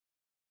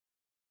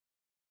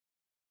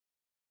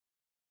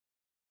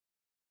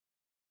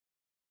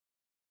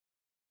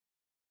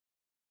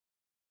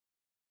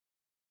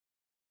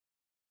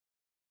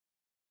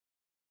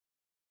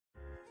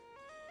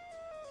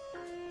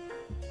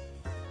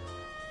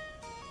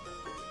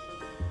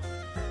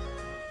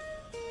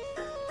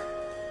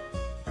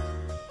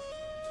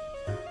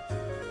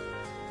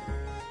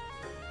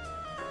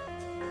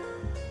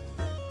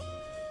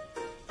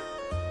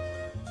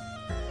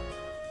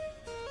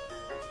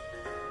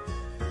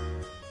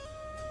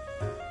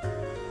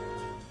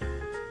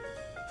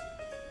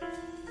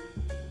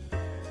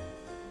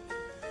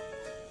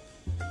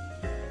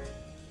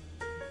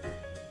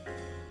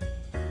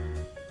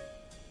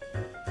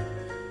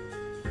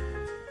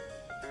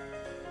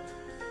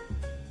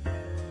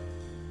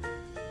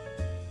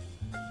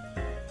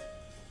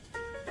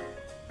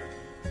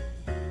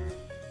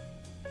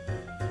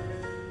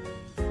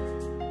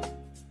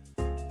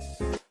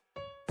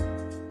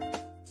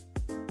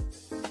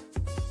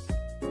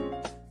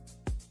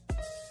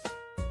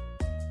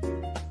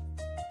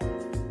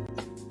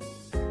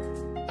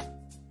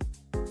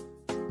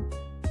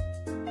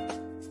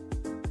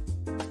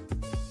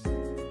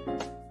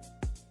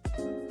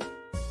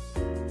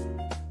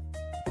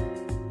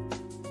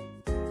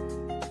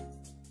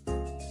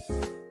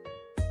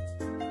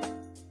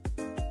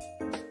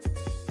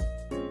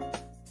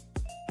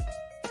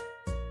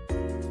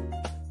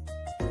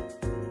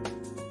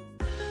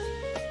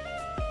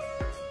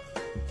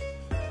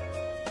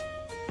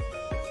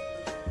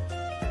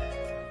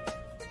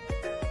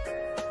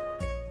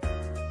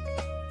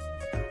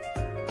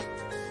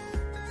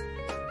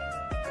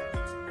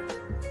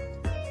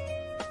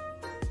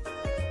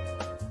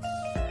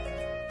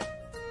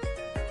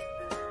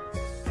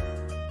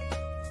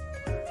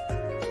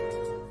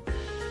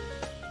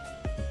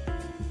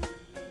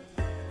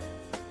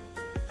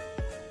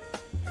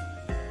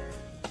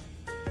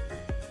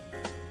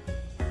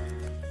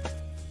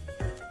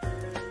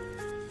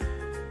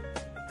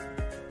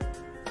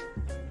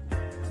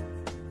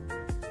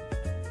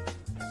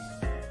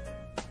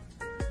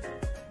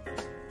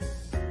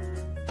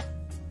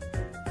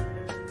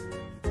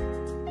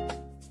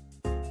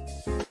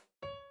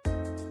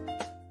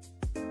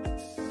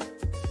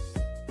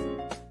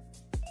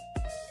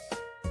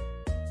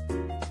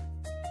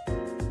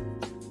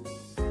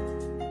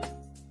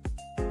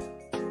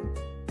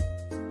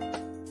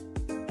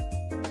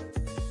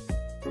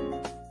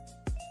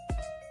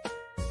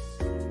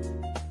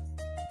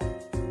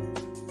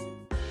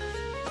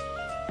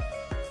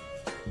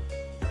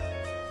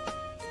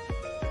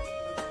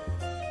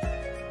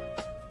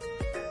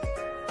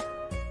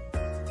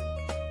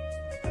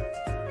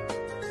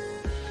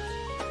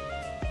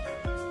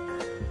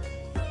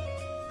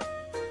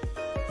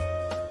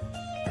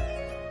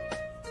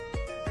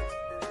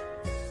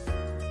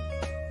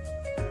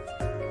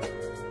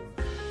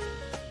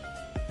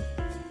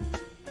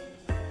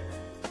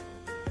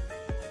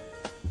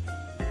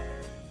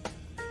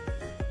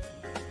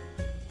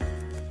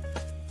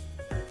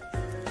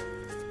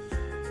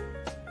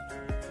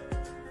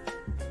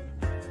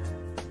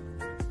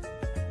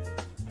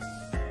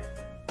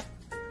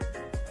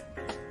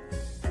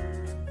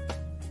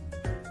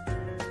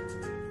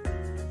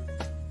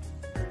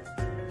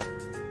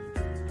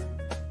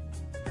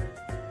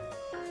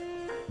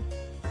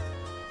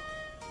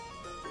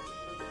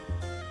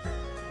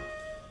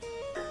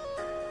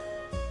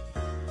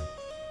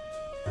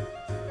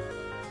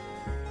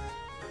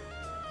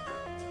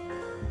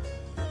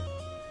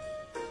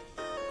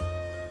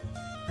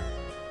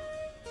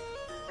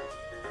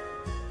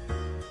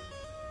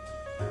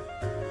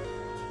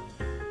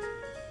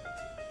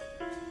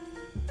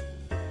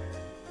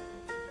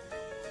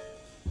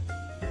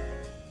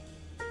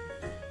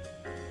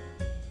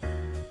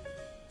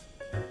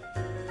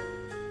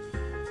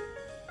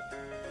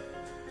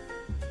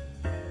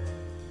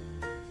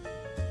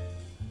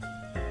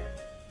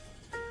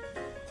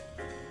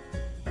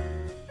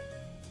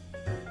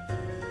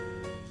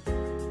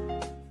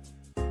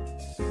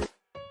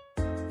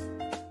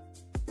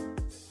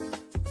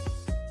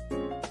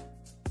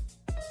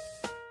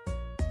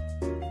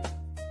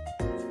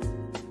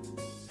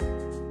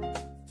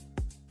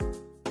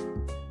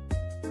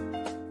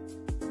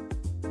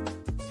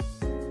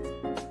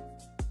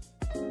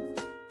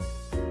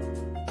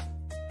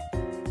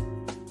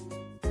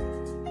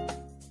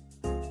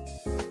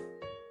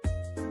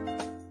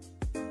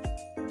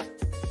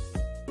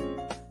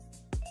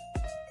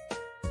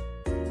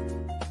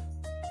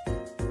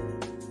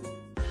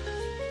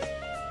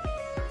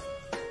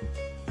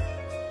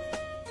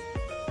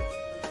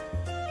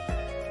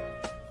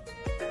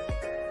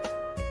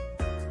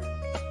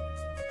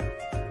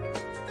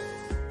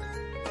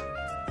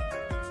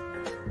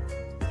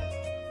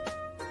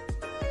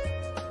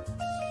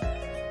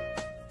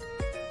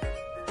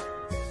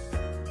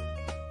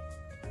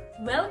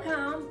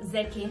Welcome!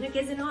 The Kano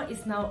Casino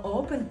is now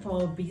open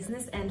for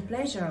business and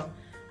pleasure.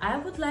 I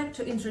would like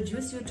to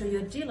introduce you to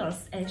your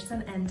dealers, Edis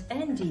and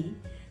Andy.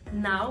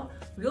 Now,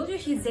 will you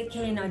hit the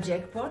Kano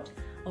jackpot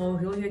or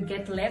will you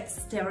get left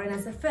staring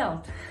at the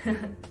field?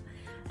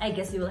 I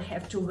guess you will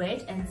have to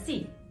wait and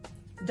see.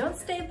 Don't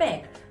stay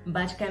back,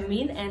 but come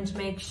in and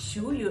make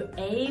sure you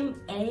aim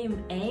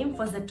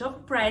for the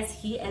top prize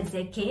here at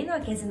the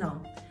Kano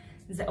Casino.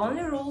 The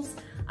only rules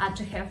are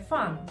to have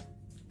fun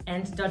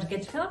and don't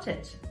get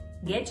felted.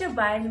 Get your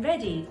buy-in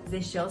ready,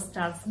 the show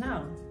starts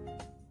now.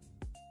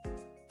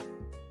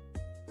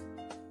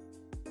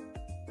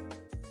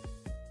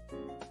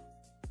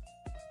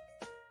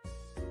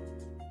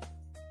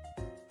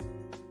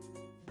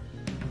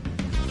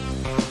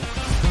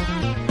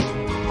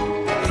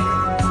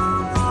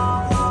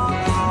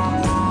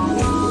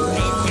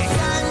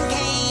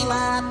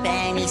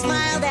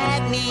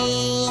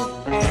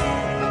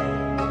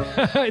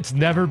 It's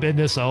never been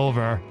this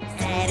over.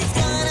 Said it's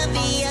gonna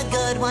be a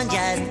good one,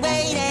 just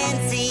wait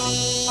and see.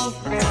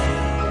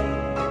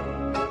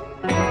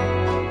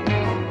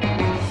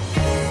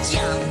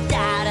 Jumped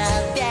out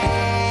of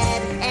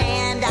bed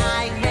and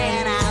I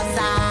ran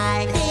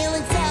outside,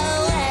 feeling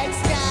so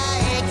extra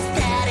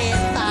ecstatic.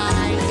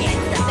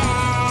 It's the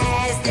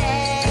best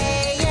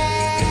day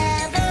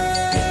ever.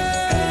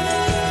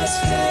 It's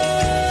the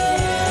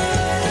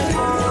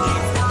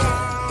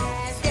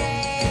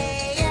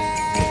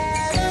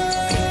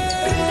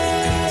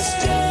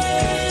best day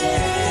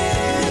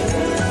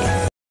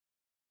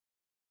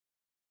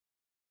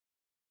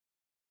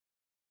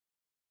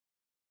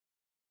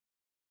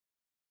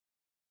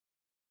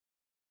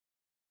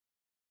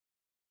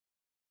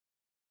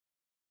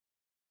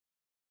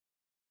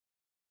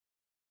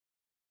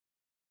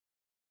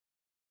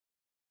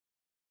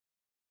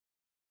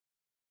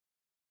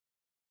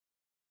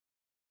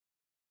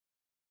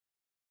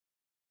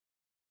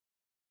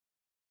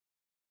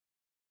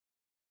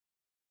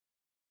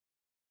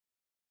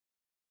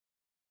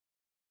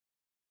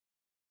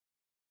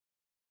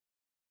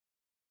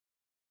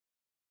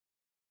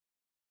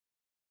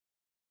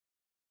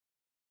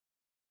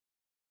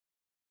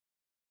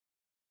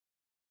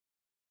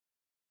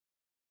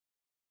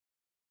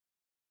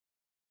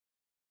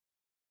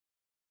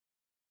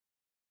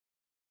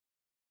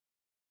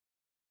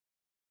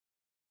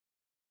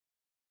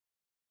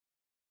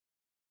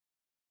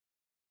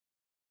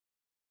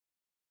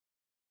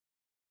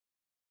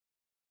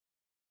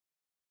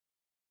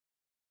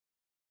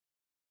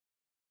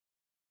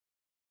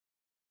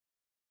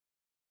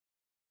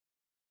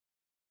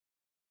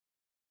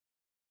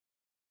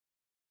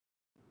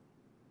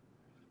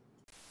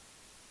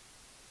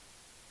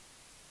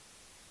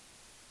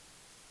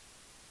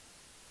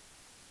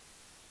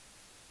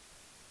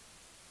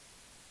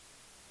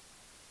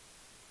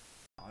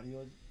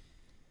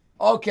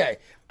Okay.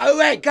 Oh,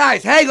 wait,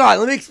 guys, hang on.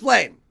 Let me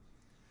explain.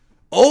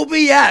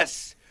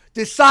 OBS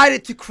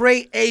decided to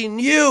create a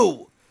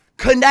new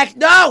connect.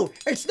 No,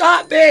 it's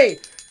not me.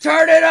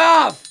 Turn it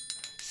off.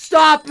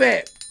 Stop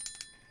it.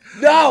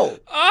 No.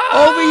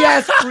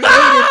 OBS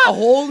created a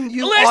whole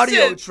new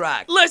audio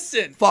track.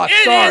 Listen, Fuck,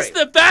 it sorry. is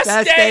the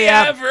best day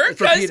ever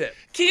Let's repeat because it.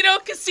 Kano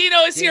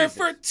Casino is here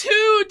for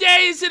 2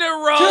 days in a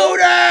row. 2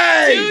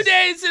 days! 2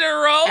 days in a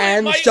row.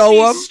 And it might show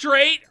be 'em.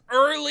 straight,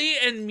 early,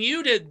 and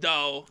muted,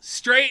 though.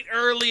 Straight,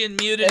 early, and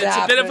muted. It It's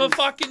a bit of a happens.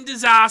 fucking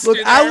disaster. Look,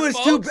 there, I was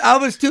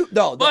folks. too.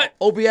 No, But-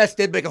 OBS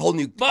did make a whole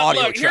new But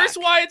audio look, track. here's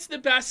why it's the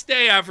best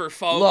day ever,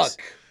 folks.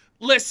 Look.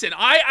 Listen,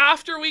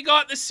 after we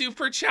got the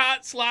super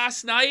chats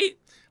last night,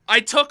 I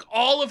took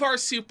all of our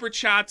super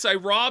chats. I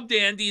robbed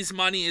Andy's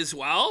money as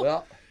well.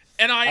 Well,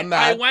 and I'm I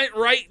mad. went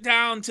right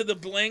down to the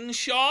bling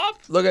shop.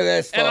 Look at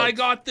this, And I folks.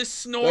 got the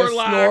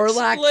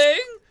Snorlax, bling.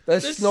 The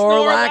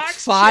Snorlax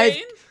 5,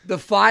 chain, the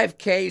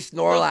 5K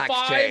Snorlax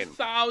the chain.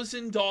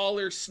 $5,000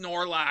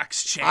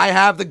 Snorlax chain. I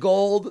have the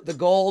gold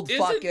Isn't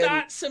fucking.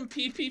 that some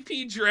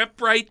PPP drip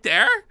right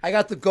there? I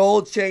got the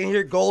gold chain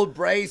here, gold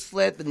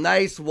bracelet, the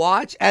nice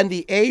watch, and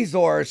the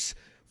Azores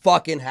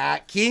fucking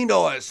hat.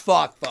 Kino as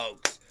fuck,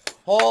 folks.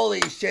 Holy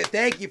shit!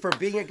 Thank you for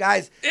being here,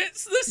 guys.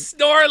 It's the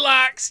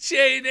Snorlax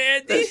chain,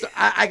 Andy.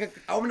 I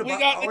want to We buy.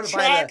 got I the want to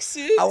buy the.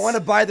 tracksuits. I want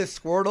to buy the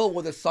Squirtle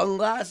with the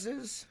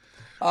sunglasses.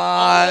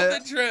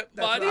 The drip,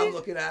 That's buddy. what I'm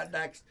looking at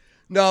next.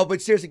 No,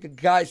 but seriously,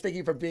 guys, thank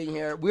you for being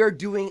here. We are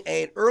doing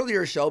an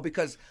earlier show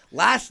because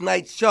last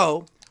night's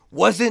show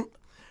wasn't.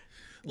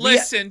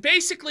 Listen,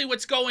 basically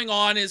what's going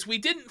on is we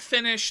didn't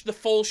finish the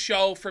full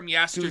show from It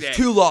yesterday. was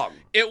too long.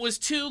 It was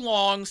too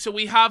long, so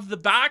we have the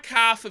back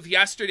half of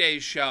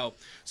yesterday's show.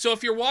 So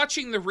if you're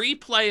watching the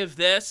replay of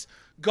this,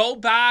 go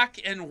back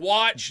and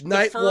watch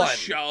Night the first one.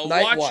 show.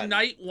 Night Watch one.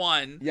 night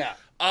one Yeah.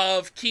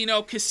 of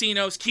Kino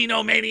Casino's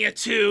Kino Mania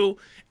 2.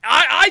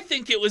 I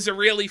think it was a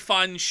really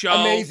fun show.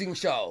 Amazing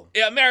show.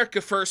 America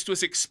First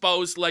was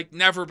exposed like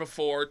never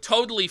before.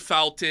 Totally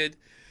felt it.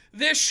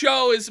 This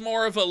show is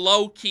more of a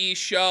low-key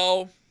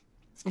show.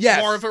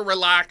 Yes. More of a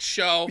relaxed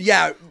show.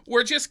 Yeah.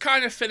 We're just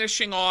kind of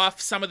finishing off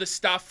some of the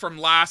stuff from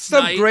last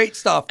Some night. great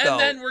stuff, though. And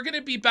then we're going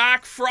to be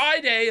back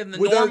Friday in the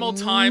with normal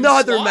time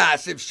another slot.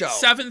 massive show.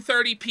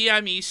 7:30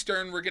 p.m.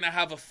 Eastern. We're going to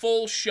have a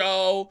full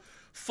show,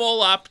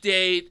 full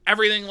update,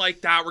 everything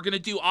like that. We're going to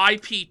do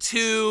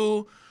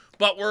IP2.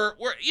 But we're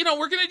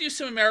going to do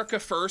some America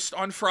First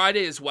on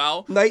Friday as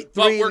well. Night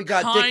 3, we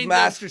got Dick kind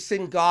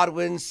Masterson,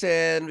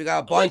 Godwinson. We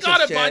got a bunch of shit. We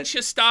got a bunch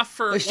of stuff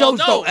for... The shows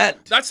don't end.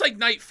 That's like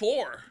night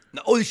 4.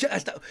 No, holy shit.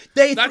 That's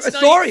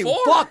night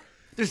 4. Fuck.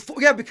 There's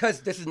 4. Yeah, because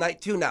this is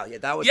night 2 now. Yeah,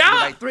 that was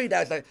night 3. Now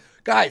it's night...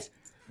 Guys,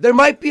 there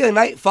might be a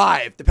night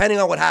 5, depending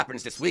on what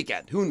happens this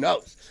weekend. Who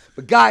knows?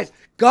 But guys,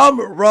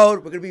 Gumroad,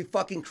 we're going to be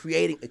fucking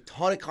creating a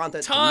ton of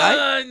content tonight.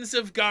 Tons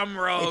of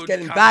Gumroad. It's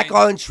getting back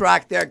on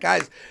track there,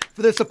 guys.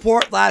 For the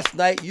support last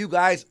night, you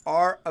guys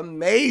are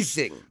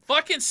amazing.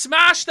 Fucking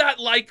smash that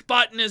like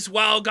button as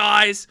well,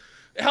 guys.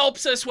 It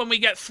helps us when we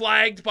get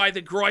flagged by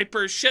the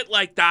groypers, shit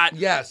like that.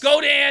 Yes. Go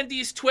to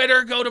Andy's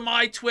Twitter, go to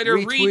my Twitter,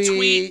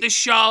 retweet the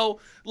show,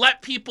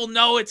 let people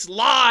know it's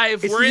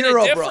live. We're in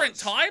a different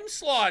time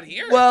slot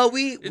here. Well,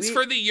 it's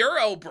for the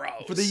Euro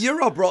Bros. For the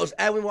Euro Bros,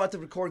 and we wanted to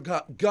record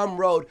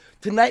Gumroad.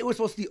 Tonight was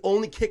supposed to be the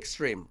only kick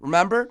stream,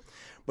 remember?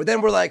 But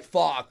then we're like,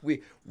 fuck,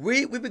 we've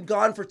been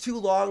gone for too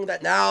long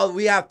that now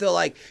we have to,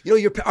 like,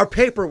 our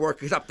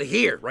paperwork is up to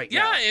here now.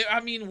 Yeah, I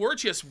mean, we're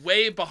just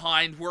way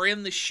behind. We're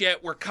in the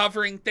shit. We're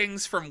covering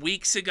things from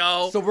weeks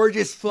ago. So we're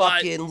just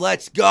fucking,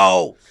 let's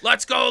go.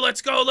 Let's go.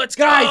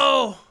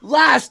 Guys,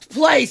 last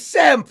place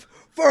simp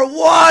for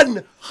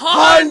 $100.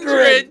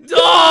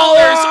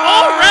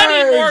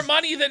 Already more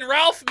money than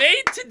Ralph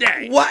made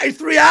today. What, in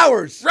 3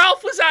 hours?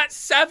 Ralph was at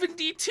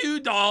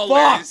 $72.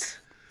 Fuck.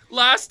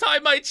 Last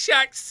time I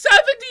checked, $72.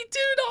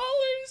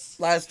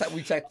 Last time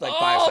we checked like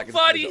 5 seconds. Oh,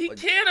 buddy, he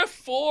can't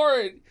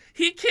afford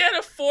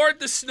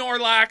the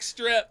Snorlax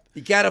strip.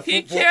 He can't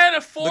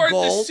afford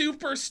the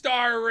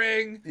Superstar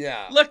ring.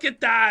 Yeah. Look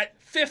at that.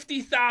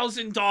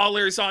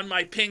 $50,000 on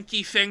my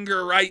pinky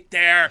finger right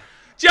there.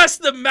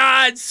 Just the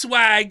mad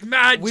swag,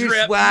 mad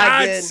drip,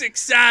 mad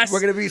success.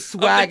 We're going to be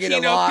swagging a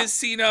lot.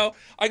 Casino.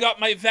 I got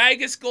my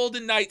Vegas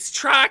Golden Knights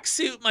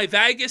tracksuit, my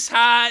Vegas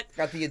hat.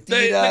 Got the Edis.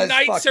 The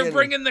Knights are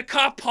bringing the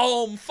cup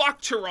home.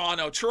 Fuck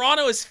Toronto.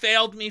 Toronto has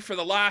failed me for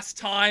the last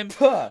time.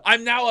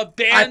 I'm now a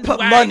bandwagon I put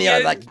money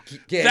on that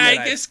game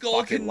Vegas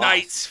Golden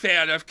Knights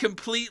fan. I've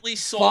completely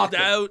sold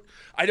out.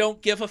 I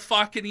don't give a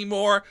fuck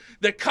anymore.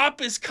 The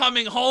cup is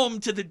coming home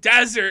to the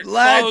desert,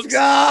 Let's folks. go!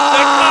 The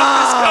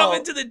cup is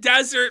coming to the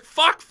desert.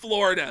 Fuck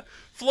Florida.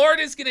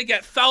 Florida's going to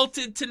get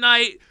felted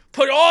tonight.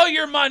 Put all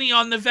your money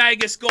on the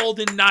Vegas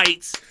Golden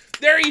Knights.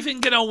 They're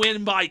even going to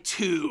win by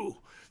 2.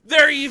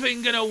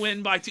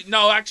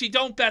 No, actually,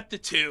 don't bet the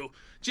 2.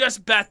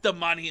 Just bet the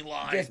money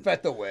line. Just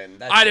bet the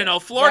win. I don't know.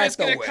 Florida's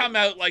going to come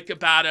out like a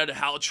bat out of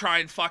hell, try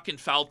and fucking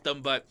felt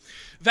them, but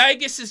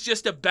Vegas is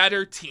just a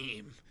better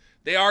team.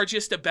 They are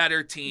just a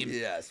better team.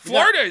 Yes.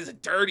 Florida is a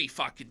dirty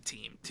fucking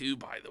team too,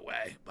 by the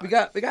way. But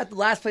we got the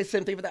last place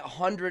same thing for that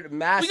 100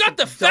 massive. We got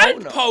the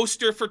Fed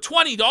poster for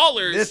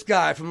 $20. This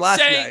guy from last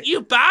saying, night.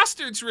 You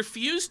bastards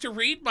refused to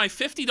read my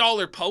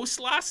 $50 post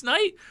last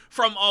night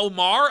from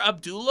Omar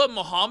Abdullah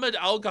Muhammad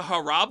Al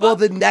Gaharaba. Well,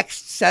 the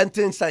next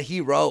sentence that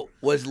he wrote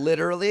was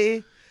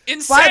literally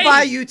insane.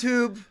 Bye-bye,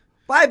 YouTube.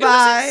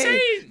 Bye-bye. It was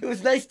insane. It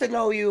was nice to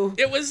know you.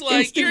 It was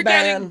like, Instant you're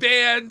ban. getting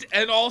banned,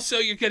 and also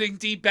you're getting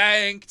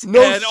debanked.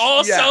 No, and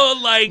also,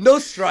 like, no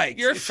strikes.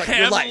 Your it's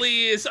family like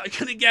is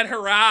going to get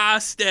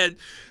harassed. And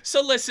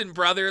so listen,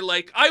 brother,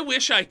 like, I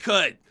wish I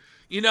could.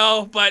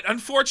 But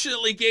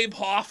unfortunately, Gabe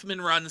Hoffman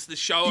runs the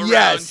show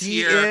around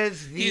here.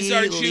 He's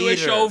our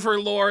Jewish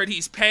overlord.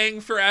 He's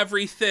paying for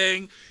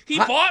everything. He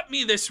bought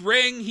me this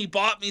ring. He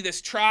bought me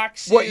this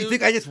tracksuit. What, you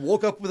think I just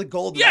woke up with a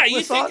gold necklace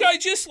you think on? I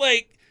just,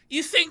 like...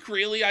 You think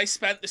really I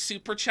spent the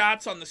super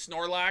chats on the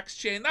Snorlax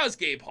chain? That was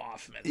Gabe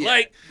Hoffman.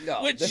 Yeah,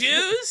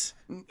 Jews,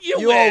 you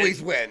win.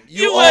 always win.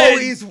 You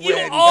always win.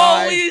 You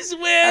always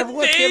win.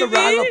 Everyone give a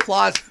round of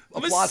applause.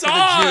 Applause to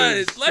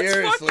the Jews.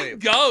 Let's fucking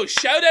go.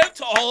 Shout out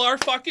to all our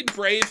fucking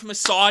brave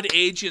Mossad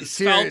agents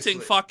felting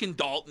fucking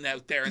Dalton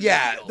out there in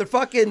the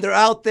field. They're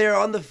out there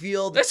on the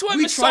field. That's what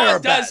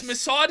Mossad does.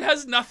 Mossad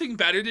has nothing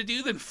better to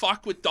do than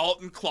fuck with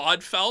Dalton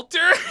Claude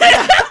Felter.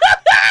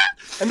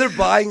 And they're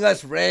buying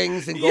us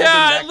rings and golden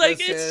necklaces.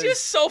 Like, it's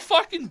just so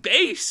fucking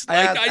base.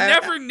 Like, I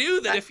never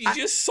knew that if you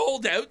just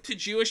sold out to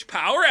Jewish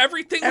power,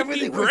 everything would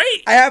be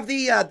great. I have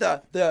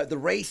the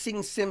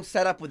racing sim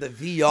set up with a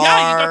VR.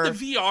 Yeah, you got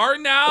the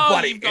VR now.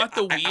 Buddy, you've got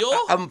the wheel.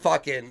 I'm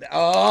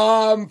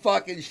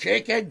fucking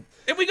shaking.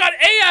 And we got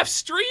AF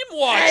Stream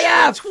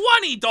Watch for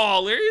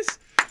 $20.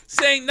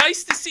 Saying,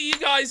 nice to see you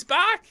guys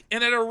back,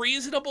 and at a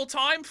reasonable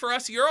time for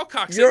us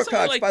Eurocucks. It's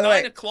only like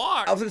 9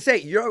 o'clock. I was going to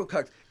say,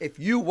 Eurocucks, if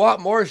you want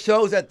more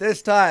shows at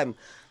this time,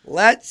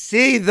 let's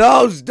see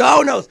those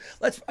donos.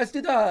 Let's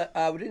do the,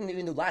 we didn't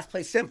even do last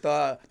place simp,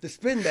 the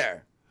spin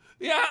there.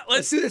 Yeah,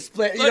 let's do the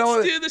spin.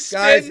 Let's do the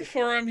spin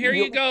for him. Here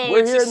you go.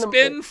 It's a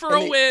spin for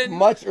a win.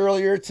 Much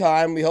earlier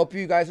time. We hope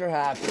you guys are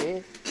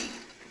happy.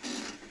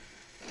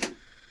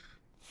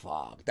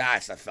 fuck.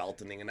 That's a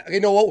Feltoning. Okay,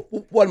 no,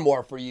 one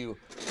more for you.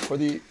 For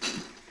the...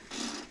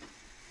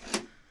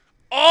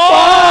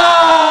 Oh,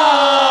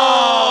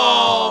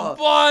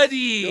 buddy!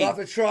 You'll have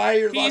to try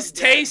your luck. He's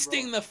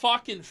tasting the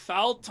fucking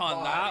felt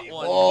on that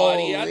one,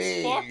 Holy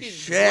buddy. That's fucking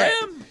shit.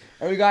 grim.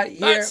 And we got here...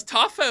 That's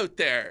tough out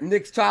there.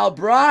 Nick's child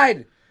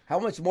bride. How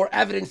much more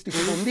evidence do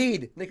people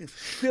need? Nick is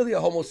clearly a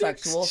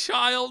homosexual. Nick's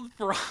child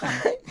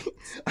bride.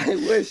 I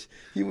wish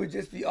he would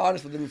just be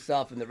honest with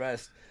himself and the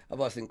rest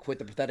of us and quit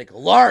the pathetic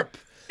LARP.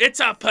 It's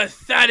a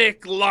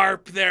pathetic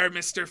LARP there,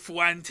 Mr.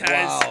 Fuentes.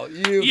 Wow,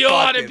 you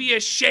ought to be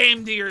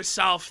ashamed of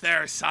yourself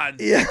there, son.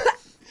 Yeah.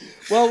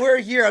 Well, we're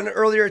here on an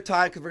earlier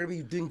time because we're going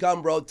to be doing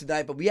Gum Road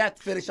tonight, but we have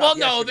to finish off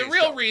Well, no, the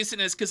real show.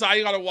 reason is because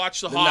I got to watch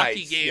the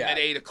hockey Knights, game at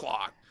 8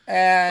 o'clock.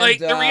 And, like,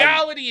 the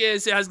reality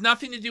is it has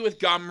nothing to do with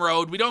Gum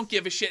Road. We don't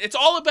give a shit. It's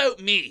all about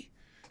me.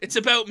 It's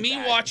about me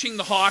watching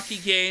the hockey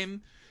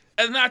game,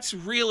 and that's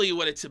really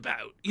what it's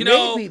about. You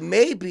know?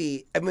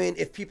 Maybe, I mean,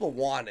 if people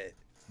want it.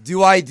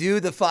 Do I do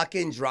the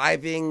fucking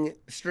driving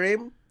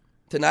stream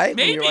tonight?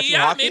 Maybe,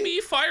 yeah. hockey? Maybe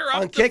you fire up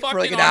on the Kick fucking for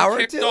like an hour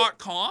or two?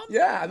 kick.com.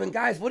 Yeah, I mean,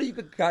 guys, what do you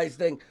guys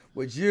think?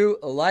 Would you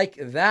like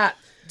that?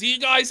 Do you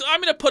guys, I'm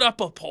going to put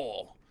up a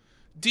poll.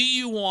 Do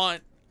you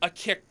want a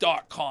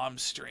kick.com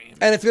stream?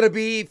 And it's going to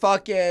be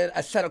fucking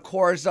a set of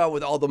Corsa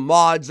with all the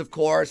mods, of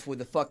course, with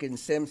the fucking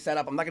sim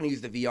setup. I'm not going to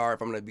use the VR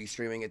if I'm going to be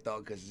streaming it, though,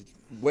 because it's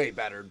way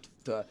better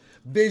to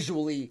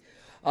visually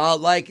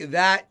like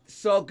that.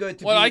 So good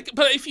to be...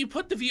 But if you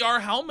put the VR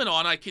helmet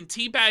on, I can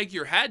teabag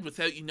your head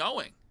without you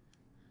knowing.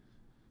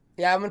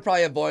 Yeah, I'm going to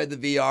probably avoid the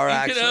VR,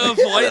 actually. You can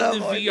avoid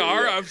the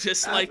VR. I'm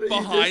just, like,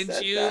 behind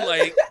you,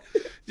 like,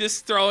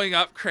 just throwing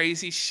up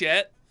crazy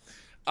shit.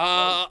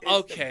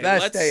 Okay,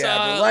 best day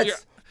ever.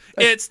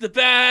 It's the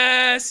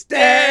best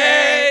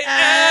day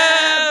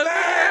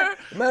ever.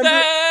 Remember,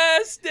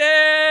 best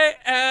day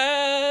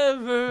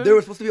ever. There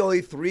were supposed to be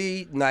only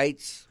 3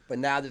 nights, but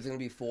now there's going to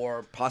be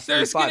 4, possibly 5.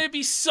 There's going to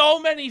be so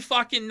many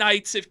fucking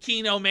nights of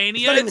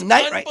Kinomania. It's not even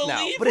night right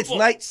now, but it's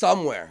night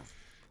somewhere.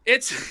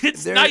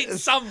 It's night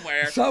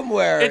somewhere.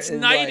 Somewhere. It's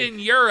night in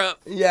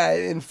Europe. Yeah,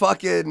 in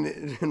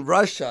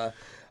Russia.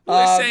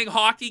 We're saying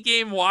hockey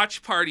game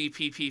watch party,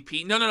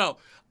 PPP. No.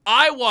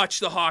 I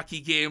watch the hockey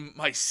game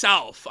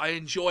myself. I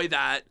enjoy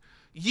that.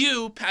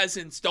 You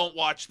peasants don't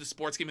watch the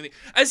sports game.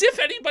 As if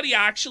anybody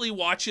actually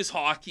watches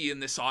hockey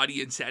in this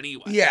audience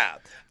anyway. Yeah.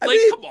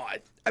 Come on.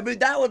 I mean,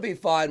 that would be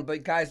fun,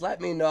 but guys,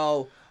 let me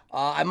know.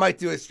 I might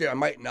do a stream. I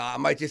might not. I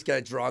might just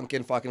get drunk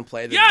and fucking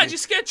play the Yeah,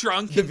 just get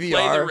drunk and play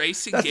the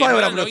racing That's game. Probably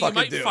what I'm gonna fucking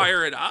you might do.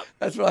 fire it up.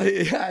 That's right.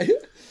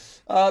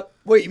 Yeah.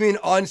 Wait, you mean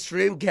on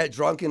stream, get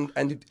drunk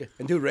and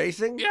do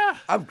racing? Yeah.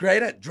 I'm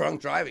great at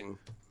drunk driving.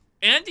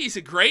 Andy's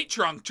a great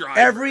drunk driver.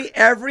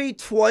 Every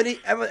 20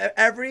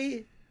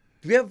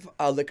 do we have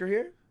liquor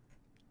here?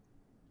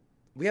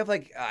 We have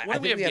like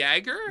we have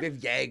Jaeger? We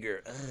have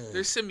Jaeger.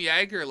 There's some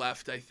Jaeger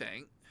left, I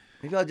think.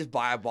 Maybe I'll just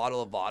buy a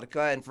bottle of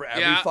vodka and for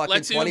every fucking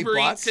let's 20 Uber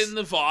bucks Eats in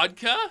the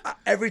vodka.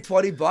 Every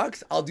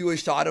 $20, I'll do a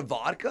shot of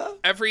vodka.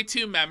 Every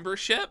 2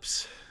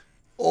 memberships.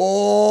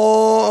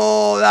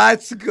 Oh,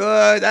 that's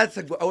good. That's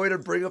a way to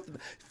bring up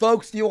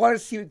folks. Do you want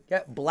to see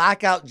get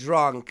blackout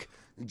drunk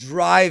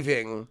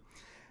driving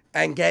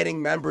and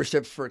getting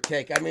memberships for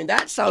Kick? I mean,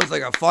 that sounds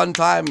like a fun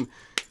time.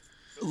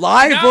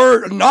 Live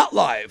or not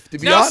live, to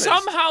be honest. Now,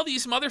 somehow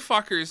these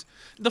motherfuckers,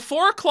 the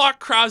 4 o'clock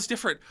crowd's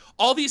different.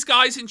 All these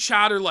guys in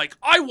chat are like,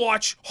 I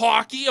watch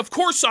hockey. Of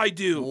course I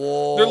do.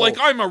 Whoa. They're like,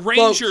 I'm a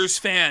Rangers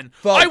fan.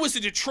 Folks. I was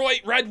a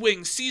Detroit Red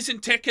Wings season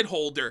ticket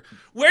holder.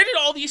 Where did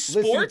all these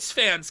sports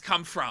fans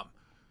come from?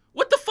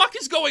 What the fuck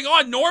is going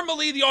on?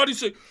 Normally, the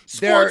audience is like,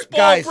 sports ball,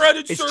 guys,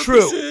 breaded it's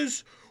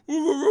surfaces. True.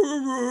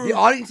 The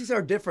audiences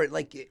are different.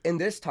 Like in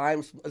this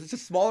time, it's a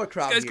smaller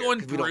crowd. This guy's going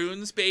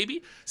Bruins,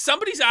 baby.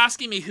 Somebody's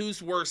asking me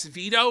who's worse,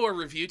 Vito or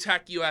Review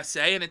Tech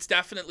USA, and it's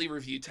definitely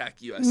Review Tech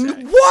USA.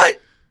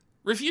 What?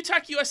 Review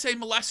Tech USA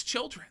molests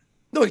children.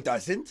 No, he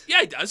doesn't.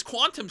 Yeah, he does.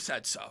 Quantum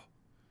said so.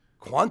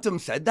 Quantum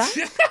said that?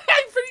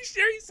 I'm pretty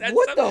sure he said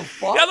what something. The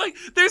fuck? Yeah, like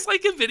there's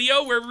like a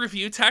video where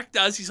Review Tech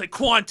does. He's like,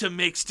 Quantum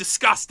makes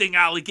disgusting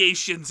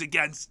allegations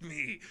against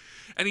me.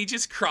 And he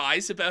just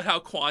cries about how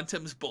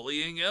Quantum's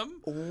bullying him.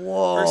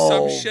 Whoa, or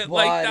some shit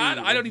buddy. like that.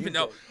 I don't even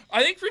know.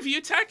 I think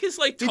Review Tech is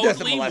like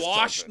totally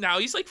washed now.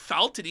 He's like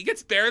felted. He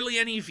gets barely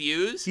any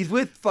views. He's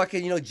with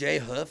fucking, Jay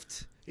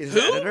Hooft, his Who?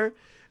 editor.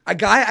 A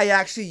guy I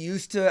actually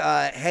used to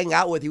hang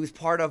out with. He was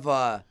part of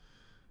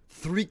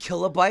 3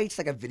 Kilobytes,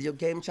 like a video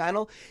game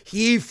channel.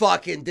 He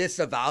fucking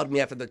disavowed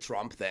me after the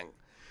Trump thing.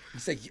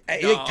 He's like, he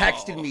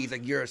texted me. He's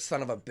like, "You're a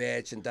son of a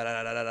bitch," and da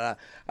da da da da.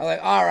 I'm like,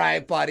 "All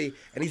right, buddy."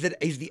 And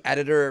he's the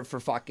editor for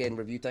fucking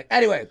Review Tech.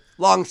 Anyway,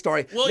 long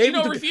story. Well,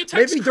 Review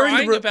Tech's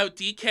crying about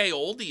DK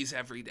Oldies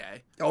every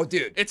day. Oh,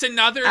 dude, it's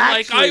another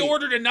I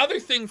ordered another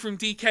thing from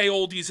DK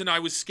Oldies and I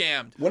was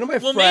scammed. One of my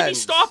friends. Maybe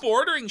stop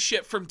ordering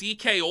shit from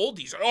DK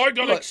Oldies. Oh, I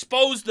gotta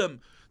expose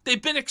them.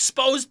 They've been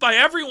exposed by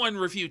everyone.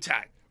 Review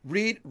Tech.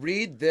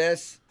 Read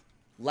this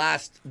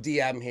last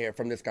DM here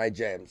from this guy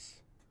James.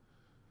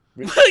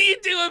 Will you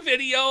do a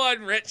video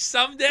on Rich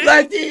someday?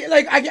 I'm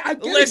getting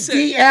Listen,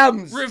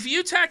 DMs.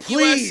 Review Tech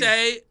Please.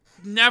 USA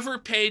never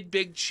paid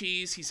Big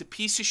Cheese. He's a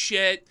piece of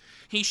shit.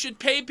 He should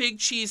pay Big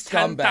Cheese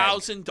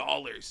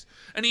 $10,000.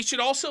 And he should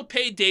also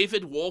pay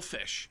David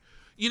Wolfish.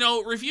 You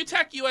know, Review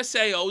Tech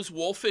USA owes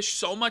Wolfish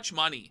so much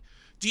money.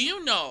 Do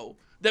you know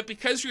that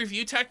because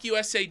Review Tech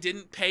USA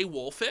didn't pay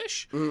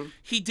Wolfish,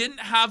 he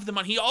didn't have the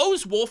money. He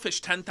owes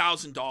Wolfish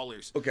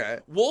 $10,000. Okay.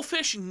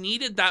 Wolfish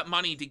needed that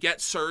money to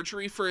get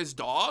surgery for his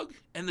dog,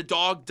 and the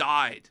dog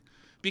died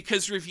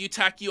because Review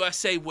Tech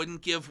USA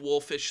wouldn't give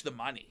Wolfish the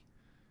money.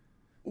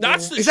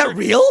 That's the Is that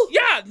real?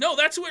 Yeah, no,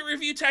 that's what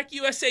Review Tech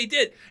USA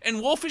did.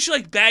 And Wolfish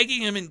like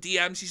begging him in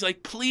DMs. He's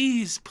like,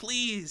 please,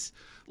 please.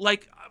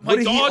 Like, my What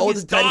did he dog owe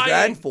is the 10 dying.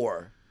 grand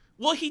for?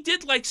 Well, he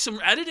did like some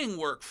editing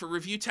work for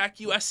Review Tech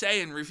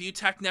USA, and Review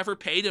Tech never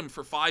paid him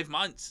for 5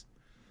 months.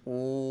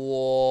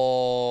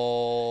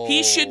 Whoa.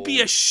 He should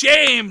be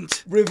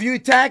ashamed. Review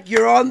Tech,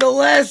 you're on the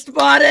list,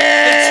 buddy.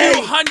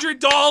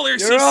 $200.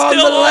 He You're on still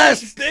the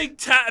owes list.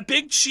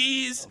 Big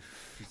Cheese.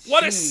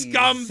 What a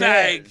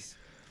scumbag. Jesus.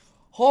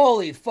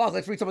 Holy fuck,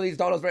 let's read some of these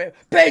dollars right here.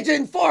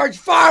 Pigeon Forge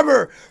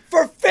Farmer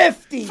for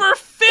 $50. For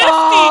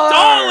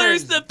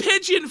 $50, the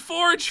Pigeon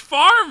Forge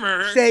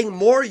Farmer. Saying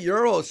more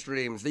Euro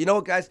streams. You know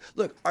what, guys?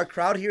 Look, our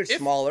crowd here is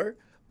smaller,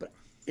 but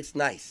it's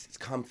nice. It's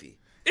comfy.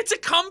 It's a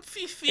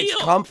comfy feel. It's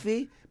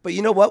comfy, but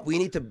you know what? We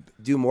need to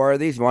do more of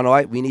these. You want to know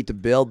what? We need to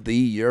build the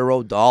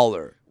Euro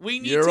dollar. We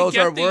need Euros to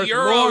get are the worth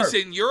euros,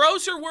 more. and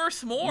euros are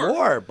worth more.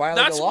 More, by like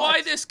That's a lot.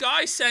 why this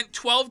guy sent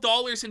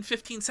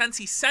 $12.15.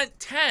 He sent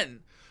 10,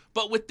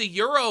 but with the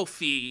euro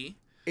fee,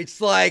 it's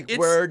like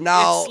we're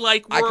now. It's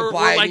like I could we're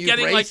buy a like new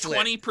getting bracelet.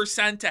 like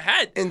 20%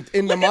 ahead. In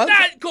the Look month. at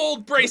that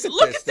gold bracelet.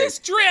 Look at this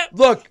drip.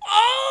 Look,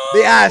 Oh,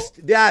 they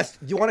asked,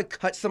 do you want to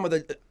cut some of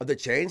the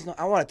chains? No,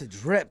 I want it to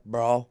drip,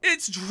 bro.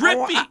 it's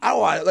drippy. I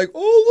want it like,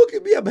 oh, look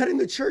at me, I'm heading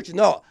to church.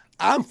 No,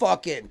 I'm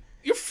fucking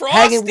You're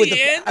frosty,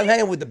 I'm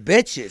hanging with the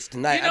bitches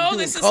tonight. You know, I'm doing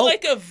this is coke.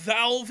 like a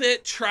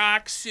velvet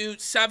tracksuit,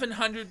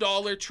 $700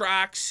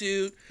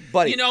 tracksuit.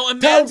 Buddy, You know,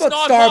 and tell man's them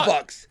about not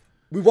Starbucks.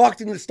 We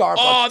walked into Starbucks.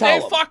 Oh, tell they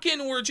them.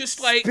 fucking were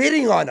just like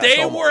Spitting on us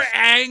They almost. were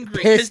angry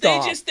because Pissed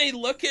off. they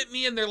look at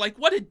me and they're like,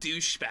 "What a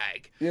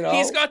douchebag!" You know?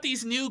 He's got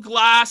these new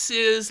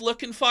glasses,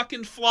 looking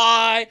fucking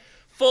fly,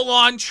 full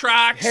on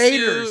tracksuit.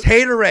 Haters,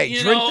 haterade,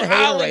 You drink know, the haterade,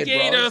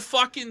 alligator bros.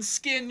 fucking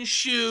skin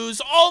shoes,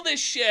 all this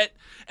shit.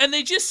 And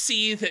they just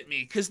seethe at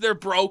me because they're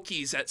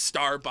brokies at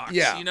Starbucks,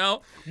 Yeah. you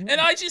know? And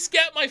I just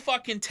get my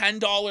fucking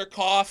 $10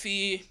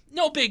 coffee.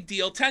 No big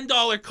deal.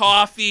 $10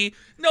 coffee.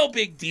 No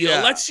big deal.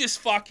 Yeah. Let's just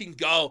fucking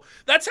go.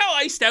 That's how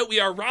iced out we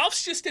are.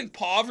 Ralph's just in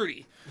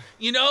poverty,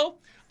 you know?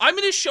 I'm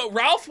going to show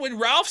Ralph, when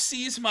Ralph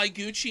sees my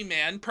Gucci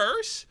man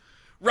purse,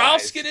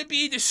 Ralph's Guys. going to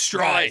be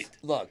destroyed. Guys,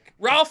 look,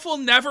 Ralph will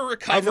never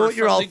recover what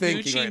you're from all the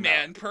thinking Gucci right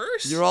man now.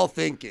 purse. you're all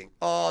thinking,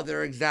 oh,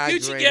 they're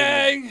exaggerating. Gucci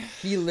gang.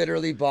 He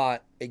literally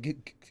bought a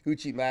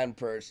Gucci man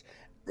purse.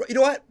 You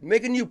know what?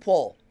 Make a new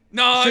poll.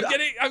 No, Should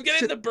I'm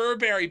getting the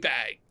Burberry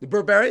bag. The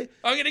Burberry?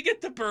 I'm gonna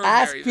get the Burberry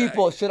Ask bag.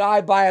 people, should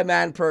I buy a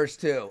man purse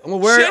too? And we'll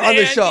wear Should it on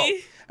the show.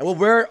 Andy? And we'll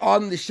wear it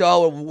on the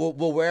show. And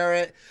we'll wear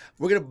it.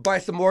 We're going to buy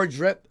some more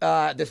drip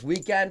this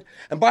weekend.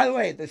 And by the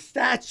way, the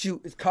statue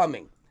is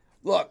coming.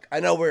 Look, I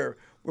know we're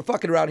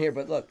fucking around here,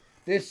 but look,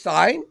 this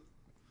sign,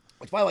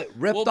 which by the way,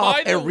 ripped off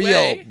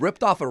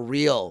a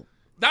real.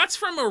 That's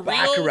from a real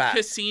Baccarat.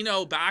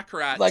 casino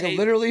baccarat. Like tape.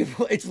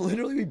 it's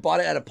literally we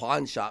bought it at a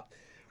pawn shop.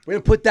 We're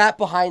gonna put that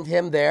behind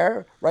him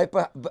there, right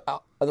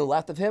on the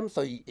left of him, so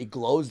it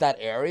glows that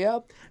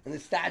area. And the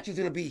statue's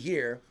gonna be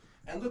here.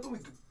 And look what we.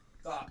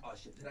 Oh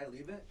shit! Did I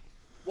leave it?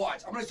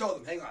 Watch. I'm gonna show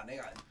them. Hang on.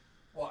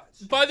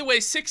 Watch. By the way,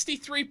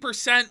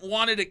 63%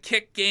 wanted a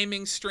Kick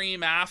Gaming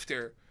stream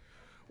after.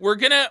 We're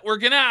gonna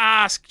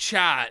ask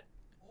chat.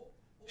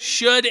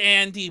 Should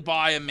Andy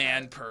buy a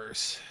man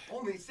purse?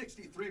 Only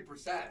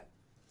 63%.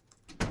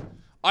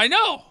 I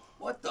know.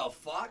 What the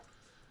fuck?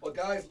 Well,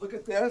 guys, look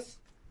at this.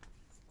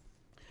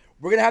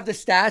 We're going to have the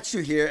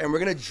statue here, and we're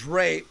going to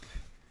drape.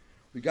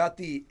 We got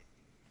the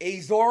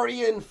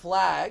Azorian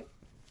flag.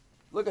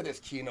 Look at this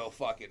Kino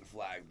fucking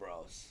flag,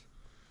 bros.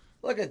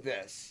 Look at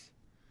this.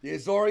 The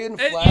Azorian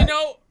flag. And you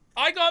know,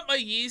 I got my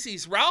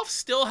Yeezys. Ralph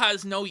still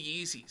has no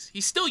Yeezys.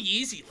 He's still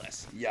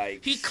Yeezyless.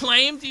 Yikes. He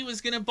claimed he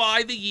was going to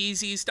buy the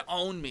Yeezys to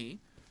own me.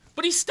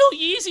 But he's still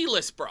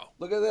Yeezyless, bro.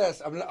 Look at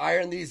this. I'm going to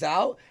iron these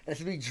out, and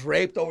it's going to be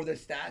draped over the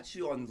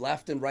statue on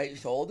left and right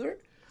shoulder.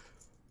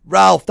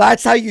 Ralph,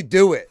 that's how you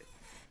do it.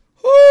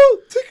 Oh,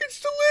 tickets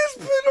to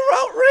Lisbon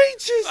are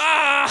outrageous.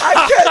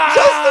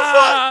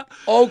 I can't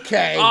justify.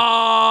 Okay.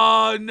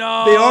 Oh,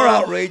 no. They are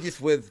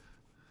outrageous with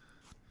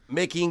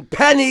making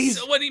pennies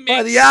So when he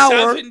by makes the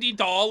hour.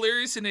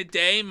 $70 in a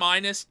day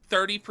minus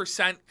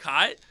 30%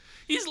 cut,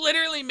 he's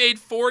literally made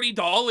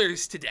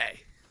 $40 today.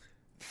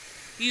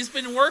 He's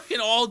been working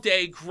all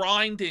day,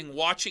 grinding,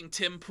 watching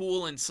Tim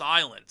Pool in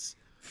silence.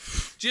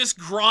 Just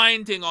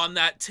grinding on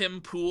that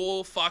Tim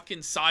Pool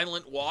fucking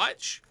silent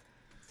watch.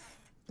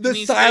 The And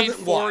he's silent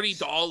made watch.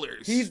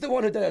 $40. He's the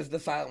one who does the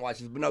silent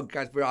watches. But no,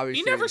 guys, we're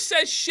obviously. He never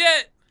says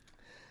shit.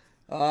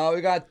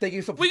 We got thank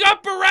you so. We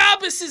got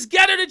Barabbas's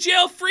get out of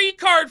jail free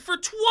card for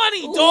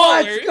 $20.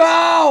 Let's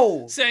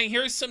go. Saying,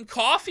 here's some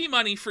coffee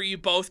money for you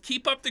both.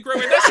 Keep up the great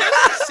work. That's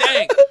what I'm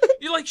saying.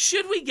 You're like,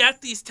 should we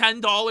get these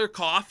 $10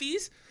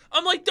 coffees?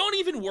 I'm like, don't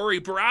even worry.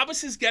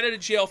 Barabbas's get out of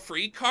jail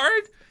free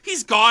card.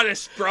 He's got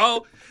us,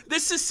 bro.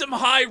 This is some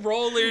high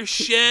roller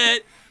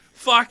shit.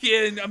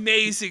 Fucking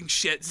amazing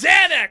shit.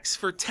 Xanax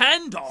for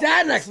 $10.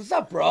 Xanax, what's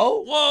up,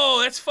 bro?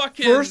 Whoa, that's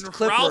fucking First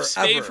clipper Ralph's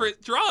ever.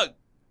 favorite drug.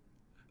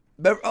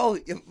 Remember,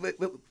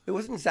 it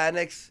wasn't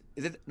Xanax.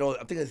 Is it? No,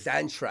 I'm thinking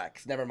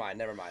Xantrex. Never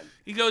mind.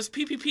 He goes,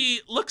 PPP,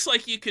 looks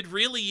like you could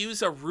really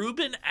use a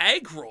Reuben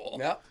egg roll.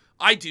 Yep.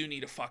 I do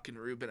need a fucking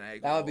Reuben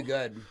egg roll. That would be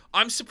good.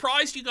 I'm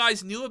surprised you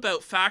guys knew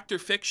about Fact or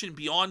Fiction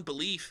beyond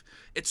belief.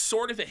 It's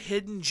sort of a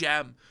hidden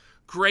gem.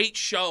 Great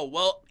show.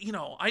 Well, you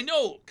know, I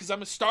know because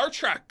I'm a Star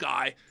Trek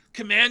guy.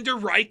 Commander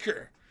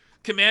Riker,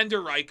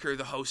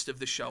 the host of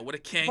the show. What a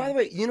king. By the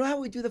way, you know how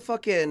we do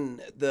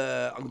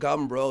on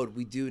Gum Road,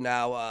 we do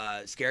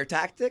now scare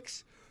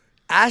tactics?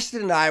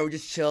 Ashton and I were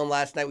just chilling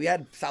last night. We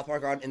had South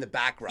Park on in the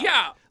background.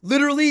 Yeah.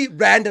 Literally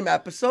random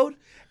episode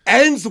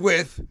ends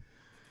with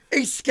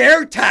a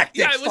scare tactics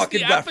Yeah, it was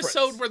fucking the reference.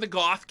 episode where the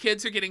goth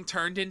kids are getting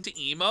turned into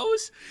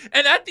emos.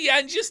 And at the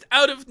end, just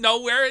out of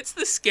nowhere, it's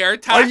the scare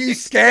tactics. Are you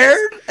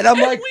scared? And I'm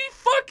like, we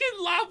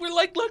fucking laugh. We're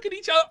like, look at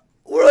each other.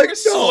 we're like,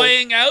 no.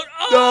 swaying out.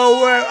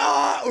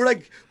 No, we're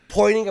like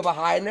pointing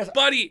behind us.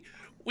 Buddy,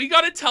 we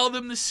got to tell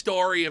them the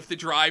story of the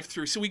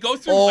drive-thru. So we go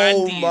through Oh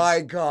Wendy's.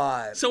 my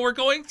God. So we're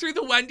going through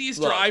the Wendy's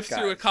Look,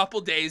 drive-thru guys. a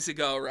couple days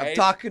ago, right? I'm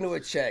talking to a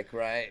chick,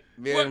 right?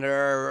 Me What? and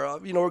her,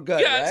 we're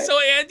good, Yeah, right? so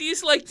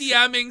Andy's like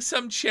DMing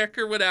some chick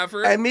or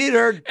whatever. I meet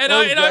her, And we're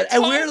I- and I'm good.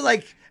 And told- we're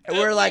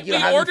like, you know,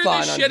 we having ordered fun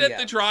this on shit at DM.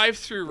 the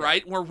drive-thru,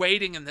 right? We're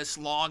waiting in this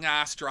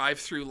long-ass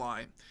drive-thru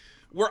line.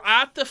 We're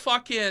at the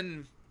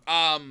fucking,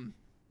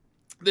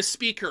 the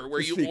speaker where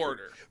you Speaker.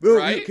 order, Can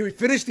right? we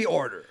finish the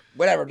order?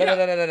 Whatever.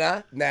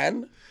 Yeah.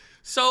 Then,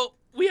 So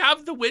we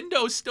have the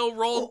windows still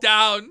rolled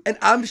down. and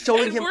I'm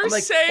showing And him, we're I'm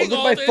like, saying look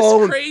all at my this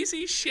phone.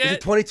 crazy Is shit.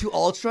 it 22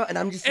 Ultra? And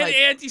I'm just And like,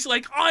 Andy's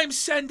like, I'm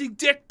sending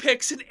dick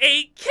pics in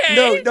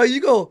 8K. no,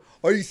 you go,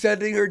 are you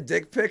sending her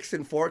dick pics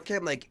in 4K?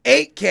 I'm like,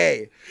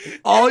 8K.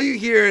 All you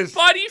hear is,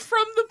 Buddy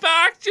from the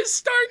back just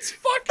starts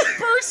fucking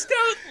burst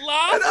out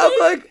laughing. and I'm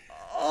like,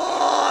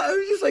 oh, I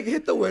was just like,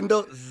 hit the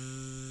window.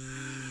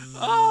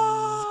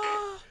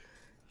 Ah.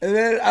 And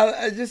then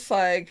I just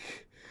like,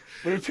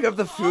 when we pick up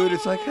the food,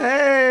 it's like,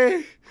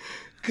 hey.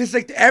 Because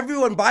like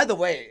everyone, by the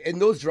way, in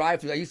those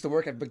drive-thrus, I used to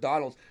work at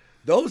McDonald's,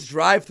 those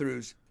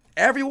drive-thrus,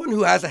 everyone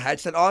who has a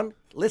headset on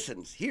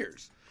listens,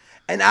 hears.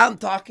 And I'm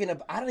talking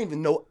about, I don't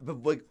even know,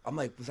 but like, I'm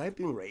like, was I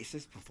being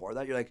racist before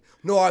that? You're like,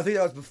 no, I think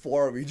that was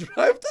before we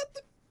drive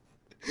that.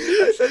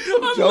 I said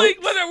some I'm jokes.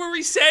 like, were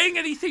we saying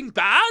anything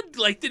bad?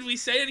 Like, did we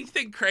say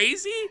anything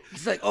crazy?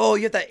 It's like, oh,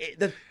 you have that,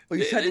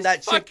 you're sending that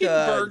This chick fucking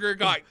the burger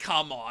got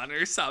come on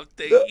or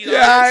something. You know,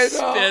 Yeah, I know.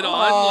 spit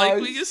on. Like, Oh,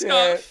 we just shit.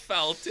 got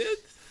felted.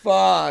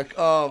 Fuck.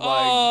 Oh my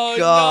Oh,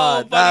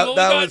 God. no, buddy. Well, we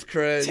that got was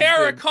cringe. dude.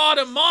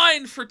 Terracotta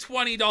Mine for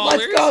 $20.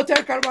 Let's go,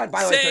 Terracotta Mine.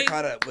 By the way, Saying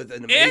Terracotta was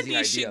an amazing Andy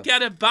idea. should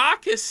get a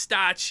Bacchus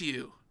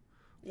statue.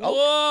 Whoa,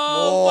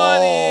 Whoa.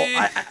 buddy.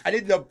 I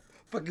did the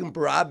fucking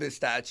Barabbas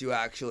statue,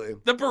 actually.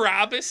 The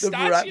Barabbas The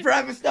statue?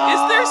 Barabbas,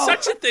 no! Is there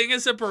such a thing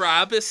as a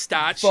Barabbas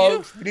statue?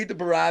 Folks, we need the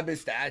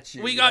Barabbas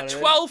statue. We you got know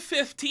what I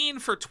mean?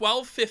 $12.15 for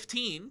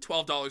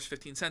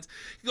 $12.15.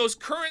 He goes,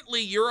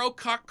 currently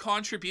Eurocup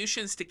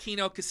contributions to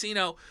Kino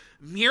Casino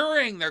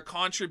mirroring their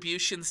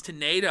contributions to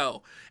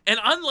NATO. And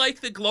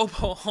unlike the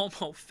global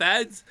homo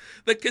feds,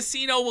 the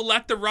casino will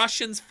let the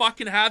Russians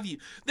fucking have you.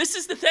 This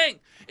is the thing.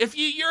 If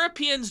you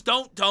Europeans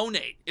don't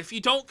donate, if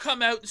you don't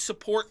come out and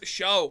support the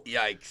show,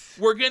 Yikes.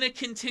 we're going to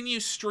continue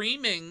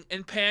streaming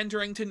and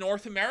pandering to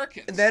North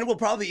Americans. And then we'll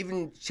probably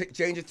even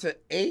change it to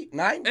 8,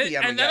 9 p.m. And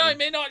again. then I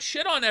may not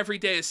shit on every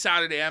day as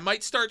Saturday. I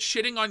might start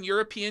shitting on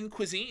European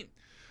cuisine.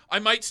 I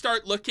might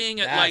start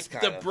looking at That's like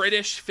the kind of-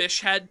 British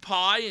fish head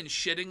pie and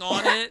shitting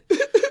on it.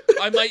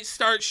 I might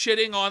start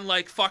shitting on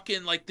like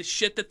fucking like the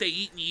shit that they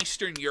eat in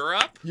Eastern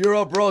Europe.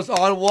 Euro Bros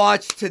on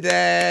watch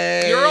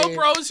today. Euro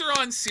Bros are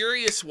on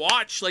serious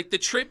watch. Like the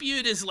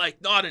tribute is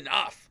like not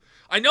enough.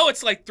 I know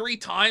it's like 3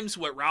 times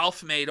what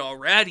Ralph made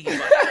already,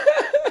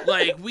 but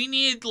like we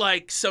need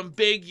like some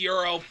big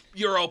Euro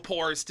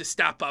pours to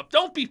step up.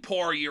 Don't be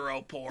poor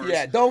Euro pours.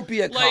 Yeah, don't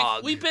be a Like,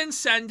 cog. we've been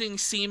sending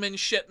semen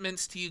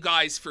shipments to you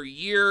guys for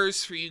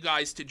years, for you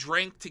guys to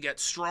drink, to get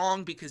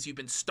strong because you've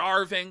been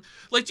starving.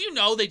 Like, do you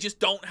know they just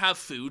don't have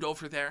food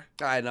over there?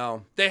 I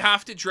know. They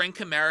have to drink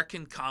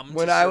American cum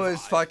When to I survive.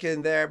 was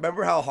fucking there,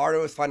 remember how hard it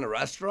was to find a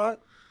restaurant?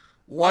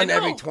 One I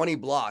every know. 20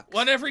 blocks.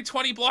 One every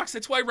 20 blocks.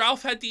 That's why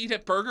Ralph had to eat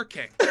at Burger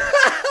King.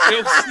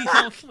 It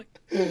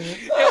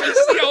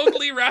was the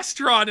only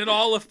restaurant in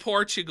all of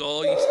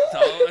Portugal.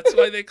 That's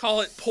why they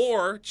call it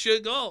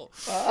Portugal.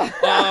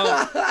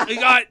 We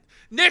got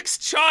Nick's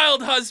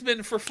child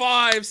husband for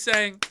 5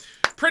 saying,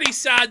 pretty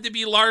sad to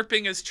be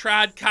LARPing as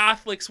trad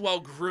Catholics while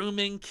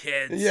grooming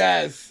kids.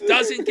 Yes.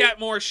 Doesn't get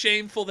more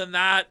shameful than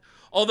that.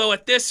 Although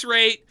at this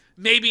rate,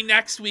 Maybe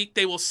next week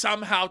they will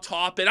somehow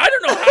top it. I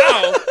don't know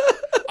how.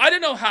 I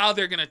don't know how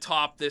they're going to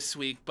top this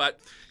week, but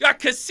got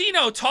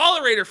Casino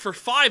Tolerator for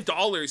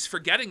 $5 for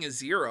getting a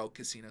 0.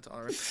 Casino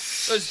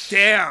Tolerator. Because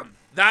damn,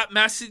 that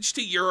message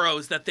to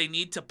Euros that they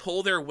need to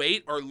pull their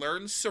weight or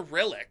learn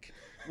Cyrillic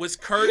was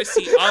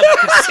courtesy of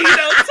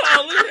Casino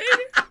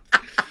Tolerator.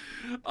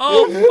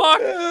 Oh, fuck.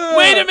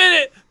 Wait a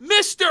minute.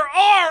 Mr.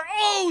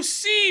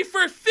 ROC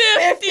for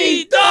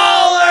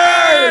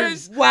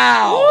 $50.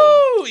 Wow.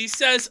 Woo! He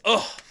says,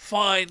 oh,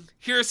 fine.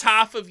 Here's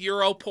half of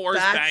Europore's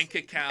bank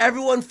account.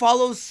 Everyone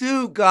follow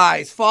suit,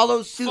 guys.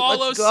 Follow suit.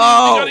 Let's go.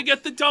 We got to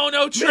get the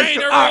dono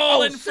trainer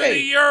rolling for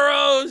the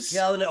Euros.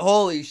 Killing it.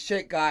 Holy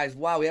shit, guys.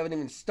 Wow, we haven't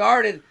even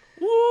started.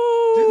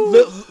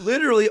 Woo!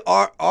 Literally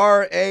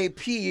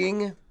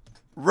RAPing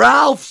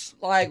Ralph's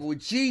like, well,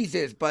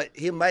 Jesus, but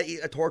he might eat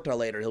a torta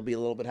later. He'll be a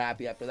little bit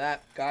happy after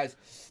that, guys.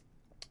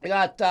 We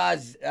got,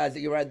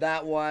 you read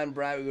that one,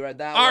 Brad, we read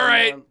that one. All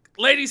right,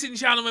 ladies and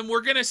gentlemen, we're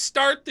going to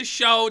start the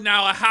show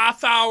now a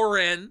half hour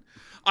in.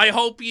 I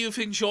hope you've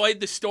enjoyed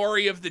the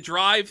story of the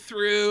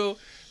drive-through,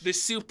 the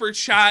super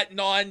chat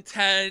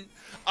non-tent,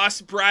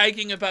 us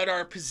bragging about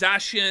our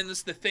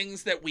possessions, the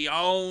things that we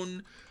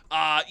own,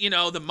 you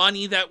know, the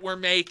money that we're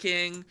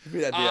making.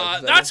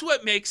 That's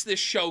what makes this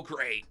show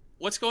great.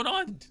 What's going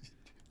on?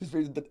 Just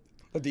read the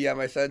DM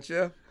I sent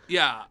you.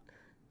 Yeah.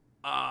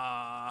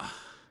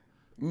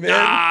 Mid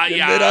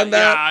on that?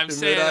 Yeah, I'm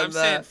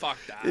saying fuck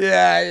that.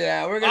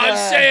 Yeah, we're gonna.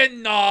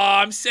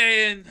 I'm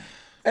saying.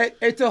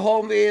 It's a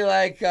homie.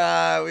 Like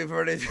we've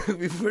already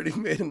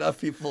made enough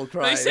people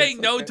cry. They say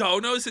no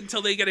donos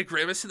until they get a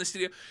grimace in the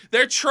studio.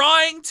 They're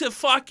trying to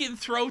fucking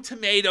throw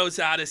tomatoes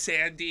at us,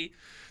 Andy.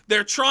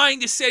 They're trying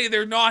to say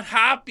they're not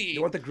happy.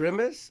 You want the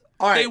grimace?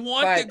 All right, they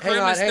want the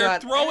grimace. They're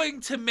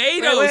throwing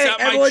tomatoes at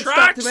my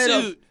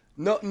tracksuit.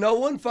 No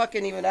one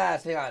fucking even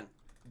asked. Hang on.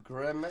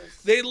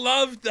 Grimace. They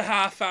loved the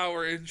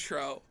half-hour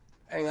intro.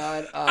 Hang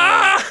on.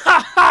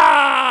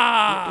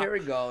 Here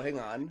we go. Hang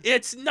on.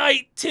 It's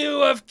night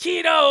 2 of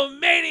Keto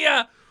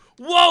Mania.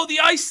 Whoa, the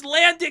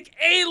Icelandic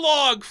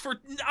A-log for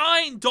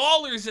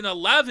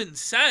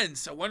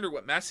 $9.11. I wonder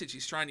what message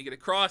he's trying to get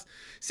across.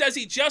 Says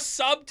he just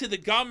subbed to the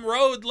Gum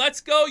Road.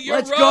 Let's go,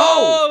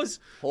 Euros.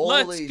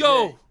 Let's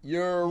go.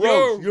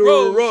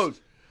 Euros.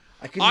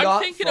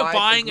 I'm thinking of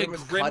buying a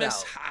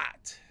Grimace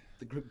hat.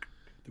 The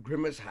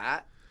Grimace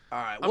hat?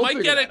 All right, I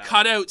might get a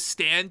cutout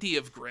standee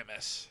of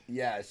Grimace.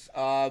 Yes.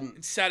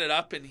 And set it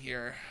up in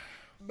here.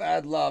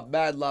 Bad love.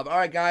 All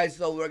right, guys.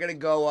 So we're gonna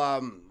go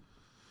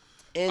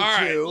into. All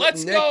right,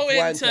 let's Nick go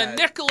Fuentes. into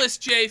Nicholas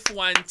J.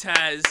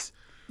 Fuentes.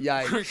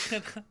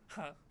 Yikes.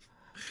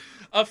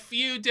 A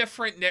few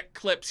different Nick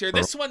clips here.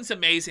 This one's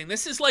amazing.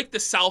 This is like the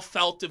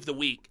self-felt of the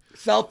week.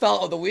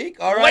 Self-felt of the week.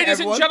 All right, ladies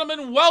and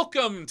gentlemen,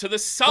 welcome to the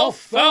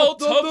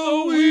self-felt of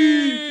the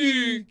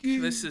week.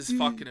 This is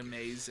fucking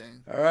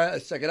amazing. All right,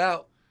 let's check it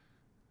out.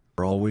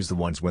 Are always the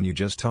ones when you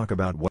just talk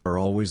about what are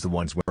always the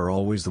ones where are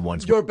always the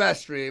ones your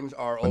best streams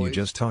are always when you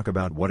just talk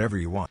about whatever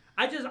you want.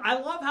 I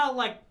love how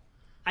like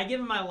I give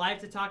him my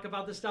life to talk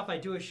about this stuff. I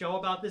do a show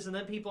about this, and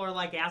then people are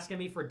like asking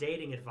me for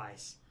dating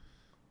advice.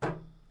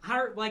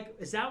 How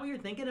is that what you're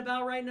thinking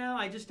about right now?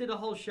 I just did a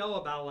whole show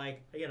about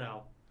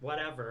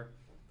whatever.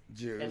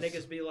 Jews. And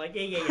niggas be like,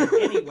 yeah.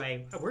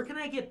 Anyway, where can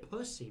I get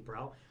pussy,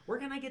 bro? Where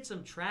can I get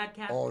some trad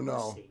cat pussy?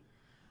 No.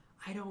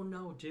 I don't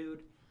know,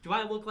 dude. Do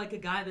I look like a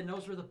guy that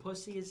knows where the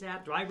pussy is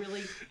at? Do I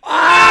really?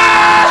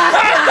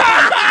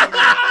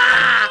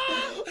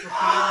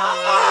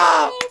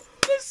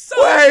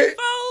 Wait,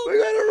 we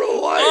gotta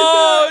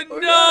rewind.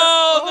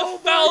 The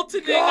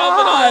feltoning of it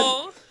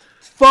all,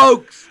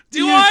 folks.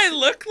 Do I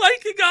look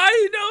like a guy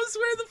who knows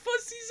where the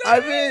pussy's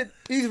at? I mean,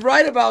 he's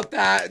right about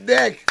that,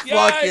 Nick.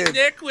 Yeah, fucking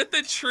Nick with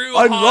the true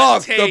unlock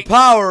hot take. the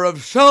power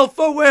of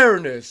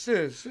self-awareness.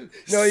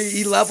 No,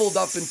 he leveled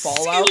up in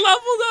Fallout. He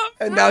leveled up,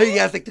 and now he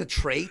has like the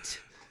trait,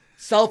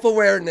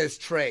 self-awareness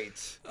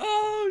trait.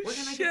 Oh Where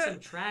can I get some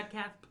trad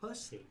cat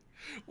pussy?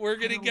 We're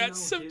gonna get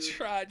some trad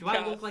cat. Do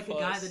I look like a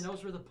guy that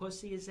knows where the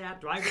pussy is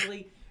at? Do I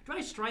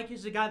strike you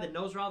as a guy that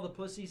knows where all the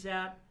pussy's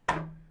at?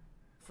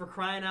 For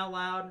crying out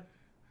loud.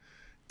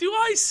 Do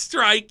I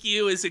strike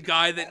you as a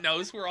guy that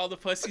knows where all the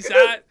pussy's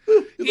at?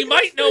 He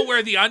might know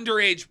where the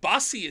underage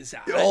bussy is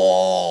at.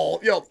 Oh,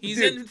 yo, he's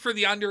dude, in for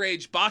the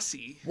underage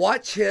bussy.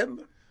 Watch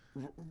him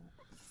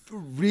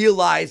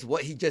realize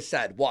what he just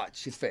said.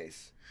 Watch his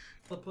face.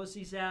 The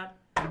pussy's at.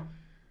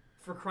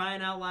 For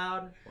crying out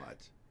loud.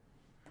 Watch.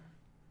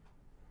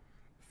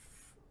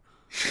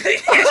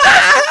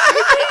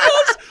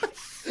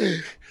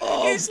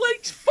 He's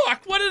like,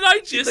 fuck, what did I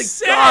just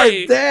say?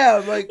 God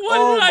damn, like,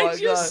 what did I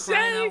just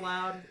say? Out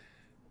loud.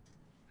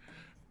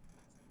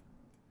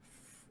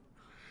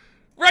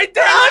 Right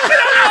there, look at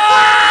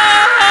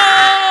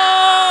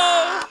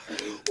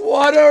him!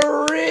 What a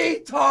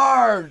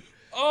retard!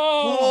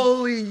 Oh,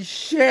 holy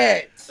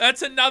shit!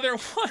 That's another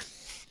one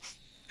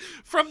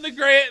from the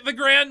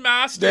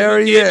Grandmaster. There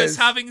he is.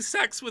 Having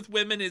sex with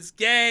women is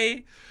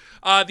gay.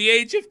 The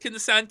age of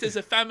consent is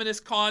a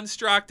feminist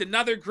construct.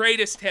 Another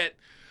greatest hit.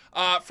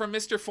 from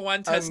Mr.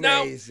 Fuentes.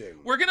 Amazing.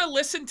 Now, we're going to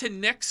listen to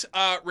Nick's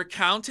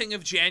recounting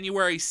of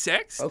January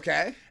 6th.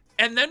 Okay.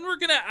 And then we're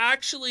going to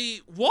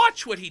actually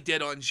watch what he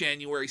did on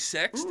January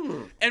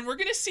 6th. And we're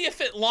going to see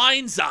if it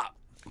lines up.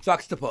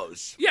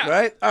 Juxtapose. Yeah.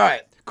 Right? All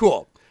right.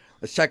 Cool.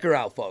 Let's check her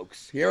out,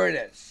 folks. Here it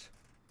is.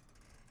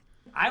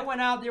 I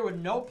went out there with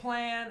no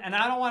plan, and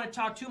I don't want to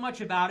talk too much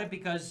about it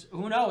because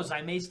who knows,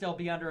 I may still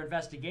be under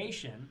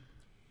investigation.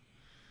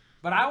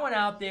 But I went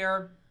out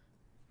there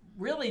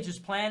really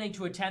just planning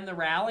to attend the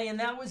rally, and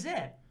that was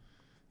it.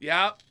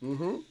 Yeah.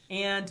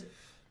 And,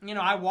 you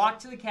know, I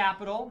walked to the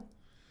Capitol,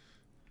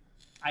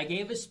 I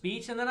gave a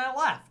speech, and then I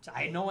left.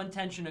 I had no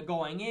intention of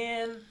going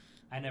in.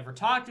 I never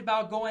talked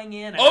about going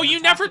in. You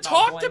never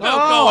talked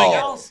about going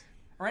else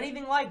or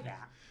anything like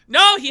that.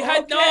 No, he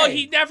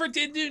never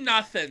did do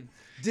nothing.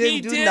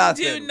 Didn't do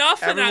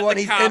nothing. Everyone,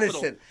 he's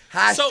innocent.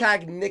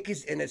 Hashtag Nick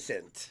is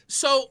innocent.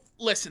 So,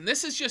 listen,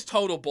 this is just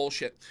total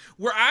bullshit.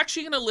 We're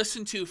actually going to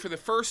listen to, for the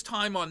first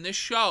time on this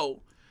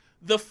show,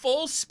 the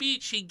full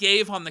speech he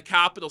gave on the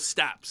Capitol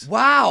steps.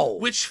 Wow.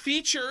 Which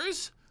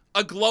features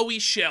a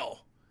glowy shill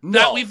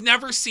that we've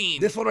never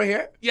seen. This one right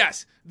here?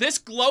 Yes. This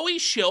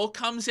glowy shill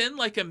comes in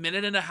like a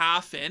minute and a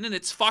half in, and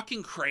it's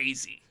fucking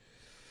crazy.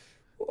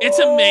 It's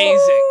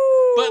amazing.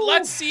 But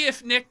let's see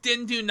if Nick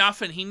didn't do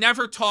nothing. He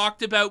never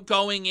talked about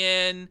going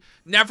in,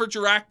 never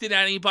directed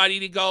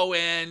anybody to go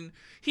in.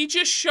 He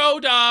just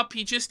showed up.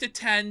 He just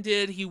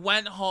attended. He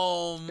went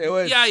home. It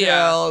was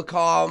chill,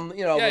 calm,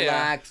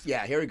 relaxed.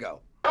 Yeah, here we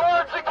go.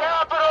 Towards the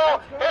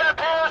Capitol, it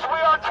appears we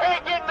are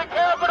taking the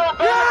Capitol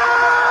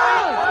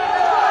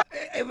back.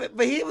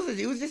 But he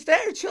was just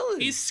there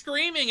chilling. He's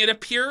screaming, it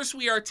appears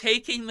we are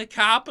taking the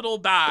Capitol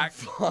back.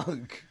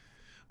 Fuck.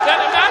 But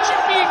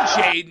imagine being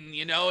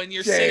Jaden, and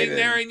you're sitting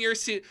there in your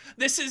seat.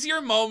 This is your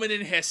moment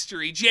in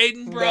history.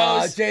 Jaden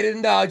bros.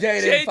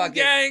 Jaden, fuck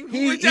gang,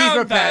 he's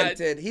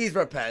repented. He's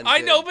repented.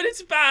 I know, but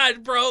it's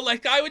bad, bro.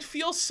 Like, I would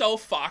feel so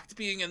fucked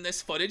being in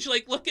this footage.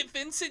 Like, look at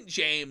Vincent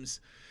James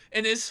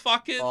and his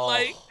fucking,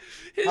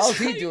 how's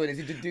he doing? Is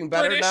he doing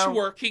better British now?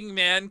 working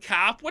man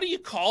cap. What do you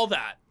call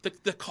that?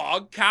 The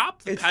cog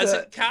cap? The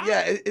peasant cap?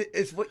 Yeah,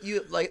 it's what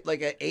you, like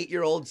an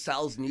 8-year-old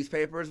sells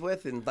newspapers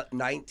with in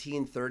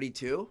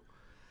 1932.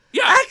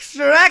 Yeah.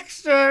 Extra.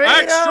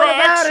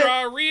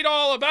 Read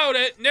all about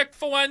it. Nick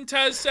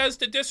Fuentes says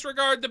to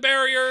disregard the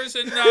barriers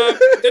and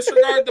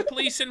disregard the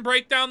police and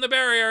break down the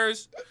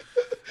barriers.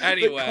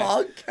 Anyway. The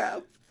cog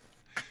cap.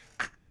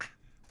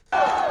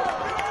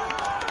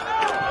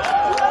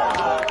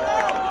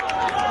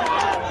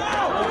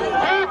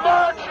 Keep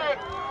marching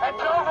and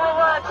don't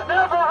relent.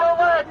 Never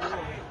relent.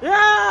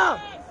 Yeah.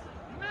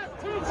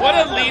 What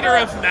a leader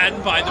of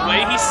men, by the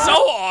way. He's so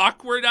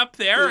awkward up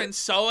there and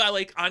so,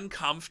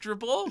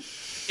 uncomfortable.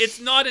 It's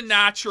not a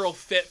natural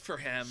fit for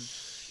him,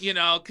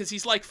 because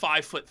he's like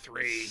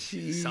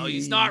 5'3". So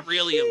he's not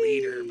really a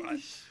leader,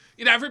 but,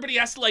 everybody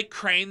has to,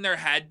 crane their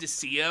head to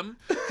see him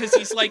because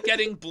he's,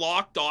 getting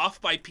blocked off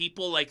by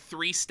people,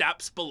 3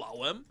 steps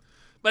below him.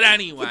 But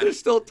anyway. But they're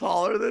still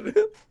taller than him.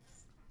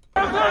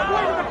 They're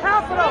evacuating the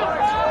Capitol.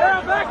 They're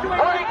evacuating.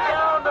 Break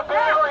down the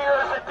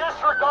barriers and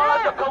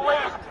disregard the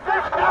police.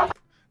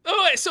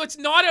 Oh, so it's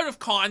not out of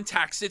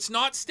context. It's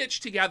not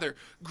stitched together.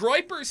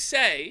 Groypers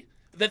say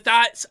that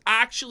that's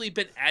actually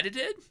been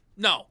edited.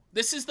 No,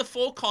 this is the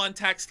full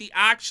context. He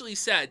actually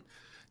said,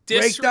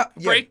 break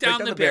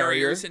down the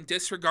barriers and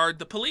disregard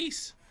the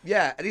police.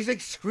 Yeah, and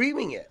he's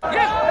screaming it.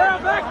 Yeah, they're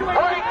evacuating.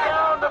 Break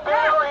down the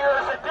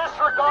barriers and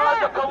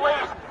disregard the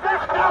police.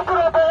 This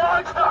Capitol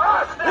belongs to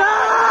us.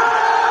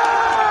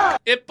 Yeah!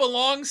 It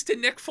belongs to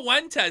Nick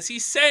Fuentes.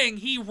 He's saying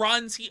he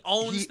owns the Capitol.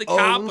 He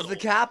owns the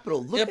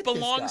Capitol. Look at this guy. It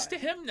belongs to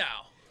him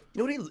now. You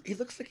know what he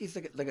looks like? He's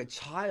like a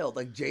child.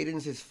 Like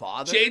Jaden's his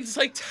father. Jaden's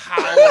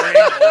towering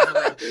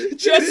over him,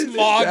 just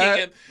mogging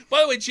him.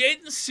 By the way,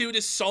 Jaden's suit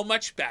is so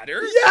much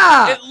better.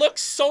 Yeah, it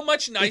looks so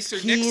much nicer.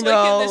 Nick's in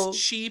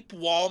this cheap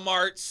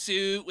Walmart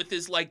suit with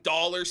his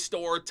dollar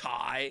store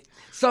tie.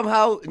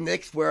 Somehow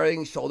Nick's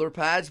wearing shoulder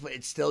pads, but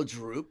it still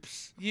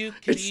droops. You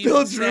can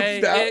even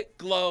say it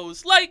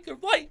glows like a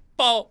light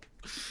bulb.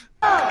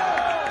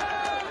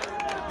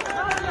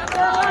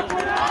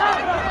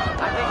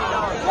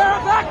 They're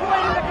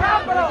evacuating the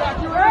Capitol!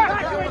 They're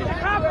evacuating the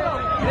Capitol!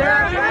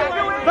 They're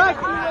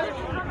evacuating!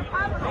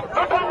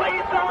 The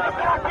police are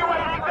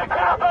evacuating the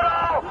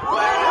Capitol!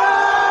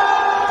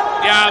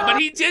 Yeah, but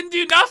he didn't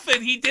do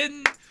nothing.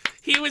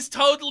 He was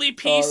totally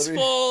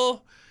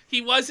peaceful. He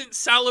wasn't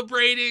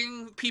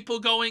celebrating people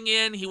going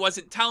in. He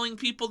wasn't telling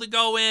people to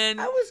go in.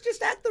 I was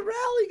just at the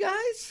rally,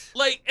 guys.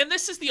 And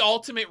this is the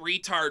ultimate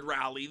retard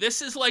rally.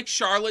 This is like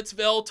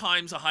Charlottesville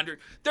times 100.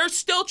 They're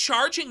still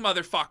charging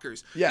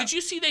motherfuckers. Yeah. Did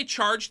you see they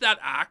charged that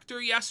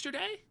actor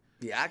yesterday?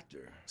 The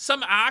actor?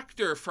 Some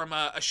actor from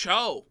a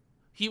show.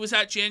 He was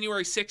at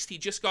January 6th. He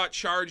just got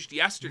charged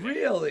yesterday.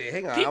 Really?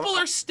 Hang on. People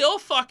are still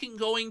fucking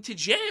going to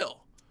jail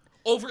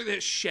over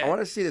this shit. I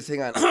want to see this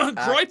thing on.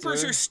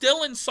 Groypers are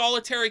still in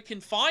solitary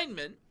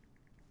confinement.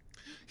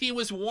 He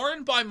was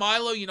warned by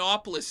Milo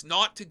Yiannopoulos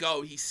not to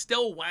go. He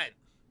still went.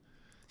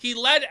 He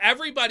led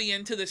everybody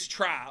into this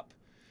trap.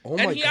 Oh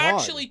and my he God.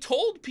 actually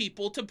told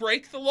people to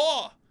break the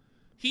law.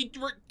 He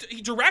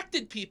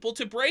directed people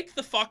to break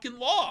the fucking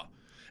law.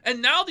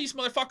 And now these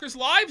motherfuckers'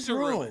 lives are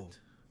ruined.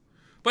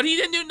 But he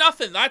didn't do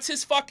nothing. That's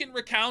his fucking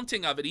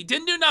recounting of it. He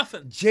didn't do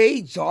nothing.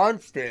 Jay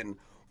Johnston,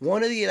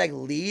 one of the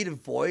lead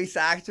voice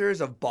actors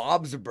of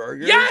Bob's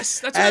Burgers. Yes,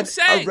 that's what I'm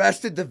saying.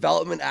 Arrested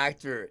Development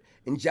actor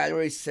in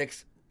January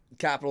 6th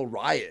Capitol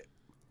riot.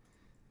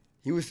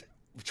 He was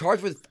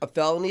charged with a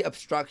felony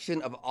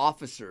obstruction of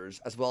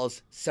officers as well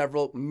as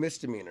several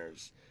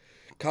misdemeanors.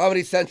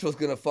 Comedy Central's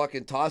gonna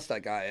fucking toss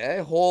that guy,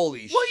 eh?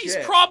 Holy shit. Well, he's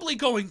probably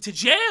going to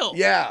jail.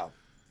 Yeah.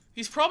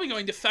 He's probably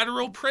going to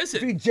federal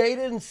prison.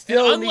 Jaden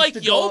still and unlike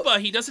needs to Yoba,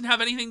 he doesn't have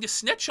anything to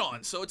snitch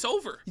on, so it's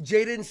over.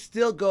 Jaden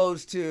still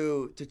goes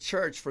to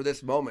church for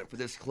this moment, for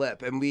this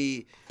clip, and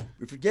we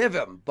forgive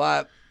him,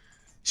 but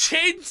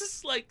Jaden's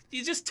just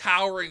he's just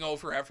towering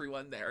over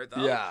everyone there,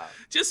 though. Yeah.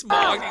 Just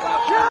mogging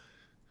them.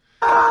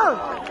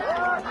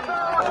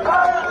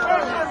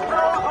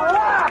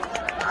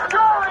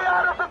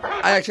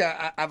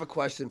 I have a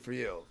question for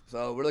you.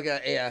 So we're looking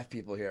at AF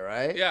people here,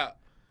 right? Yeah.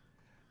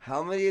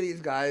 How many of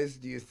these guys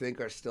do you think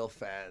are still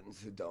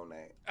fans who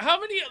donate? How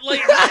many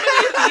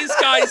of these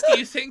guys do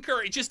you think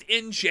are just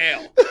in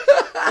jail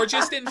or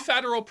just in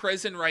federal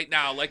prison right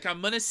now?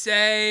 I'm gonna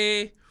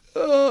say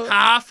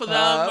half of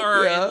them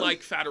are in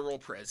federal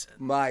prison.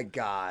 My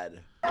God.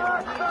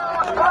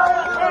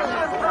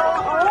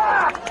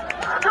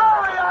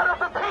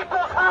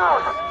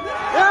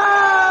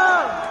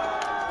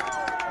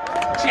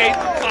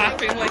 Jaden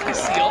clapping like a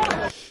seal.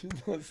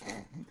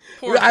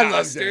 Poor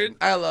bastard.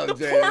 I love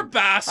the Jaden. Poor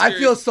bastard. I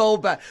feel so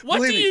bad. What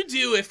Believe do me. you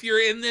do if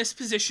you're in this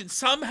position?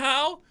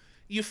 Somehow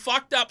you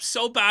fucked up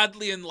so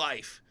badly in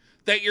life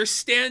that you're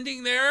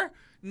standing there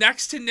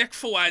next to Nick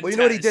Fuentes. Well, you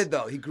know what he did,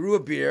 though? He grew a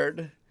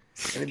beard.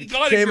 And He it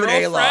got a became an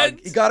girlfriend? A-log.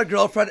 He got a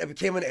girlfriend and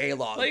became an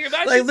A-log.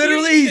 Imagine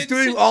literally, doing he's doing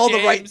Vincent all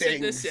the right James things.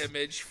 in this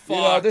image. You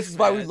know, Fuck, this is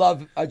why we man.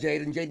 love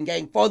Jaden. Jaden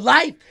Gang for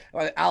life.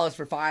 Alice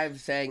for 5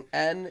 saying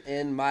N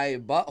in my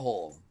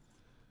butthole.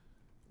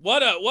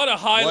 What a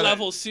high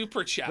level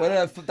super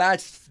chat.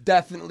 That's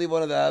definitely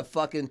one of the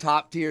fucking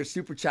top tier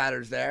super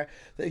chatters there.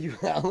 Thank you,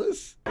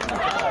 Alice. And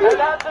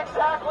that's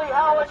exactly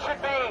how it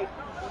should be.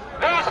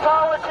 These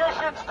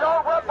politicians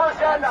don't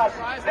represent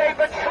us. They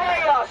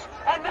betray us.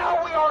 And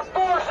now we are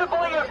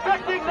forcibly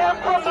evicting them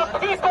from the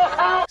people's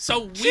house.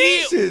 So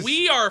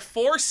we are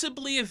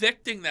forcibly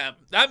evicting them.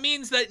 That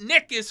means that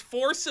Nick is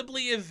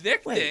forcibly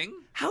evicting.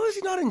 Wait, how is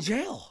he not in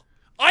jail?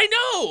 I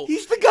know.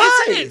 He's the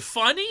guy. Isn't it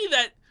funny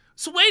that...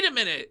 So wait a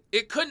minute.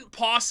 It couldn't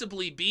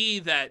possibly be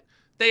that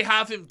they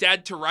have him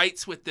dead to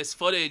rights with this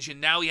footage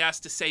and now he has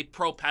to say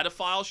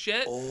pro-pedophile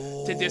shit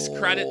to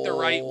discredit the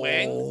right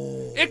wing.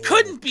 It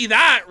couldn't be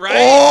that, right?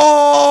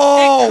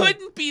 It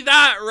couldn't be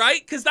that,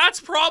 right? Because that's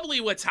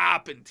probably what's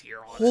happened here,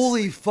 honestly.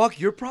 Holy fuck,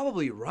 you're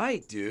probably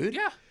right, dude.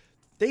 Yeah.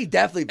 They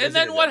definitely And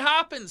then visited what him.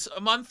 happens?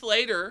 A month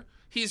later,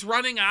 he's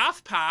running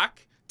AFPAC,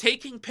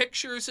 taking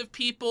pictures of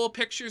people,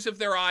 pictures of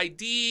their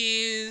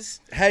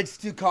IDs. Heads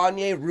to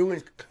Kanye,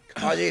 ruined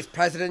Kanye's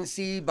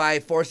presidency by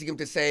forcing him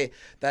to say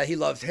that he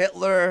loves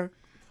Hitler.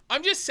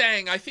 I'm just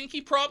saying, I think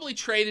he probably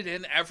traded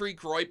in every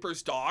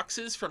Groyper's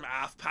doxes from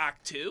AFPAC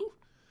too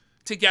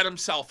to get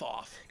himself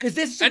off.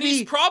 And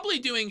he's probably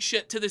doing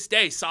shit to this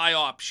day,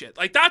 PSYOP shit.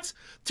 That's,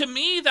 to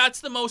me, that's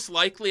the most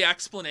likely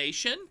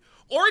explanation.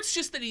 Or it's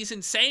just that he's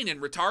insane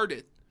and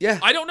retarded. Yeah.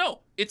 I don't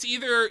know. It's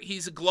either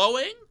he's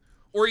glowing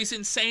or he's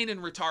insane and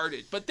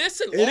retarded. But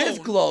this alone... It is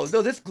glow.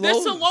 No, this glows.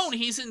 This alone,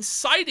 he's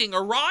inciting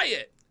a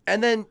riot.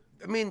 And then,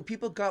 I mean,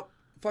 people got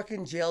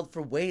fucking jailed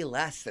for way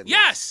less than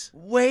Yes.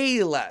 this.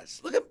 Way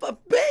less. Look at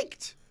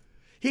Baked.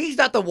 He's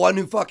not the one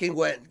who fucking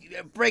went,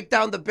 break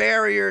down the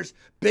barriers.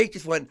 Baked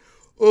just went,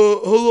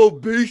 hello,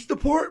 base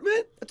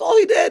department? That's all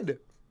he did.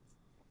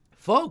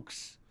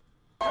 Folks.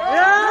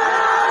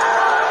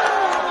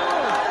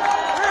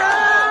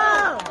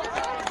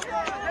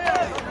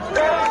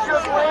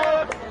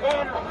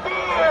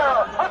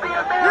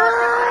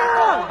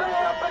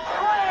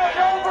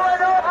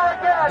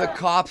 The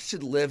cops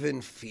should live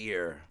in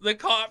fear. The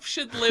cops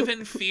should live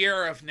in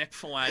fear of Nick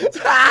Fuentes.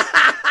 Yeah!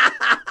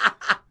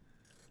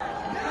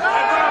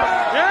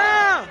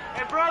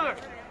 Hey, brother,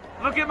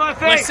 look at my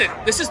face. Listen,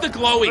 this is the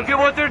glowing. Look at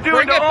what they're doing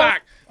Bring to it all-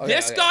 back. Okay,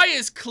 This okay. guy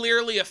is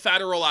clearly a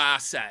federal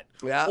asset.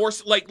 Yeah. Or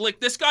like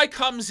this guy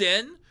comes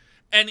in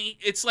and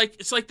it's like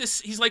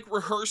this. He's like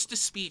rehearsed a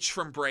speech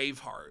from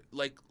Braveheart.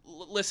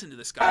 Listen to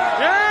this guy.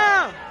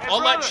 Yeah! Hey, I'll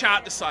let brother,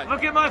 chat decide.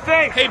 Look at my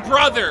face. Hey,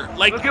 brother.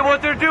 Look at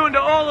what they're doing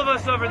to all of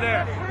us over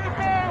there.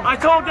 I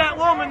told that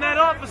woman, that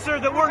officer,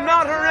 that we're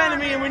not her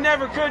enemy and we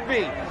never could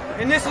be.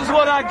 And this is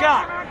what I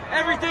got.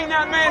 Everything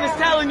that man is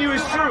telling you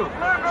is true.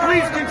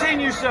 Please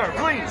continue, sir.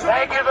 Please.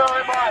 Thank you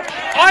very much.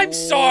 I'm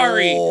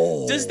sorry.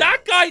 Does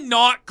that guy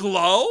not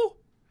glow?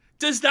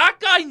 Does that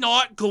guy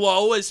not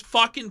glow as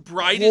fucking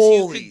bright as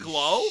you could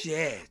glow?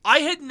 Shit. I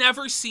had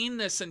never seen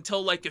this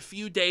until a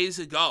few days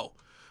ago.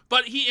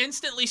 But he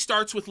instantly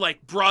starts with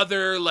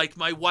brother,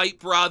 my white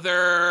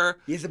brother.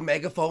 He has a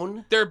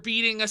megaphone. They're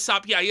beating us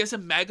up. Yeah, he has a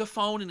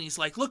megaphone and he's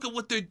like, look at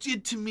what they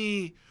did to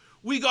me.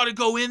 we got to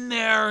go in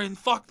there and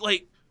fuck,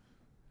 like,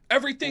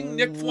 everything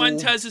Nick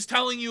Fuentes is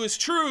telling you is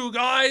true,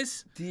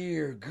 guys.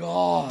 Dear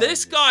God.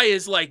 This guy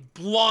is, like,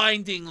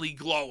 blindingly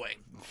glowing.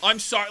 I'm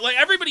sorry. Like,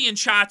 everybody in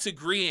chat's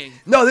agreeing.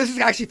 No, this is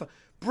actually fun.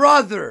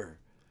 Brother.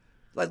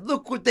 Like,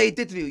 look what they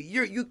did to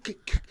you.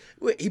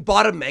 Wait, he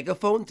bought a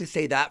megaphone to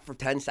say that for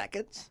 10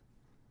 seconds?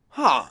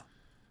 Huh.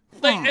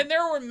 Like, and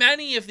there were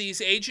many of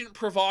these agent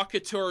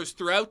provocateurs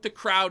throughout the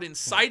crowd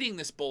inciting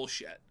this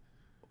bullshit.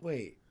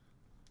 Wait.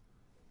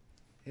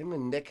 Him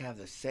and Nick have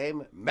the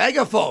same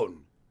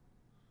megaphone.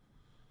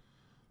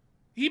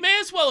 He may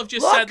as well have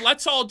just Look, said,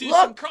 let's all do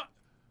some...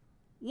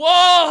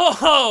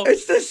 Whoa!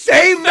 It's the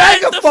same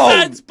megaphone! The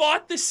feds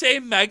bought the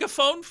same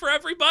megaphone for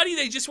everybody?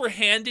 They just were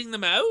handing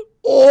them out?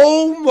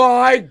 Oh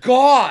my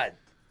God!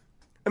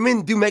 I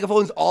mean, do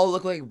megaphones all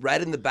look like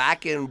red in the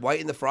back and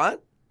white in the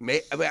front? I mean,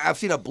 I've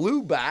seen a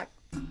blue back.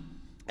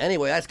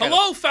 Anyway, that's kind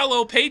Hello,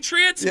 fellow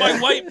patriots, my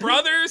white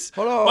brothers,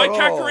 my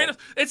Kakarina.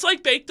 It's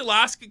like Baked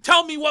Alaska.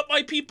 Tell me what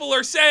my people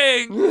are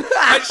saying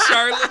at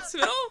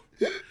Charlottesville.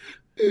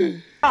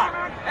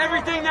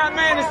 Everything that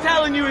man is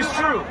telling you is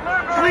true.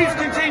 Please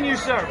continue,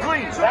 sir.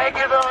 Please. Thank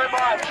you very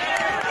much.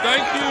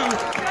 Thank you.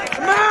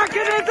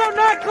 Americanism,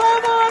 not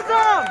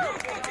globalism!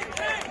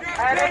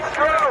 And it's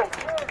true.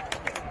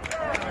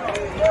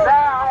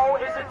 Now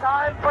is the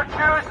time for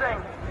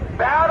choosing.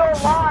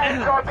 Battle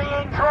lines are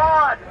being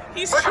drawn.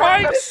 He's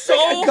trying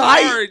so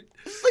hard.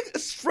 It's like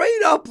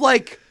straight up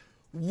like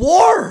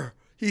war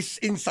he's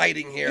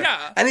inciting here.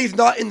 Yeah. And he's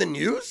not in the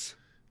news?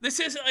 This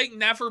isn't like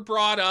never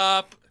brought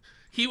up.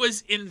 He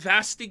was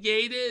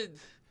investigated.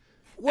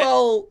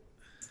 Well,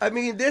 I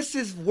mean, this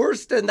is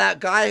worse than that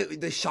guy,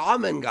 the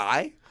shaman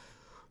guy.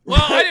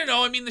 Well, I don't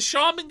know. I mean, the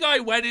shaman guy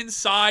went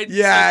inside.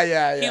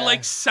 Yeah. He,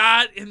 like,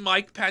 sat in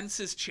Mike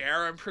Pence's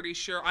chair, I'm pretty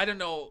sure. I don't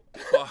know.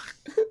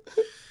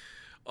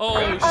 Oh,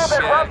 people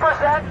that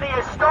represent the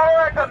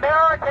historic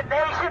American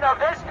nation of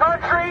this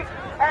country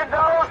and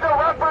those that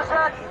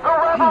represent the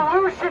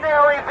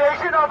revolutionary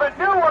vision of a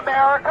new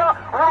America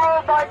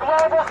ruled by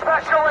global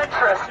special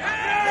interests.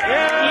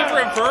 He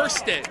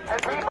reversed it.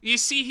 You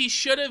see, he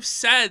should have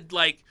said,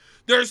 like,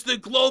 there's the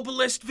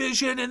globalist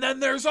vision and then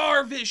there's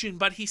our vision,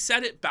 but he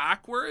said it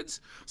backwards,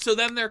 so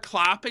then they're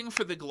clapping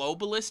for the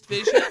globalist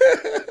vision.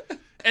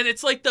 And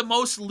it's like the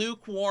most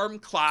lukewarm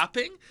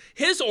clapping.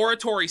 His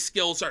oratory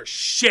skills are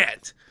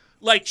shit.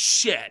 Like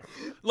shit.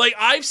 Like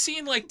I've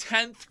seen like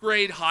 10th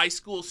grade high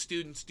school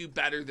students do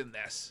better than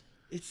this.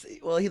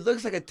 Well, he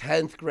looks like a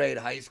 10th grade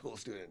high school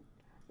student.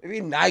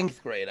 Maybe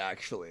 9th grade,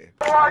 actually.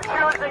 People are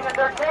choosing and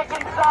they're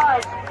taking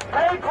sides.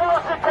 Pay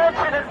close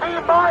attention and be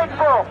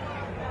mindful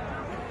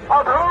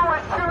of who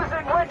is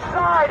choosing which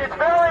side. It's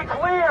very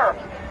clear.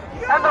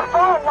 And the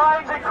fault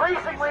lines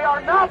increasingly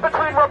are not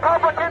between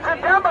Republicans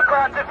and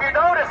Democrats, if you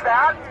notice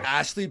that.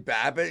 Ashley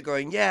Babbitt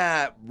going,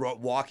 yeah,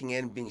 walking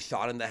in, being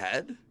shot in the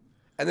head.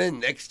 And then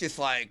Nick's just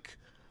like,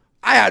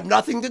 I had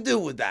nothing to do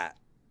with that.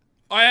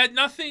 I had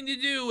nothing to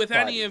do with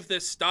any of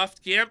this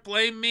stuff. Can't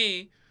blame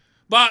me.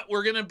 But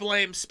we're going to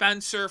blame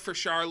Spencer for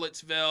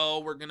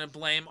Charlottesville. We're going to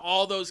blame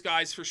all those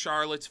guys for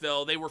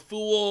Charlottesville. They were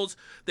fools.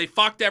 They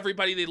fucked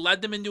everybody. They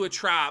led them into a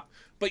trap.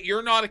 But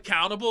you're not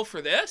accountable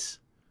for this?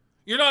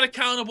 You're not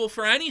accountable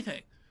for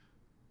anything.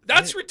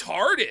 That's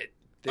retarded.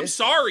 I'm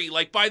sorry.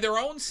 Like, by their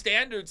own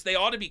standards, they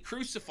ought to be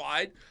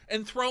crucified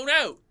and thrown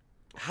out.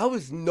 How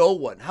is no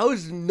one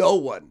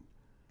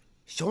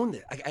shown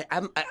this?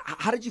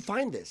 How did you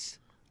find this?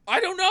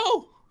 I don't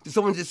know. Did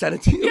someone just send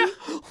it to you? Yeah.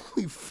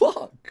 Holy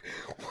fuck.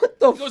 What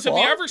the He goes, fuck?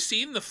 have you ever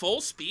seen the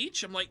full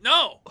speech? I'm like,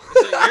 no.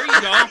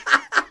 I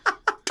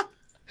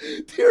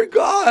said, here you go. Dear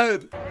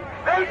God.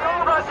 They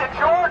told us in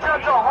Georgia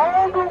to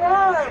hold the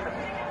line.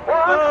 Well,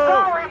 I'm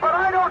sorry, but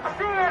I don't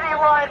see any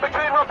line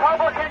between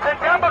Republicans and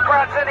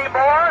Democrats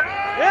anymore.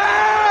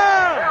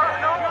 Yeah! There's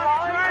no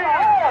line at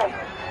all.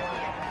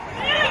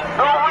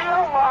 The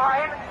real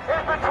line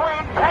is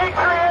between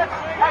patriots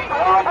and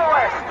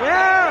globalists.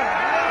 Yeah!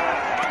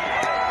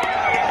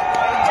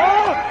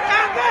 Oh,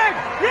 epic!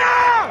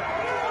 Yeah!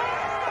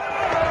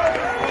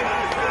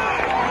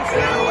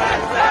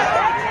 USA!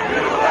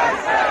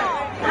 USA!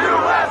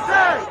 USA!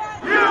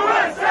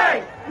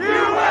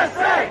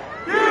 USA!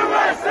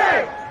 USA!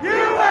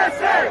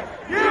 USA!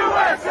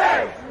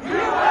 USA!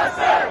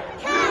 USA!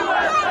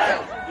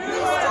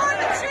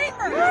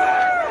 USA!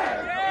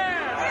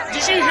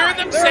 Did you hear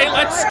them say,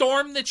 let's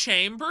storm the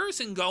chambers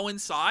and go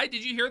inside?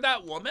 Did you hear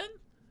that woman?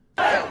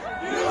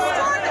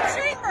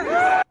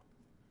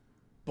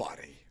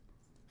 Buddy.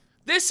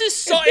 This is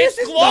so, This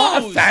it's is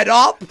not glows. fed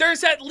up.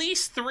 There's at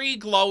least 3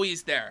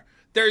 glowies there.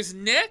 There's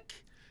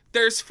Nick,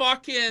 there's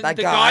fucking That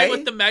the guy guy?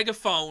 with the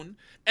megaphone,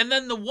 and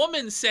then the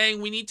woman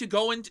saying we need to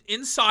go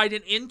inside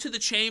and into the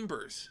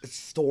chambers.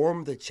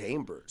 Storm the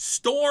chambers.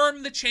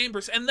 Storm the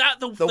chambers. And that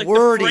the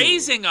wording.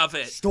 phrasing of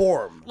it.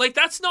 Storm. Like,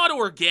 that's not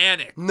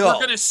organic. No. We're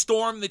going to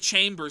storm the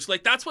chambers.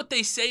 Like, that's what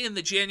they say in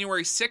the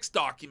January 6th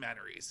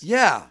documentaries.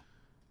 Yeah.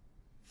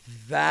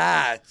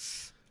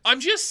 That's I'm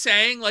just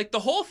saying, like, the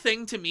whole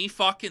thing to me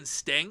fucking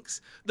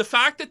stinks. The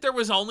fact that there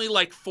was only,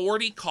 like,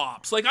 40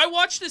 cops. Like, I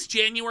watched this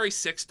January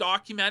 6th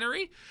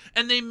documentary,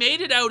 and they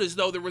made it out as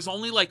though there was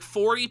only, like,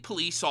 40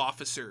 police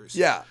officers.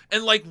 Yeah.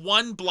 And, like,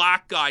 one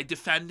black guy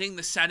defending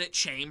the Senate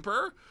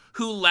chamber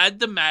who led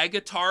the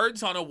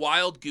MAGA-tards on a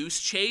wild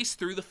goose chase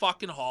through the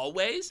fucking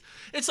hallways.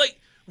 It's like,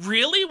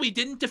 really? We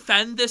didn't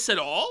defend this at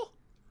all?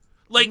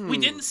 Like, we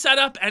didn't set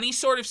up any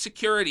sort of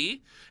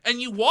security,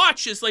 and you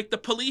watch as, like, the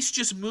police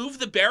just move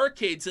the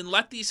barricades and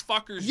let these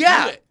fuckers do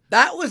it.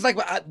 That was, like,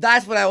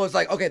 that's when I was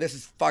like, okay, this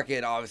is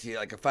fucking, obviously,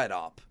 like, a fed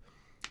up.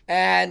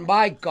 And,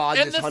 my God,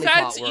 and this the honeypot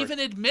feds worked. even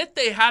admit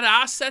they had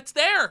assets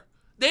there.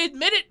 They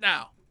admit it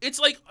now. It's,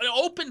 like, an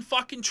open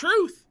fucking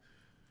truth.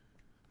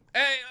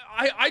 And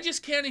I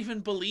just can't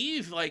even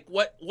believe, like,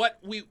 what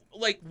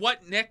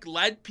Nick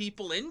led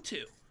people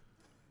into.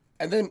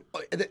 And then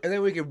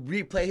we can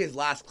replay his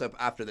last clip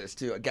after this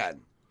too.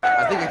 Again,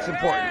 I think it's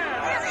important.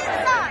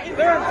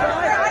 They're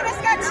inside. I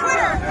just got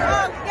Twitter.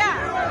 Oh yeah.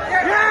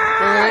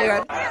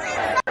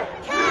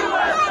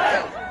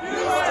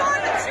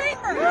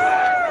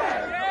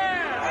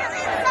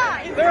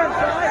 They're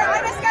inside.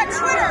 I just got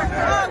Twitter.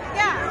 Oh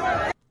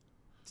yeah.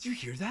 Did you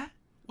hear that?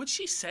 What'd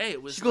she say?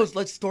 It was. She goes,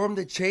 "Let's storm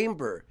the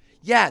chamber."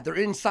 Yeah, they're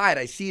inside.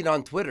 I see it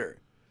on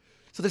Twitter.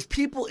 So there's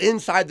people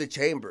inside the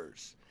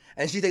chambers,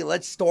 and she's like,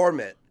 "Let's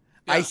storm it."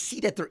 Yeah. I see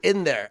that they're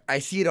in there. I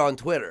see it on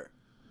Twitter.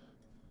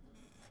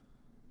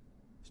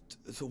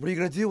 So what are you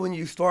going to do when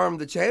you storm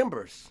the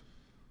chambers?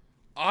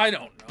 I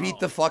don't know. Beat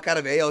the fuck out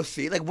of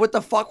AOC? Like, what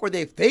the fuck were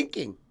they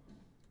thinking?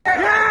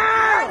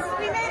 Yes!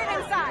 We made it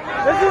inside.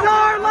 This is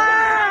our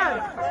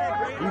land!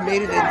 We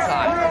made it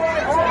inside.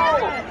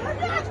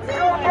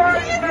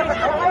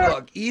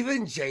 Look,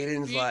 even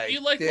Jaden's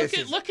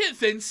look at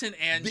Vincent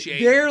and Jaden.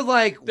 They're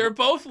like, they're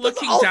both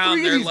looking all down.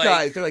 Three of these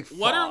guys, they're like,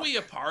 what are we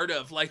a part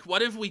of? Like,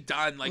 what have we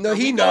done? Like, no, are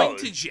we knows. going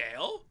to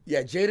jail?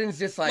 Yeah, Jaden's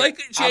just like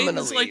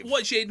Jaden's like,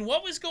 what? Jaden,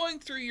 what was going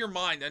through your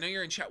mind? I know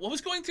you're in chat. What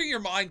was going through your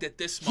mind at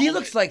this moment? He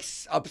looks like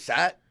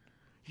upset.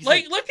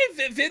 Like, look at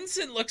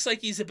Vincent. Looks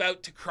like he's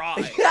about to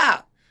cry.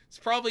 Yeah, it's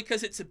probably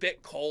because it's a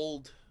bit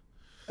cold.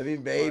 I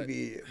mean,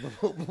 maybe.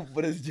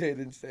 What does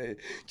Jaden say?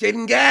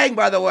 Jaden Gang,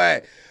 by the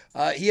way.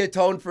 He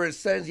atoned for his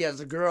sins. He has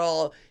a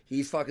girl.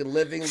 He's fucking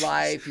living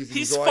life. He's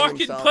enjoying fucking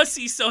himself.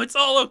 Pussy, so it's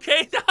all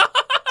okay now.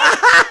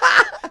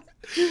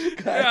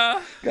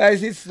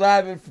 Guys, he's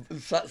slapping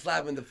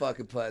the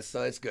fucking puss,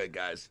 so it's good,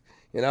 guys.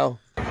 You know?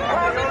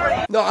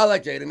 No, I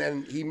like Jaden,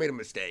 and he made a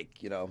mistake,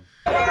 you know?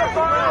 We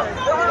have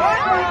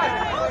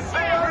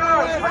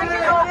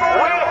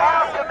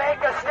to make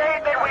a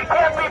statement. We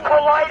can't be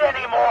polite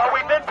anymore.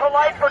 We've been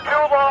polite for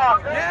too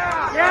long.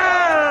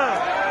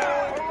 Yeah!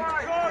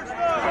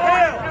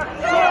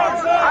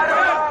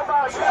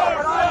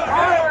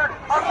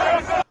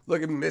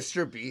 Look,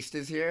 Mr. Beast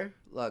is here.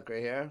 Look,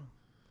 right here.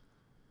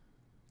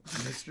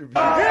 Mr. Beast.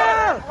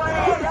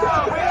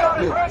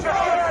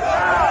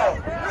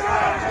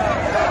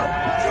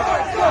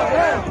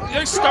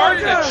 They're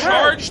starting to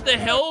charge the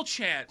hill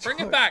chant. Bring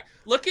it back.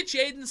 Look at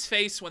Jaden's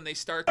face when they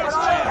start this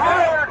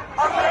chant.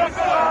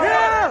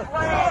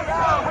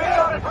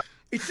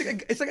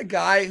 It's like a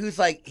guy who's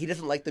like, he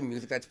doesn't like the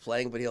music that's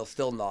playing, but he'll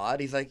still nod.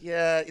 He's like,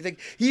 yeah. He's like,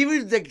 he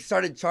even like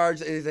started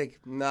charge, and he's like,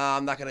 nah,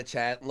 I'm not gonna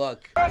chant.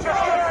 Look,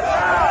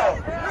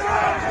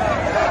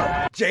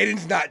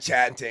 Jaden's not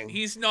chanting.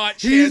 He's not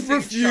chanting. He's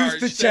refused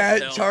to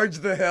chant Charge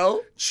the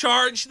Hill.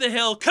 Charge the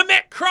hill.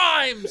 Commit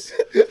crimes.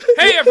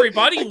 Hey,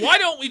 everybody, why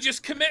don't we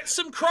just commit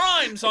some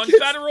crimes on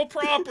federal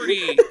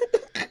property?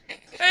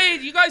 Hey,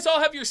 do you guys all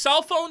have your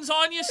cell phones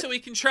on you so we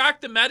can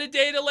track the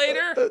metadata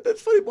later?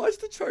 That's funny. Watch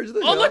the Charge the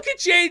Hill. Oh, look at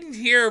Jaden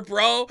here,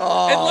 bro.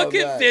 Oh, and look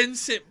at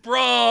Vincent,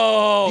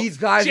 bro. These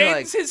guys are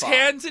like, Jaden's his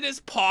hands in his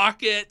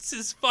pockets.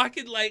 His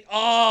fucking like,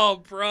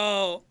 oh,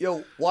 bro.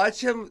 Yo, watch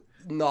him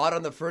nod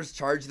on the first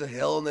Charge the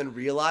Hill and then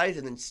realize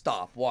and then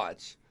stop.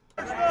 Watch.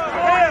 Okay?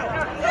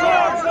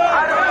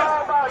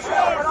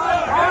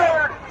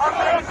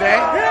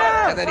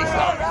 And then he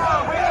stops.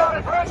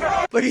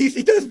 But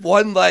he does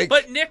one like.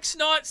 But Nick's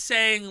not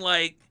saying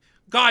like,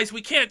 guys,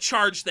 we can't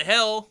charge the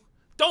hill.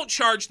 Don't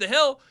charge the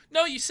hill.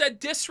 No, you said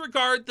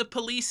disregard the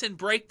police and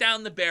break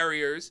down the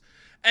barriers.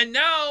 And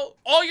now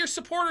all your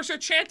supporters are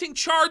chanting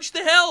charge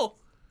the hill.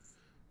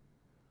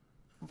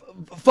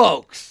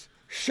 Folks,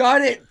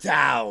 shut it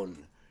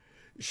down.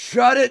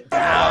 Shut it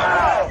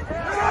down.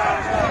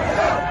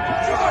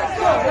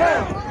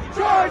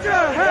 Charge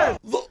ahead!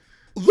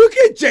 Look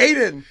at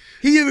Jaden.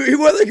 He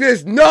went like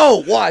this.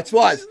 No, watch.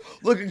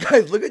 Look at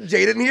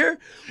Jaden here.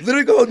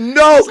 Literally go,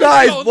 no, it's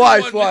guys, like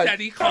watch.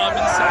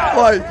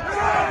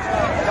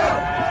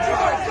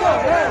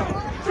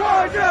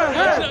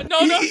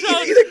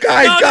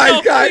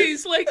 No, guys.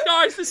 Please, like,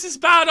 guys, this is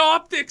bad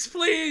optics,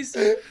 please.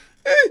 Jaden,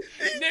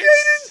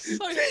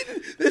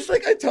 it's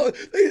like I told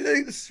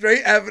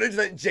straight evidence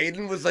that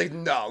Jaden was like,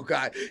 no,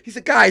 guy. He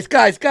said, guys.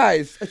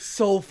 It's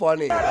so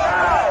funny. No.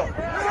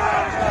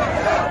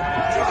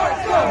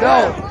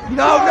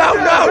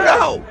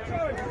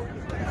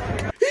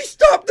 He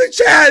stopped the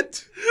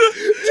chant.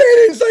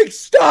 Jaden's like,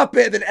 stop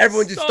it. And then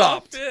everyone just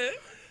stopped.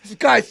 It.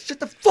 Guys, shut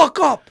the fuck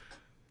up.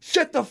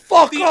 Shut the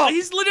fuck up.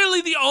 He's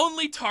literally the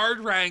only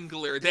Tard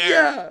Wrangler there.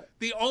 Yeah.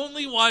 The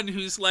only one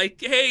who's like,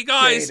 hey,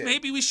 guys, Jaden.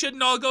 maybe we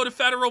shouldn't all go to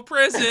federal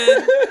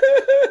prison.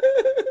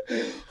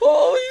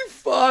 Holy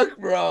fuck,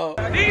 bro.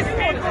 These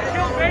people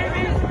kill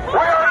babies. We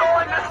are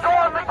going to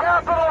storm the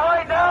Capitol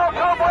right now.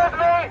 Come with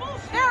me.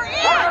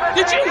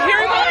 Did you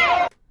hear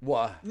that?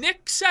 What?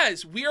 Nick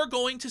says, we are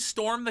going to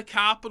storm the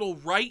Capitol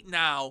right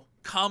now.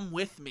 Come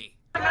with me.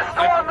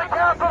 Storm the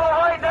Capitol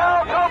right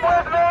now. Come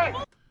with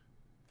me.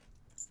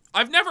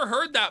 I've never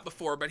heard that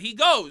before, but he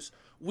goes,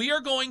 we are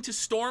going to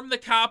storm the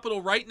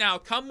Capitol right now.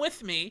 Come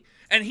with me.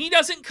 And he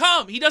doesn't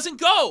come. He doesn't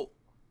go.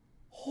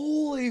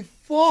 Holy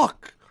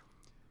fuck.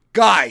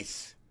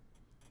 Guys,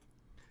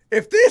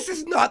 if this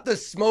is not the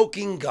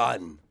smoking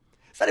gun,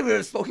 it's not even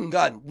a smoking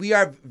gun. We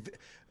are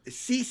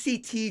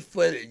CCT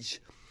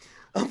footage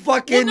of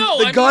fucking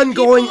the gun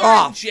going people are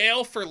off. In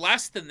jail for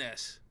less than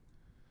this.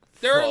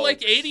 There are like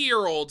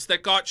 80-year-olds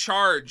that got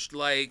charged.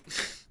 Like,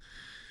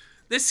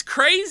 this is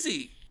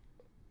crazy.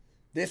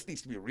 This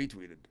needs to be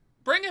retweeted.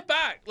 Bring it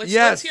back. Let's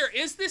hear.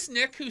 Is this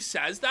Nick who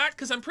says that?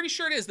 Because I'm pretty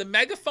sure it is. The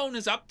megaphone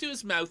is up to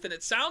his mouth, and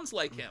it sounds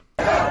like him.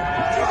 Charge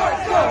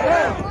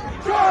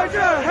ahead! Charge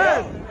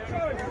ahead!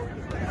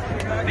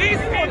 These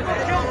people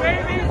kill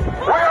babies.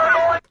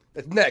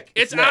 It's Nick.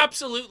 It's Nick.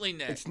 Absolutely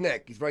Nick. It's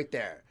Nick. He's right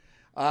there.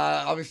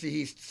 Obviously,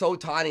 he's so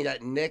tiny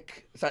that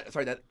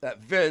that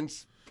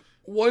Vince,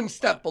 one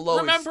step below,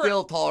 Remember, is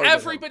still taller than him.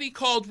 everybody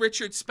called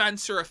Richard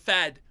Spencer a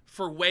Fed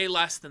for way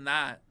less than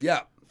that.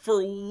 Yeah.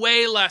 For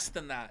way less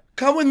than that.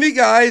 Come with me,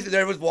 guys. And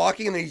everyone's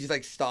walking, and then he just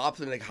like stops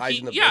and like hides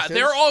in the bushes.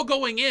 they're all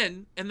going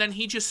in, and then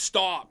he just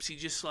stops. He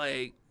just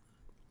like,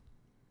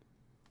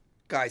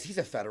 guys, he's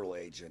a federal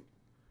agent.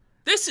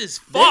 This is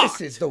fucked.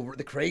 This is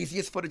the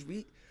craziest footage.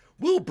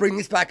 We'll bring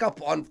this back up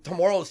on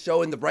tomorrow's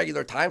show in the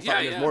regular time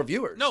slot. There's more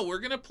viewers. No, we're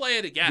gonna play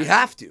it again. We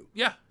have to.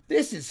 Yeah.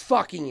 This is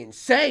fucking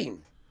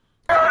insane.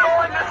 We're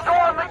going to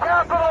storm the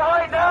Capitol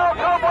right now.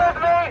 Come with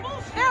me.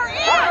 There he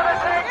is. We're going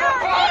to take the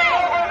party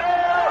over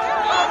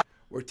there.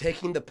 We're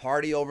taking the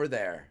party over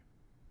there.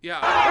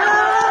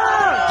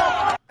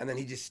 Yeah. And then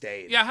he just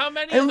stayed. Yeah. How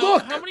many? And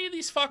look, how many of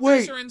these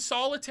fuckers are in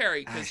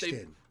solitary? Because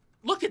they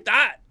look at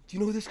that. Do you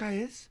know who this guy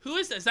is? Who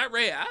is that? Is that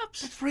Ray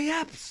Epps? That's Ray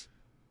Epps.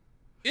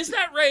 Is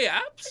that Ray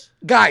Epps?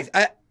 Guys,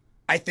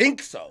 I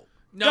think so.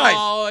 No,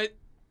 Guys,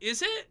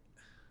 is it?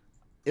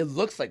 It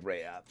looks like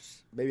Ray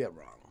Epps. Maybe I'm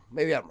wrong.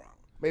 Maybe I'm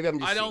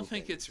just. I don't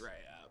think it's Ray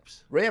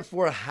Epps. Ray Epps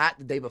wore a hat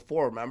the day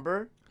before.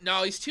 Remember?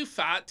 No, he's too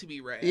fat to be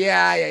Ray Epps.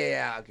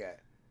 Yeah. Okay.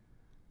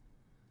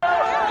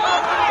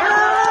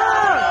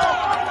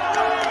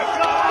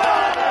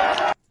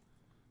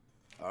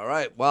 All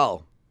right.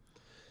 Well.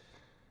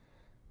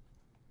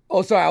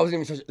 Oh, sorry. I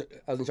wasn't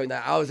showing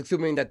that. I was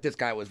assuming that this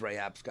guy was Ray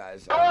Epps,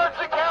 guys. Towards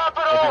the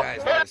Capitol. If you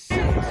guys want to see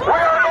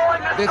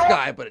this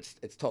guy, but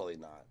it's totally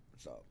not.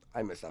 So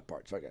I missed that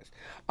part. Sorry, guys.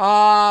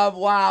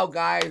 Wow,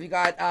 guys. We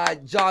got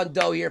John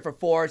Doe here for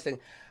Forrest. And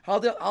how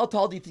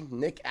tall do you think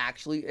Nick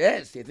actually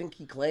is? Do you think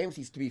he claims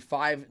he's to be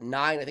 5'9"?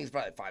 I think he's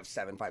probably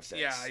 5'7", 5'6".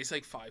 Yeah, he's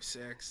like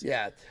 5'6".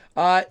 Yeah.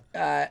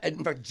 And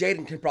in fact,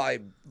 Jaden can probably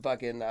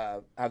fucking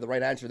have the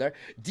right answer there.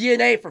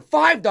 DNA for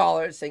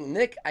 $5 saying,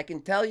 Nick, I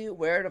can tell you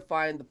where to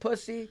find the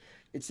pussy.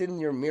 It's in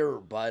your mirror,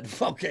 bud.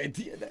 Okay,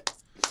 DNA.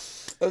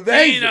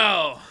 Amazing.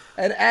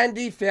 And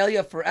Andy,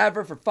 failure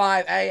forever for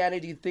 5. Hey, Andy,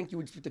 do you think you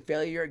would speak to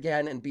failure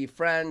again and be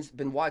friends?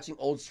 Been watching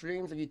old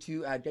streams of you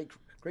two.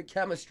 Great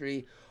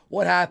chemistry.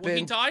 What happened? Well,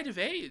 he died of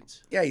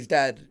AIDS. Yeah, he's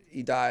dead.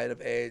 He died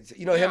of AIDS.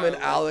 You know, him and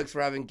Alex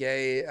were having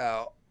gay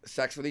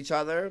sex with each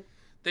other.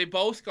 They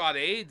both got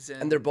AIDS.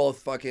 And they're both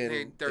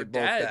fucking... They're both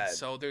dead,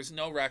 so there's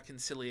no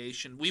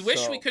reconciliation. We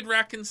wish we could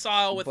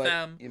reconcile with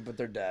them. But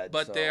they're dead.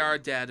 But they are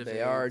dead of AIDS.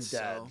 They are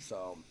dead,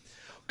 so...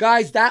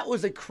 Guys, that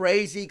was a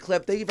crazy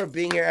clip. Thank you for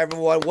being here,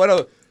 everyone. What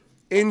a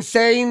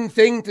insane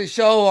thing to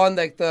show on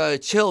the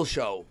Chill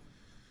Show.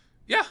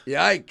 Yeah.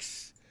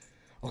 Yikes.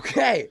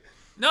 Okay.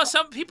 No,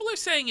 some people are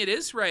saying it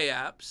is Ray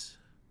Epps.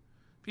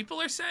 People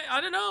are saying,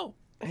 I don't know.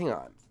 Hang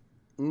on.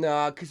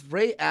 No, because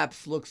Ray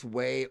Epps looks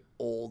way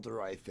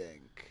older, I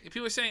think.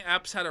 People are saying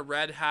Epps had a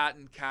red hat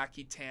and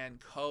khaki tan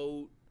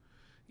coat.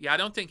 Yeah, I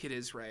don't think it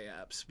is Ray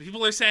Epps.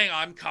 People are saying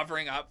I'm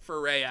covering up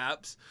for Ray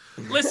Epps.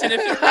 Listen,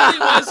 if it really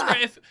was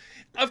Ray,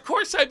 of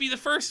course I'd be the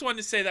first one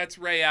to say that's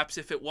Ray Epps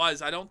if it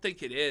was. I don't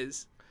think it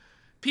is.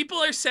 People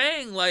are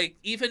saying, like,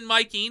 even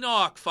Mike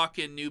Enoch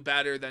fucking knew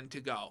better than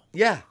to go.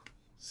 Yeah.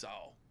 So.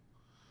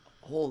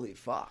 Holy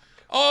fuck.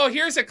 Oh,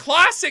 here's a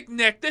classic,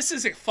 Nick. This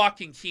is a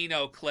fucking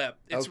Keno clip.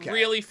 It's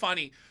really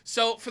funny.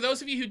 So, for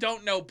those of you who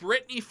don't know,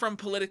 Brittany from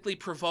Politically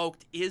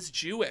Provoked is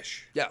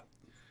Jewish. Yeah.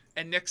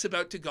 And Nick's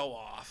about to go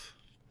off.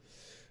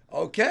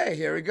 Okay,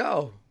 here we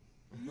go.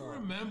 You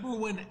remember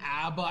when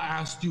Abba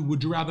asked you,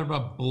 would you rather have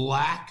a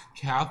black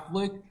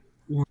Catholic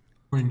or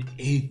an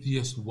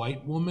atheist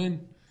white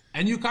woman?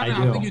 And you kind of,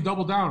 I think you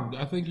doubled down.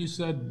 I think you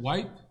said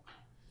white?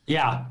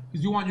 Yeah.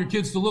 Because you want your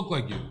kids to look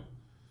like you.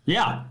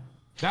 Yeah.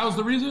 That was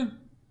the reason?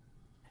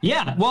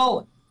 Yeah.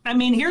 Well, I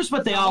mean, here's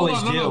what they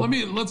always do. No,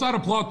 let's add a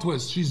plot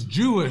twist. She's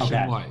Jewish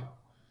and white.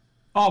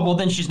 Oh, well,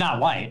 then she's not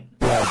white.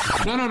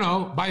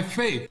 No. By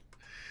faith.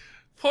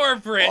 Poor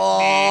Brittany.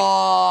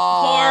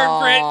 Poor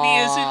Brittany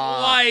isn't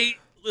white.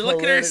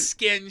 Look at her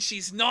skin.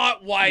 She's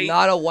not white.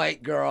 Not a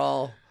white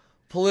girl.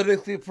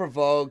 Politically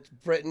provoked.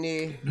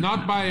 Brittany.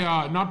 Not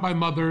by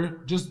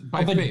mother. Just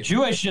by faith. But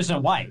Jewish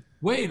isn't white.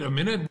 Wait a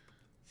minute.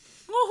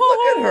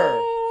 Look at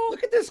her.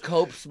 Look at this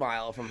cope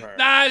smile from her.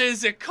 That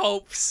is a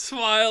cope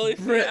smile if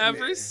you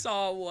ever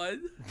saw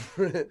one.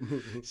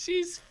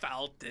 She's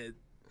felt it.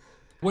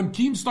 When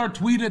Keemstar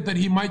tweeted that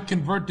he might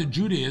convert to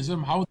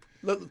Judaism, how...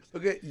 Look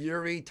at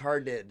You're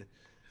Retarded.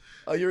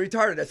 Oh, You're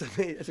Retarded. That's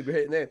a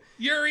great name.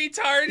 You're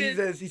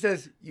retarded. He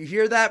says, you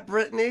hear that,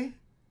 Brittany?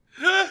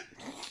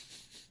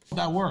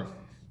 that work?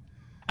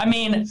 I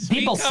mean,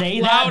 people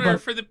say louder that,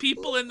 but for the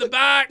people in the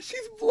back.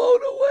 She's blown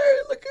away.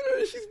 Look at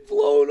her. She's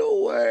blown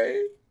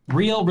away.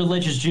 Real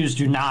religious Jews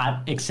do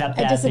not accept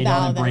that. They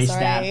don't embrace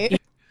that.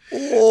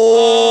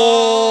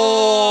 Oh,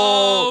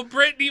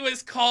 Brittany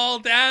was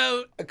called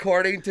out.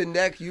 According to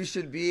Nick, you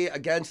should be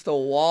against the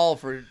wall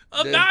for...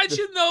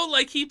 Imagine, though,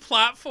 like, he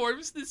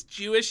platforms this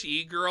Jewish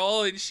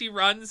e-girl, and she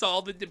runs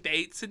all the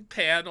debates and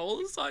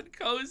panels on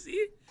Cozy,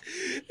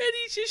 and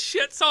he just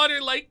shits on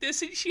her like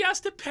this, and she has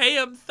to pay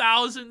him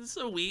thousands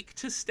a week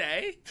to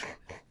stay.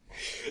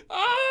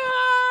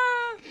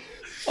 Oh,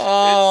 it's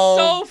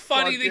so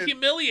funny. The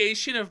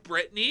humiliation of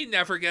Brittany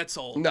never gets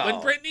old. No.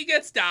 When Brittany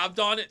gets dabbed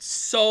on, it's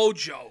so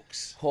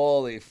jokes.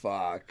 Holy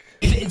fuck.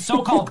 It's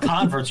so-called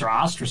converts are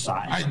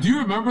ostracized. Do you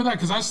remember that?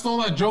 Because I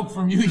stole that joke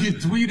from you. You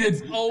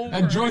tweeted,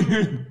 enjoy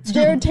your...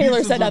 Jared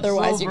Taylor said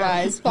otherwise, you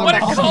guys. What a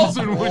cult.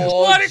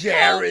 What a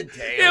Jared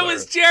cult. Taylor. It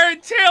was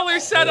Jared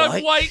Taylor said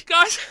on White.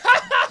 Gosh.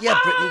 Yeah,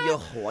 Brittany, you're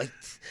white.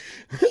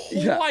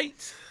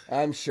 White.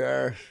 I'm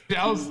sure.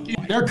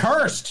 They're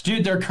cursed,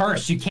 dude. They're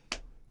cursed. You can't...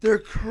 They're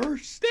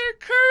cursed. They're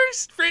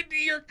cursed,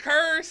 Brittany. You're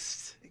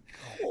cursed.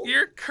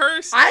 You're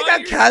cursed. I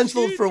got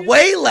canceled for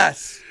way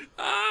less.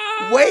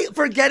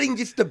 For getting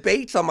just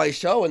debates on my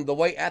show and the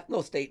white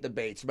ethno-state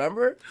debates,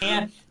 remember?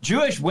 And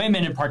Jewish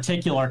women in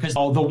particular, because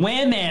the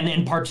women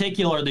in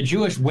particular, the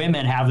Jewish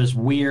women have this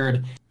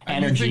weird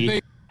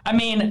energy. I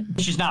mean,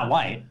 she's not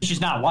white.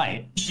 She's not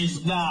white.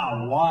 She's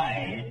not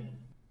white.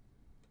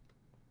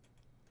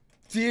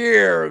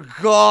 Dear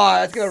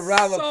God, that's gonna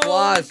round of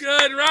applause.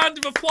 Good round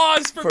of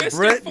applause for Mr.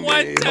 Brittany.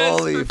 Fuentes.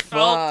 Holy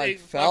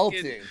for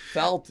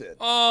felt it.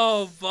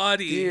 Oh,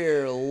 buddy.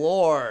 Dear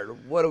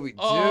Lord, what do we do?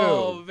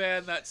 Oh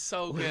man, that's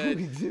so good. What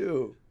do we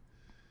do?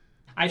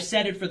 I've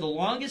said it for the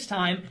longest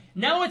time.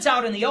 Now it's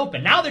out in the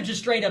open. Now they're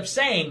just straight up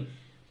saying,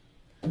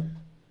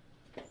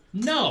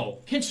 no,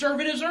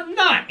 conservatives are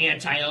not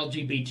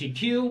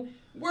anti-LGBTQ.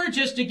 We're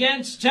just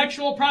against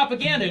sexual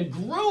propaganda and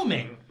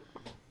grooming.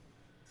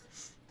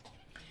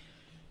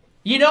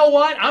 You know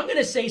what? I'm going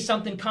to say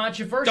something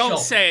controversial. Don't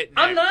say it, Nick.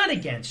 I'm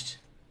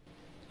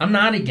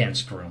not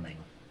against grooming.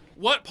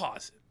 What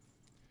pause?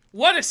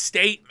 What a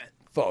statement.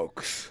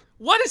 Folks.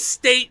 What a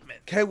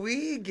statement. Can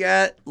we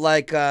get,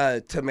 like,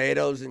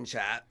 tomatoes in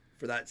chat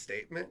for that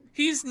statement?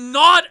 He's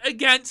not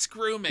against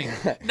grooming.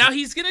 Now,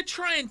 he's going to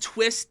try and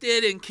twist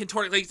it and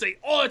contort it. Like, he's like,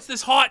 oh, it's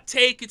this hot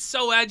take. It's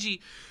so edgy.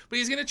 But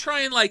he's going to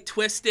try and, like,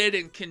 twist it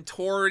and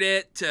contort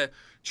it to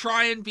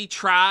try and be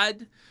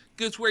trad.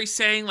 Goes where he's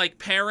saying, like,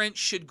 parents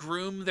should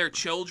groom their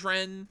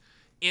children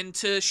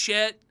into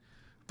shit.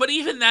 But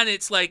even then,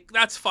 it's like,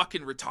 that's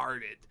fucking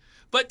retarded.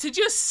 But to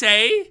just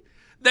say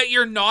that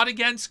you're not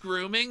against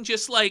grooming,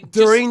 just like...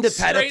 During the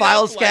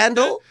pedophile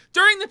scandal?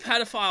 During the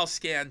pedophile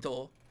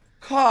scandal.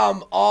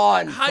 Come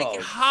on,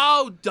 folks.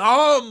 How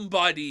dumb,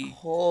 buddy.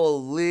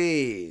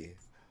 Holy...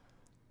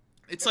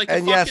 It's like a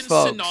fucking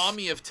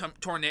tsunami of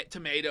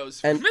tomatoes.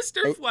 And,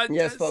 Mr. Fuentes.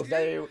 Yes, folks. Now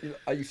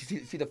you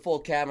see the full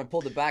cam. I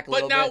pulled it back a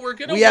little bit. But now we're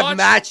gonna We have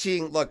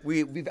matching. Look,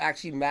 we've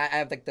actually I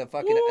have like the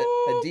fucking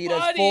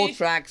Adidas full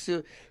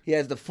tracksuit. He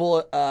has the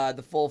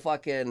full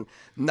fucking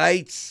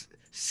Knights.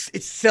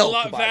 It's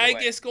silk.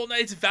 Vegas Gold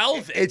Knights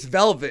velvet. It's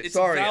velvet. It's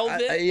sorry.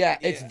 velvet.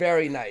 It's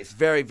very nice.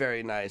 Very,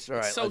 very nice. All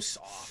right. It's so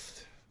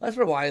soft. Let's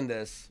rewind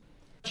this.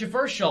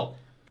 Controversial.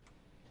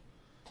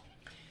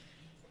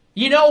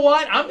 You know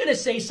what? I'm going to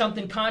say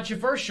something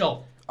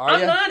controversial.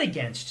 I'm not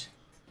against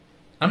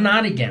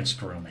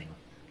grooming.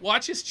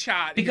 Watch his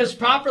chat. Because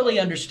properly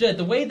understood,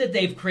 the way that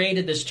they've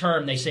created this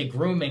term, they say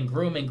grooming.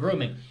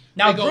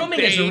 Now,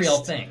 grooming is a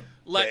real thing.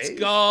 Let's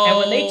go. And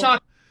when they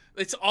talk...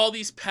 It's all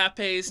these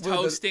Pepes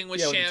toasting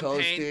with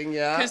champagne.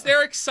 Because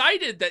they're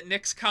excited that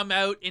Nick's come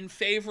out in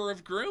favor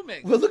of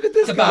grooming. Well, look at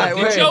this guy.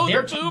 Joe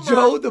the Boomer.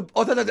 Joe the...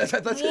 Oh, no, I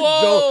thought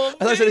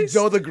said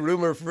Joe the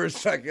Groomer for a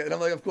second. And I'm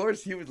like, of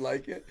course he would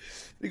like it.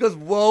 He goes,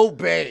 whoa,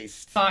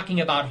 based. Talking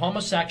about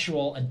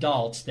homosexual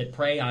adults that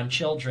prey on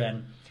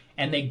children,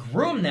 and they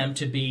groom them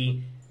to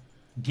be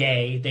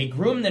gay. They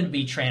groom them to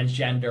be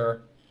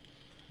transgender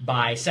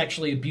by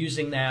sexually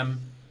abusing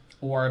them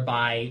or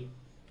by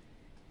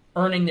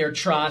earning their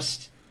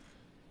trust.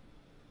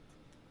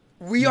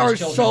 We are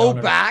so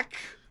back.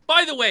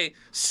 By the way,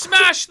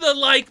 smash the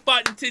like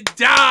button to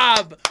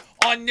dab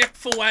on Nick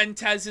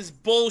Fuentes'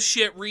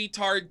 bullshit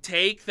retard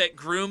take that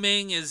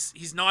grooming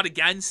he's not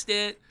against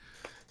it.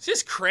 It's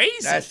just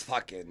crazy. That's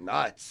fucking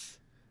nuts.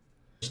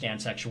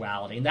 Understand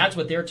sexuality, and that's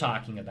what they're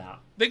talking about.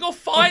 They go,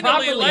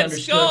 finally,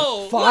 let's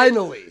go.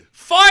 Finally.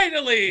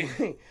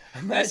 Finally.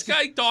 This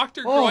guy,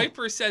 Dr.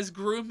 Groiper, says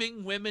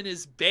grooming women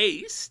is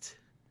based.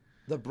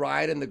 The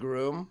bride and the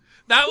groom.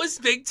 That was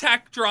Big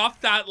Tech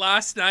dropped that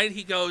last night.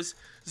 He goes,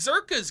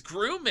 Zerka's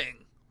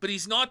grooming, but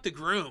he's not the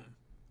groom.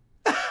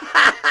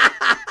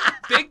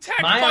 Big Tech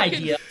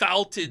fucking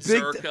felted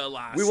Zerka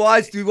last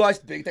night. We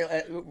watched Big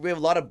Tech. We have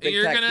a lot of Big Tech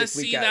You're gonna this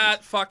see weekend.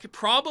 that fucking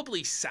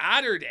probably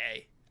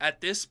Saturday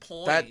at this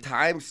point. That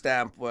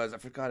timestamp was, I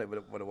forgot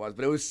what it was,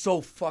 but it was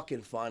so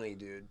fucking funny,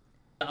 dude.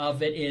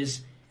 Of it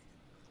is,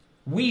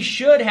 we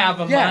should have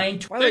a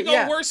mind. They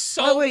go, we're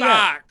so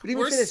back.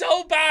 We're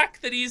so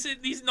back that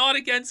he's not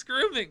against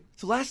grooming.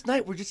 So last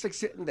night we're just like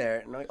sitting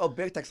there and like, oh,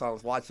 Big Tech's on.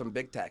 Let's watch some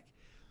Big Tech.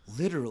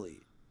 Literally,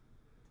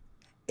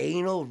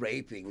 anal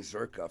raping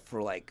Zerka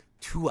for like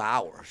 2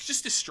 hours.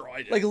 Just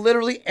destroyed it. Like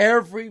literally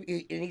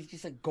and he's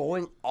just like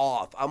going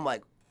off. I'm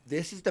like,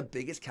 this is the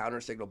biggest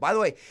counter signal. By the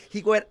way,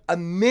 he went a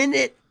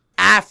minute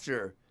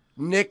after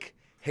Nick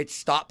hit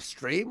stop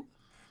stream.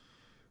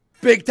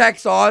 Big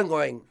Tech's on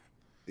going,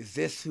 is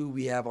this who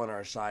we have on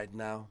our side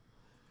now?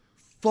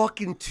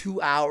 Fucking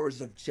 2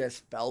 hours of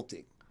just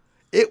felting.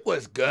 It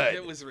was good.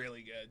 It was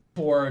really good.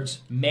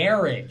 Towards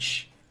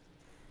marriage.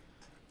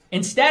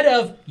 Instead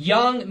of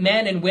young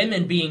men and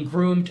women being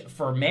groomed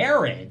for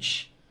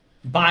marriage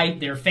by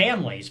their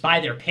families, by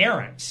their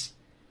parents.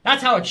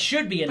 That's how it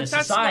should be in a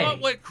society. That's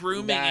not what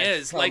grooming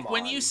is. Like,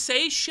 when you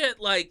say shit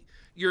like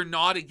you're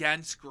not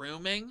against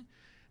grooming,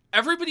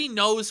 everybody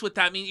knows what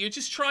that means. You're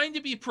just trying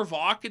to be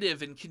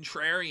provocative and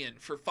contrarian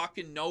for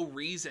fucking no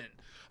reason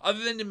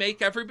other than to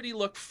make everybody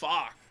look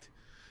fucked.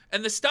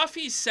 And the stuff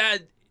he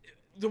said,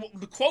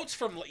 the quotes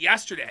from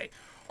yesterday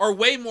are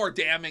way more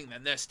damning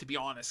than this, to be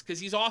honest, because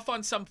he's off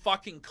on some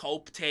fucking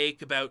cope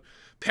take about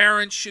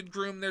parents should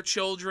groom their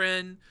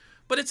children.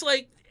 But it's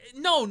like,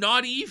 no,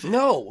 not even.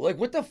 No, like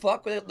what the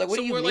fuck? Like, what do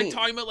you mean? So we're like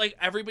talking about like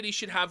everybody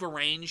should have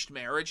arranged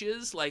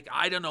marriages. Like,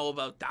 I don't know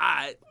about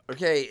that.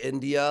 Okay,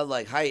 India.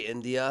 Like, hi,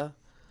 India.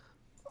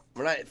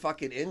 We're not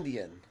fucking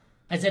Indian.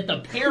 As if the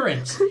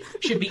parents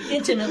should be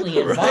intimately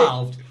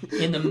involved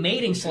in the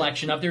mating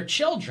selection of their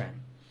children.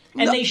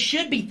 And they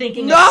should be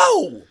thinking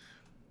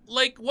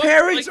like what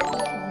parents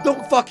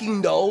don't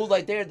fucking know.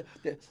 Like they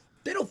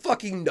don't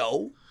fucking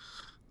know.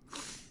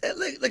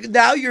 Like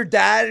now your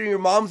dad and your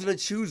mom's gonna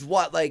choose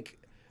what? Like,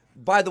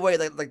 by the way,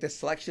 like the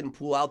selection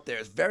pool out there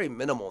is very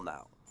minimal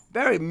now.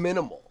 Very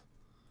minimal.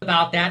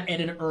 About that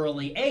at an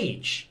early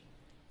age.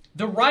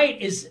 The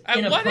right is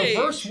in a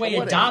perverse way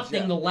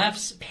adopting the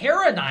left's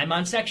paradigm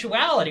on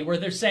sexuality, where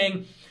they're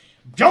saying,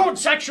 don't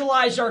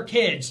sexualize our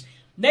kids.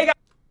 They got.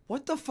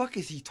 What the fuck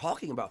is he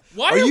talking about?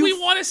 Why do we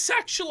want to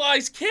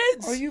sexualize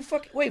kids? Are you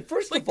fucking... Wait,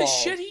 first of all... the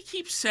shit he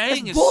keeps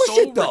saying is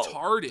bullshit, so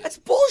retarded. That's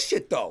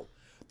bullshit, though.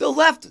 The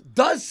left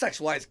does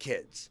sexualize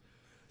kids.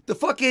 The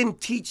fucking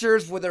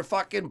teachers with their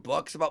fucking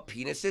books about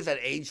penises at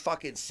age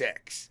fucking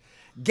 6.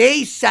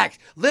 Gay sex.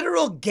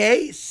 Literal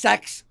gay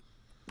sex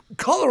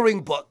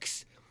coloring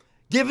books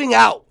giving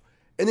out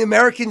in the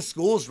American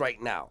schools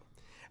right now.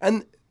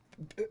 And...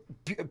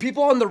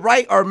 people on the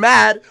right are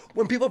mad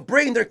when people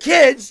bring their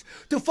kids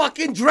to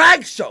fucking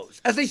drag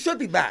shows, as they should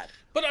be mad.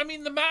 But I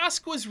mean, the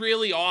mask was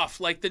really off.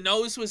 Like, the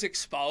nose was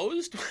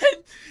exposed.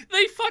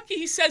 When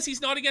he says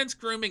he's not against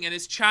grooming, and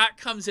his chat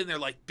comes in, they're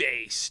like,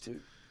 based.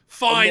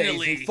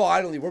 Finally. Amazing.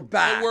 Finally, we're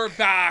back. We're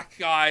back,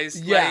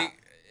 guys. Yeah.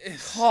 Like,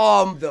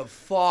 calm the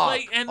fuck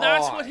and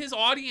that's what his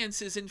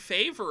audience is in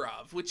favor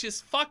of, which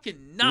is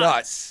fucking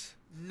nuts.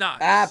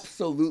 Nuts.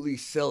 Absolutely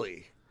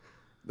silly.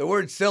 The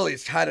word silly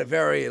is kind of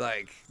very,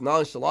 like,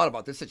 nonchalant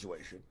about this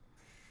situation.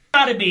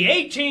 Got to be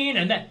 18,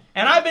 and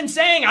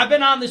I've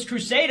been on this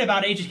crusade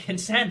about age of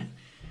consent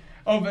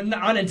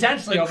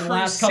unintentionally over the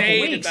last couple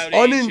weeks.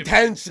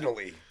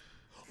 Unintentionally.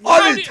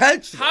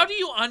 How do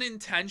you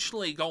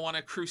unintentionally go on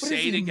a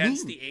crusade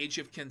against the age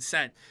of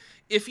consent?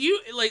 If you,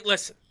 like,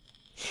 listen,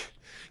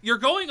 you're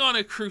going on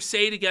a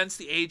crusade against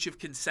the age of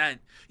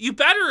consent, you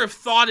better have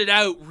thought it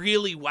out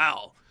really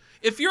well.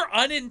 If you're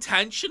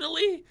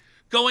unintentionally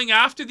going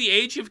after the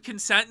age of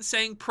consent and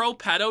saying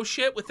pro-pedo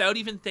shit without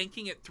even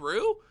thinking it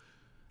through,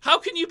 how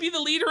can you be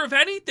the leader of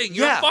anything?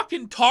 You're a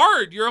fucking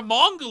tard. You're a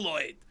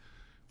mongoloid.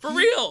 For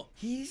real.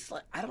 He's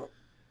like, I don't...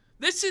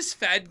 This is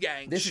Fed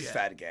gang This shit. is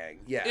Fed gang,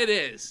 yeah. It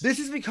is. This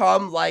has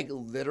become, like,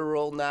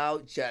 literal now,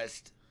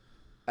 just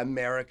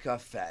America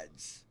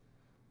Feds.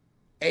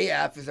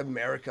 AF is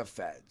America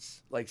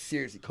Feds. Like,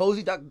 seriously.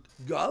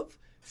 Cozy.gov?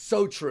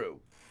 So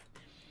true.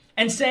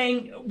 And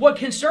saying what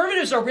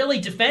conservatives are really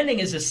defending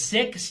is a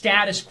sick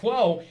status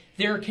quo.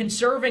 They're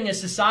conserving a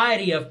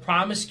society of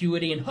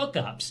promiscuity and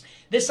hookups.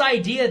 This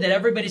idea that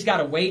everybody's got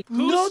to wait.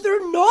 No,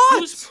 they're not.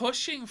 Who's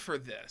pushing for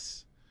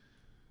this?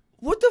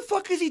 What the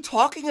fuck is he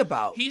talking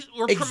about?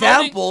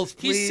 Examples,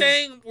 please. He's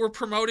saying we're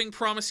promoting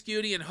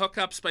promiscuity and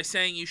hookups by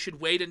saying you should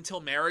wait until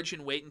marriage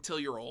and wait until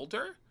you're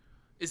older?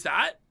 Is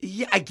that?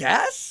 Yeah, I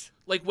guess.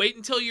 Like, wait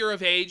until you're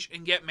of age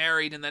and get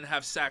married and then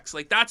have sex.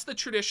 Like, that's the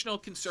traditional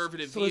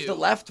conservative view. So is the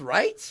left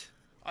right?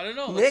 I don't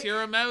know. Nick? Let's hear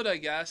them out, I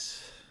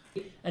guess.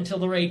 Until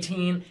they're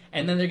 18,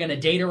 and then they're going to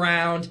date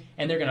around,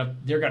 and they're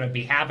going to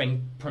be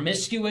having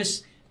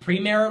promiscuous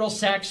premarital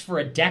sex for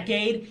a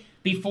decade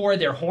before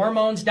their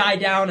hormones die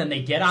down and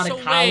they get out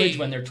of college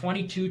when they're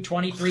 22,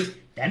 23.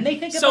 Then they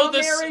think about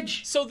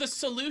marriage. So the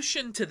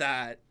solution to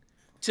that,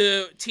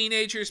 to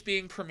teenagers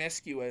being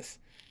promiscuous,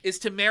 is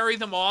to marry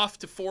them off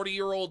to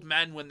 40-year-old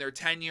men when they're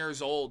 10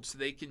 years old so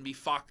they can be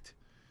fucked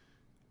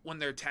when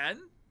they're 10?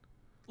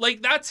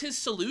 Like, that's his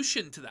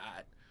solution to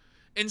that.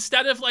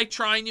 Instead of, like,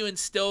 trying to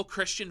instill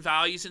Christian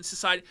values in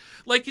society,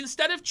 like,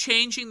 instead of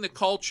changing the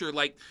culture,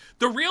 like,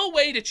 the real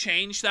way to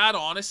change that,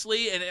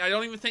 honestly, and I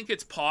don't even think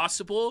it's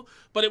possible,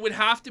 but it would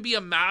have to be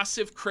a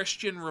massive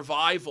Christian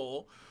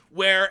revival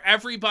where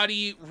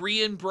everybody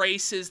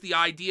re-embraces the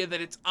idea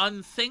that it's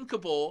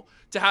unthinkable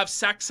to have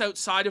sex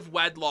outside of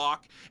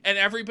wedlock, and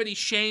everybody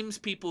shames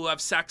people who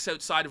have sex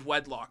outside of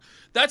wedlock.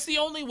 That's the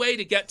only way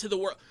to get to the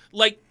world.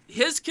 Like,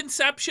 his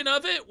conception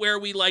of it, where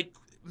we, like,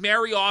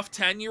 marry off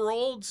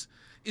 10-year-olds,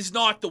 is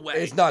not the way.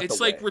 It's not the way. It's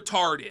like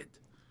retarded.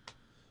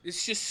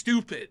 It's just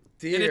stupid.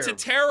 Dear. And it's a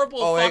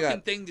terrible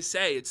fucking thing to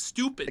say. It's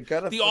stupid.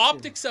 The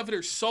optics of it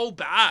are so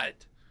bad.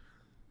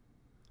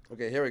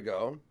 Okay, here we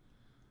go.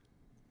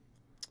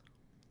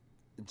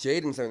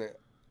 Jaden's saying it.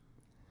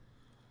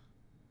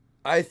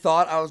 I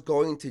thought I was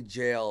going to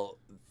jail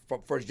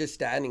for just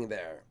standing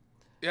there.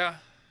 Yeah.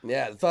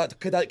 Yeah, that's what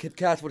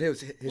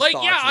his like,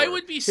 thoughts yeah, were. I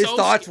would be so... His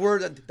thoughts were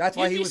that's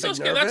why he was so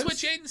scared. nervous.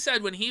 That's what Jaden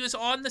said when he was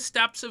on the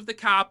steps of the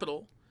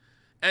Capitol,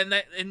 and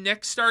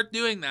Nick started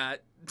doing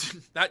that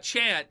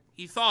chant.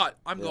 He thought,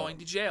 I'm going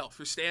to jail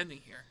for standing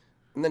here.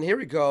 And then here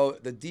we go.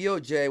 The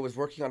DOJ was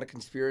working on a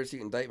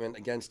conspiracy indictment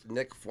against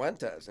Nick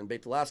Fuentes in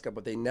Baked Alaska,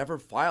 but they never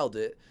filed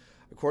it.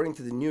 According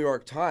to the New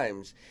York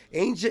Times,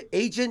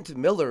 Agent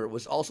Miller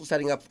was also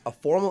setting up a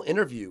formal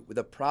interview with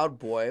a Proud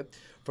Boy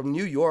from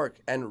New York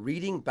and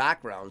reading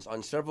backgrounds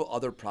on several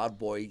other Proud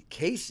Boy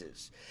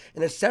cases.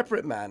 In a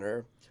separate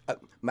matter,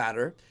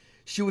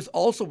 she was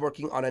also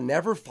working on a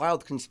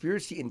never-filed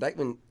conspiracy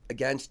indictment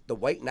against the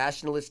white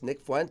nationalist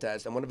Nick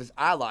Fuentes and one of his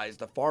allies,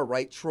 the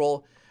far-right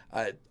troll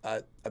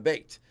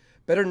Baked,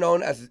 better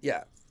known as,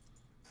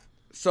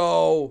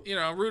 So, you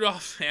know,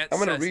 Rudolph Vance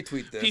I'm going to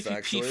retweet this, PPP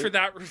actually. for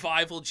that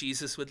revival,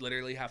 Jesus would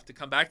literally have to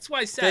come back. That's why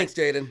I said Thanks,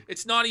 Jaden.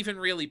 It's not even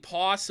really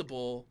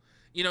possible.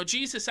 You know,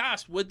 Jesus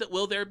asked,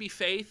 will there be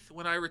faith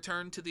when I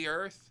return to the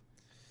earth?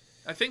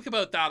 I think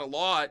about that a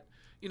lot.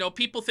 You know,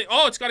 people think,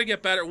 oh, it's got to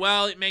get better.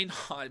 Well, it may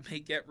not. It may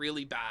get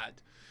really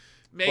bad.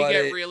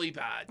 Really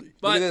bad.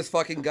 But look at this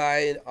fucking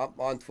guy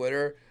on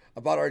Twitter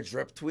about our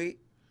drip tweet.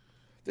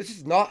 This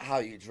is not how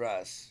you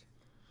dress.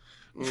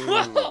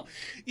 Well,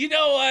 you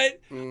know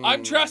what?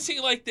 I'm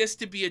dressing like this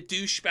to be a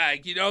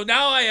douchebag. You know,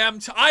 now I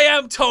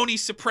am Tony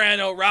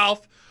Soprano,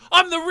 Ralph.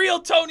 I'm the real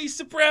Tony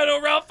Soprano,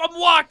 Ralph. I'm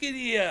walking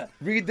here.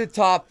 Read the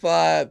top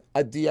a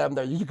DM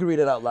there. You can read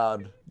it out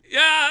loud.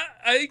 Yeah,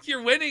 I think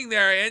you're winning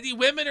there, Andy.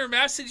 Women are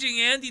messaging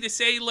Andy to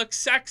say he looks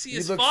sexy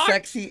as fuck. He looks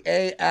sexy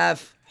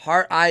AF.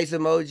 Heart eyes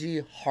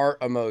emoji. Heart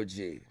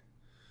emoji.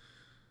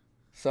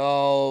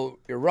 So,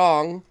 you're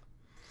wrong.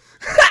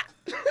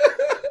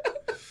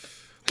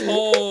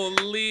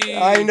 Holy.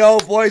 I know,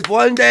 boys.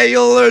 One day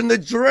you'll learn the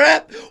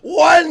drip.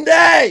 One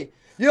day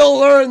you'll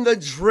learn the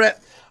drip.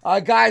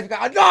 Guys, we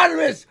got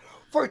Anonymous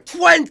for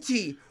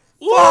 $25.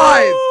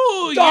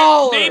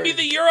 Maybe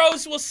the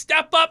Euros will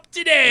step up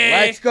today.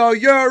 Let's go,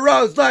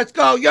 Euros. Let's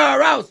go,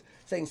 Euros.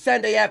 Saying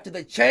Sunday after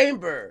the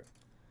chamber.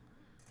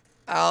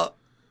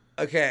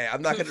 Okay,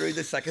 I'm not going to read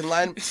the second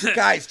line.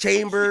 Guys,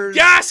 chambers.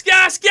 Gas,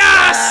 gas,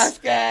 gas. Gas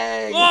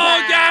gang.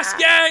 Oh, gas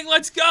gang.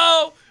 Let's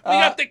go. We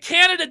got the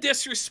Canada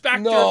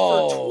Disrespecter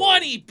for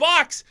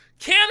 $20.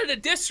 Canada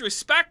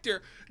Disrespecter.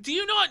 Do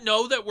you not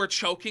know that we're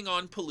choking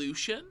on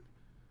pollution?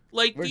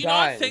 Like, do you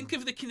not think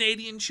of the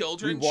Canadian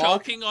children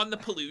choking on the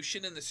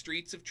pollution in the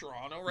streets of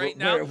Toronto right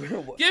now?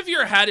 Give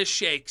your head a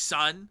shake,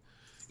 son.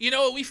 You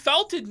know, we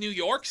felt in New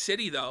York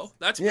City, though.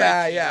 That's pretty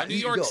yeah. New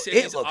York City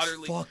is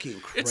utterly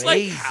fucking crazy. It's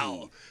like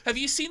hell. Have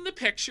you seen the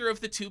picture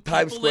of the two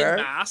people in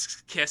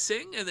masks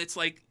kissing, and it's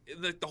like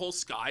the whole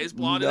sky is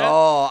blotted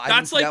out?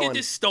 That's like a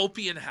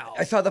dystopian hell.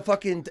 I saw the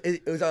fucking.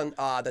 It was on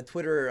the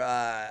Twitter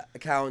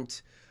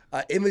account.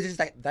 Images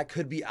that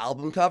could be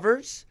album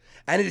covers,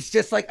 and it's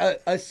just like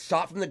a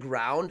shot from the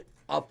ground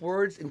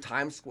upwards in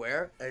Times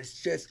Square, and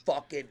it's just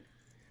fucking.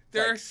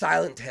 Like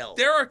Silent Hill.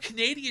 There are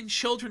Canadian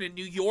children in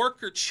New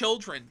York or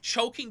children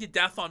choking to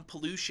death on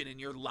pollution, and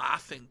you're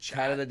laughing, Chad.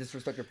 Canada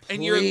Disrespecter, please.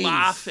 And you're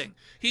laughing.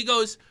 He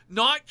goes,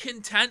 not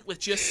content with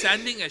just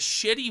sending a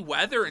shitty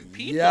weather and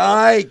people.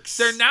 Yikes.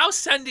 They're now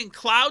sending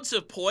clouds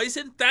of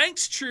poison.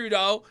 Thanks,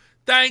 Trudeau.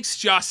 Thanks,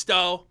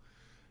 Justo.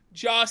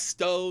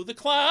 Justo the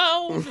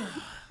clown.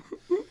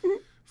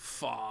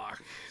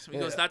 Fuck. So he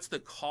goes, that's the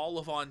call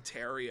of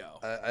Ontario.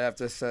 I have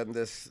to send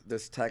this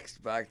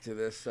text back to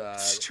this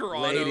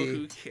Toronto, lady.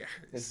 who cares?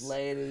 This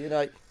lady, you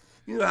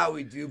know how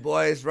we do,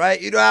 boys, right?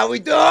 You know how we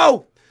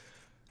do.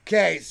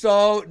 Okay,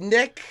 so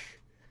Nick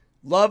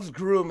loves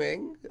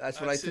grooming.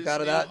 That's what I took out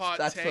of that.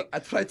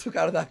 That's what I took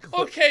out of that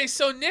clip. Okay,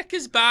 so Nick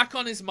is back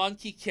on his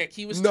monkey kick.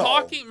 He was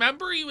talking.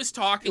 Remember, he was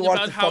talking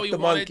about how he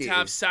wanted to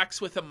have sex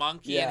with a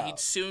monkey, and he'd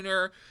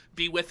sooner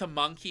be with a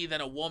monkey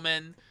than a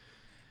woman.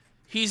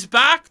 He's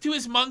back to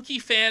his monkey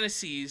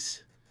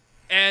fantasies,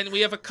 and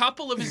we have a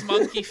couple of his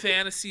monkey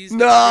fantasies that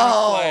we're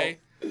gonna play.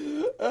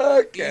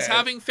 Okay. He's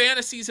having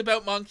fantasies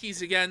about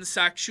monkeys again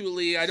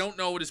sexually. I don't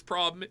know what his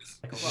problem is.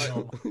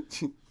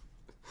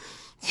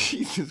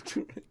 Jesus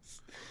Christ.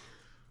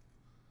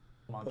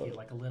 Monkey,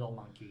 like a little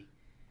monkey.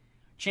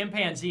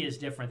 Chimpanzee is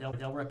different.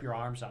 They'll rip your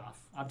arms off.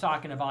 I'm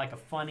talking about like a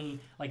funny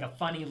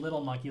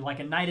little monkey, like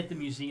a Night at the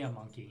Museum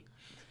monkey.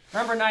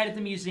 Remember Night at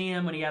the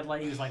Museum when he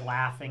was like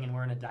laughing and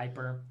wearing a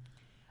diaper?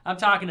 I'm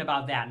talking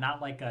about that,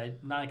 not like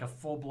a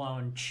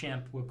full-blown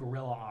chimp with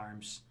gorilla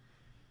arms.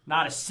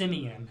 Not a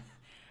simian.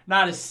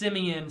 Not a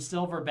simian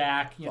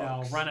silverback,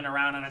 running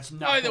around on its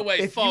knuckles. By the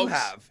way, folks,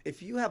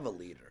 if you have a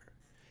leader,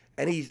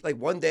 and he's like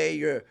one day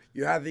you're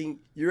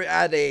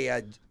at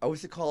a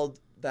what's it called?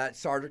 That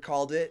Sartre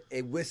called it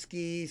a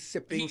whiskey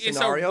sipping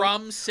scenario. It's a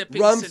rum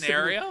sipping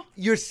scenario.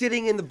 You're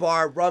sitting in the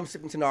bar, rum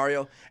sipping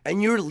scenario,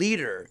 and your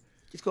leader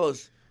just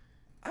goes,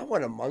 "I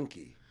want a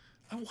monkey."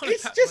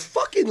 It's just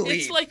fucking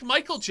leave. It's like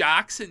Michael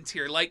Jackson's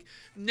here. Like,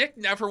 Nick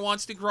never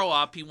wants to grow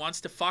up. He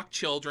wants to fuck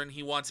children.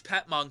 He wants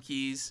pet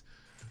monkeys.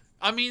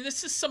 I mean,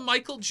 this is some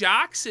Michael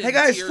Jackson. Hey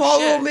guys,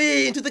 follow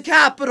me into the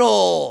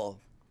Capitol.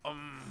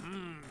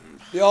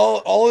 They're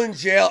all in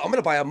jail. I'm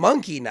gonna buy a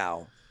monkey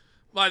now.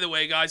 By the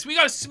way, guys, we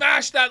gotta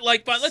smash that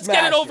like button. Let's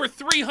get it over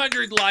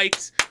 300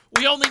 likes.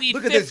 We only need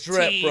 15. Look at this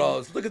drip,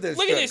 bros. Look at this.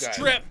 Look at this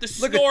drip. The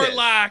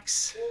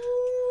Snorlax.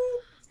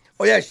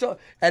 Oh yeah, so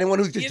anyone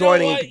who's just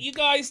joining. You know what? You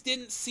guys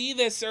didn't see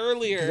this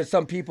earlier. There's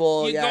some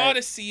people. You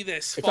gotta see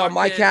this. It's on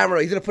my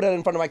camera. He's gonna put it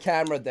in front of my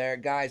camera there,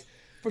 guys.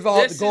 First of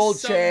all, the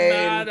gold chain,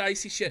 mad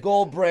icy shit.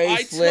 Gold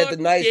bracelet, the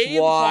nice Gabe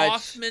watch.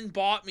 Hoffman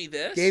bought me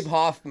this. Gabe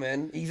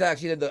Hoffman. He's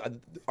actually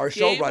our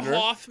showrunner. Gabe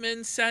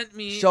Hoffman sent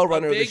me a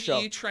big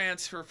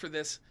e-transfer for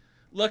this.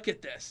 Look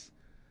at this.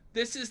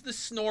 This is the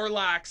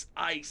Snorlax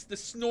ice. The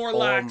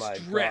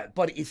Snorlax drip. God.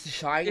 But it's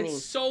shining.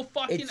 It's so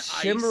fucking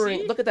It's shimmering.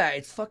 icy. Look at that.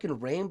 It's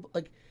fucking rainbow.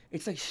 Like,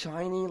 it's like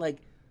shining. Like,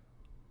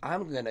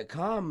 I'm gonna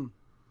come.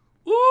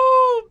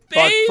 Ooh,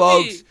 baby. But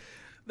folks,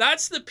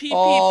 that's the PPP.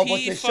 Oh,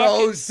 but the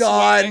show's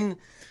done.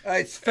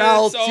 It's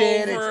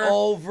felted. It's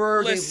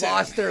over. Listen. They've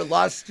lost their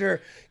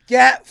luster.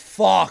 Get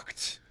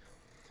fucked.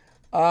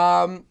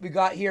 We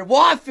got here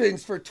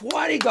Waffins for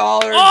 $20.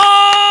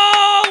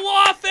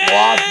 Oh,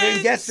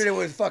 Waffins! Yesterday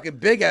was fucking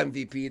big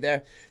MVP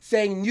there,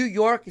 saying New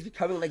York is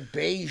becoming like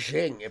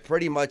Beijing. It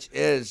pretty much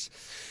is.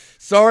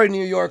 Sorry,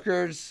 New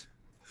Yorkers.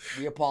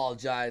 We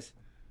apologize.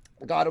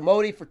 We got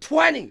Emoti for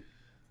 $20.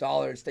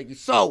 Thank you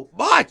so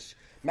much.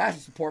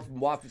 Massive support from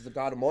Waffins. We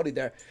got Emoti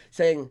there,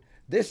 saying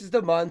this is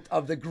the month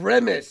of the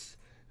grimace.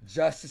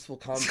 Justice will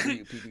come for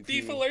you, PPP.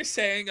 People are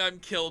saying I'm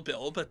Kill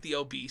Bill, but the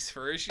obese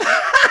version.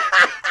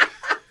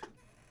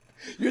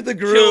 You're the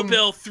groom. Kill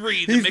Bill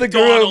 3, the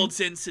McDonald's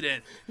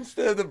incident.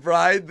 Instead of the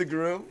bride, the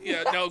groom?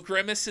 Yeah, no,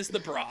 Grimace is the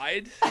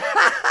bride.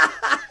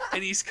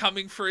 And he's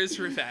coming for his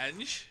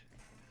revenge.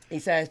 He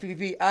says,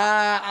 PPP,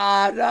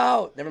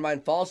 no. Never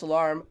mind, false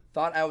alarm.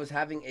 Thought I was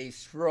having a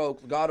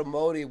stroke. Got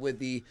Emoti with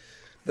the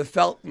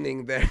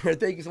feltoning there.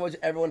 Thank you so much,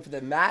 everyone, for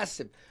the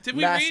massive, Did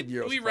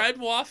we read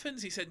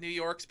Waffins? He said New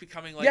York's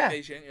becoming like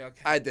Beijing. Yeah,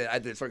 okay. I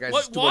did. Sorry, guys.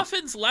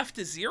 Waffins left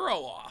a 0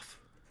 off.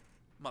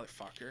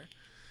 Motherfucker.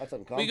 That's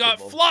uncomfortable. We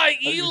got Fly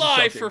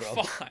Eli for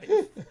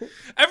 5.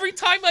 Every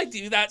time I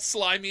do that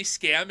slimy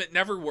scam, it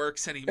never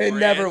works anymore. It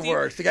never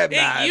works. I get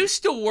mad. It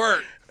used to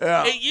work.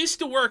 Yeah. It used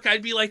to work.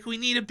 I'd be like, we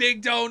need a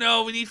big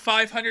dono. We need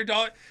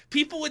 $500.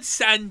 People would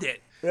send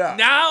it. Yeah.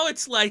 Now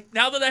it's like,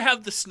 now that I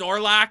have the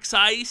Snorlax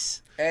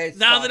ice,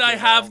 now that I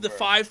have the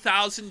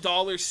 $5,000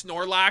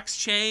 Snorlax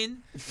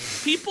chain,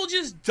 people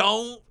just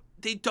don't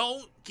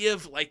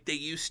give like they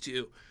used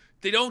to.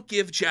 They don't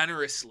give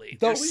generously.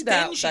 Don't read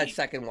that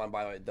second one,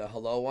 by the way. The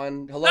hello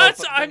one. Hello.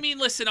 I mean,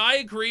 listen, I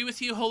agree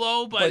with you,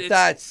 hello, but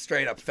that's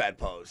straight up Fed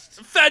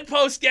Post. Fed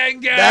Post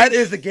gang. That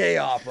is a gay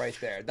op right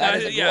there.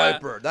 That is a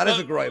griper. That is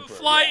a griper.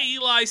 Fly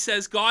Eli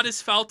says, God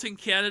is felt in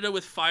Canada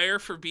with fire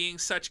for being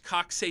such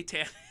cock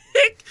satanic.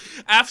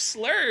 F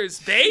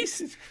slurs, base.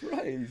 Jesus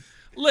Christ.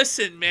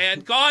 Listen, man.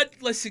 God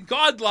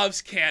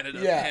loves Canada,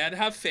 man.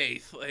 Have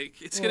faith.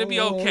 Like, it's going to be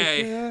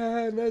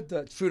okay.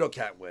 Trudeau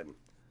can't win.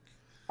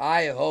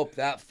 I hope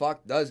that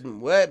fuck doesn't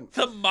win.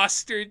 The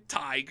mustard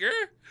tiger?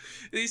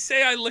 They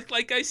say I look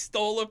like I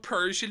stole a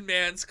Persian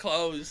man's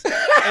clothes. They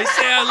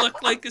say I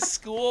look like a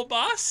school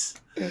bus.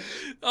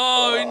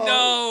 Oh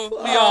no.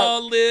 Fuck. We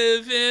all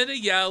live in a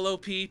yellow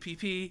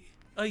PPP.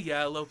 A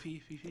yellow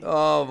PPP.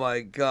 Oh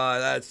my god,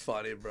 that's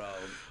funny, bro.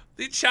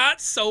 The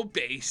chat's so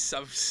base.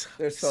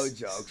 They're so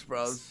jokes,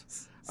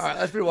 bros. Alright,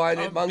 let's rewind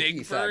it.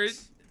 Monkey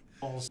sex.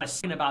 I was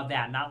thinking about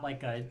that, not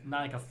like a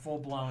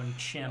full-blown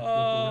chimp with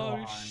gorilla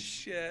arms.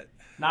 Shit.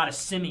 Not a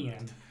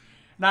simian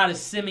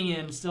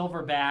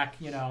silverback,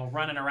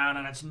 running around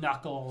on its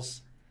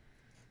knuckles.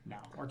 No,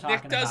 we're talking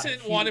Nick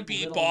doesn't want to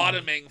be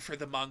bottoming for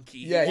the monkey.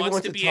 Yeah, he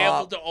wants to be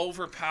able top. to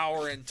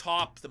overpower and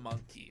top the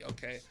monkey.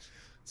 Okay,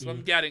 that's what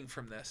I'm getting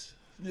from this.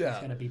 Yeah,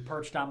 he's gonna be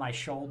perched on my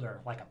shoulder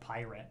like a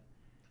pirate.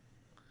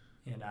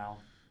 You know.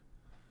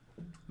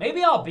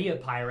 Maybe I'll be a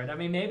pirate. I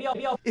mean, maybe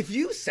I'll. If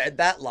you said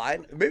that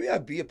line, maybe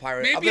I'd be a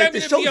pirate. Maybe I'm I'm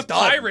like, gonna be a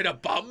pirate, a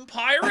bum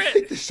pirate. I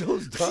think the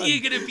show's done. Are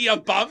you gonna be a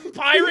bum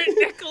pirate,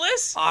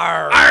 Nicholas?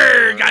 Arrgh.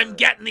 Arrgh, I'm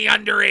getting the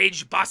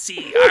underage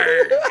bussy.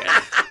 Arrgh.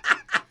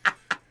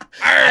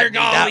 Arrgh,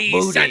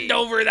 Ollie, send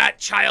over that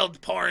child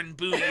porn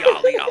booty,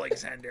 Ollie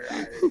Alexander.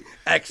 Arrgh.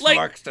 X Like,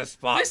 marks the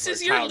spot. This for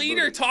is your child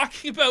leader booty.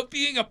 talking about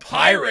being a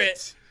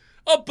pirate.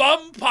 A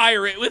bum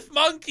pirate with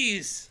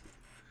monkeys.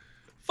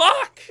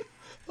 Fuck.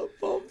 A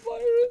bum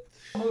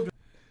pirate?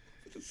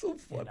 It's so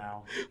fun. You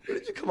know. Where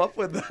did you come up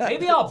with that?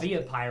 Maybe I'll be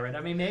a pirate.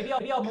 I mean, maybe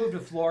I'll move to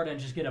Florida and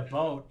just get a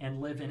boat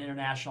and live in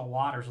international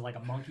waters with like a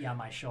monkey on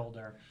my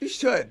shoulder. You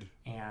should.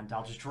 And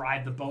I'll just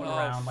drive the boat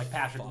around like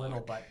Patrick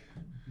Little, but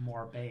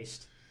more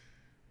based.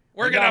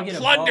 We're Maybe I'll gonna get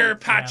a plunder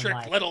boat Patrick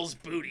and, like, Little's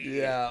booty.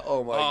 Yeah,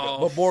 oh my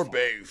god. But more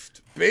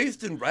based.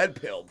 Based in red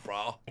pill,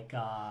 bro. Like,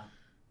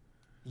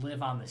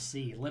 live on the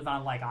sea, live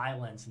on like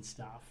islands and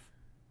stuff.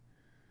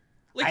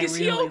 Like, is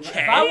he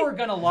okay? If I were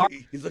gonna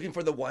LARP, He's looking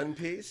for the One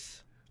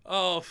Piece.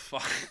 Oh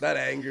fuck! That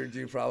angered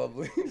you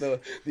probably. the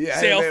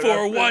Sail anime for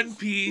reference. One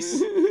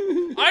Piece.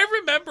 I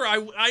remember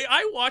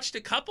I watched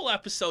a couple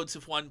episodes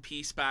of One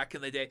Piece back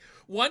in the day.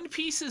 One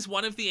Piece is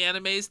one of the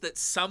animes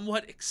that's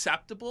somewhat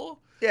acceptable.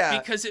 Yeah.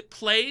 Because it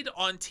played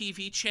on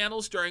TV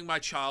channels during my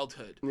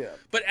childhood. Yeah.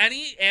 But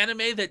any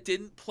anime that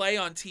didn't play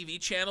on TV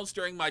channels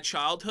during my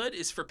childhood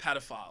is for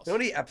pedophiles. You know how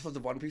many episodes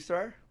of One Piece there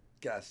are?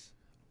 Guess.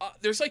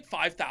 There's like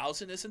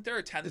 5,000, isn't there?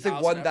 Or 10,000? It's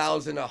like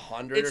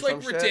 1,100 It's or some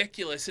like shit.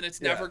 ridiculous, and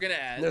it's never going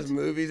to end. And there's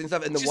movies and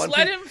stuff. And the Just One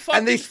let Piece, him fucking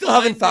and they still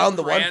haven't found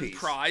the One grand Piece.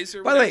 prize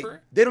or By the way,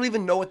 whatever. they don't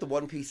even know what the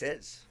One Piece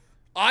is.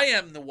 I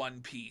am the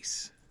One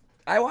Piece.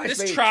 I watched This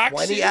maybe tracksuit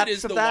 20 eps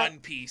is of the that. One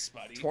Piece,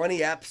 buddy. 20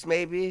 eps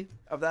maybe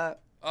of that.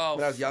 Oh,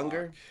 when I was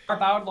younger.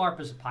 I would LARP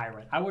as a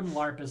pirate. I wouldn't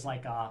LARP as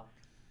like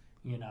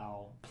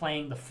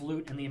playing the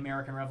flute in the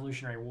American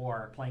Revolutionary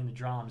War, playing the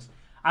drums.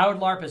 I would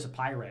LARP as a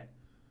pirate.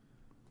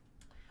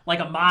 Like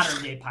a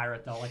modern day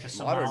pirate, though, like a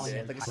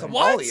Somalian. Like a pirate.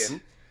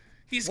 Somalian.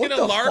 He's What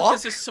gonna the LARP fuck?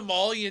 as a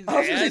Somalian I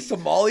was gonna man. say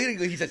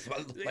Somalian. He said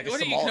like a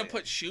What are you gonna Somalian.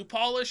 put shoe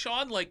polish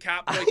on like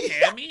Catboy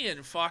Cammy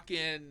and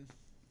fucking?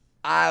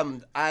 I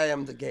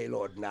am the gay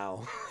lord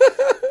now.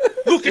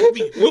 Look at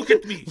me! Look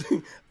at me!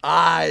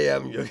 I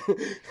am your.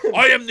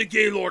 I am the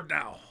gay lord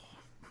now.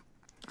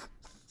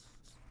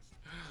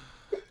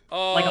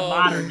 Oh, Like a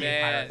modern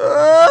day man. pirate. Like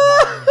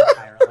a modern day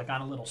pirate. Like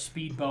on a little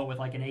speedboat with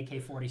like an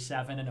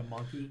AK-47 and a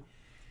monkey.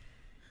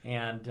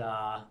 And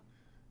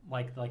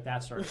like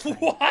that sort of thing.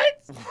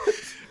 What?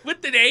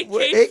 With an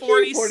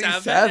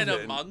AK-47 and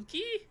a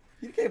monkey?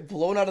 You get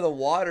blown out of the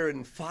water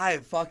in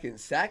 5 fucking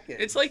seconds.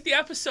 It's like the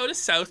episode of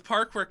South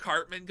Park where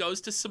Cartman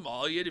goes to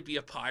Somalia to be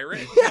a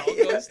pirate. And all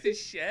goes to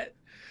shit.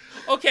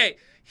 Okay,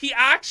 he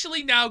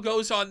actually now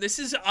goes on. This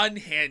is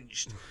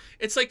unhinged.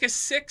 It's like a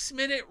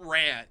 6-minute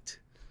rant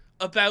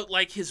about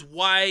like his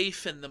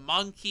wife and the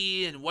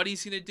monkey and what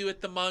he's gonna do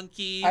with the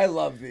monkey. I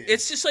love these.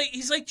 It's just like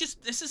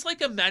this is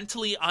like a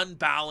mentally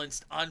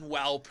unbalanced,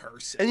 unwell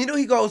person. And you know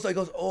he goes,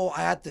 oh,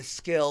 I had the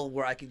skill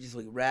where I could just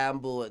like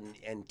ramble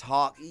and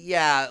talk.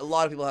 Yeah, a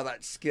lot of people have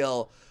that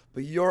skill,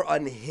 but you're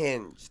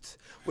unhinged.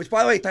 Which,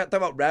 by the way, talk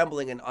about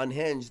rambling and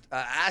unhinged.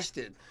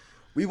 Ashton,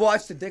 we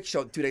watched the Dick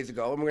Show 2 days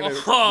ago, and we're gonna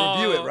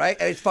review it, right?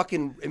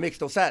 And it makes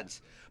no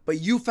sense. But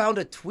you found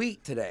a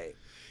tweet today.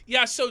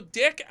 Yeah, so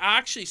Dick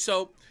actually,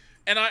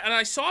 and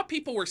I saw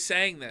people were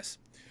saying this.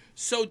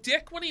 So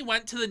Dick, when he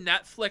went to the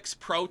Netflix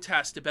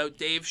protest about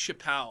Dave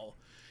Chappelle,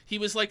 he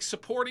was like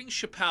supporting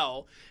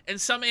Chappelle, and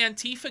some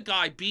Antifa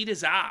guy beat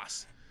his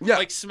ass. Yeah.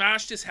 Like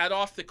smashed his head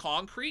off the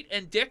concrete,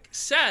 and Dick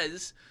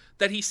says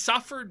that he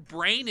suffered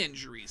brain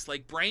injuries,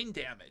 like brain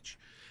damage.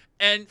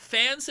 And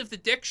fans of the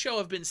Dick Show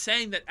have been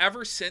saying that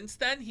ever since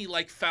then, he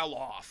like fell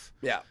off.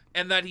 Yeah.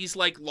 And that he's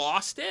like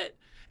lost it.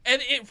 And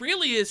it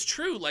really is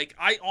true. Like,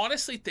 I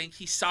honestly think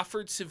he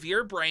suffered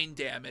severe brain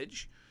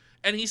damage,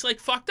 and he's like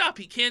fucked up.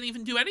 He can't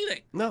even do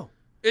anything. No.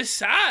 It's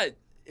sad.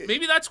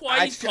 Maybe that's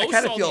why he posts I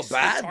kind of all feel these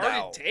bad retarded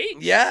now.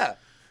 takes. Yeah.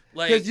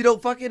 Like, Because, you know,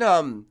 fucking,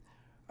 I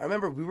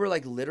remember we were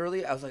like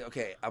literally, I was like,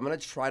 okay, I'm going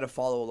to try to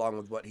follow along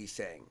with what he's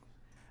saying.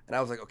 And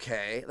I was like,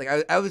 okay. Like,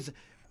 I was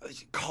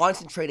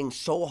concentrating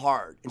so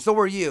hard, and so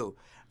were you.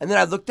 And then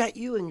I looked at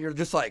you, and you're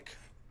just like,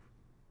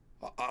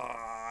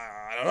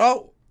 I don't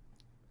know.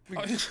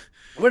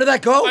 Where did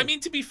that go? I mean,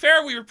 to be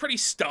fair, we were pretty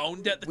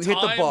stoned at the time. We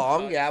hit the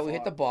bong. We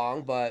hit the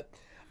bong. But,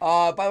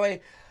 by the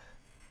way,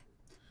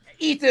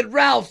 Ethan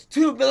Ralph's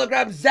 2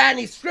 milligram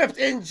Xanny script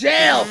in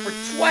jail for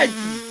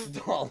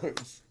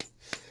 $20.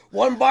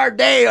 1 bar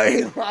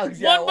day, logs.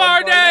 Yeah, 1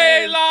 bar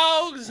day,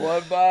 logs.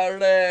 1 bar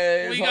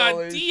day. We got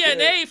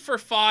DNA for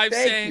 5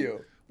 Thank saying,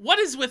 you. What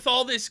is with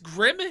all this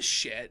Grimace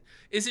shit?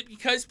 Is it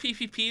because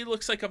PPP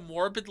looks like a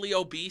morbidly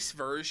obese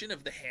version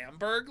of the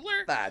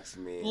Hamburglar? That's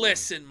me.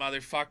 Listen,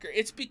 motherfucker.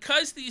 It's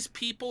because these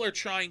people are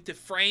trying to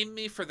frame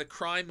me for the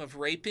crime of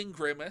raping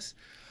Grimace.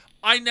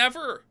 I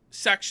never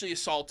sexually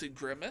assaulted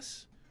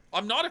Grimace.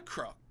 I'm not a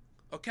crook,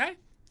 okay?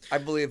 I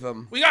believe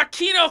him. We got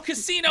Kino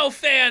Casino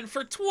fan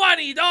for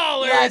 $20.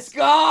 Let's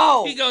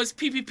go! He goes,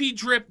 PPP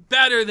drip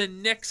better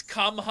than Nick's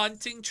cum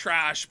hunting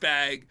trash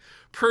bag.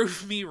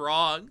 Prove me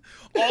wrong.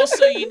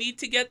 Also, you need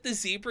to get the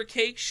zebra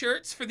cake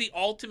shirts for the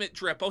ultimate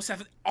drip.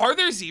 07. Are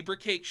there zebra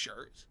cake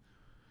shirts?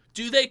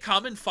 Do they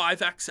come in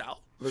 5XL?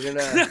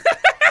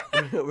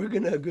 We're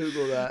gonna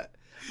Google that.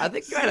 I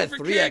think you're at a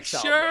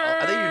 3XL.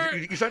 I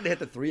think you're starting to hit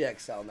the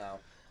 3XL now.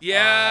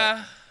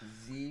 Yeah.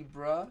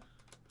 Zebra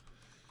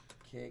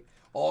cake.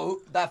 Oh,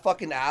 that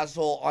fucking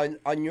asshole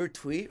on your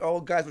tweet. Oh,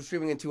 guys, we're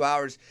streaming in 2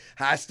 hours.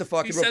 Has to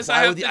fucking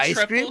reply with the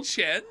ice cream.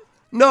 Chin?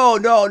 No.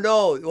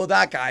 Well,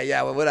 that guy,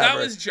 yeah, well, whatever.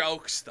 That was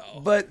jokes, though.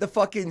 But the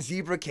fucking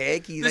zebra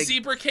cake, he's like,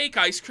 zebra cake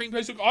ice cream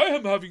guy's like, I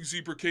am having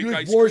zebra cake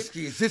ice Dvorsky,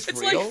 cream. Is this it's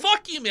real? like,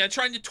 fuck you, man,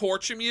 trying to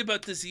torture me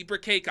about the zebra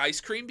cake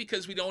ice cream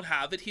because we don't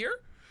have it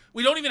here.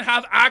 We don't even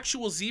have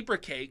actual zebra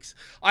cakes.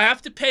 I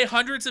have to pay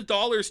hundreds of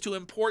dollars to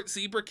import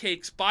zebra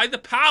cakes by the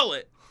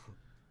pallet.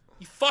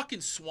 You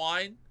fucking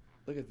swine.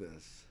 Look at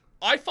this.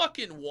 I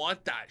fucking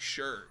want that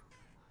shirt.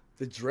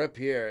 The drip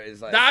here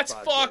is like... That's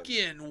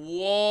fucking...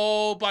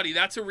 Whoa, buddy.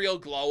 That's a real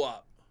glow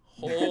up.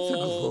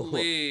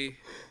 Holy.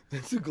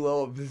 That's a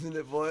glow up, isn't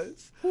it,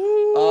 boys?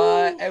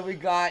 And we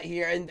got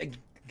here... And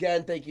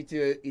again, thank you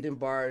to Ethan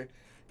Barr,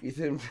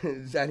 Ethan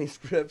Zanny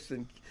Scripts,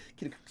 and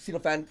Casino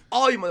Fan.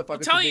 All you motherfuckers.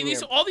 I'm telling you,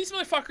 all these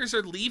motherfuckers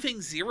are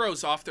leaving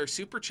zeros off their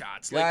super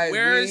chats. Like, guys,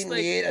 where's we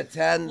need a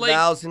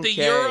 10,000 the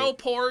Euro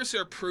pours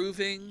are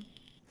proving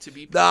to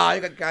be... Nah,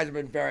 you guys have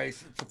been very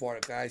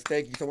supportive, guys.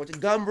 Thank you so much.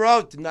 And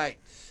Gumroad tonight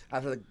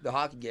after the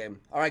hockey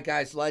game. All right,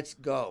 guys, let's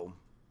go.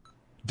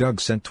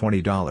 Doug sent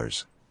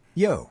 $20.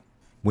 Yo,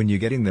 when you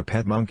getting the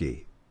pet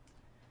monkey?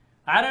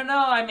 I don't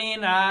know. I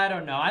mean, I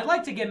don't know. I'd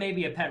like to get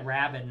maybe a pet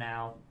rabbit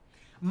now.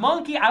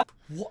 Monkey,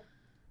 What?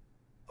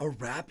 A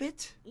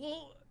rabbit?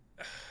 Well...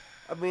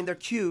 I mean, they're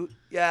cute.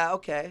 Yeah,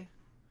 okay.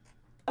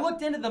 I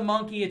looked into the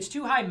monkey. It's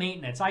too high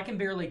maintenance. I can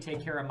barely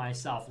take care of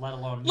myself, let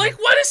alone... Like,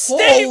 what a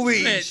statement!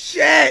 Holy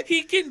shit!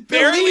 He can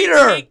barely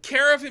take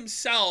care of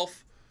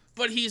himself,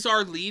 but he's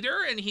our leader,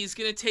 and he's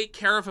going to take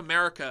care of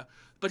America.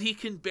 But he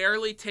can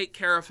barely take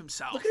care of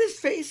himself. Look at his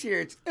face here.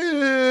 It's...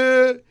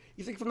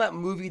 He's like from that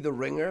movie, The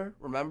Ringer,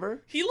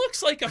 remember? He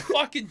looks like a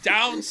fucking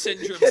Down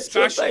syndrome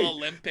Special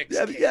Olympics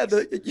Yeah,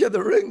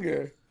 the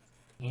Ringer.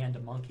 And a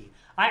monkey.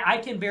 I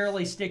can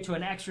barely stick to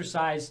an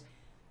exercise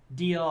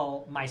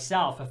deal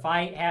myself. If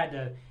I had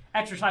to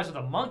exercise with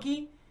a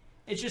monkey,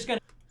 it's just going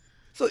to...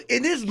 So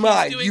in his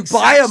mind, you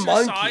buy a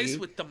monkey.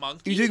 With the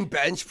monkey. You're doing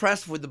bench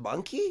press with the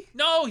monkey?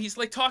 No, he's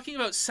like talking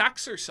about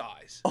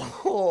sexercise.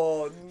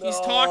 Oh, no. He's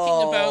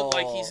talking about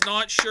like he's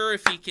not sure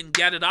if he can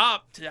get it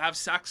up to have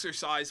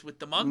sexercise with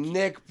the monkey.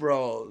 Nick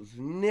Bros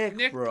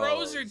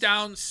are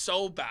down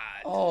so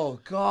bad. Oh,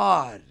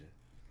 God.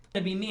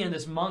 Gonna be me and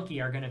this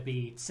monkey are gonna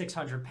be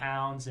 600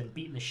 pounds and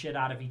beating the shit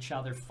out of each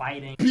other,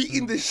 fighting.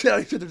 Beating the shit out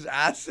of each other's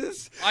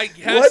asses? I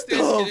guess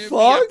there's gonna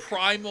be a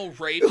primal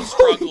rape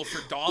struggle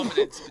for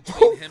dominance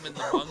between him and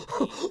the monkey.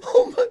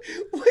 Oh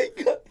my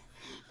God.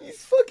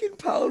 He's fucking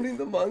pounding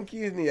the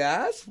monkey in the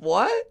ass?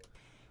 What?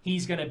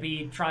 He's gonna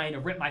be trying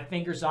to rip my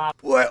fingers off.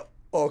 What?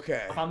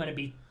 Okay. I'm gonna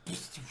be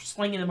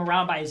slinging him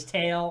around by his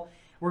tail.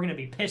 We're going to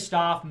be pissed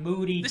off,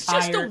 moody, It's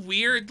tired. just a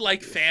weird,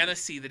 like,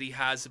 fantasy that he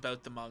has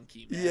about the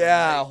monkey, man.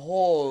 Yeah, like,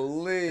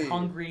 holy.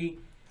 Hungry.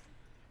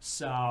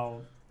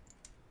 So,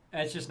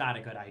 it's just not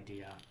a good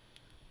idea.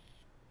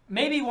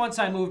 Maybe once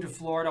I move to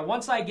Florida,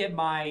 once I get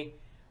my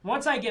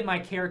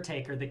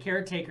caretaker, the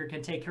caretaker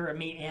can take care of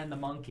me and the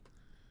monkey.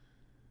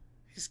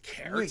 His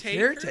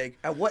caretaker? Caretaker?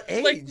 At what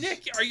age? Like,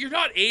 Nick, you're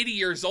not 80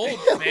 years old,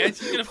 man.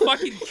 You're gonna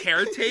fucking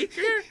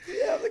caretaker?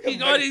 Yeah, like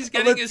he's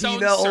getting his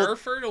own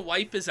surfer to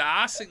wipe his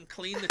ass and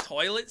clean the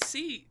toilet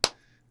seat.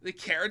 The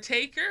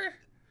caretaker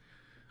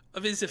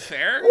of his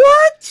affair?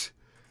 What?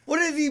 What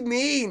does he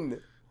mean?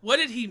 What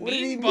did he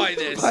mean by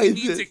this? He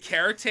needs a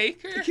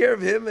caretaker? Take care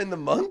of him and the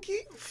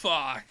monkey?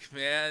 Fuck,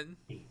 man.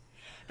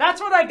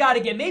 That's what I gotta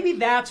get. Maybe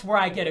that's where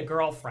I get a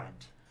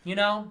girlfriend. You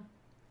know?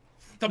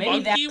 The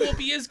monkey will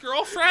be his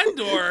girlfriend,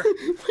 or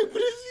what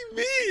does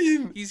he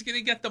mean? He's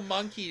gonna get the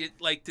monkey,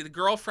 the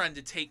girlfriend,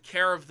 to take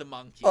care of the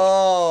monkey.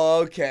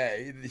 Oh,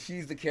 okay.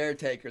 She's the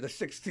caretaker. The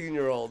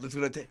 16-year-old is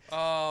gonna take.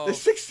 Oh, the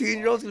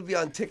 16-year-old's gonna be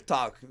on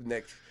TikTok,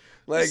 Nick.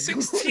 Like the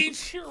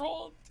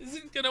 16-year-old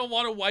isn't gonna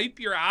want to wipe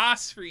your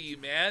ass for you,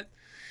 man.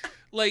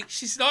 Like,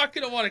 she's not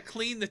going to want to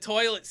clean the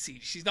toilet seat.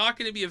 She's not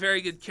going to be a very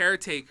good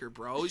caretaker,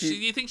 bro. Do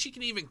you think she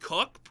can even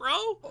cook,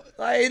 bro?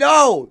 I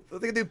know. They're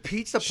going to do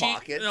pizza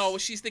pockets. No,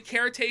 she's the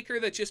caretaker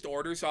that just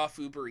orders off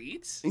Uber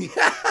Eats. Here,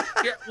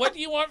 what do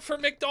you want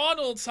from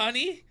McDonald's,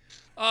 honey?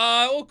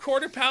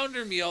 Quarter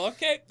pounder meal.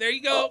 Okay, there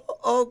you go.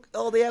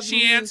 They have.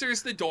 She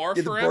answers the door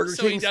for him, Burger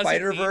so he King doesn't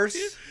Spider-Verse.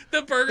 need to.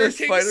 The Burger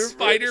King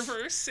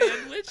Spider-Verse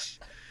sandwich.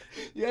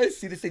 You guys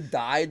see this? They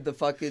died the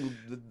fucking.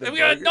 And we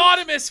got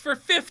Anonymous for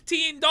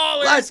 $15.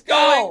 Let's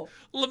go.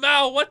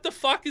 Lamau, what the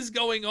fuck is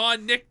going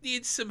on? Nick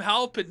needs some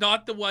help and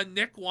not the one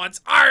Nick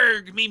wants.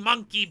 Arg, me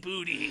monkey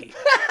booty.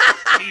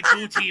 Me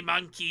booty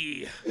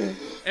monkey.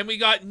 And we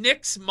got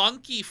Nick's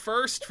monkey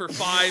first for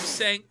 5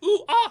 saying,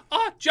 ooh,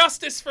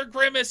 justice for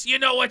Grimace. You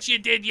know what you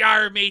did,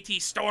 yar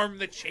matey. Storm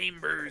the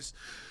chambers.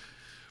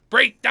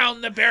 Break down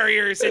the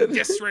barriers and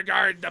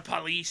disregard the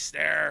police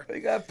there.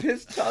 We got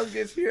Piss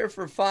Chungus here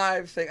for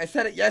 5 saying, I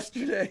said it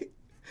yesterday,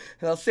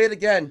 and I'll say it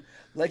again.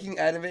 Liking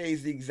anime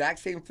is the exact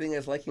same thing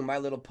as liking My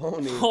Little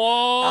Pony. Oh.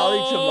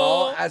 Ali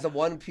Jamal as a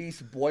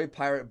one-piece boy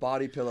pirate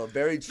body pillow.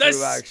 Very true,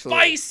 actually.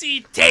 The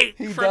spicy take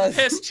from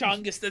Piss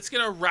Chungus that's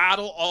going to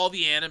rattle all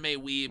the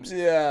anime weebs.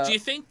 Yeah. Do you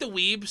think the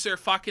weebs are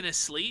fucking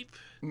asleep?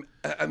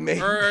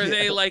 Maybe. Or are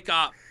they like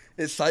up?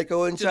 Is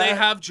Psycho in chat? Do they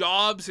have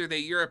jobs? Are they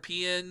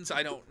Europeans?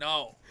 I don't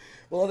know.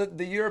 Well,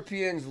 the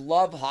Europeans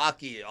love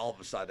hockey all of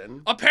a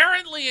sudden.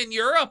 Apparently in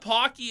Europe,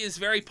 hockey is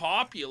very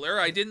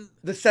popular.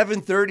 The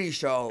 7:30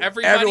 show.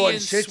 Everybody everyone in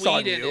shits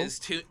Sweden on you. is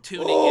tuning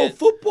in. Oh,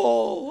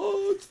 football.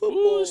 Oh, it's football.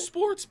 Ooh,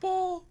 sports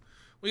ball.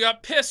 We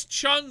got Piss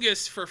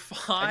Chungus for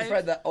 5. I just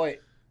read that. Oh,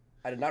 wait.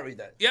 I did not read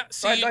that. Yeah,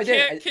 so you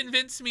can't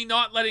convince me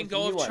not letting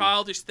go of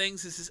childish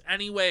things. This is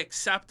any way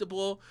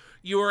acceptable.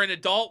 You are an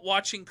adult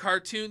watching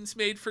cartoons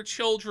made for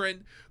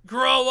children.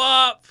 Grow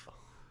up.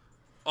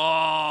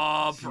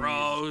 Oh,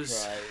 bros.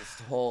 Jesus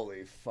Christ.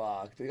 Holy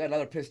fuck. Do we got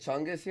another Piss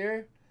Chungus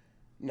here?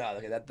 No,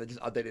 okay, that just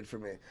updated for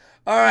me.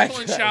 All right.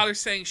 People in Chowder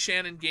saying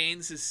Shannon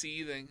Gaines is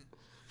seething.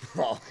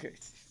 Okay.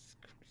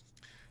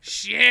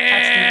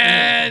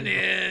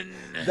 Shannon.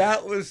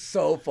 That was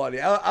so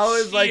funny. I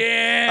was like,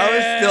 I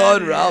was still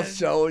on Ralph's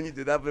show when you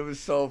did that, but it was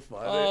so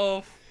funny.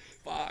 Oh,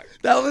 fuck.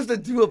 That was the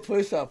do a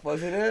push-up,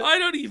 wasn't it? I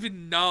don't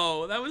even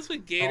know. That was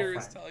what Gator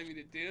was telling me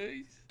to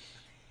do.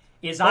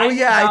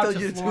 I told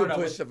you to do a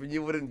push-up and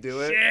you wouldn't do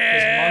it.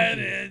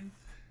 Shannon.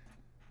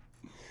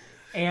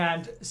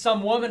 And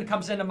some woman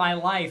comes into my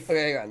life.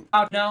 Okay, hang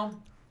on. No,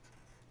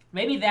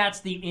 maybe that's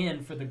the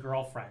in for the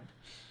girlfriend.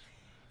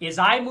 Is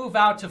I move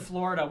out to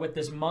Florida with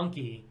this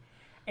monkey,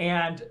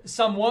 and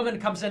some woman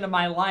comes into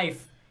my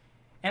life,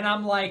 and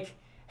I'm like,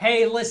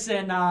 hey,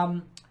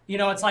 listen,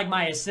 it's like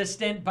my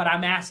assistant, but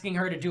I'm asking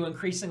her to do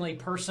increasingly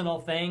personal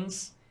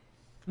things.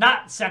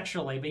 Not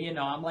sexually,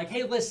 but I'm like,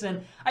 hey,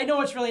 listen, I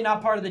know it's really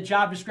not part of the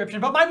job description,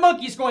 but my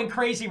monkey's going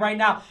crazy right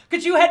now.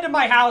 Could you head to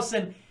my house?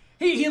 And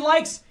he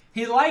likes.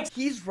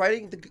 He's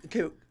writing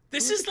the.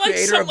 This is like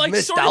some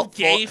sort of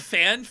gay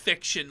fan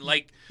fiction,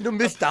 like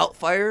Miss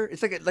Doubtfire.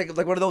 It's like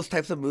one of those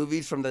types of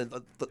movies from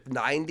the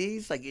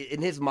 90s. Like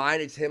in his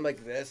mind, it's him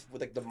like this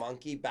with like the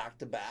monkey back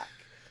to back.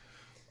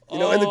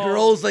 And the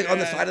girl's like on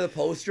the side of the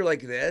poster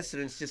like this,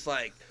 and it's just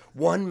like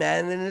one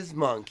man and his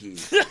monkey.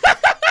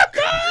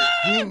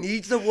 He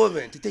needs a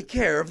woman to take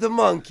care of the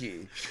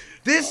monkey.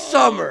 This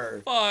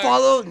summer,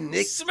 follow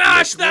Nick.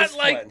 Smash that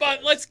like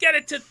button. Let's get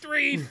it to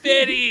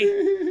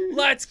 350.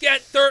 Let's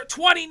get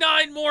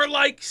 29 more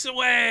likes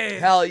away.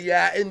 Hell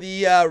yeah. In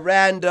the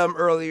random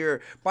earlier.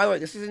 By the way,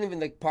 this isn't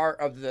even like part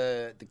of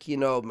the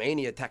Kino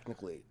Mania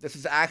technically. This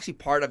is actually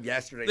part of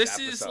yesterday's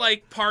episode. This is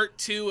like part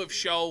 2 of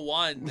show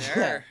 1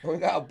 there. We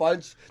got a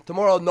bunch.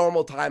 Tomorrow,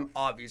 normal time,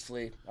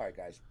 obviously. All right,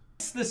 guys.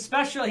 It's the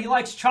special. He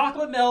likes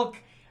chocolate milk.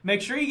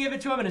 Make sure you give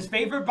it to him in his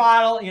favorite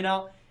bottle,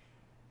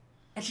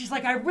 And she's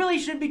like, I really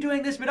shouldn't be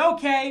doing this, but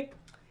okay.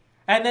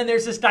 And then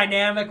there's this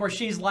dynamic where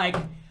she's like,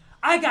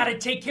 I gotta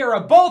take care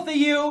of both of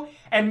you,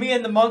 and me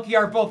and the monkey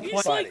are both.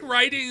 He's like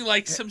writing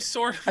like some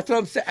sort of. That's what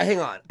I'm saying.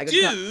 Hang on,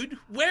 dude.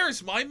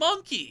 Where's my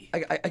monkey? I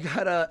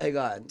gotta hang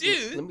on,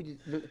 dude.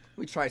 Let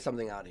me try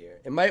something out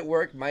here. It might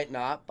work, might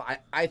not,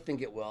 but I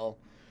think it will.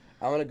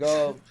 I'm gonna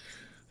go.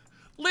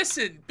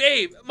 Listen,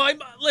 babe.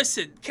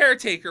 Listen,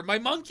 caretaker. My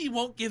monkey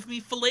won't give me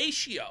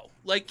fellatio.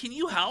 Like, can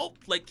you help?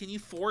 Like, can you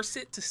force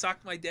it to suck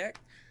my dick?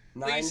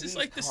 Like, it's just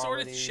like the sort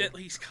of shit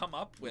he's come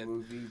up with.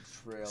 Movie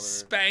trailer.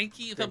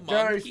 Spanky the monkey.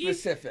 Very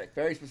specific.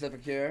 Very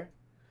specific here.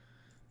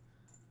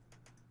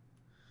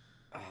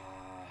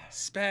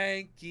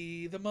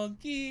 Spanky the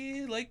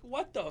monkey. Like,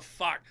 what the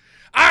fuck?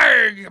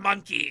 Arg,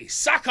 monkey.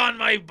 Suck on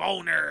my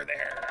boner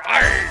there.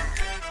 Arg.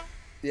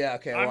 Yeah,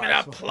 okay. I'm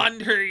gonna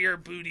plunder your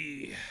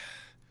booty.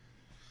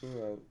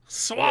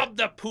 Swab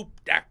the poop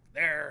deck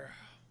there.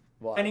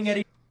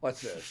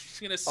 What's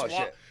this?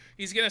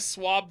 He's gonna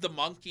swab the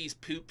monkey's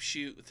poop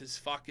chute with his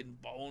fucking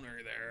boner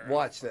there.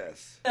 Watch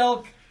this.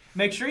 Milk.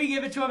 Make sure you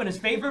give it to him in his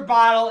favorite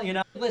bottle.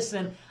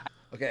 Listen.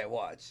 Okay,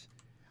 watch.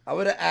 I'm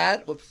gonna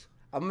add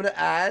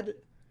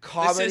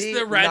comedy. This is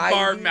the red 90s.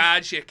 Bar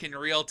magic in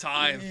real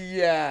time.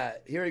 Yeah.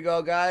 Here we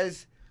go,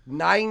 guys.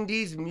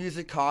 90s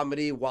music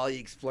comedy while he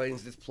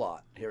explains this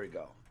plot. Here we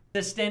go.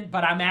 Assistant,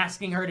 but I'm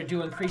asking her to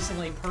do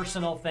increasingly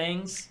personal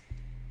things.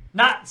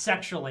 Not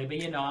sexually,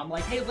 but I'm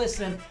like, hey,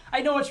 listen,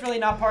 I know it's really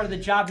not part of the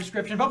job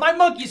description, but my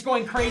monkey's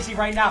going crazy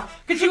right now.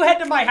 Could you head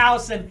to my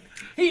house? And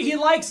he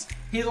likes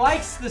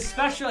the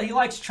special. He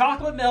likes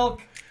chocolate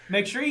milk.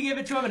 Make sure you give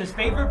it to him in his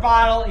favorite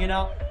bottle.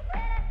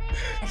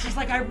 And she's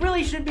like, I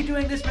really shouldn't be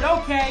doing this, but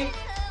okay.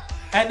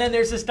 And then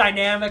there's this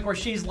dynamic where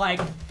she's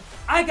like,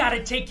 I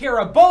gotta take care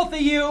of both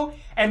of you.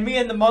 And me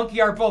and the monkey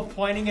are both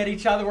pointing at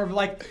each other. We're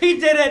like, he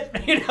did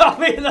it. You know,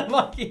 me and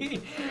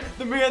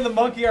the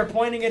monkey are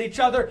pointing at each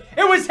other.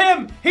 It was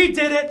him. He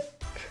did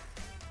it.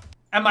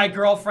 And my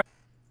girlfriend.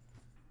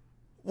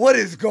 What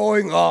is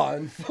going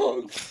on,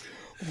 folks?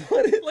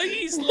 Like,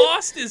 he's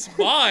lost his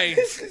mind.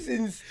 This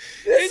is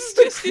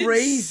just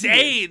crazy.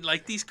 Insane.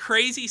 Like, these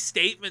crazy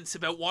statements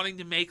about wanting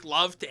to make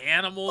love to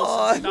animals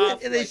and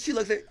stuff. And then she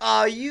looks like,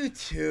 oh, you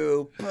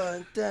too.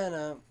 And,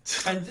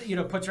 you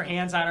know, puts her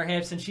hands on her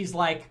hips, and she's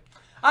like,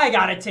 I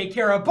gotta take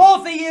care of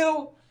both of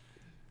you.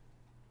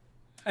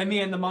 And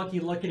me and the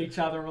monkey look at each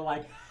other, and we're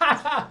like, ha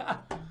ha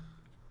ha.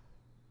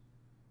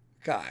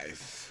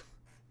 Guys,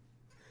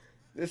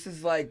 this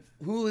is like,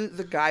 who is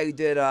the guy who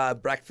did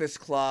Breakfast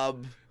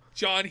Club?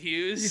 John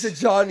Hughes. He's a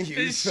John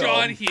Hughes film.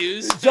 John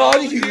Hughes.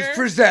 John Hughes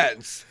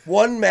presents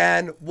One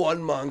Man,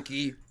 One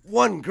Monkey,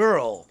 One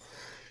Girl.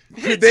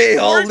 Do they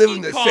all live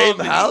in the same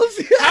house?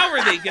 How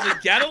are they gonna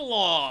get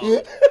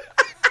along?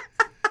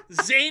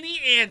 Zany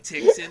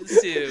antics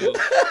ensue.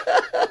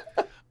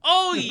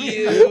 Oh,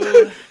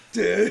 you.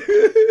 Dude.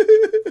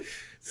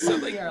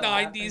 Some like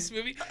 90s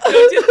movie. No,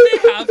 didn't they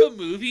have a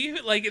movie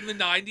like in the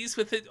 90s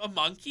with a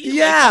monkey?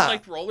 Yeah.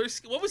 Like roller.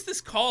 What was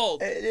this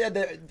called?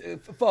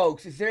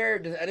 Folks, does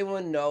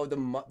anyone know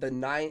the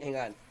nine? Hang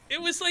on. It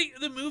was like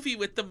the movie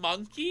with the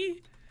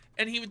monkey,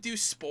 and he would do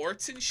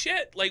sports and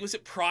shit. Like, was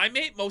it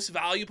Primate? Most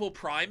Valuable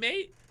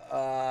Primate?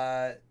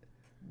 There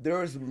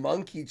was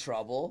Monkey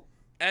Trouble.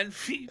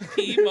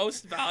 MVP,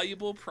 Most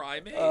Valuable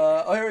Primate.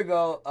 Here we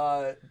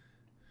go.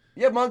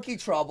 Yeah, Monkey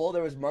Trouble.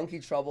 There was Monkey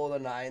Trouble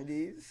in the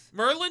 90s.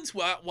 Merlin's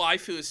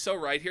waifu is so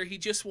right here. He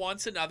just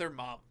wants another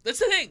mom. That's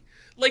the thing.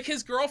 Like,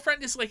 his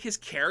girlfriend is like his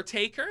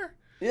caretaker.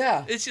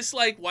 Yeah. It's just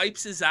like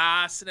wipes his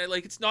ass, and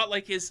like it's not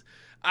like his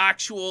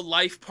actual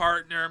life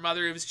partner,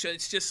 mother of his child.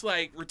 It's just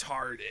like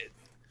retarded.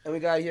 And we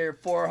got here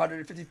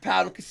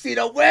 £450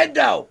 casino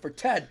window for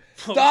 $10.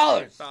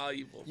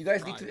 Valuable. You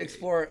guys need to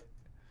explore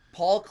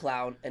Paul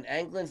Clown and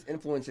Anglin's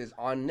influences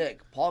on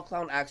Nick. Paul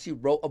Clown actually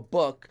wrote a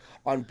book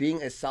on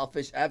being a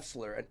selfish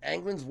Epsler, and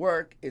Anglin's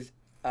work is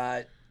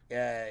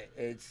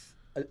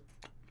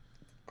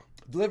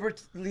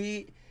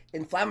deliberately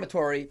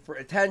inflammatory for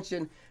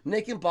attention.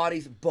 Nick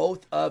embodies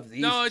both of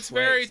these. No, it's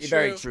traits. very true.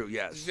 Very true.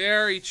 Yes.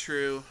 Very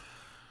true.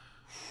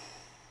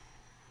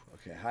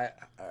 Okay. Hi.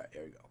 All right.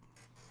 Here we go.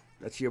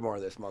 Let's hear more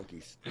of this,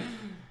 monkeys.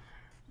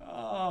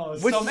 Oh,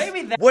 so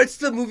maybe that. What's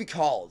the movie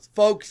called,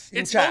 folks?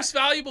 It's chat. Most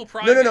Valuable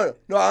Primate.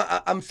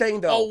 No. I'm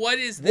saying though. Oh, what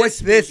is this? What's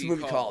this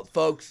movie called,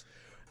 folks?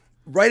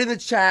 Write in the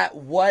chat.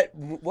 What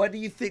do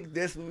you think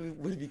this movie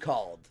would be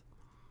called?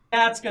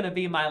 That's gonna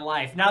be my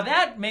life. Now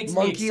that makes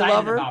me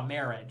excited about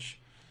marriage.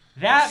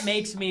 That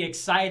makes me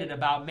excited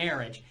about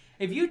marriage.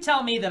 If you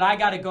tell me that I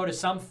got to go to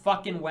some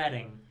fucking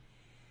wedding,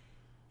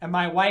 and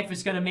my wife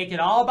is gonna make it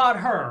all about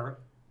her.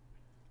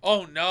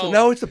 Oh, no. So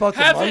now it's about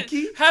the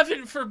monkey?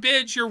 Heaven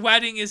forbid your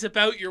wedding is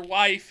about your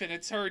wife and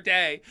it's her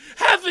day.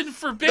 Heaven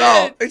forbid.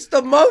 No, it's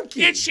the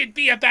monkey. It should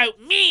be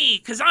about me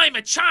because I'm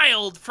a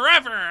child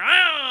forever.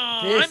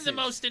 Oh, I'm the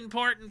most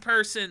important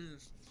person.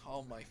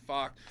 Oh, my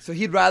fuck. So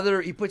he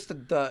puts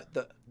the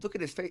look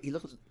at his face. He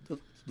looks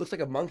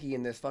like a monkey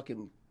in this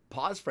fucking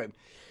pause frame.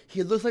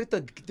 He looks like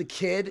the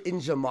kid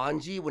in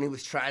Jumanji when he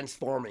was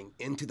transforming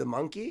into the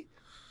monkey.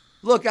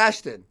 Look,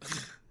 Ashton.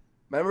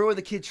 Remember when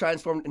the kid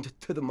transformed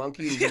into the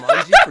monkey in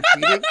Jumanji for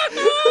cheating?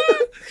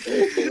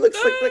 He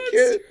looks like the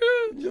kid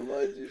in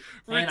Jumanji.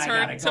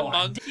 Return to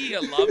Monkey,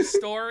 a love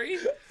story.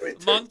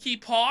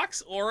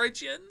 Monkeypox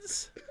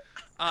origins.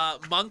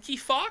 Monkey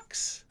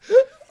Fox.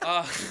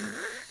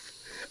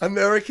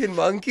 American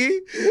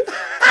Monkey.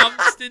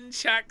 Tungsten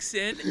checks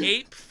in.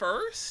 Ape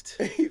first.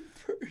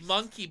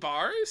 Monkey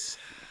bars.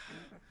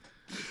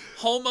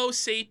 Homo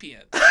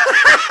sapien.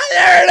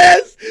 There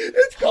it is.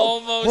 It's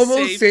called Homo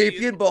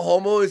sapien, but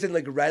homo is in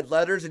like red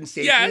letters and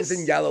sapien is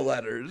in yellow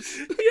letters.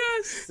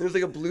 Yes. There's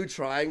like a blue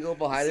triangle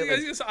behind it.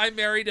 Like... I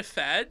married a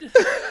Fed.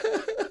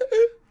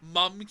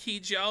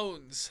 Mumkey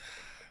Jones.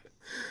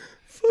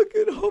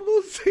 Fucking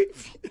Homo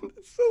sapien.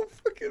 It's so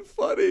fucking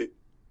funny.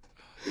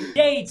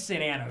 Dates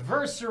and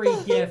anniversary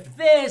gift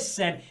this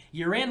and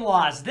your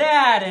in-laws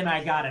that and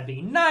I gotta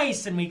be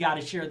nice and we gotta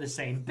share the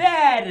same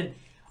bed and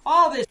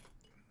all this.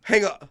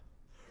 Hang on.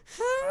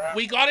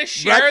 We gotta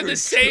share the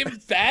same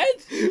bed?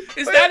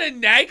 Is that a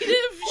negative?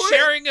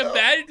 Sharing a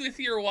bed with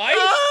your wife?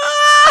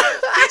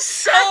 It's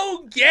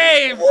so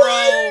gay, bro.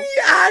 Why did he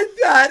add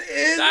that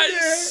in That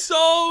there? is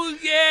so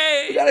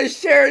gay. You gotta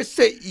share a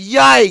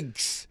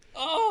yikes.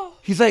 Oh.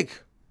 He's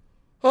like,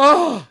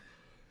 oh,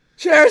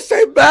 share the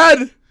same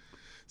bed.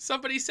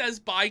 Somebody says,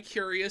 bye,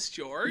 Curious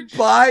George.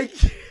 Bye.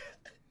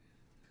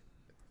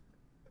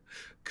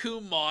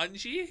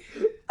 Kumanji.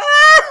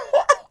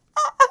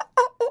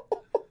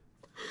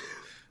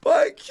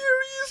 By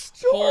Curious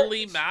George.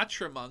 Holy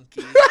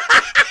Matromonkey.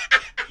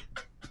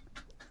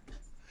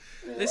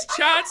 This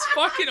chat's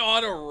fucking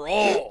on a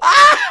roll.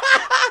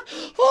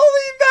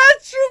 Holy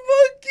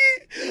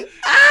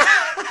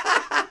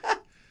Matromonkey.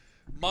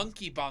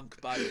 monkey bunk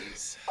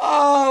buddies.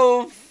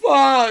 Oh,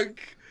 fuck.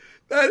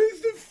 That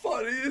is the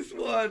funniest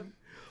one.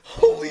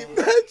 Holy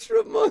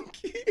Metra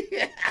monkey.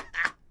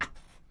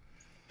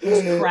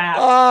 Crap.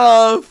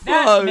 Oh, fuck.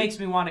 That makes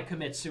me want to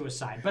commit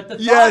suicide. But the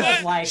thought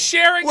of like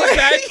sharing a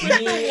bed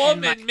with a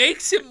woman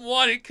makes him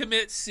want to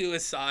commit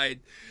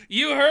suicide.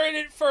 You heard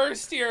it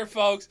first here,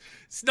 folks.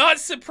 It's not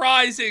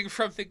surprising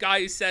from the guy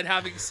who said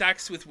having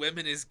sex with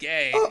women is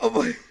gay.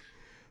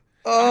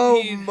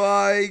 Oh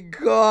my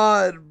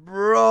God,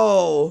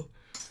 bro.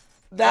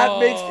 That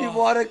makes me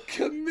want to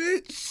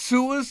commit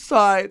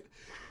suicide.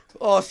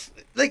 Oh,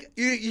 like,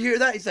 you hear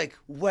that? He's like,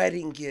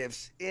 wedding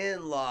gifts,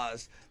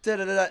 in-laws,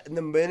 da-da-da-da. And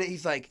the minute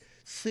he's like,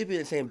 sleeping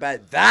in the same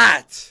bed,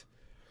 that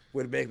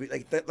would make me,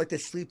 like the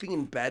sleeping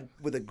in bed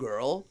with a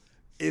girl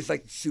is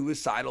like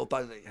suicidal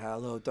thoughts. Like,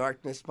 hello,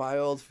 darkness, my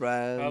old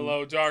friend.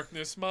 Hello,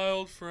 darkness, my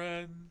old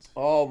friend.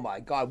 Oh my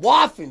God.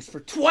 Waffins for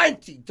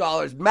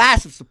 $20.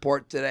 Massive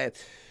support today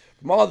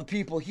from all the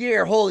people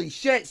here. Holy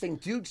shit. Saying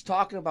dude's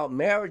talking about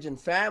marriage and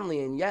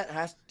family and yet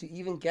has to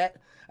even get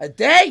a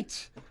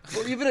date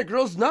or even a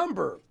girl's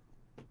number.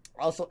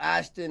 Also,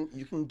 Ashton,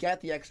 you can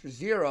get the extra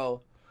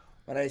 0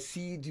 when I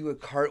see you do a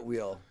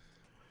cartwheel.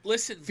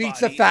 Listen,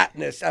 Feats buddy. of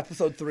Fatness,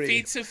 episode 3.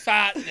 Feats of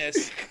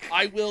Fatness.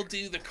 I will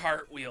do the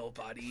cartwheel,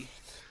 buddy.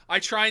 I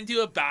try and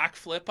do a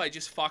backflip. I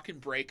just fucking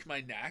break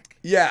my neck.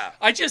 Yeah.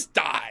 I just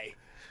die.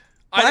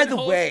 By the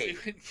way,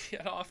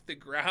 get off the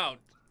ground.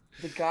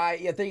 The guy,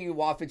 yeah, thank you,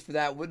 Waffins, for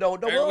that.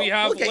 No, We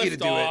have we'll get you to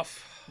do liftoff.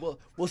 it.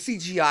 We'll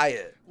CGI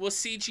it. We'll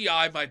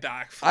CGI my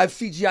backflip. I've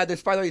CGI.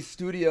 There's, by the way,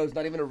 studios,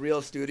 not even a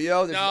real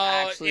studio. This is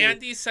actually...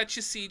 Andy's such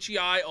a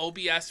CGI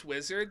OBS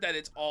wizard that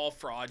it's all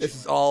fraudulent. This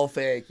is all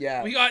fake,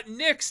 yeah. We got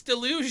Nick's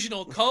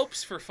Delusional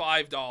Copes for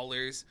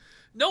 $5.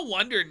 No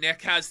wonder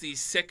Nick has these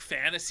sick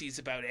fantasies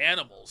about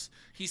animals.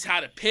 He's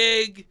had a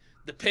pig,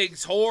 the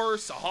pig's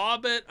horse, a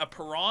hobbit, a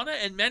piranha,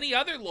 and many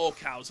other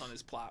lolcows on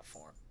his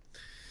platform.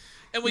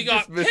 And we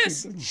got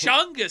Piss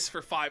Chungus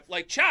for $5.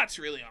 Like, chat's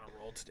really on a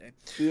roll today.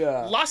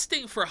 Yeah.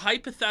 Lusting for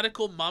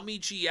hypothetical mummy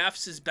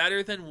GFs is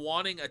better than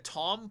wanting a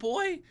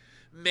tomboy,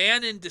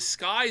 man in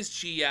disguise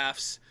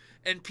GFs,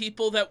 and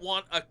people that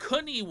want a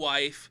cunny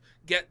wife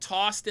get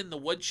tossed in the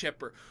wood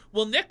chipper.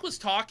 Well, Nick was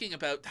talking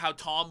about how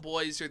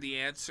tomboys are the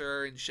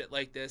answer and shit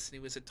like this, and he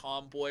was a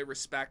tomboy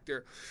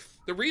respecter.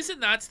 The reason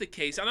that's the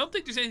case, I don't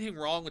think there's anything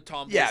wrong with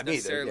tomboys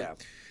necessarily. Yeah.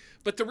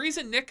 But the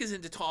reason Nick is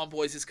into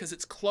tomboys is because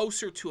it's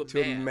closer to a man.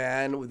 To a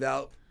man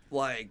without,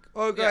 like,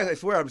 oh, guys, I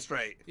swear I'm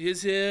straight.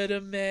 Is it a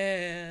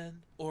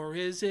man or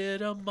is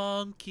it a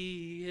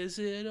monkey? Is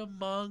it a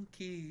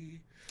monkey?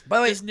 By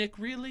the way, does Nick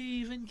really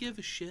even give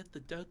a shit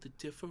about the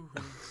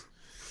difference?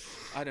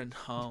 I don't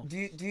know.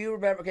 Do you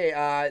remember,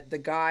 okay, the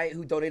guy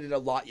who donated a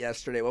lot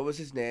yesterday, what was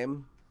his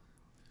name?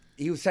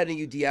 He was sending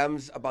you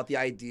DMs about the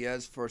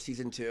ideas for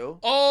season 2.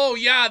 Oh,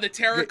 yeah, the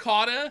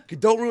terracotta.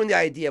 Don't ruin the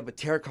idea, but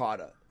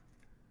terracotta.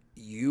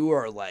 You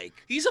are like...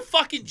 He's a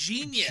fucking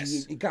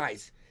genius.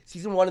 Guys,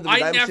 season 1 of the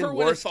I never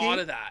would have thought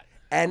of that.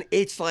 And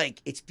it's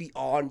like, it's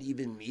beyond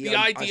even me. The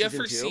idea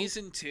for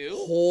season 2?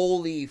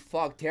 Holy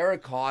fuck,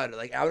 terracotta.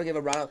 Like, I would give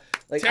a round.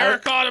 Like,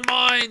 terracotta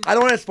mind. I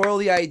don't want to spoil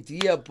the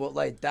idea, but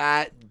like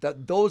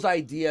those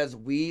ideas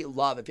we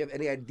love. If you have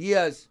any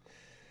ideas,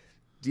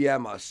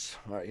 DM us.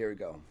 All right, here we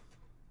go.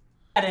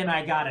 And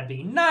I gotta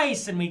be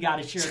nice, and we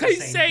gotta share the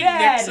same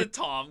bed. Say Nick's a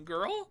Tom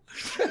girl?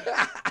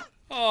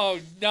 Oh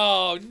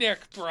no, Nick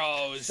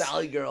bros.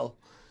 Sally girl.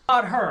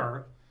 About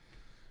her,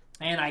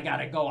 and I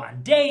gotta go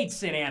on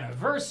dates, and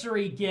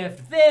anniversary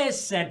gift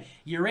this, and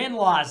your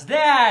in-laws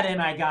that,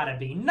 and I gotta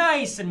be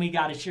nice, and we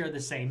gotta share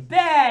the same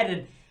bed,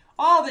 and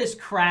all this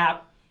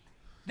crap.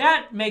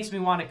 That makes me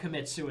want to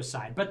commit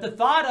suicide. But the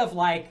thought of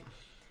like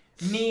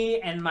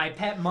me and my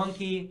pet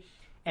monkey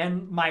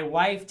and my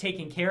wife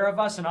taking care of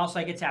us, and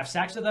also I get to have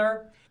sex with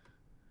her.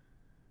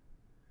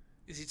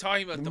 Is he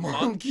talking about the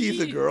monkey's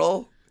a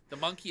girl? The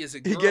monkey is a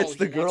girl. He gets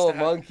the girl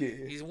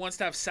monkey. He wants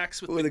to have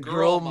sex with a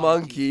girl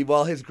monkey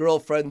while his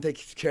girlfriend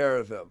takes care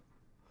of him.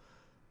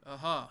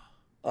 Uh-huh.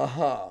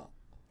 Uh-huh.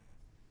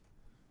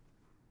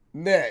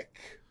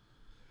 Nick.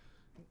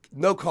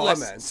 No comment.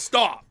 Listen,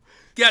 stop.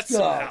 Get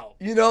some help.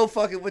 You know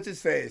fucking, what's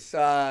his face?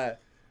 The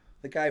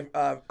guy,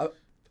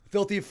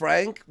 Filthy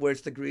Frank, where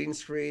it's the green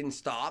screen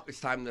stop. It's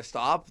time to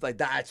stop. Like,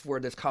 that's where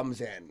this comes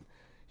in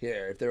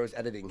here, if there was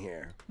editing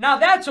here. Now,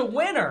 that's a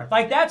winner.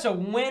 Like, that's a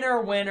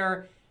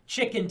winner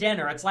chicken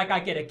dinner. It's like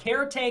I get a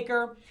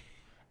caretaker,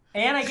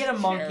 and I get a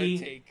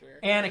monkey,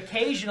 and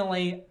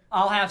occasionally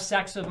I'll have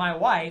sex with my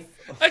wife.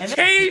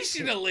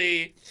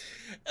 Occasionally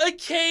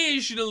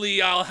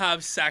I'll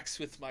have sex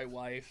with my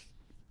wife.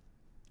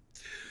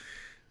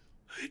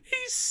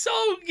 He's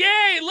so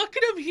gay. Look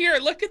at him here.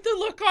 Look at the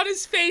look on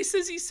his face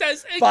as he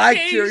says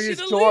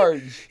Bi-Curious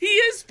George. He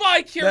is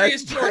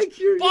Bi-Curious George.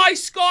 By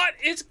Scott,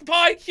 it's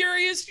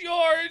Bi-Curious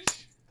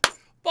George.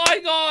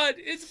 By God,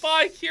 it's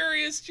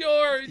Bi-Curious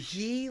George.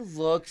 He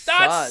looks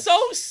That's so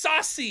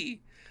sussy.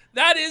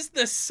 That is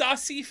the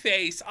sussy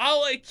face.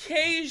 I'll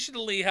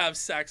occasionally have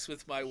sex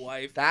with my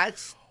wife.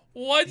 That's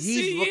Once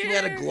He's looking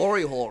at a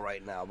glory hole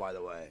right now, by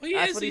the way. Well,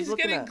 That's what he's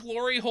looking getting at.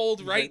 glory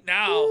holed right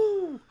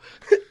now.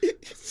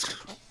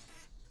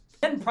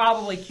 And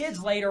probably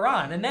kids later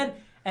on, and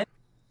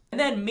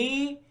then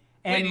me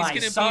and my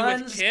he's gonna sons.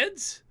 be with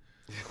kids?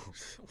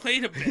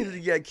 Wait a minute. You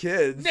get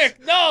kids. Nick,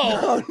 no!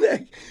 No,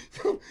 Nick.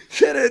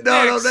 Get it.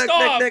 No,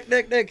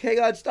 Nick, Nick. Hang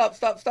on. Stop.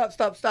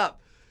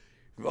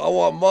 I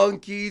want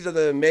monkeys, and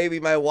then maybe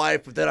my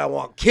wife, but then I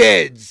want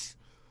kids.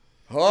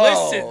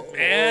 Oh, listen,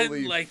 man.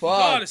 holy Like, fuck.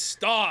 you gotta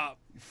stop.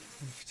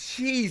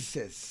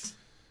 Jesus.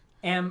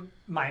 And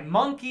my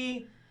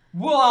monkey,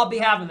 we'll all be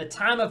having the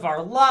time of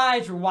our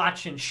lives. We're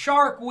watching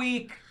Shark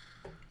Week.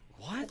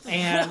 What?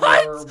 And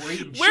What? we're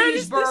eating Where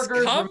does this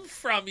cheeseburgers. come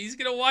from? He's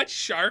gonna watch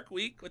Shark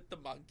Week with the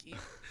monkey.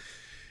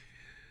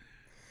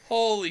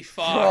 Holy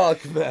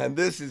fuck. Fuck, man.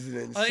 This is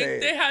insane. I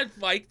think they had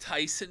Mike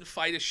Tyson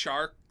fight a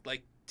shark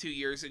like 2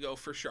 years ago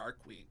for Shark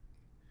Week.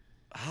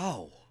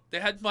 How? They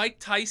had Mike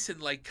Tyson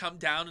like come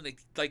down in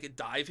a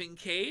diving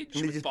cage And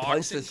he with just punched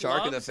boxing the shark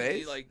in the gloves, and he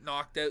face? like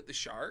knocked out the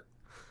shark.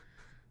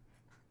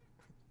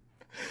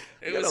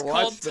 It gotta was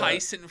watch called that.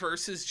 Tyson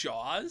versus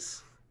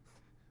Jaws.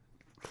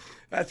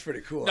 That's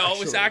pretty cool. No, it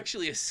was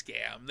actually a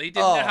scam. They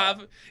didn't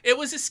have. It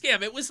was a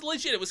scam. It was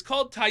legit. It was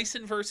called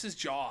Tyson versus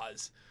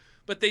Jaws,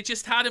 but they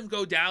just had him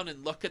go down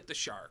and look at the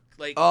shark.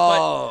 Like,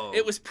 but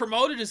it was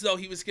promoted as though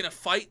he was gonna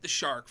fight the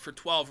shark for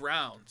 12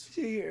 rounds.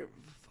 Did you hear?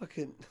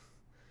 Fucking.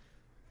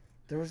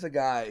 There was a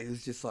guy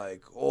who's just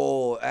like,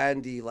 "Oh,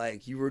 Andy,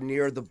 like you were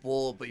near the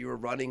bull, but you were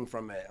running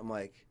from it." I'm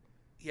like,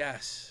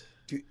 yes.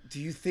 Do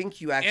you think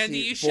you actually Andy,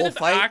 you should have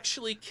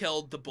actually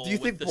killed the bull. Do you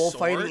think with the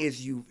bullfighting sword?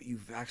 is you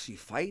actually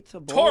fight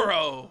a bull?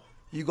 Toro.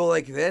 You go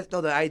like this?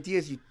 No, the idea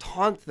is you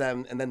taunt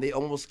them and then they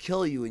almost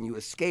kill you and you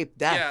escape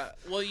death.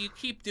 Yeah, well, you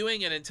keep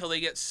doing it until they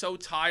get so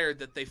tired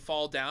that they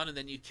fall down and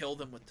then you kill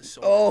them with the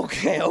sword.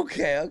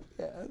 Okay.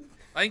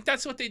 I think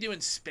that's what they do in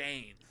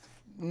Spain.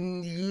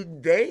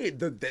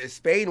 The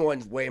Spain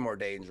one's way more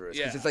dangerous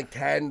because Yeah. it's like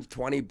 10,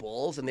 20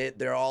 bulls and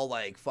they're all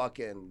like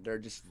fucking, they're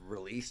just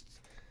released.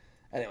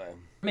 Anyway.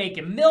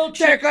 Making milkshake.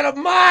 Check out a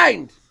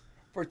mind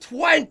for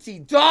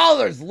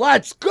 $20.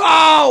 Let's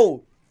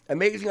go.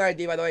 Amazing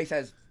idea, by the way. He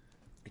says,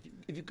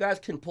 if you guys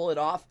can pull it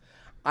off,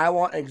 I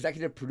want an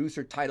executive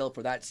producer title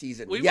for that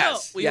season. We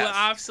yes, will. We yes. will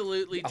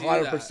absolutely do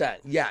 100%. that.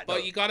 Yeah.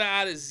 But you got to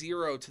add a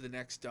 0 to the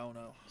next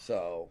dono.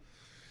 So.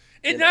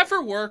 It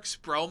never works,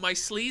 bro. My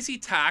sleazy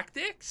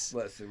tactics.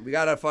 Listen, we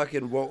gotta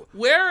fucking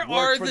Where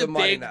are the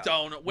big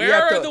donut?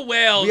 Where are the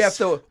whales?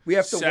 We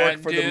have to work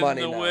for the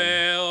money now. now.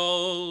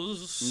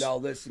 Whales. No,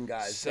 listen,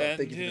 guys. Send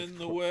in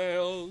the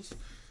whales.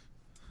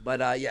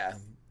 But yeah.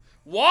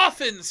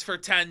 Waffins for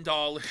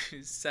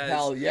 $10 says.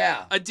 Hell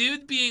yeah. A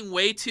dude being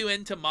way too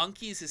into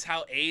monkeys is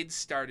how AIDS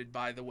started,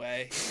 by the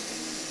way.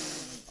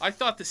 I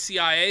thought the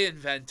CIA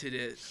invented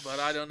it, but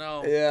I don't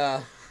know.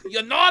 Yeah.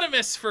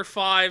 Anonymous for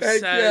 5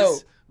 Thank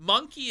says. you.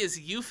 Monkey is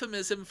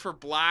euphemism for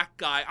black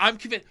guy. I'm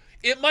convinced.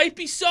 It might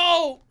be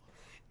so.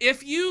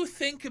 If you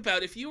think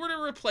about, if you were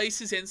to replace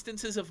his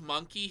instances of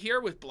monkey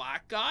here with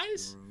black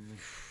guys,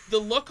 the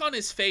look on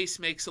his face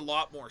makes a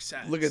lot more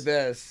sense. Look at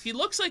this. He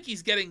looks like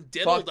he's getting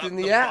diddled Fucked up in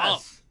the the bump.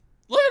 ass.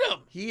 Look at him.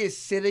 He is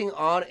sitting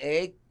on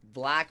a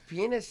black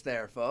penis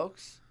there,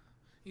 folks.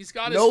 He's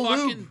got No his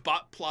fucking lube.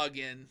 butt plug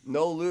in.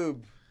 No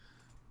lube.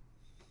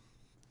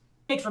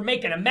 For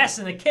making a mess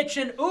in the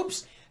kitchen.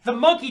 Oops, the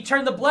monkey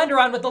turned the blender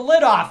on with the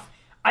lid off.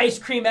 Ice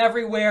cream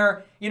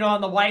everywhere,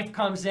 and the wife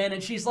comes in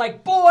and she's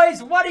like,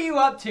 boys, what are you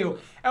up to?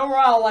 And we're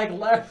all like,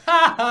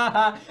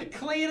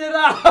 clean it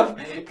up,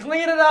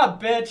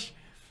 bitch.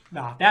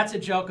 No, that's a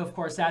joke, of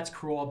course, that's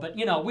cruel, but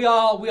we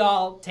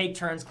all take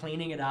turns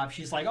cleaning it up.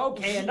 She's like,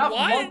 okay, enough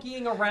What?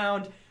 monkeying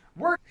around.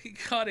 He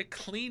gotta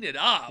clean it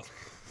up.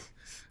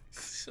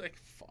 It's like,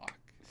 fuck.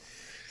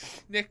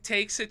 Nick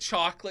takes a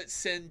chocolate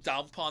sin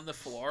dump on the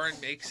floor and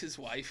makes his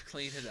wife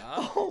clean it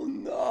up. Oh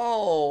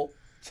no.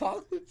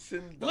 Chocolate sin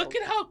dump. Look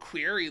at how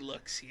queer he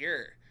looks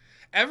here.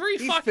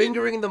 He's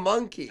fingering the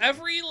monkey.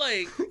 Every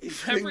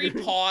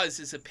pause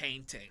is a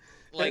painting.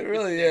 Like it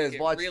really with Nick, is.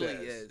 Watch it really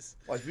this. is.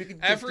 Watch, we can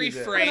just Every do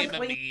this. frame a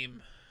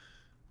meme.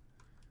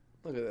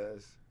 Look at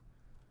this.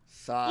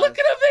 Sauce. Look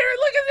at him there.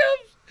 Look at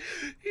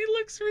him. He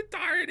looks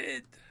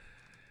retarded.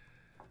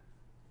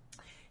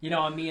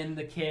 Me and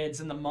the kids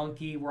and the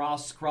monkey, we're all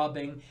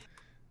scrubbing.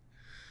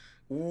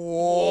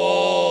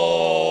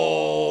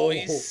 Whoa!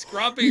 He's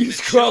scrubbing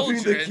He's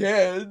scrubbing the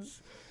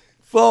kids.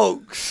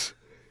 Folks,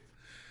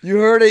 you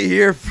heard it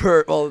here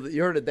first. Well,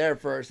 you heard it there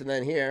first and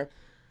then here.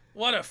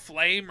 What a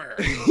flamer.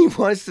 He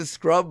wants to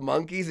scrub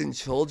monkeys and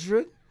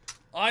children?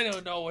 I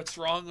don't know what's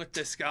wrong with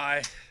this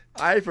guy.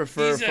 I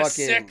prefer He's a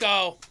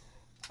sicko.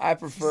 I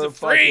prefer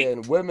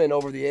fucking women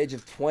over the age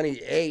of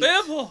 28.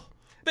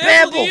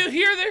 Bibble, do you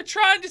hear they're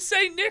trying to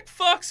say Nick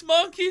fucks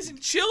monkeys and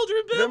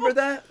children, Bibble? Remember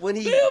that? When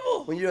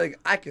Bibble. when you're like,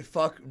 I could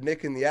fuck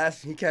Nick in the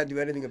ass and he can't do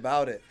anything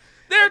about it.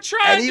 They're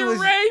trying to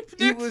rape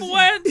Nick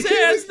Fuentes.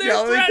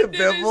 They're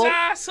threatening his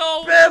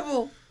asshole.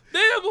 Bibble.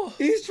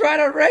 He's trying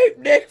to rape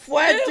Nick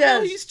Fuentes.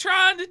 Bibble, he's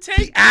trying to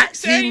take at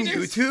Nick's Team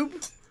anus.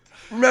 YouTube.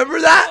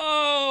 Remember that?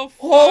 Oh, fuck.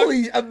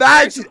 Holy,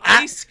 imagine.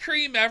 Ice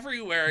cream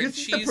everywhere and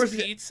cheese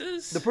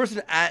pizzas. The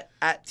person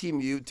at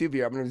Team YouTube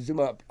here, I'm going to zoom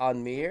up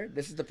on me here.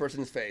 This is the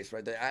person's face,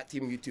 right? The at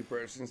Team YouTube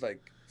person's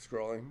like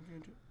scrolling.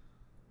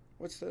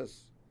 What's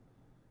this?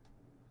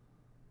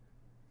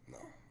 No,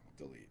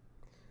 delete.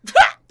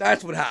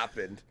 That's what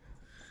happened.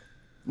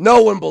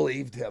 No one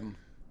believed him.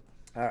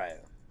 All right.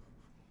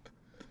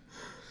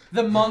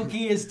 The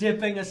monkey is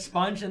dipping a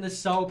sponge in the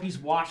soap. He's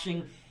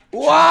washing.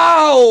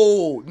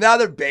 Wow! Now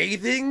they're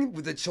bathing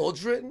with the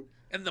children?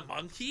 And the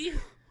monkey?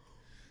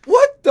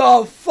 What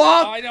the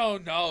fuck? I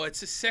don't know.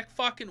 It's a sick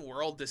fucking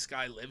world this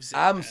guy lives in.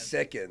 I'm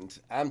sickened.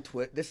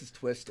 This is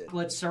twisted.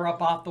 Chocolate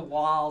syrup off the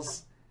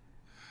walls.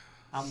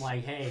 I'm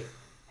like, hey,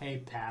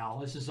 pal,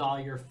 this is all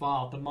your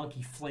fault. The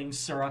monkey flings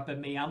syrup at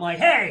me. I'm like,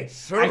 hey!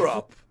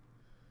 Syrup?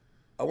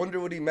 I wonder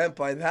what he meant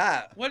by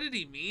that. What did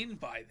he mean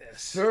by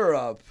this?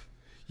 Syrup.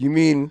 You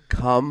mean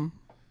cum?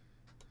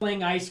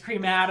 Fling ice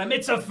cream at him.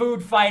 It's a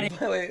food fight.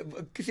 By the way,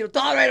 Casino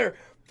Tolerator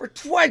for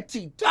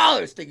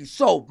 $20. Thank you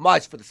so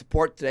much for the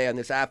support today on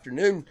this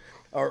afternoon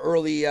or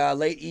early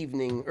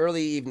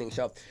evening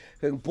show.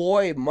 And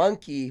boy,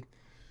 Monkey,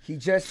 he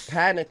just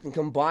panicked and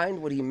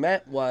combined. What he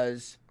meant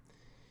was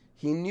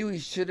he knew he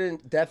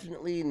shouldn't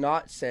definitely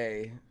not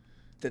say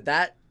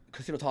that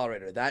Casino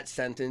Tolerator, that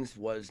sentence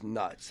was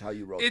nuts, how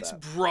you wrote that. It's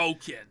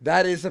broken.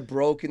 That is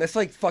that's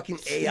like fucking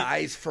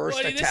AI's first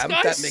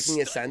attempt at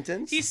making a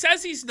sentence. He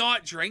says he's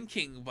not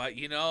drinking, but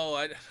you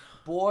know...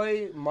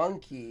 Boy,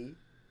 Monkey,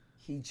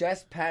 he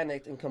just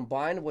panicked and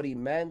combined what he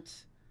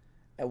meant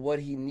and what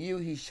he knew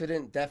he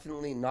shouldn't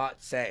definitely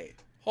not say.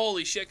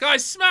 Holy shit.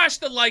 Guys, smash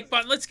the like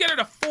button. Let's get it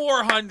to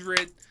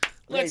 400.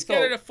 Let's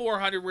get it to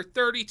 400. We're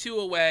 32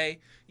 away.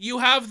 You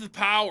have the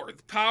power.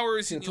 The power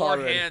is in your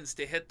hands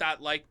to hit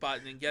that like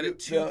button and get it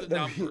to the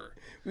number.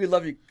 We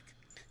love you,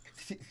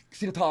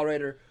 Casino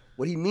Tolerator.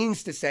 What he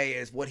means to say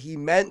is what he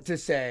meant to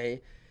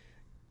say.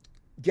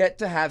 Get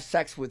to have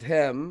sex with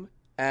him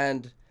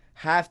and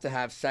have to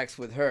have sex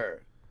with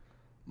her.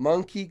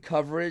 Monkey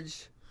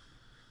coverage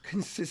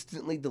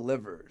consistently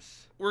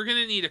delivers. We're going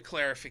to need a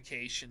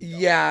clarification.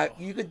 Yeah,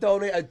 you could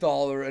donate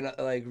 $1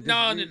 and like...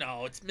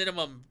 No. It's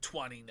minimum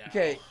 20 now.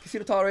 Okay,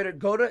 Casino Tolerator,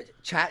 go to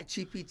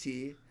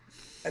ChatGPT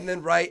and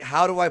then write,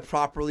 how do I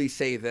properly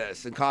say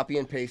this? And copy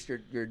and paste your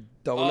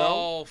dono.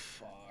 Oh,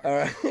 fuck. All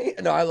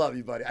right? No, I love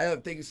you, buddy.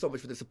 Thank you so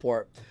much for the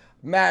support.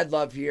 Mad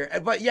love here.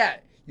 But yeah,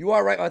 you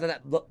are right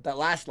about that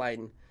last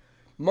line.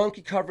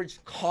 Monkey coverage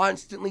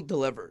constantly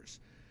delivers.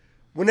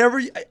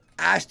 Whenever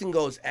Ashton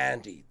goes,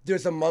 Andy,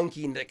 there's a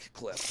Monkey Nick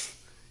clip.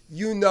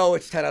 You know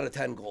it's 10 out of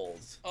 10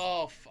 goals.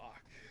 Oh, fuck.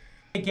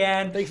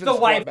 Again, thanks for the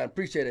support, man.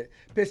 Appreciate it.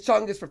 Piss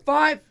Chungus for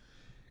 5.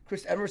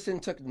 Chris Emerson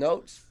took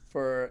notes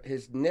for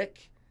his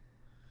Nick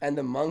and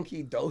the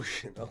Monkey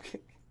Dojin. Okay.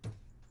 You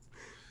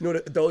know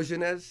what a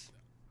Dojin is?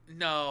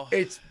 No.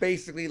 It's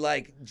basically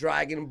like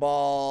Dragon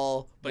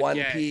Ball, One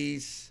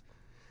Piece.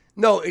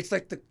 No, it's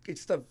like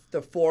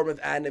the form of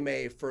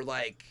anime for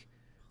like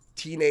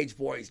teenage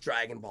boys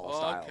Dragon Ball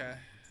style. Okay.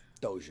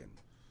 Dojin.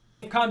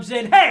 It comes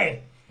in,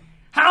 hey!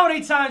 How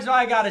many times do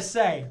I gotta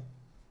say?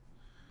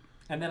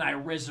 And then I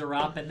riz her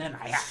up, and then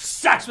I have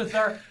sex with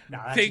her.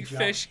 No, that's Big a joke.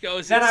 Fish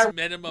goes, then it's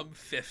minimum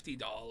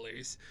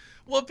 $50.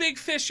 Well, Big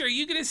Fish, are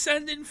you gonna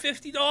send in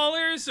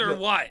 $50 or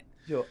what?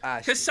 Yo,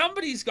 Ashton. Because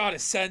somebody's got to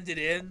send it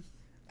in.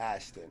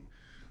 Ashton,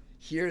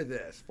 hear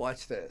this.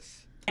 Watch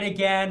this. And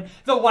again,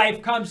 the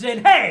wife comes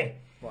in, hey!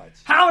 Watch.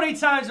 How many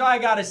times do I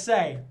gotta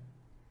say?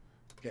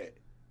 Okay,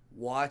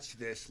 watch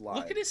this line.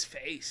 Look at his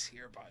face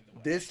here, by the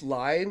way. This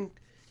line...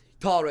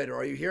 Tolerator,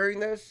 are you hearing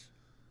this?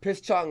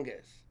 Piss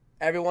Chungus.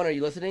 Everyone, are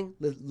you listening?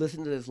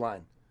 Listen to this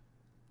line.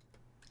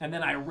 And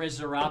then I riz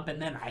her up,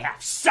 and then I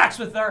have sex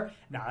with her.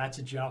 No, that's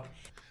a joke.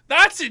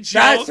 That's a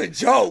joke. That's a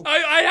joke.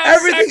 I have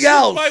Everything sex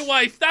else. with my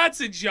wife.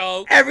 That's a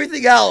joke.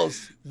 Everything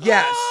else.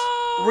 Yes.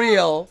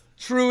 Real.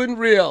 True and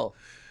real.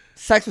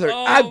 Sex with her.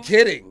 I'm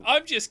kidding.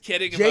 I'm just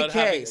kidding JK, about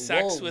having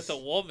sex with a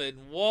woman.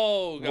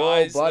 Whoa,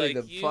 guys. Whoa, buddy,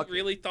 like, you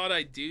really thought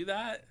I'd do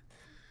that?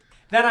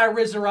 Then I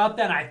riz her up,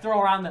 then I throw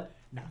her on the...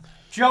 No.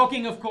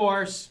 Joking, of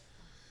course.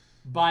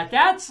 But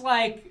that's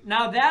like...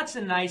 Now that's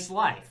a nice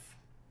life.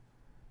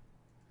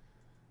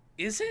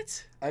 Is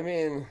it? I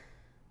mean...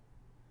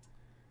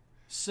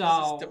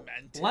 So,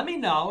 let me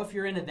know if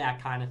you're into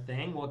that kind of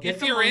thing. We'll get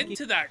if you're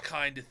into that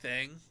kind of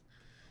thing,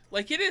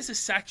 like it is a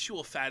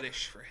sexual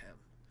fetish for him.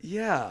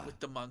 Yeah. With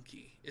the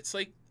monkey. It's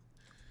like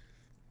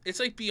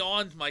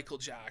beyond Michael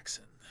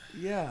Jackson.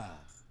 Yeah.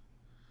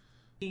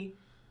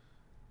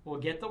 We'll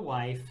get the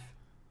wife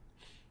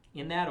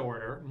in that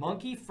order.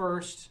 Monkey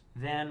first,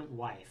 then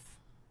wife.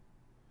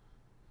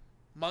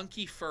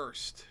 Monkey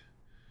first.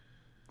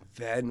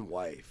 Then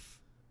wife.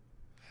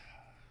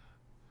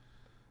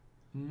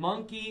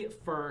 Monkey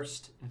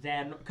first,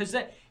 then... Because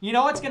you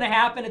know what's going to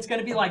happen? It's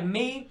going to be like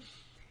me.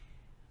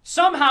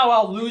 Somehow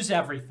I'll lose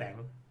everything,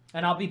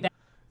 and I'll be back.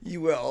 You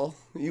will.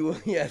 You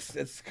will. Yes,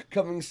 it's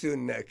coming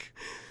soon, Nick.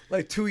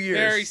 Like 2 years.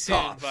 Very soon,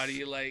 tops.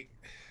 buddy. Like...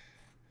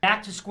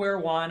 Back to square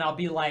one. I'll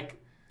be like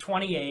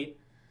 28.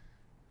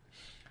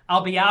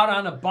 I'll be out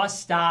on a bus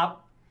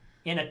stop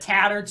in a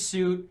tattered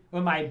suit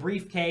with my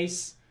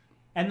briefcase,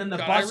 and then the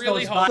God, bus I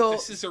really goes hope by.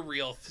 this is a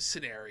real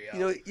scenario. You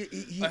know,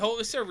 I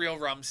hope it's a real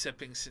rum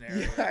sipping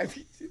scenario.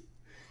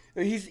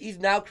 Yeah, he's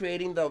now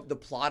creating the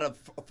plot of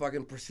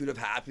fucking Pursuit of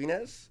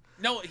Happiness.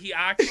 No, he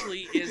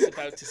actually is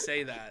about to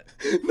say that.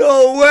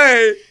 No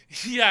way.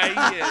 Yeah, he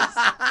is.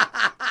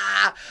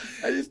 I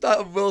just thought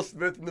of Will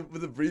Smith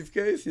with a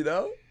briefcase, you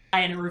know?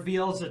 And it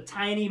reveals a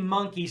tiny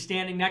monkey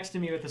standing next to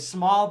me with a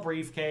small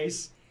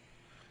briefcase.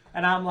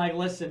 And I'm like,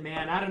 listen,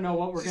 man, I don't know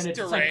what we're going to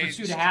do. It's like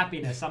Pursuit of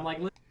Happiness. I'm like,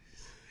 you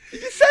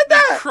just said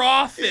that.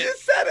 Profit. You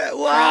just said it.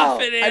 Wow.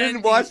 Profit, I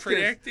didn't watch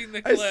predicting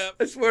this. the clip.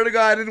 I swear to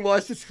God, I didn't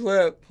watch this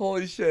clip.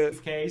 Holy shit.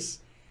 Briefcase.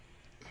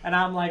 And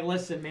I'm like,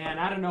 listen, man,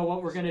 I don't know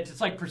what we're going to do.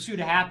 It's like Pursuit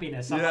of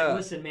Happiness. I'm like,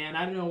 listen, man,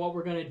 I don't know what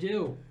we're going to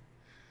do.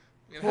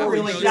 We're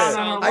really down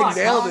on our luck. I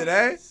nailed it,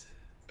 eh?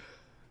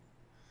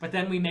 But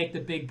then we make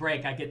the big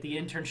break. I get the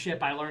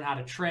internship. I learn how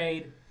to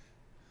trade.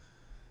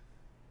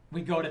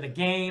 We go to the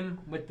game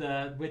with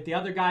the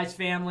other guy's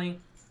family.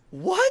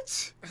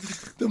 What?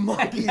 The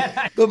monkey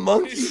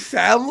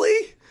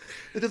family?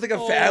 There's like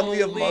a family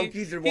of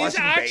monkeys that are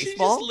watching baseball? He's actually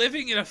just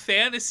living in a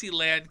fantasy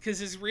land because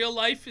his real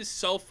life is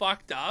so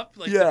fucked up.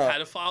 Like the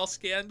pedophile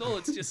scandal.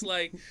 It's just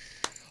like,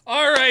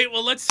 all right,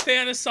 well, let's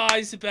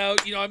fantasize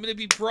about, I'm going to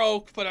be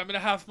broke, but I'm going to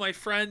have my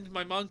friend,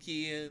 my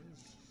monkey. And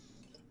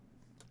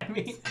I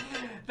mean,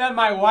 then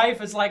my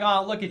wife is like,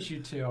 oh, look at you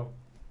two.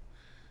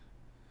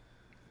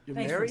 You're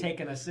Thanks married? for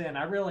taking us in.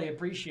 I really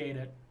appreciate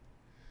it.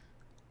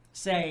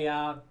 Say,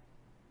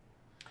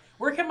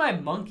 where can my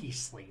monkey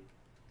sleep?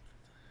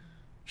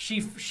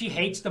 She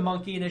hates the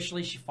monkey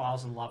initially. She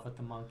falls in love with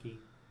the monkey.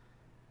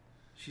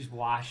 She's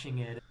washing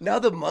it. Now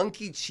the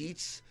monkey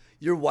cheats.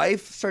 Your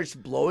wife starts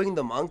blowing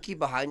the monkey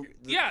behind your...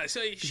 Yeah,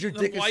 so your the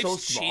dick is wife's so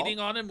small. cheating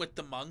on him with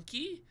the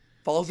monkey.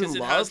 Falls in love?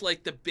 Because it has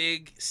like the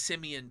big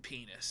simian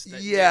penis.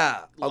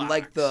 That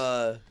unlike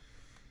the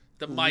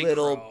micro.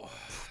 Little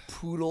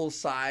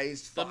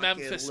poodle-sized the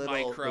Memphis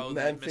micro the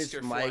that Memphis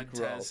Mr.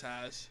 micro. Fuentes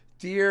has.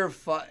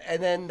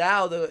 And then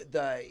now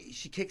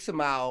she kicks him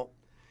out.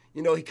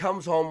 He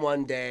comes home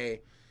one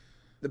day,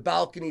 the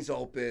balcony's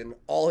open,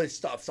 all his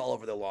stuff's all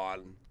over the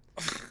lawn.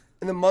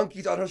 And the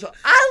monkey's on her side.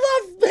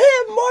 I love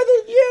him more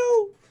than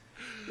you.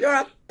 You're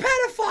a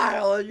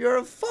pedophile. You're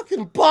a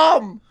fucking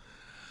bum.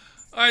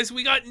 All right, so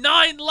we got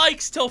 9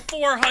 likes till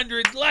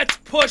 400. Let's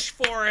push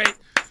for it.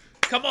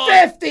 Come on.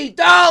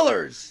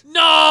 $50.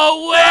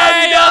 No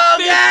way. A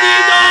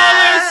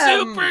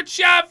 $50 super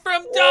chat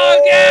from Doug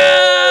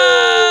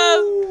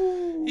M.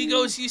 He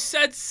goes, you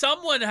said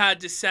someone had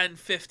to send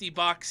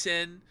 $50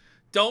 in.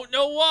 Don't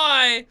know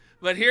why,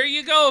 but here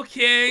you go,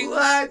 King.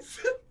 Let's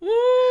Woo!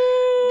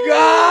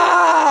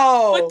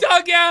 go. But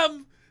Doug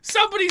M,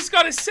 somebody's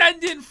got to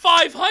send in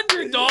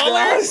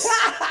 $500.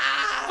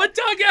 But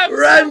Doug M,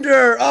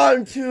 render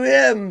unto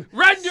him.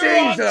 Render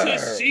Caesar. unto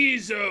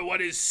Caesar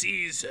what is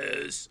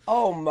Caesar's.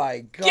 Oh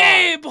my God.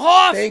 Gabe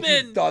Hoffman.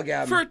 Thank you, Doug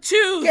M. For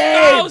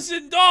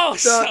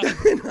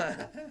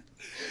 $2,000.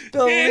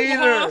 The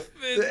leader,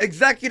 the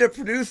executive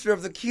producer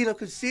of the Kino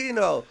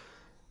Casino.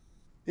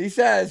 He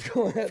says,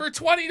 go ahead. For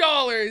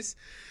 $20.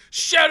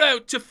 Shout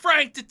out to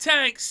Frank the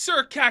Tank,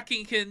 Sir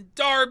Kackington,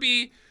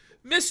 Darby,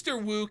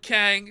 Mr. Wu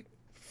Kang,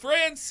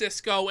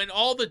 Francisco, and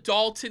all the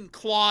Dalton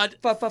Claude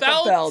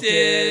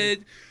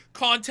Felted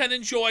content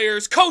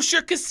enjoyers.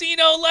 Kosher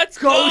Casino, let's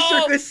go!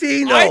 Kosher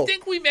Casino. I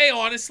think we may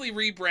honestly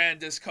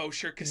rebrand as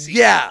Kosher Casino.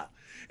 Yeah.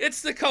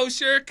 It's the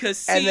Kosher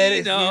Casino.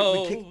 And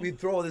then we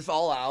throw this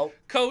all out.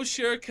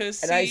 Kosher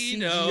Casino. And I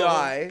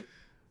CGI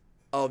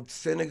of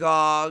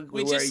synagogue.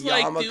 We wear just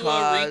yarmulkes. do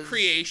a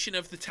recreation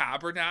of the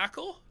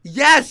tabernacle.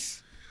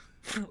 Yes.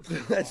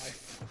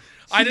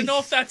 I don't know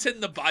if that's in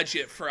the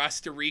budget for us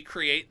to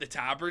recreate the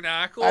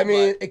tabernacle. I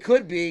mean, it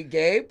could be.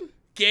 Gabe,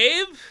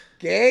 can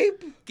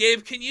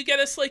you get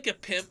us like a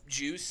pimp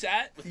Jew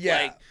set with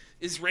like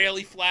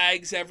Israeli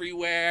flags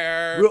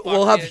everywhere?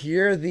 We'll have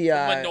here the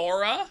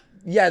menorah.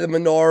 Yeah, the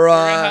menorah. We're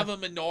gonna have a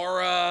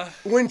menorah.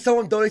 When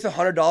someone donates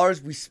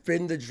 $100, we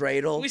spin the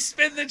dreidel. We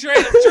spin the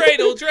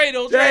dreidel,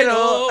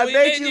 dreidel. I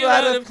made you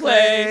out of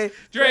clay.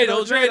 Dreidel,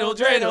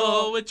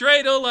 with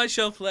dreidel I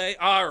shall play.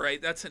 All right,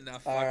 that's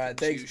enough. All right,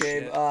 thanks,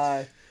 Gabe.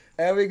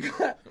 And we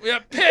got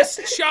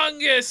Pissed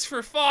Chungus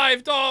for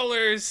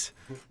 $5.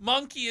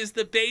 Monkey is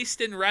the based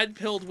and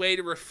red-pilled way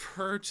to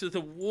refer to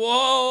the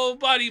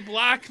buddy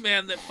black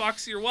man that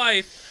fucks your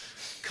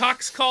wife.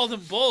 Cucks called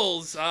him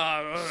bulls.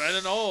 I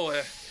don't know.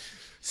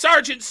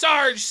 Sergeant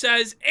Sarge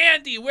says,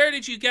 Andy, where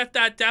did you get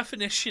that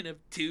definition of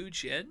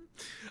doujin?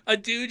 A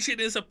doujin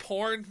is a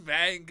porn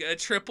manga.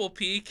 Triple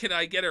P, can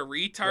I get a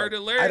retard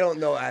alert? I don't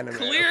know anime.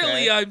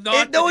 Clearly, okay? I'm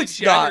not the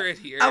degenerate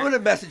here. I'm going to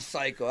message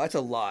Psycho. That's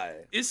a lie.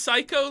 Is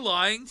Psycho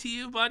lying to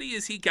you, buddy?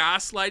 Is he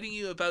gaslighting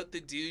you about the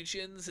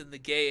doujins and the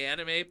gay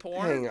anime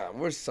porn? Hang on.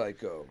 Where's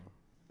Psycho?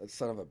 That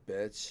son of a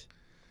bitch.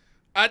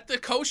 At the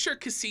Kosher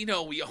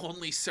Casino, we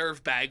only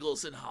serve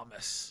bagels and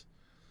hummus.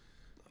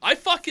 I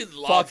fucking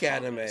love Fuck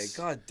anime. Hummus.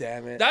 God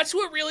damn it. That's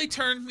what really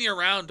turned me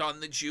around on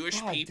the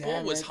Jewish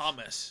people was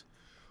hummus.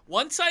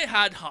 Once I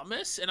had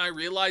hummus and I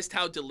realized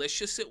how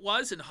delicious it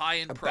was and high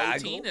in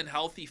protein and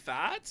healthy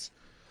fats,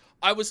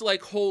 I was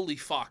like, holy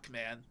fuck,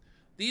 man.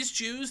 These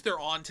Jews, they're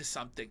on to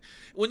something.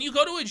 When you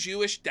go to a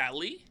Jewish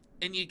deli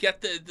and you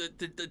get the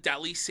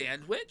deli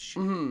sandwich,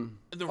 the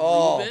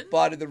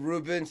Reuben. The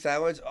Reuben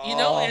sandwich. Oh. You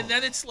know, and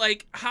then it's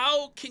like,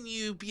 how can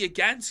you be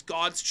against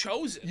God's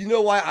chosen? You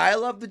know why I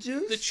love the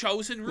Jews? The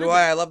chosen Reuben. You know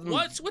why I love them?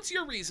 What's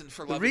your reason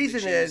for loving the Jews, The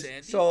reason is,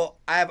 Andy? So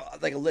I have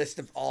like a list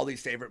of all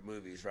these favorite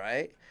movies,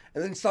 right?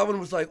 And then someone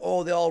was like,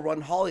 oh, they all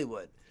run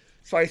Hollywood.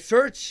 So I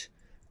search,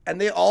 and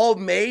they all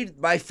made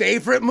my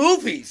favorite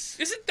movies.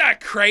 Isn't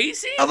that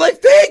crazy? I'm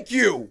like, thank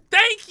you.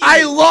 Thank you.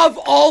 I love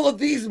all of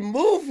these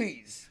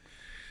movies.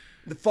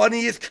 The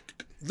funniest,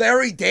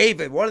 Larry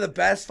David, one of the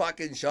best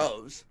fucking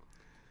shows.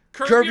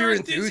 Curb Your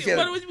Enthusiasm.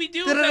 What would we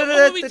do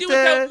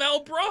without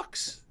Mel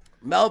Brooks?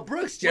 Mel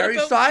Brooks, Jerry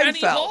what about Seinfeld. Kenny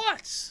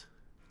Hartz?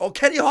 Oh,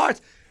 Kenny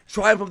Hartz.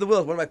 Triumph of the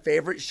Will, one of my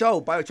favorite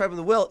shows. By the way, Triumph of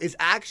the Will is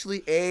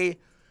actually a...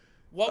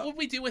 What would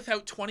we do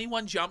without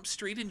 21 Jump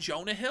Street and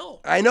Jonah Hill?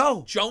 I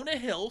know. Jonah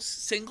Hill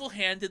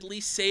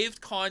single-handedly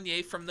saved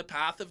Kanye from the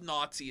path of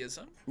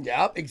Nazism.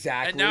 Yep,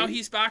 exactly. And now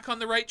he's back on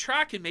the right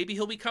track, and maybe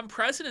he'll become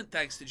president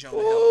thanks to Jonah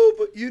Hill. Oh,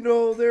 but you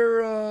know,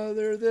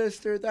 they're this,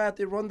 they're that.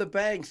 They run the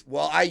banks.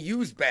 Well, I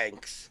use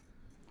banks.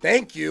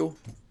 Thank you.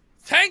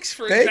 Thanks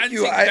for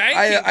inventing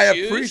banking, I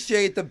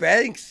appreciate the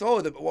banks.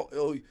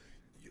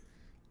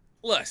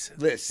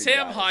 Listen,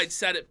 Sam Hyde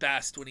said it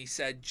best when he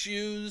said,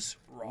 Jews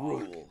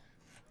rule.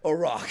 Or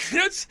rock.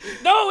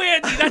 No,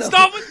 Andy, that's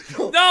not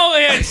what... No,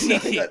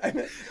 Andy.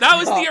 That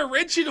was the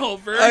original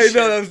version. I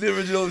know, that was the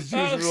original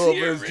Jews rule,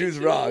 but it's Jews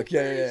rock.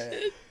 Yeah.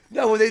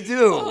 No, what they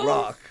do,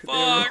 rock.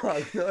 Fuck.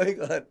 Rock. No, hang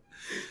on.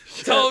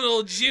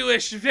 Total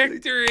Jewish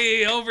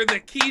victory over the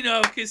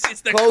Keno, because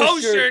it's the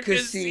kosher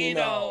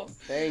casino.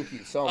 Thank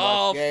you so much,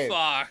 Oh, Gabe.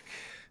 fuck.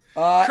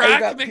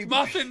 Crack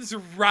McMuffin's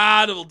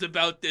rattled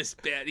about this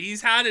bit.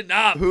 He's had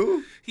enough.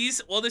 Who?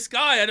 This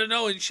guy, I don't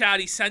know, in chat,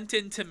 he sent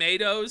in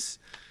tomatoes.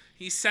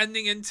 He's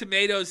sending in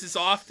tomatoes as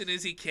often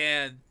as he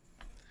can.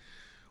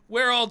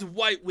 Where are all the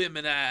white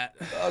women at?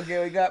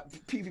 Okay, we got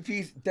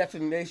PPP's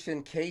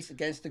defamation case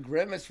against the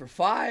Grimace for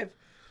 5.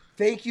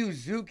 Thank you,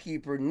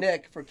 zookeeper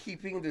Nick, for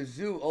keeping the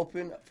zoo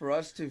open for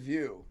us to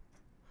view.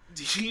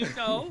 Do you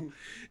know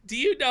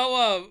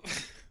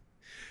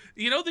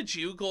the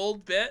Jew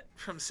Gold bit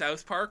from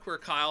South Park where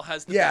Kyle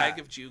has the bag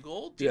of Jew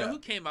Gold? Do you know who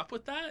came up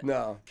with that?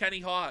 No.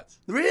 Kenny Hotz.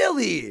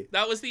 Really?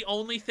 That was the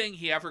only thing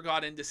he ever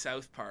got into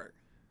South Park.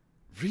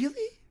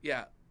 Really?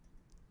 Yeah.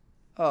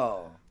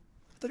 Oh.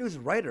 I thought he was a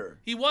writer.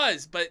 He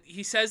was, but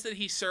he says that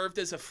he served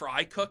as a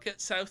fry cook at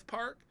South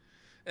Park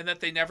and that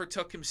they never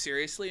took him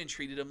seriously and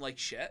treated him like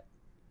shit.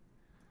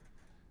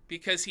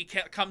 Because he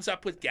comes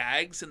up with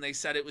gags and they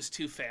said it was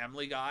too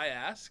Family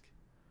Guy-esque.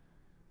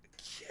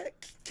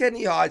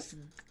 Kenny Hotz,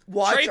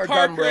 watch Trey our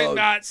Parker Gun Road. and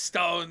Matt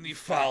Stone, the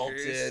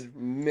Faulted,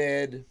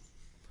 mid.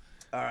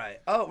 All right.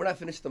 Oh, we're not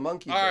finished the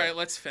monkey. All right,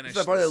 let's finish. This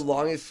is probably the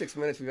longest 6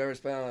 minutes we've ever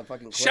spent on a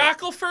fucking clip.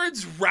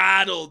 Shackelford's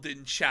rattled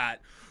in chat.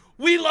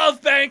 We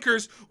love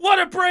bankers. What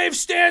a brave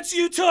stance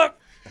you took.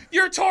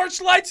 Your torch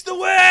lights the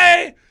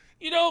way.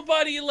 You know,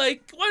 buddy,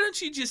 like, why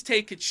don't you just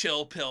take a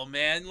chill pill,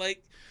 man?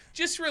 Like,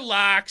 just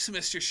relax,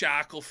 Mr.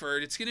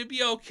 Shackelford. It's going to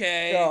be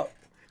okay. Yo,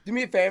 do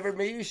me a favor.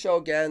 May you show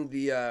again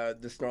the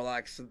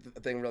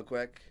Snorlax thing real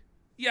quick?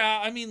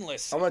 Yeah, I mean,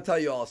 listen. I'm going to tell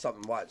you all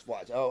something. Watch.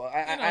 Oh,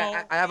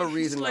 I have a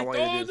reason I want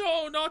you to do this.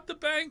 Oh, no, not the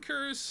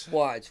bankers.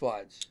 Watch.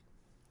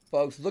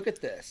 Folks, look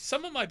at this.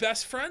 Some of my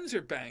best friends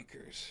are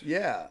bankers.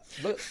 Yeah.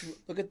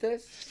 Look at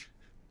this.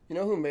 You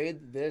know who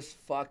made this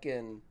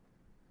fucking...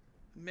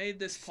 Made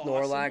this possible?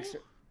 Snorlax?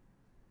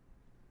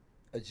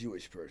 A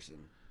Jewish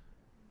person.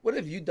 What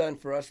have you done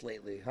for us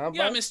lately, huh,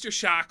 Yeah, bud? Mr.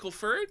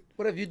 Shackelford.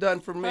 What have you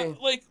done for me?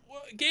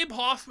 Gabe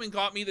Hoffman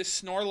got me the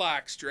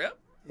Snorlax drip.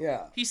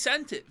 Yeah. He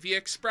sent it via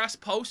express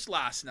post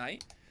last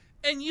night,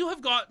 and you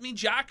have got me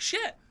jack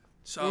shit.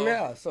 So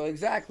yeah, so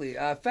exactly.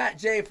 Fat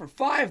J for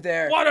 5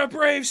 there. What a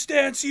brave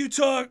stance you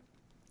took.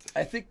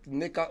 I think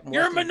Nick got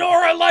molested. Your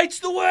menorah lights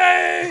the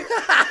way.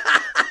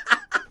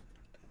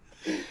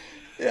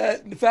 Yeah,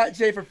 Fat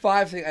J for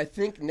 5 saying, I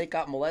think Nick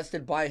got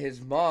molested by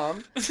his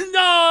mom. No! That's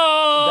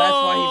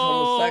why he's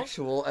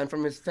homosexual. And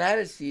from his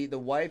fantasy, the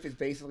wife is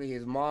basically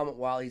his mom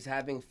while he's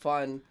having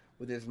fun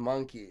with his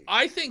monkey.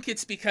 I think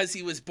it's because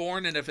he was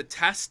born out of a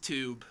test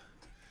tube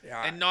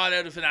and not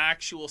out of an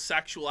actual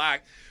sexual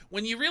act.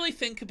 When you really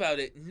think about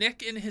it,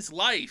 Nick in his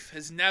life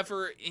has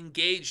never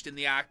engaged in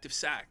the act of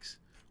sex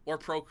or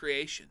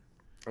procreation.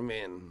 I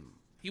mean...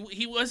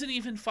 He wasn't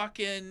even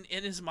fucking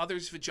in his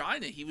mother's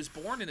vagina. He was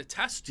born in a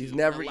test tube. He's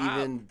never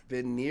even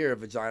been near a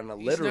vagina,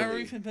 literally. He's never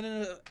even been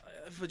in a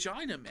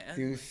vagina, man.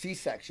 He was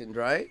C-sectioned,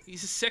 right?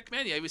 He's a sick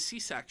man. Yeah, he was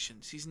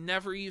C-sectioned. He's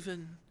never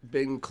even...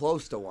 been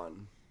close to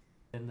one.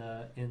 In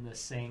the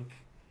sink,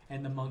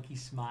 and the monkey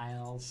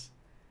smiles.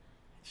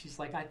 She's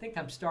like, I think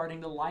I'm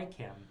starting to like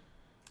him.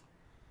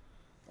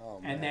 Oh,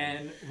 man. And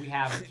then we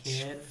have a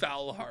kid.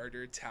 Foul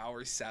harder,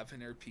 Tower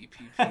 7 or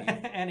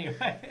PPP.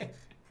 Anyway.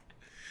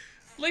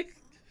 Like...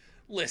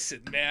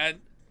 Listen, man.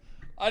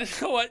 I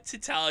don't know what to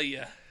tell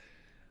you.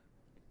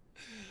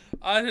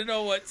 I don't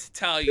know what to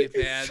tell you,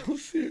 man. It's so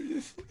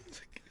serious.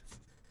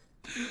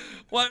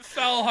 What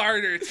fell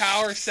harder,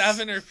 Tower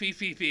 7 or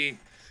PPP?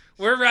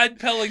 We're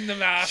red-pilling the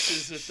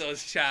masses with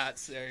those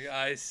chats there,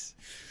 guys.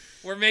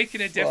 We're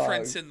making a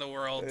difference in the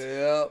world.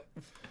 Yep.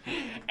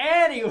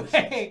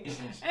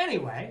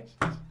 Anyway.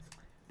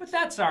 But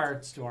that's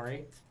our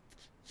story.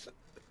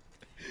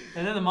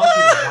 And then the monkey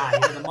will die.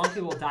 The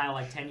monkey will die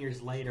like 10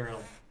 years later.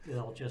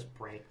 It'll just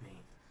break me.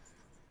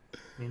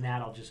 I mean,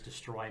 that'll just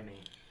destroy me.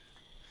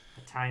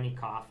 A tiny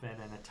coffin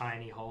and a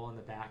tiny hole in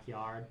the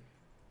backyard.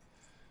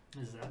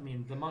 I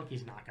mean, the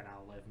monkey's not going to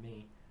outlive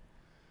me.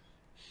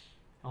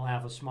 I'll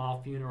have a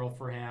small funeral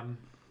for him.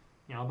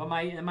 You know, but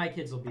my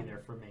kids will be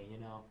there for me, you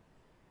know.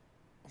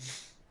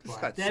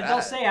 But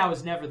they'll say I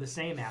was never the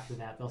same after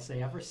that. They'll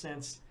say ever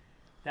since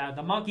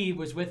the monkey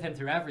was with him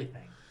through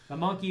everything. The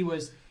monkey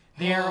was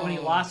there when he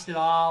lost it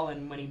all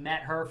and when he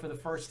met her for the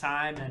first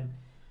time, and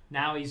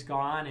now he's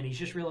gone and he's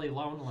just really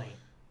lonely.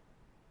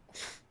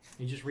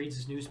 He just reads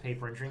his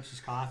newspaper and drinks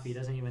his coffee. He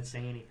doesn't even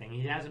say anything.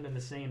 He hasn't been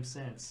the same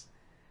since.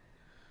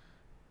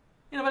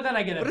 You know, but then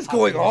I get what is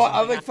going on?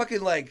 I'm like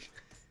fucking like.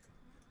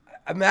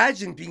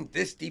 Imagine being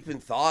this deep in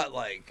thought,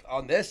 like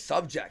on this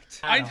subject.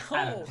 I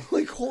know.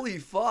 Like holy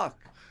fuck.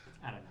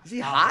 I don't know. Is he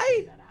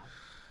high?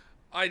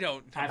 I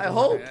don't. I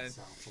hope.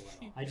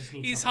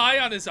 He's high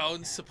on his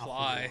own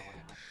supply.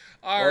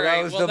 All Well, that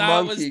right. was Well, the that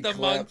was monkey the clip.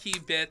 monkey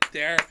bit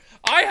there.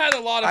 I had a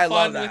lot of I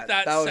fun love with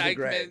that was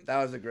segment.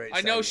 That was a great.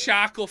 I know segment.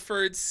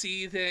 Shackelford's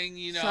seething.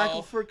 You know.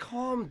 Shackelford,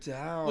 calm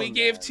down. We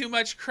gave too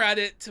much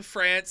credit to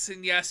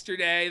Franson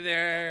yesterday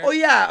there. Oh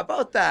yeah,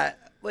 about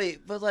that.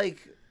 Wait, but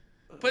like.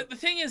 But the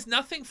thing is,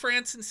 nothing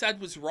Franson said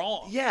was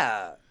wrong.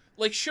 Yeah.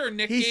 Like, sure,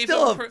 Nick He's gave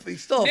still him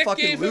he's still a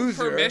fucking gave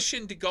loser. him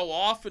permission to go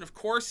off, and of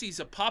course he's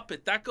a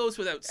puppet. That goes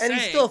without saying. And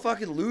he's still a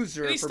fucking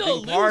loser and he's for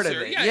still being a loser. part of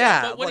it.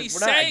 Yeah. But what like, he's we're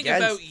not saying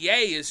against- about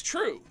Ye is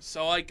true.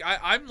 So, like,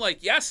 I'm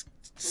like, yes,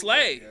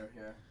 slay. Here.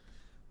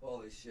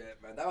 Holy shit,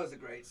 man. That was a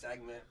great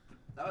segment.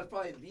 That was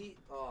probably the...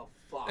 Oh,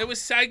 fuck. It was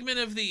segment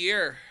of the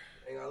year.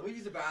 Hang on, let me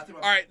use the bathroom.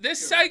 All right,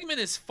 this segment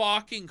is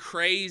fucking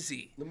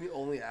crazy. Let me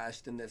only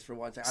Ashton this for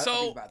one second. I'll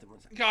So, use the bathroom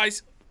 1 second.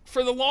 guys,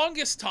 for the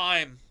longest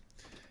time,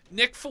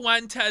 Nick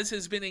Fuentes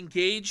has been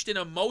engaged in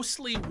a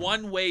mostly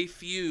one-way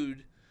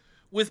feud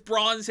with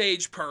Bronze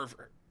Age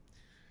Pervert.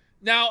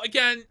 Now,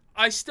 again,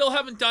 I still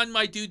haven't done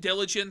my due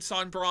diligence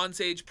on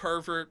Bronze Age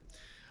Pervert.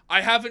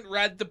 I haven't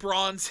read the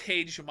Bronze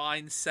Age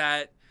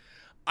Mindset.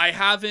 I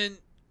haven't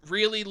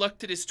really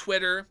looked at his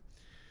Twitter.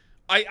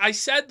 I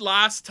said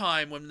last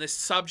time when this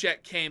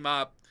subject came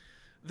up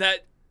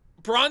that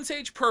Bronze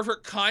Age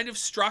Pervert kind of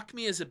struck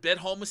me as a bit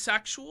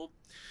homosexual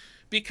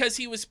because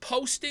he was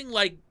posting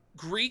like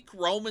Greek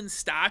Roman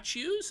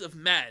statues of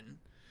men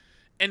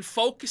and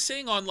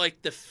focusing on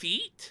like the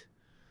feet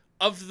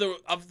of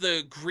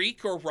the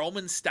Greek or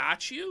Roman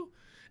statue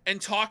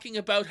and talking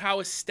about how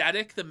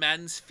aesthetic the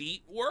men's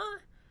feet were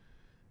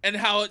and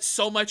how it's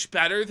so much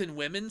better than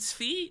women's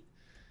feet.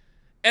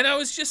 And I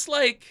was just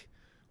like,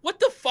 what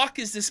the fuck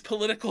is this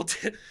political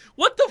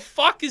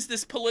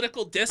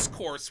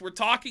discourse? We're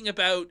talking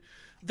about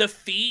the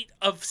feet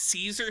of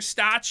Caesar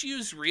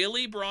statues,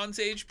 really, Bronze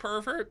Age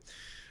Pervert?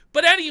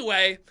 But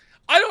anyway,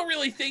 I don't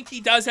really think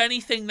he does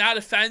anything that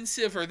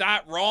offensive or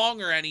that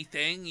wrong or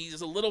anything.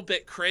 He's a little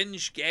bit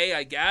cringe gay,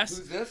 I guess.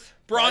 Who's this?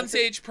 Bronze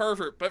Age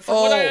Pervert. But from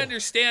what I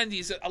understand,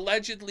 he's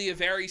allegedly a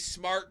very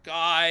smart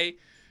guy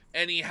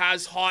and he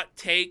has hot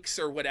takes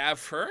or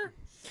whatever.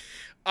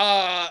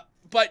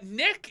 But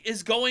Nick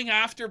is going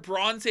after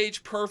Bronze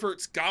Age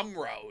Pervert's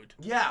Gumroad.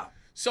 Yeah.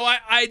 So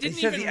I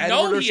didn't even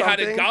know he had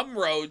a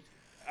Gumroad.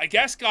 I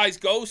guess, guys,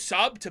 go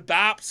sub to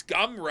BAP's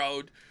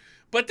Gumroad.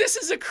 But this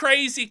is a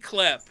crazy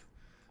clip.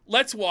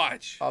 Let's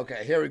watch.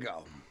 Okay, here we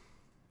go.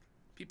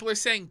 People are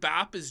saying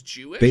BAP is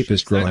Jewish.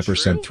 Vapist Girl Hyper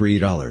sent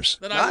 $3.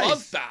 Then I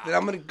love BAP. Then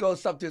I'm going to go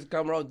sub to his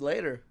Gumroad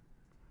later.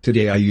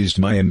 Today I used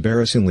my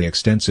embarrassingly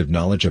extensive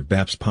knowledge of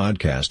BAP's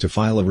podcast to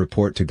file a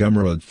report to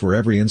Gumroad for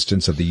every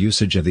instance of the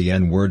usage of the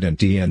N-word and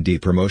D&D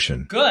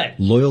promotion. Good.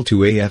 Loyal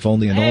to AF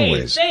only and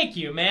always. Thank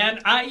you, man.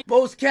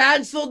 Most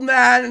canceled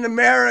man in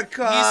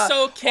America. He's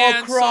so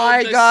canceled. Oh,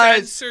 cry, the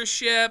guys.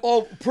 censorship.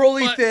 Oh,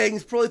 pearly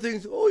things.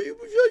 Oh, you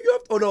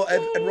have to. Oh, no,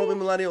 and Roman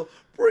Millennial.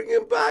 Bring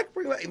him back.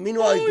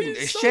 Meanwhile, he's doing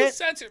this so shit.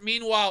 Censored.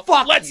 Meanwhile,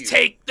 Fuck let's you.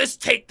 take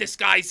this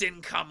guy's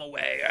income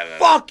away.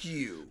 Fuck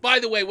you. By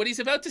the way, what he's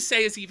about to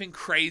say is even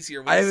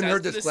crazier. When I he haven't says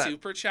heard to this the clip.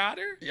 super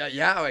chatter.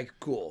 Yeah, like,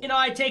 cool. You know,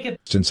 I take it.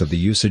 Instance of the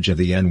usage of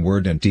the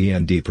N-word and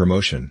D&D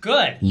promotion.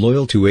 Good.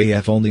 Loyal to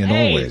AF only and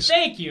always.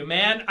 Thank you,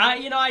 man.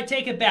 I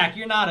take it back.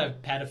 You're not a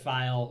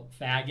pedophile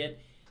faggot.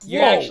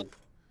 You're Whoa. actually.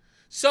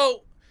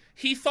 So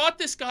he thought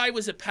this guy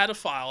was a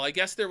pedophile. I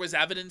guess there was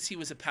evidence he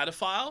was a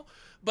pedophile.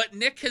 But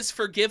Nick has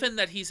forgiven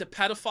that he's a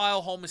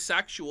pedophile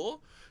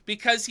homosexual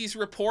because he's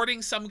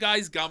reporting some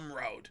guy's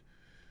Gumroad.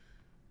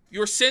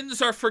 Your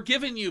sins are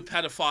forgiven you,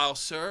 pedophile,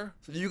 sir.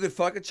 So you could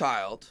fuck a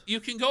child. You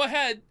can go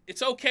ahead.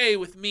 It's okay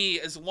with me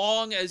as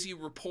long as you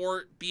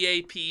report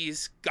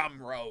BAP's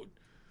Gumroad.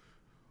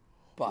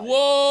 buddy.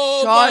 Whoa,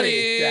 Shut buddy.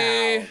 it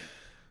down.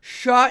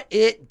 Shut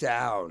it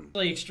down.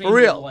 Really extremely For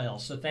real. loyal,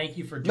 so thank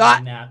you for doing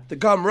Not that. the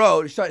Gum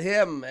Road. Shut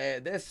him.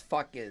 This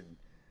fucking...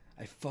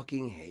 I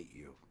fucking hate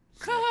you.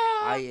 Nick.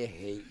 I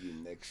hate you,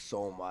 Nick,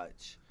 so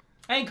much.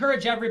 I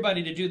encourage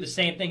everybody to do the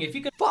same thing. If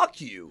you could...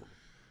 Fuck you.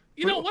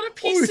 You know, what a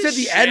piece he of said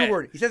the shit.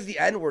 N-word. He says the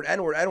N-word,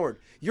 N-word, N-word.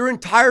 Your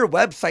entire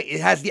website, it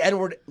has the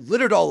N-word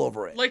littered all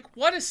over it. Like,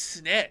 what a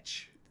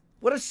snitch.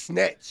 What a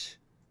snitch.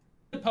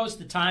 Post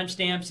the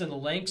timestamps and the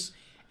links.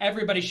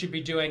 Everybody should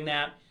be doing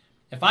that.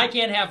 If I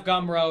can't have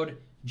Gumroad,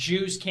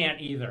 Jews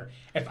can't either.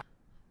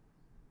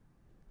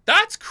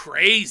 That's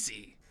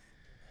crazy.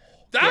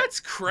 That's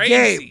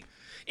crazy. Gabe.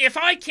 If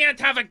I can't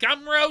have a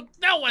Gumroad,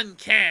 no one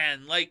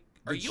can. Like,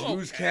 are you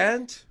Jews okay?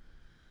 can't?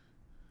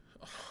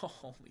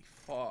 Holy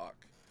fuck.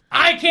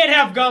 I can't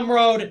have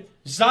Gumroad.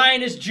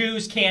 Zionist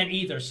Jews can't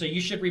either. So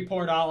you should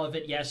report all of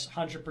it. Yes,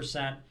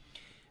 100%.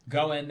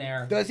 Go in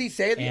there. Does he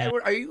say the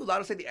N-word? Are you allowed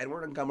to say the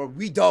N-word on Gumroad?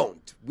 We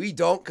don't. We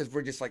don't because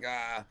we're just like,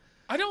 I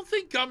don't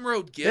think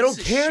Gumroad gives They don't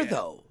a care, shit.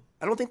 though.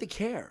 I don't think they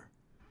care.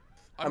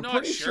 I'm not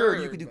pretty sure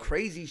you sure, could do but-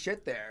 crazy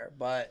shit there,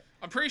 but...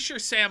 I'm pretty sure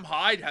Sam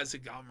Hyde has a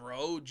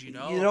Gumroad, you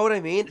know? You know what I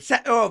mean?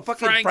 Fucking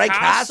Frank Frank Castle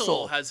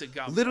Castle has a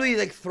Gumroad. literally,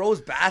 like,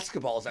 throws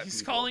basketballs at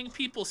He's people. calling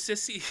people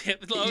sissy.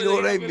 You know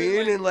what I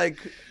mean? And, like...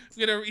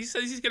 He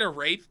says he's gonna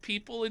rape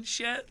people and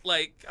shit.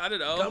 Like, I don't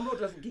know. Gumroad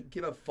doesn't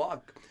give a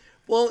fuck.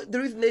 Well, the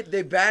reason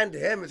they banned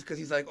him is because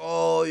he's like,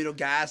 oh,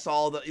 gas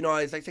all the,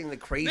 he's like saying the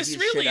craziest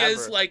This shit really ever.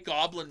 is like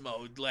goblin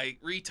mode, like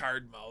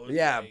retard mode.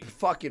 Yeah, like.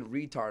 fucking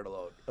retard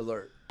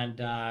alert. And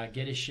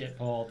get his shit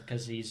pulled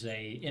because he's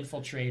a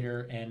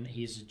infiltrator and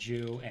he's a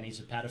Jew and he's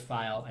a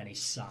pedophile and he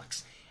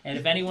sucks. And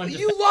if anyone...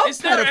 You love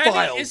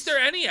pedophiles. Is there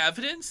any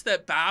evidence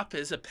that Bap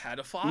is a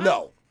pedophile?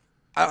 No.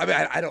 I mean,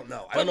 I don't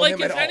know. I don't know like,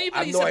 him at if all.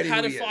 anybody's I have a no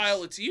idea who he pedophile,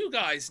 is. it's you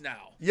guys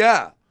now.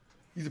 Yeah.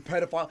 He's a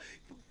pedophile.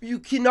 You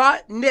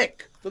cannot,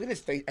 Nick, look at his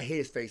face. I hate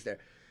his face there.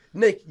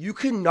 Nick, you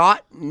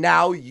cannot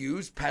now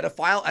use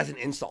pedophile as an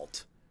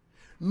insult.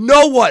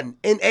 No one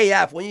in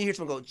AF, when you hear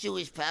someone go,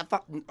 Jewish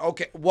pedophile,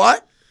 okay,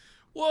 what?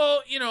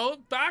 Well,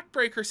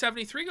 Backbreaker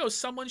 73 goes,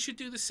 someone should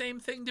do the same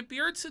thing to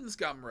Beardson's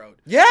Gumroad.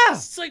 Yeah.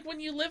 It's like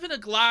when you live in a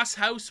glass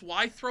house,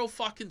 why throw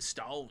fucking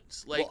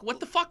stones? Like, what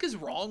the fuck is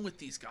wrong with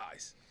these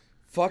guys?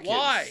 Fucking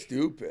Why?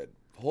 stupid.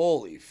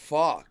 Holy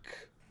fuck.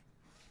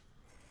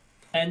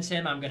 Defends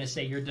him, I'm going to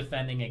say you're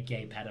defending a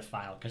gay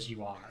pedophile because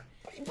you are.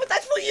 But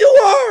that's what you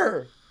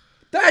are.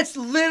 That's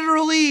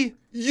literally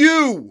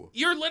you.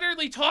 You're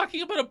literally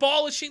talking about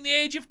abolishing the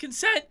age of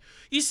consent.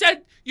 You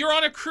said you're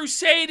on a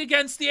crusade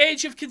against the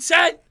age of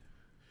consent.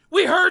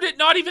 We heard it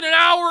not even an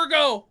hour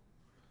ago.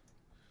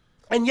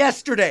 And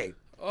yesterday.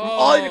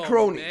 All your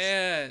cronies.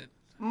 Man.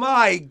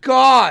 My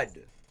God.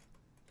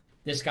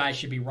 This guy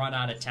should be run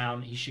out of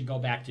town. He should go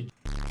back to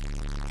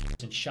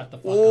and shut the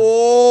fuck up.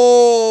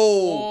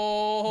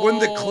 Oh. When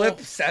the clip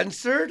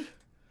censored,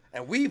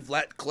 and we've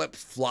let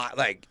clips fly,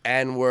 like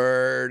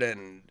N-word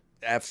and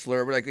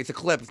F-slur. We're like, it's a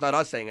clip. It's not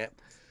us saying it.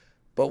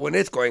 But when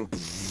it's going,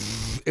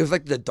 it was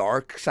like the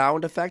dark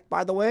sound effect,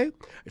 by the way.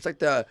 It's like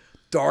the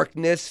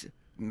darkness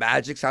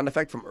magic sound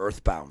effect from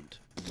Earthbound.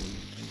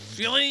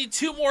 You only need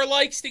 2 more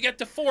likes to get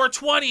to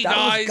 420, guys.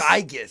 That was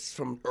Gygus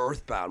from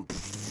Earthbound.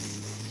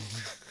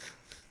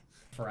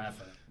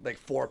 Forever. Like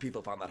 4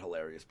 people found that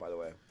hilarious, by the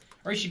way.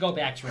 Or you should go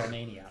back to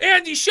Romania.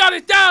 And you shut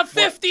it down.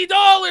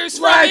 $50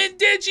 from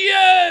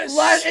Indigenous.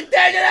 Let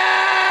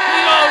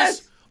Indigenous. He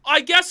goes,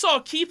 I guess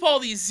I'll keep all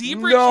these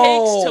zebra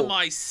cakes to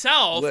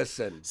myself.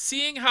 Listen.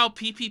 Seeing how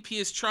PPP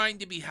is trying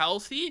to be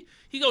healthy,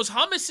 he goes,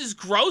 hummus is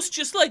gross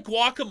just like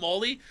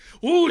guacamole.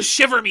 Ooh,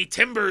 shiver me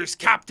timbers,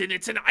 Captain.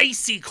 It's an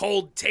icy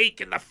cold take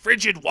in the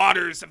frigid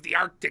waters of the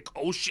Arctic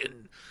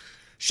Ocean.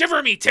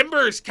 Shiver me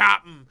timbers,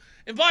 Captain.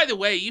 And by the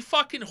way, you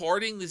fucking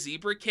hoarding the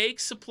zebra cake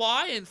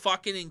supply and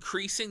fucking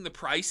increasing the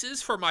prices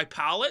for my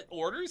pallet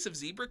orders of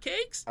zebra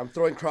cakes? I'm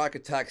throwing Croc a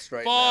text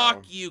right now.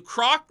 Fuck you.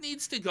 Croc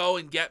needs to go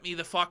and get me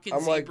the fucking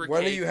I'm like, zebra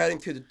when cake. are you heading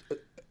to Detroit?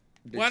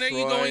 When are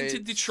you going to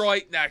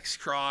Detroit next,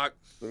 Croc?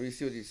 Let me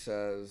see what he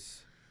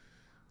says.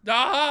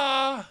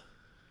 Ah.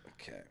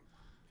 Okay.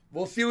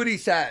 We'll see what he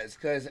says,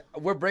 because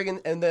we're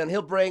bringing, and then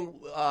he'll bring,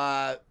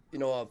 a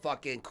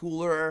fucking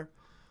cooler.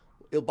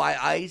 He'll buy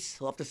ice.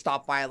 He'll have to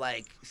stop by,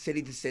 like,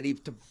 city to city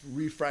to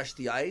refresh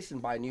the ice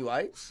and buy new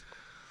ice.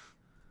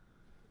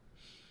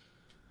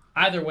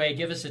 Either way,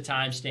 give us the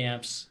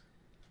timestamps.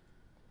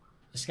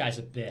 This guy's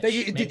a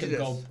bitch. Make him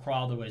go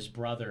crawl to his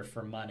brother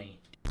for money.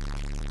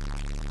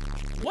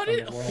 What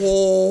is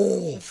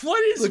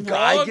the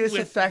guy wrong gets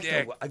with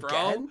affected Nick,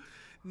 again? bro?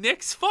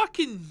 Nick's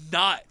fucking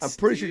nuts. I'm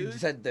pretty sure dude. you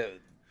said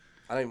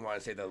I don't even want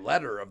to say the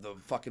letter of the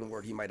fucking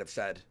word he might have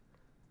said.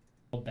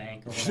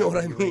 Bank or You know what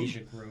I whatever, mean? Eurasia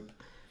Group.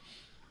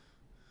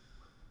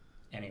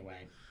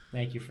 Anyway,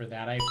 thank you for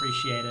that. I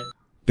appreciate it.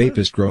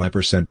 Vapist grow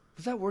percent.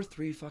 Was that worth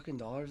 $3 fucking,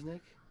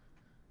 Nick?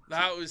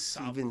 That was To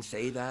something. even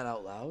say that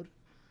out loud?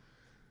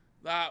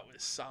 That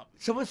was something.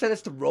 Someone send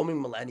this to Roaming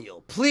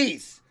Millennial.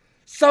 Please.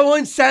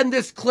 Someone send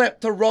this clip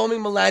to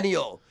Roaming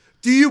Millennial.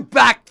 Do you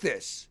back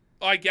this?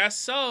 I guess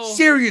so.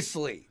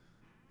 Seriously.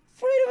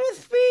 Freedom of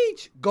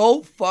speech.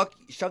 Go fuck.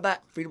 Shove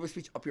that freedom of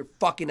speech up your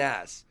fucking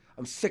ass.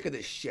 I'm sick of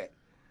this shit.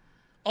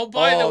 Oh,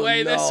 by the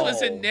way, no. this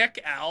was a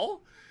Nick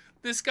L.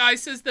 This guy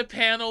says the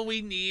panel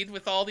we need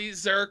with all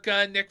these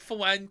Zerka, Nick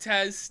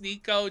Fuentes,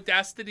 Sneeko,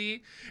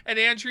 Destiny, and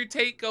Andrew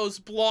Tate goes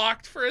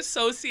blocked for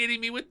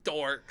associating me with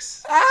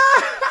dorks.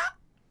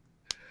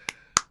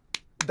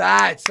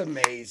 That's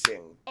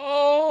amazing.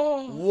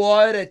 Oh.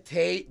 What a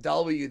Tate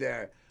W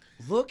there.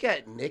 Look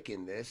at Nick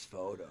in this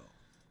photo.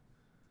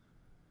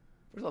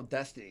 First of all,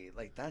 Destiny,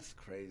 like, that's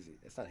crazy.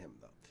 It's not him,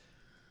 though.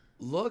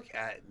 Look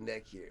at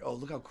Nick here. Oh,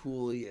 look how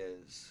cool he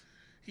is.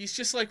 He's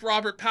just like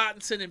Robert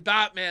Pattinson in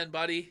Batman,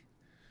 buddy.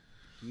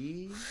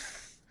 He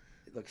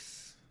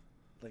looks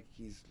like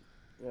he's,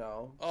 you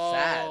know, oh,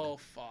 sad. Oh,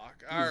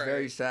 fuck. All he's right.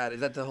 very sad.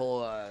 Is that the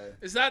whole...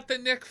 Is that the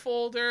Nick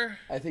folder?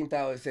 I think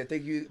that was it.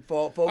 Thank you,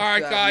 folks. All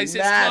right, guys,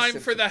 it's time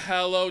for the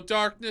Hello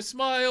Darkness,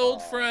 my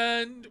old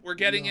friend. We're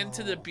getting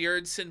into the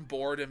Beardson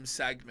Boredom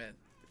segment.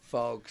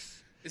 Folks.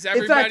 Is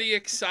everybody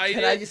excited?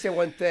 Can I just say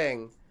one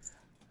thing?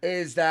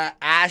 Is that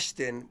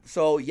Ashton,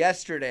 so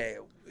yesterday,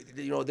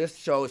 you know, this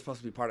show is supposed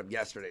to be part of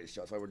yesterday's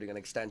show. That's why we're doing an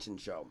extension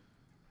show.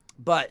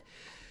 But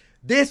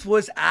this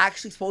was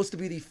actually supposed to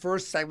be the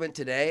first segment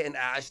today, and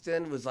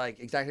Ashton was like,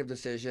 executive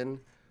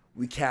decision,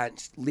 we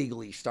can't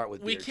legally start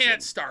with Beardson. We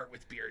can't start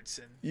with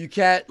Beardson. You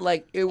can't,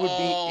 like, it would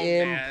be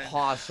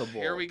impossible.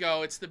 Here we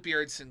go. It's the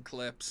Beardson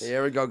clips.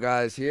 Here we go,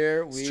 guys.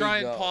 Here we go. Let's try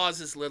and pause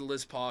as little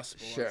as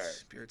possible. Sure.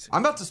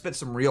 I'm about to spit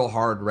some real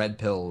hard red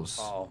pills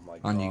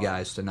on you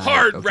guys tonight.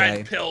 Hard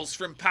red pills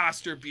from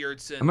Pastor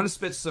Beardson. I'm going to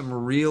spit some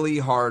really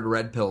hard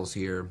red pills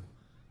here.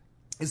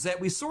 Is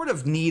that we sort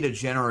of need a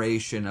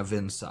generation of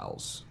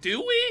incels.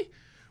 Do we?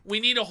 We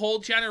need a whole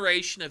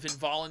generation of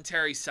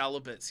involuntary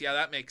celibates. Yeah,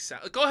 that makes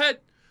sense. Go ahead.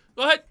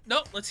 Go ahead.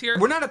 No, let's hear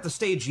it. We're not at the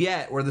stage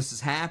yet where this is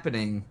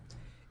happening.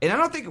 And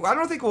I think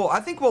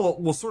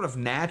we'll sort of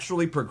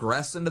naturally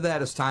progress into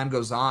that as time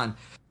goes on.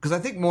 Because I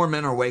think more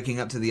men are waking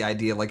up to the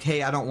idea, like,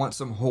 hey, I don't want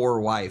some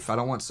whore wife. I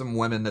don't want some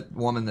woman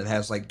that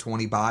has like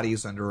 20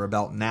 bodies under her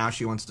belt. Now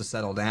she wants to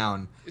settle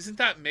down. Isn't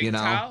that MGTOW? You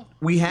know,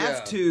 we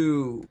have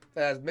to.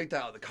 That's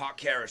MGTOW, the cock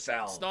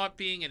carousel. It's not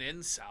being an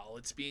incel.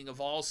 It's being a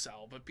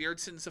volcel. But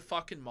Beardson's a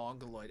fucking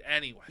mongoloid.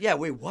 Anyway. Yeah.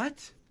 Wait.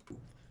 What?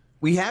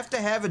 We have to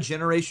have a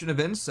generation of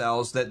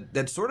incels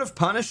that sort of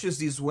punishes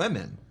these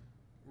women.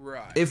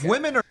 Right. If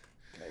women are...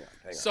 Hang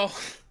on. So...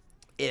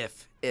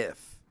 If...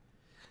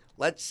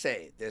 Let's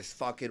say this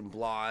fucking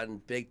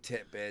blonde, big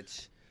tit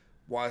bitch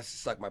wants to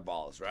suck my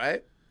balls,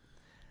 right?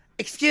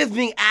 Excuse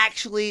me,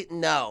 actually,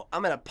 no.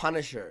 I'm gonna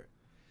punish her.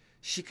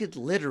 She could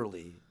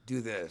literally do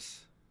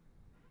this.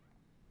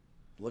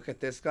 Look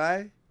at this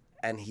guy,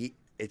 and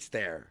it's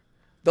there.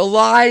 The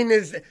line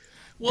is...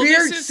 Well,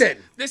 Beardson.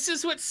 This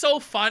is what's so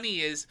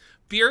funny is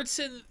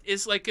Beardson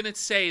is like going to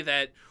say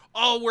that,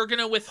 oh, we're going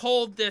to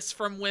withhold this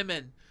from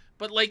women.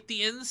 But like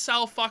the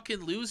incel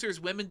fucking losers,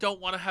 women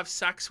don't want to have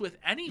sex with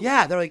anyone.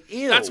 Yeah, they're like,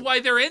 ew. That's why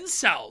they're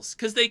incels.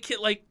 Because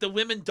the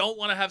women don't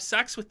want to have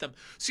sex with them.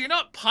 So you're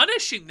not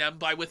punishing them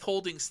by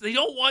withholding. They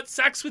don't want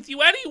sex with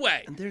you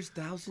anyway. And there's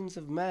thousands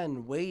of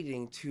men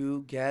waiting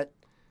to get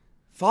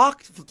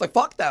fucked. Like,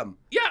 fuck them.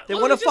 Yeah, they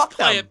want to fuck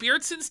them.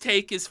 Beardson's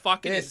take is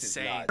fucking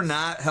insane. They're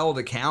not held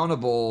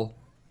accountable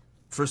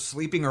for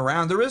sleeping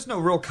around. There is no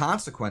real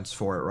consequence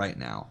for it right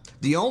now.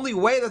 The only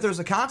way that there's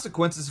a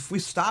consequence is if we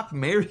stop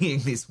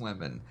marrying these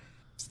women.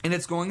 And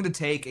it's going to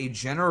take a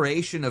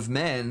generation of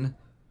men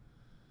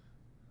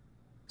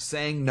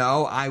saying,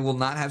 no, I will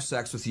not have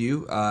sex with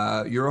you.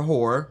 You're a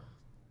whore.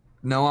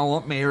 No, I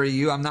won't marry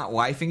you. I'm not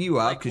wifing you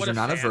up because you're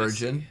not a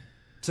virgin.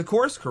 To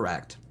course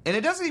correct. And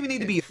it doesn't even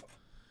need to be...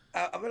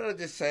 I'm going to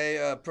just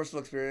say,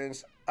 personal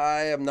experience,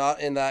 I am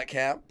not in that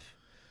camp.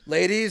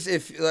 Ladies,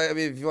 if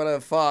you want to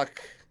fuck,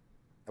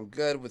 I'm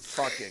good with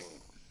fucking.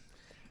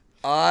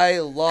 I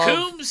love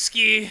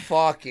Kumsky.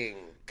 Fucking.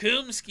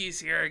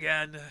 Kumsky's here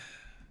again.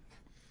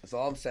 That's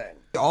all I'm saying.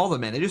 All the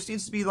men. It just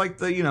needs to be like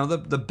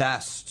the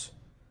best.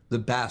 The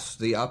best.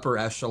 The upper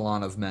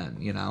echelon of men,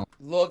 you know?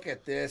 Look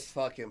at this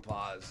fucking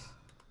pause.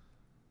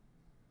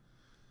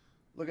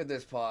 Look at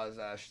this pause,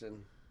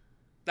 Ashton.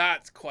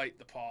 That's quite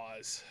the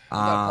pause.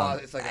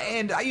 It's like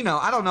and I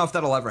don't know if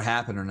that'll ever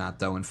happen or not,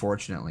 though,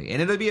 unfortunately. And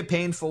it'll be a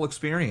painful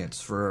experience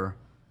for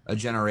a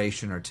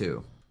generation or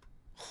two.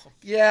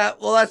 Yeah,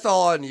 well, that's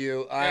all on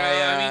you.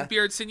 I mean,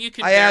 Beardson, you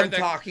can. I am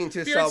talking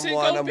to Beardson,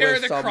 someone. Go I'm bear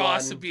with the someone.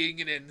 cross of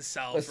being an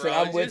incel, Listen,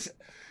 bro.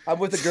 I'm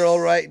with a girl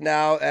right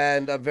now,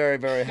 and I'm very,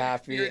 very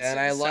happy. Beardson's and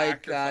I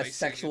like sacrificing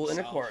sexual himself.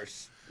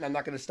 intercourse. And I'm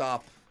not going to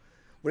stop.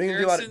 What are you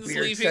going to do about it,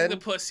 Beardson? leaving the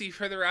pussy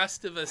for the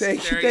rest of us.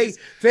 Thank you,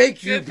 Beardson.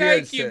 Thank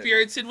you,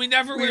 Beardson. We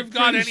never would have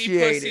got any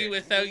pussy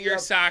without your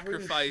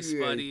sacrifice,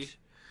 buddy.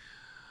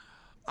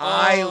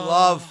 I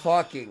love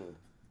fucking.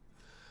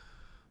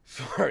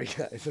 Sorry,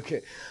 guys.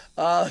 Okay,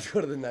 let's go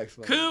to the next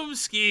one.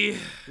 Kumsky.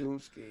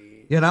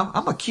 You know,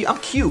 I'm cute.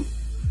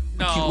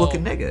 No. Cute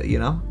looking nigga. You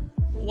know.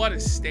 What a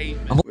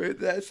statement. Where did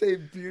that say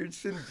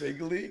Beardson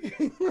Big League?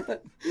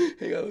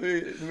 Hang on,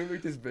 let me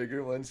make this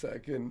bigger. 1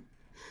 second.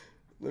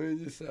 Let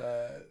me just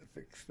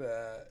fix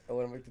that. I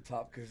want to make the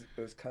top because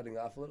it was cutting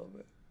off a little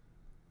bit.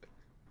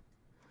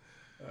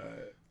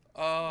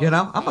 You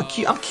know, I'm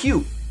cute. I'm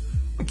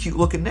a cute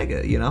looking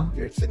nigga, you know?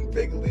 It's in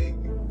big league.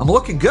 I'm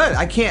looking good.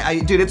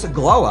 Dude, it's a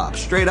glow up,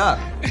 straight up.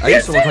 I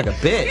used to look like a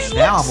bitch.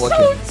 Now I'm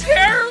looking so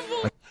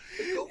terrible.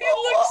 He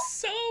looks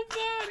so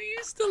bad. He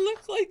used to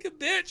look like a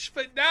bitch,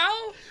 but now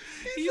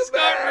he's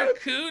got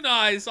raccoon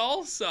eyes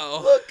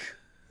also.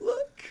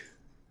 Look.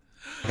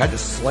 I got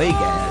just slay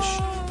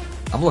gash.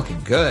 I'm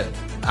looking good.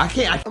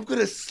 I'm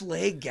gonna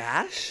slay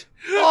gash?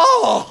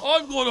 Oh!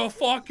 I'm gonna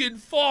fucking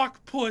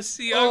fuck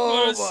pussy. I'm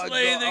gonna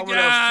slay the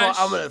gash.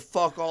 I'm gonna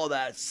fuck all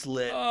that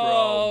slit, bro.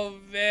 Oh,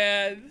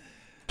 man.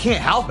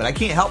 Can't help it. I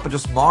can't help but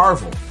just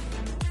marvel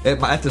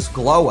at this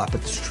glow up,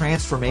 at this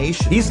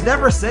transformation. He's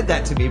never said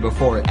that to me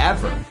before,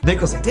 ever.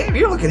 Nick was like, damn,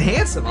 you're looking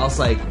handsome. I was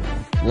like,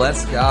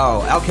 let's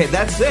go. Okay,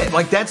 that's it.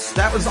 Like,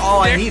 that was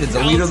all I needed.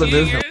 The leader of the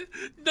movement.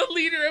 The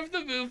leader of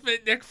the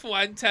movement, Nick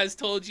Fuentes,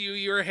 told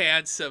you were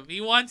handsome.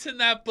 He wants in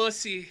that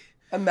pussy.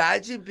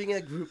 Imagine being in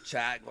a group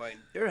chat going,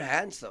 you're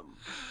handsome.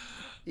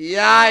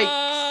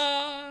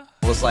 Yikes.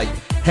 Was like,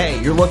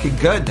 hey, you're looking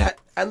good now.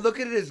 And look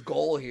at his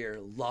goal here.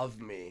 Love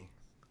me.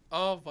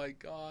 Oh, my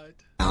God.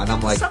 And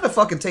I'm like, it's time to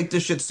fucking take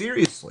this shit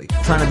seriously.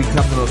 I'm trying to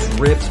become the most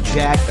ripped,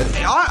 jacked.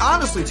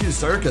 Honestly, too,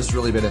 Circus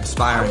really been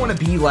inspiring. I want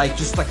to be like,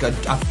 just like a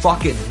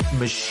fucking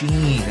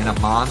machine and a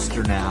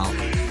monster now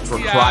for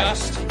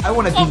Christ. I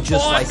want to be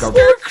just like a...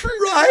 For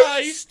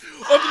Christ!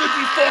 I'm going to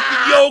be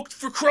fucking yoked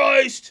for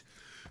Christ.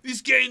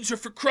 These gains are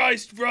for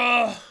Christ,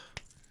 bruh.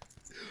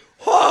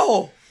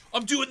 Whoa!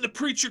 I'm doing the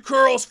preacher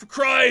curls for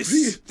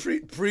Christ.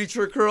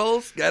 Preacher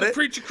curls? Get it?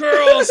 Preacher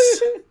curls.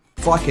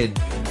 Fucking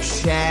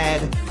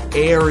Chad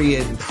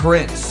Aryan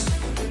Prince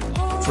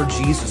for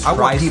Jesus Christ. I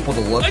want people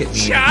to look at me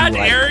Chad and be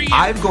like,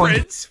 Aryan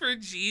Prince for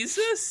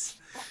Jesus?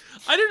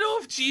 I don't know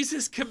if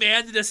Jesus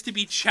commanded us to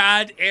be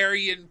Chad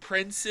Aryan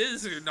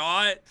princes or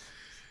not.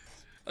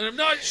 And I'm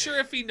not sure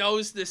if he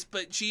knows this,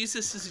 but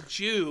Jesus is a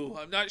Jew.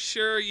 I'm not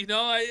sure, you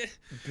know,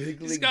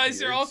 these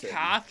guys are all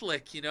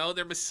Catholic, you know.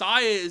 Their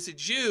Messiah is a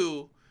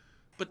Jew,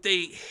 but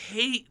they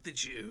hate the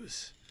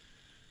Jews.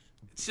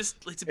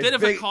 It's a bit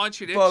of a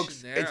contradiction,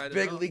 folks, there. It's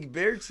Big League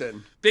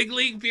Beardson. Big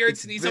League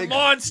Beardson. He's a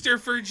monster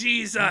for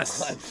Jesus.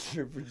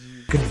 Monster for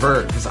Jesus.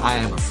 Convert, because I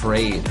am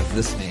afraid of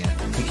this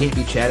man. He can't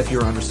be Chad if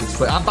you're under 6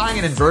 foot. I'm buying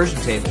an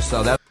inversion table,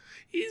 so that...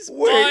 He's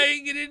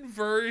buying an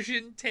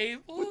inversion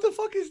table? What the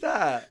fuck is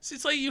that? So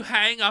it's like you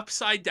hang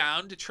upside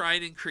down to try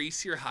and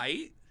increase your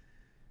height?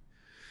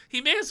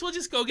 He may as well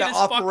just go get his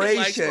fucking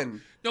legs.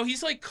 No,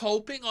 he's like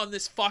coping on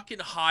this fucking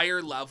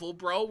higher level,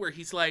 bro, where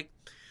he's like,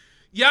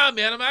 yeah,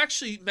 man, I'm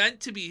actually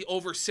meant to be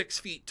over 6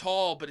 feet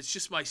tall, but it's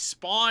just my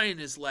spine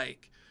is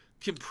like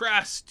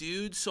compressed,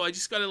 dude. So I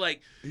just gotta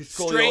like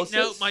straighten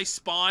out my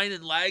spine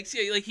and legs.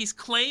 Yeah, like he's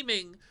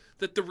claiming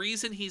that the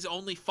reason he's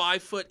only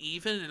 5 foot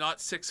even and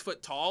not 6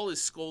 foot tall is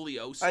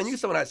scoliosis. I knew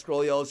someone had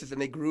scoliosis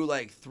and they grew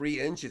like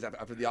 3 inches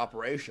after the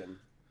operation.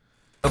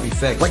 It'll be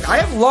fixed. Like, I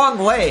have long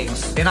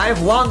legs and I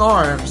have long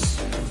arms.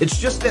 It's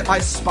just that my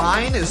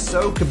spine is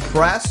so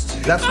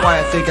compressed. That's why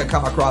I think I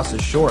come across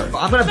as short.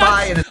 I'm gonna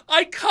buy an...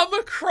 I come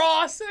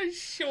across as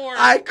short.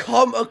 I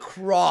come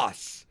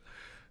across.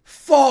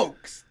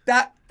 Folks,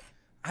 that...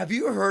 Have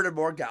you heard of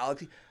More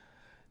Galaxy?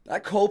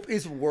 That cope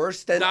is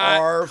worse than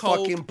our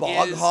fucking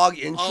Bog Hog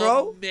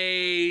intro.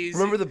 Amazing.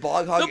 Remember the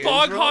Bog Hog intro? The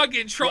Bog Hog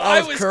intro.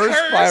 I was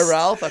cursed by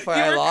Ralph. That's why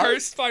I lost. You were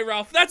cursed by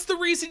Ralph. That's the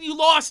reason you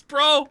lost,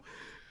 bro.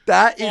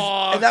 That is...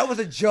 And that was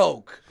a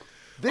joke.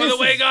 By the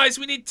way, guys,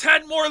 we need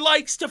 10 more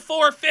likes to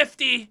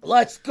 450.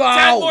 Let's go.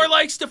 10 more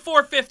likes to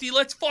 450.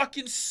 Let's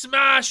fucking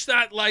smash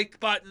that like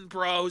button,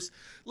 bros.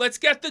 Let's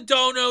get the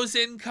donos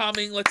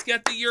incoming. Let's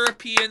get the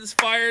Europeans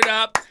fired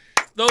up.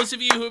 Those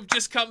of you who have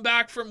just come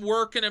back from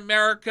work in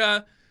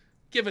America,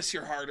 give us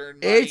your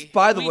hard-earned money. It's,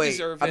 by the way,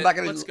 I'm not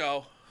gonna... Let's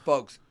go.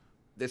 Folks,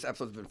 this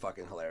episode's been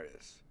fucking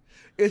hilarious.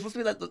 It's supposed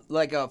to be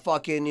like a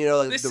fucking, you know...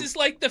 Like this is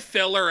like the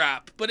filler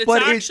app, but it's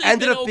actually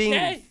ended been up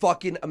being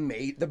fucking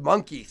amazing. The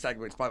monkey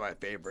segment's probably my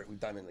favorite. We've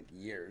done it in like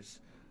years.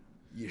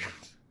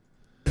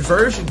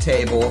 Conversion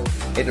table,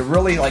 it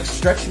really like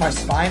stretched my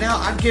spine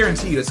out. I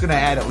guarantee you it's going to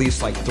add at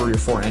least like 3 or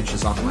 4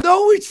 inches on my...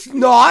 No, it's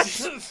not!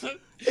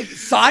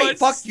 Science,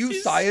 fuck you,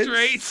 science.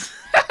 Straight.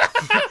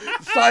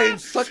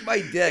 Science, suck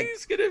my dick.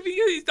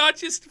 He's not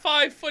just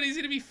 5 foot, he's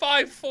gonna be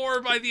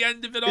 5'4" by the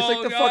end of it all, It's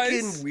like the guys.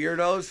 fucking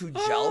weirdos who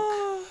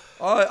jelk.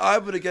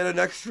 I'm gonna get an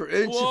extra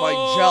inch if I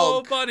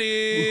Whoa, jelk.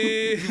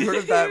 buddy. You heard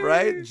of that,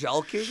 right?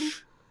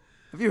 Jelking?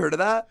 Have you heard of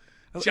that?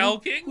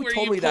 Jelking? Who where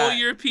told you me pull that?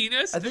 your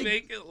penis to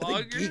make it longer?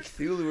 I think Geek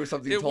Thulu or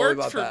something it told me about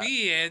worked for that.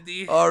 me,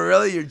 Andy. Oh,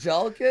 really? You're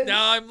jelking?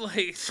 Now I'm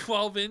like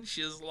 12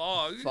 inches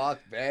long. Fuck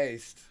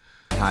based.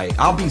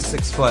 I'll be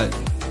 6 foot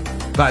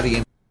by the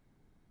end.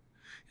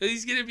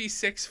 He's gonna be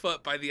 6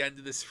 foot by the end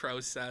of this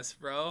process,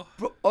 bro.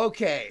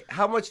 Okay,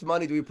 how much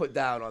money do we put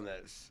down on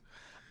this?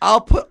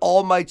 I'll put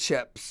all my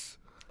chips.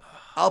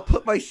 I'll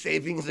put my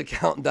savings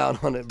account down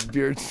on it,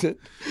 Beardson.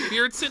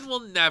 Beardson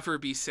will never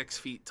be 6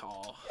 feet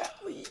tall.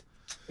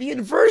 The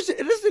inversion,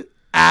 it doesn't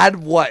add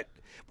what?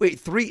 Wait,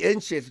 3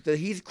 inches.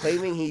 He's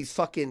claiming he's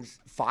fucking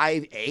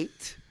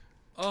 5'8".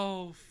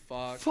 Oh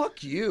fuck.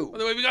 Fuck you. By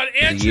the way, we got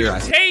Andrew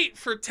Tate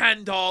for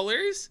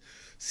 $10,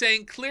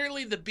 saying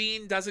clearly the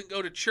Bean doesn't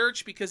go to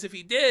church because if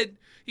he did,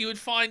 he would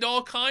find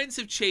all kinds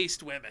of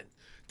chaste women.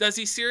 Does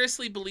he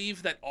seriously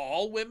believe that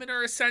all women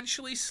are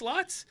essentially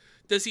sluts?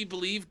 Does he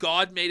believe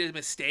God made a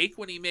mistake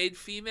when he made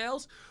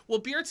females? Well,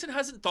 Beardson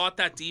hasn't thought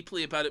that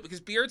deeply about it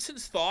because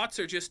Beardson's thoughts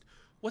are just,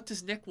 what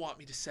does Nick want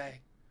me to say?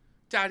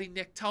 Daddy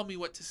Nick, tell me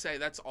what to say.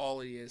 That's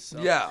all he is.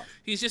 So yeah.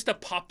 He's just a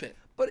puppet.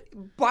 But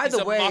by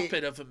the way, he's a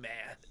muppet of a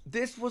man.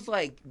 This was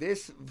like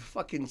this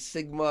fucking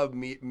Sigma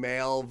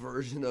male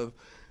version of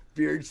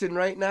Beardson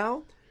right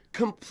now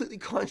completely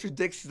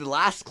contradicts the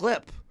last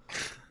clip.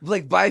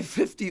 Like by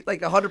 50,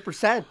 like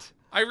 100%.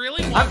 I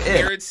really want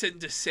Beardson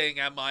to sing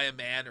 "Am I a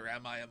Man" or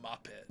 "Am I a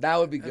Muppet?" That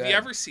would be good. Have you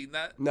ever seen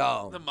that?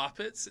 No. The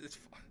Muppets? It's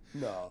fun.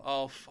 No.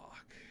 Oh fuck.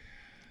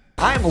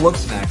 I'm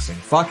looks maxing.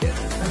 Fuck it.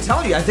 I'm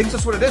telling you, I think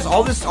that's what it is.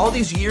 All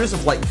these years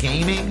of like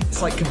gaming,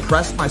 it's like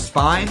compressed my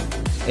spine.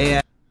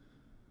 And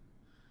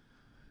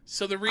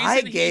so the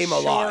reason he's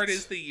short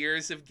is the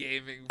years of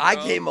gaming. Bro. I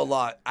game a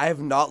lot. I have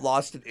not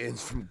lost an inch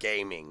from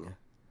gaming.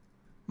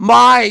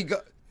 My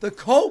God, the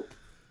cope.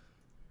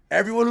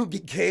 Everyone who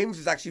games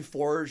is actually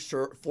 4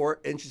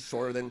 inches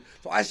shorter than.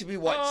 So I should be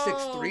what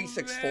 6'3",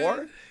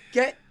 6'4".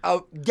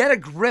 Get a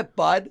grip,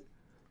 bud.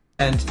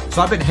 And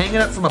so I've been hanging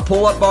up from a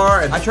pull-up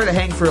bar, and I try to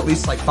hang for at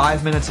least like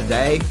 5 minutes a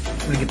day. I'm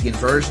gonna get the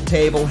inversion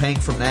table, hang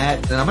from that,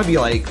 and I'm gonna be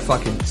like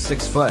fucking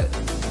 6 foot.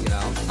 You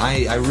know,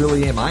 I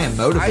really am. I am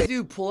motivated. I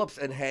do pull-ups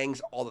and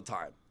hangs all the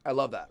time. I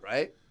love that,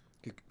 right?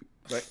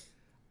 Right.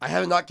 I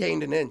have not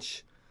gained an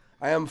inch.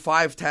 I am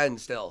 5'10"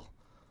 still.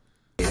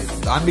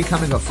 I'm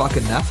becoming a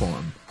fucking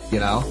Nephilim. You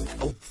know?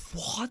 Oh,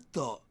 what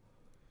the?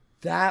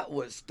 That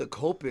was the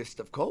copest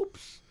of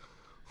copes.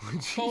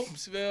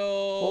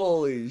 Copesville.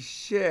 Holy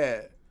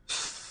shit.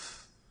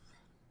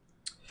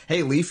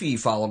 Hey, Leafy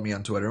followed me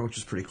on Twitter, which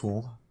is pretty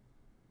cool.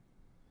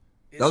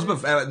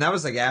 That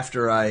was like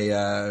after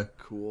I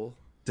cool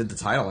did the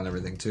title and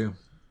everything too.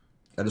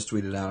 I just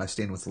tweeted out I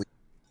stand with Leafy.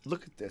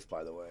 Look at this,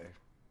 by the way.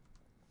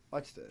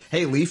 Watch this.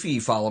 Hey, Leafy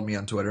followed me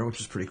on Twitter,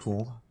 which is pretty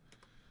cool.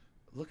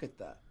 Look at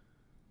that.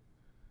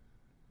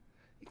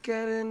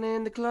 Getting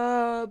in the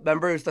club.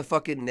 Remember, it's the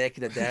fucking Nick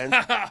in the dance.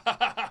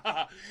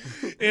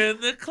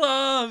 In the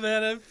club,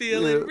 and I'm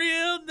feeling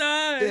real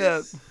nice.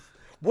 Yeah.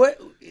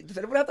 What does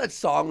anyone have that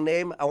song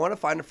name? I want to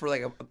find it for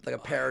like a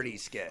parody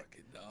skit.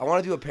 I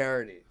want to do a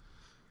parody.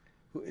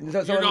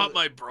 You're not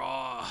my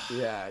bra.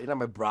 Yeah, you're not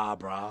my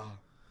bra.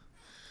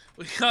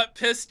 We got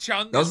Piss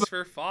Chungus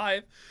for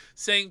 5,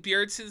 saying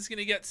Beardson's going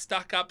to get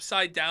stuck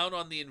upside down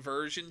on the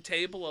inversion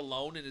table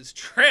alone in his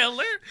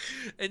trailer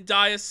and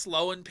die a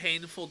slow and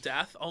painful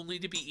death, only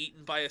to be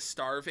eaten by a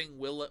starving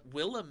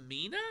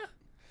Wilhelmina?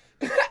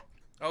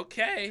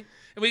 Okay.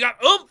 And we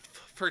got Oomph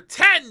for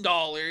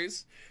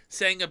 $10,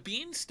 saying a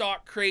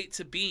beanstalk creates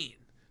a bean.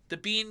 The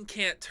bean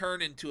can't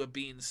turn into a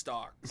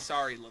beanstalk.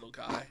 Sorry, little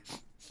guy.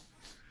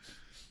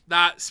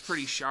 That's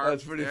pretty sharp.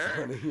 That's pretty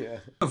funny, yeah.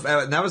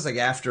 And that was like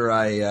after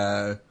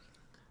I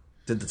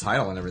did the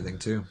title and everything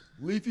too.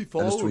 Leafy I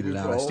just tweeted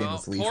out I stand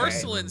with Leafy.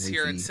 Porcelain's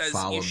here and says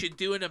you should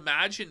do an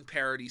Imagine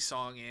parody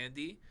song,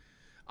 Andy.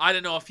 I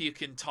don't know if you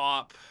can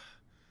top.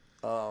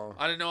 Oh.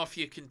 I don't know if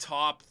you can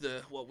top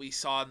what we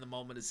saw in the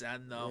Moment of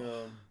Zen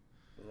though.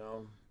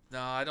 No. No,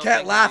 I don't.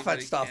 Can't laugh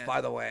at stuff, by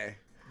the way.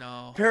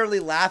 No. Apparently,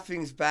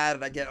 laughing's bad,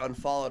 and I get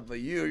unfollowed. But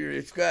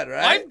it's good,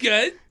 right? I'm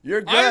good.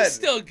 You're good. I'm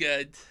still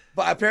good.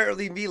 But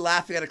apparently, me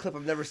laughing at a clip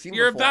I've never seen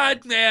You're before. a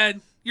bad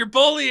man. You're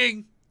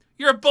bullying.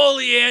 You're a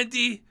bully,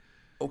 Andy.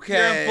 Okay.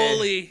 You're a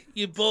bully.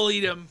 You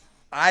bullied him.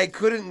 I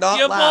couldn't not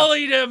you laugh. You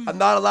bullied him. I'm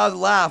not allowed to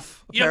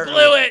laugh. Apparently. You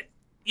blew it.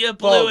 You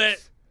blew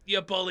it.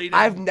 You bullied him.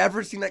 I've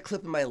never seen that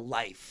clip in my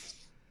life.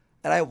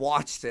 And I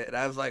watched it, and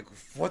I was like,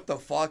 what the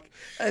fuck?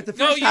 And the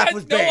first half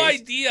was no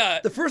based. idea.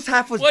 The first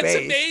half was What's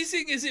based.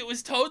 amazing is it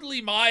was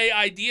totally my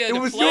idea It to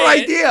was play your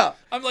idea.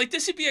 I'm like,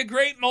 this would be a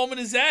great Moment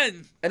of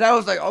Zen. And I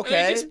was like, okay.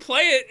 And I just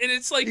play it, and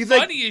it's like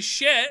funny as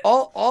shit.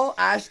 All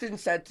Ashton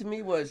said to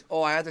me was,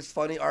 oh, I had this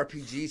funny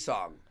RPG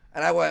song.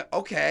 And I went,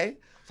 okay.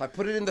 So I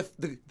put it in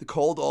the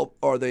cold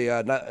or the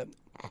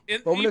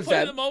Moment of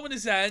Zen. In the Moment of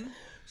Zen.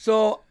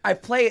 So I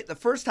play it. The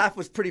first half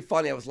was pretty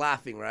funny. I was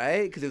laughing,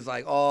 right? Because it was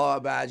like, oh,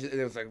 imagine.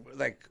 It was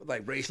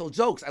like racial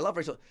jokes. I love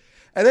racial.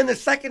 And then the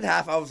second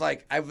half, I was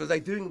like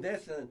doing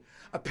this, and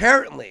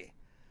apparently,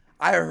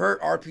 I hurt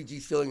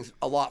RPG's feelings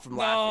a lot from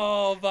laughing.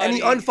 Oh, buddy. And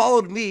he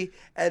unfollowed me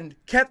and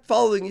kept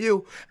following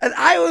you, and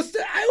I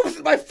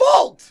was my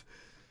fault.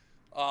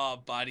 Oh,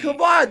 buddy.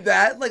 Come on,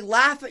 man. Like,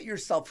 laugh at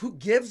yourself. Who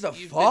gives a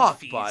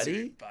fuck,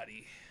 buddy?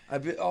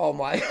 Oh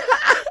my.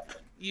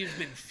 You've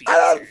been featured.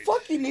 I don't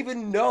fucking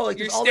even know. Like,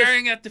 you're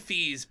staring at the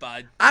fees,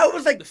 bud. I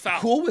was like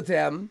cool with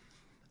him.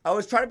 I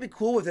was trying to be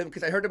cool with him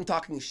because I heard him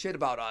talking shit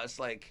about us.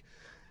 Like,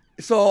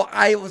 So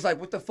I was like,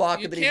 what the fuck?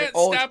 You And then can't he's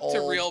like, oh, step it's to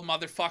old. real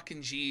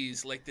motherfucking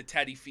G's like the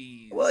Teddy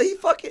Fees. Well, he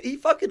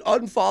fucking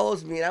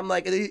unfollows me, and I'm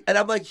like,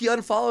 he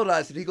unfollowed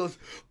us, and he goes,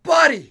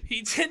 buddy,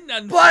 He didn't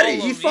unfollow buddy,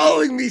 me. he's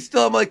following me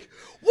still. I'm like,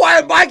 why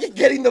am I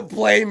getting the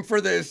blame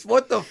for this?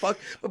 What the fuck?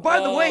 But by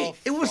the way,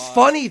 it was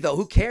funny though.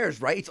 Who cares,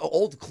 right? It's an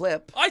old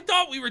clip. I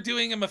thought we were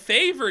doing him a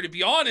favor, to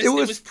be honest. It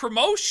was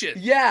promotion.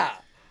 Yeah.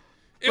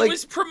 It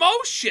was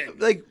promotion.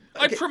 Like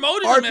I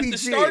promoted him at the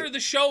start of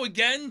the show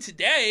again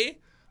today.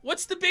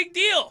 What's the big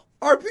deal?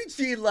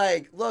 RPG,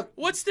 like, look.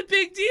 What's the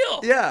big deal?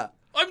 Yeah.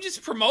 I'm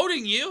just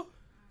promoting you.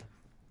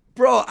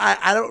 Bro,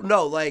 I don't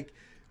know. Like,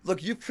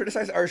 look, you've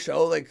criticized our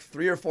show like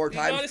 3 or 4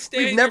 times.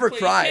 We've never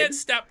cried. You can't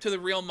step to the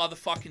real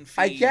motherfucking fees.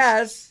 I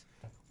guess.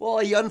 Well,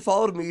 he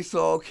unfollowed me,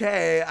 so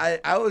okay.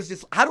 I was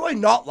just, how do I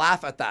not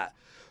laugh at that?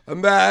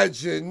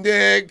 Imagine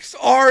Nick's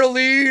our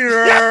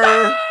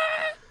leader.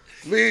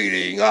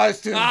 Leading us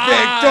to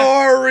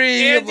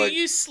victory. Andy,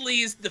 you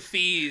sleazed the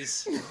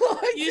fees.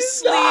 You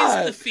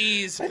sleazed the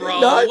fees, bro.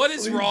 What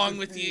is wrong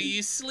with you?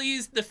 You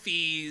sleazed the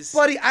fees.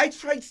 Buddy, I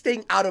tried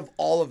staying out of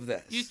all of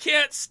this. You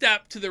can't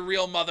step to the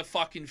real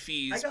motherfucking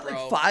fees, I got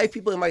bro. like 5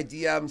 people in my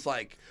DMs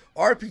like,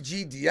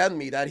 RPG DM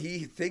me that he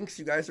thinks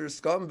you guys are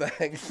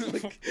scumbags.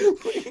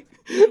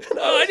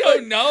 I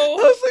don't know.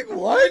 I was like,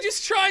 what? We're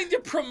just trying to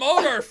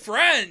promote our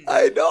friend.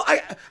 I know.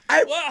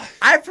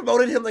 I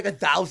promoted him like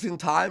 1,000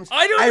 times.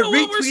 I don't know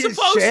what we're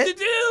supposed to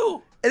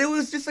do. And it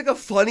was just like a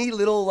funny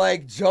little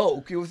like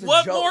joke. It was a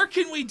What joke. more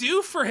can we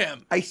do for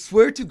him? I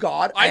swear to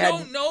God, I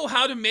don't know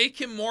how to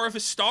make him more of a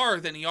star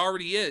than he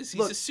already is. He's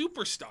Look, a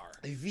superstar.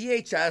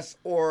 VHS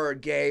or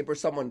Gabe or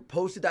someone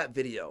posted that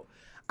video.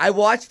 I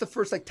watched the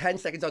first like 10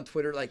 seconds on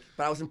Twitter, like,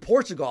 but I was in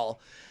Portugal,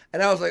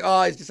 and I was like,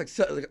 oh, it's just like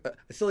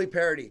a silly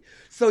parody.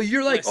 So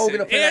you're like, Listen,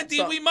 gonna play Andy,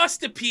 that song. we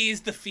must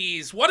appease the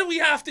fees. What do we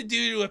have to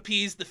do to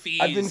appease the fees?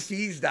 I've been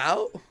feesed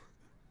out.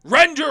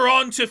 Render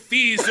onto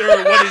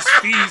Feezer what is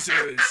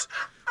Feezer's.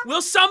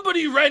 Will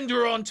somebody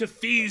render onto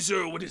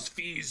Feezer what is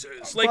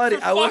Feezer's? Like, Buddy,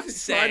 for I wasn't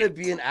fuck's trying to sake.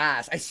 be an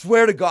ass. I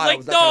swear to God, I Like,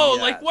 was not trying no, to be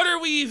an like, ass. what are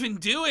we even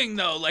doing,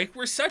 though? Like,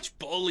 we're such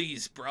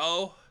bullies,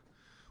 bro.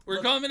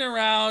 We're coming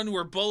around,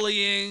 we're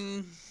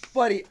bullying.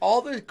 Buddy,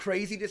 all the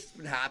craziness that's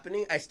been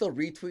happening, I still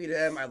retweet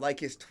him. I like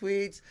his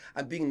tweets.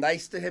 I'm being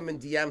nice to him in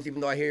DMs, even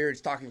though I hear he's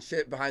talking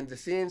shit behind the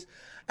scenes.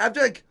 I'm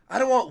like, I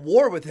don't want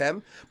war with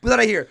him. But then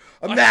I hear,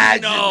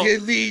 imagine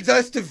it leads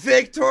us to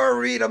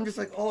victory. And I'm just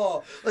like,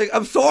 oh, like,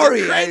 I'm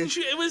sorry. Cringe,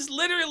 it was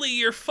literally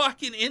your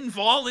fucking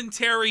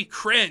involuntary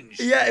cringe.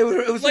 Yeah, it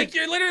was like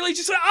you're literally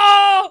just like,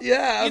 oh.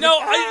 Yeah. You know,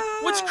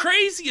 what's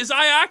crazy is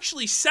I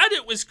actually said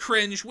it was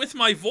cringe with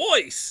my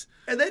voice.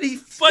 And then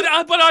he's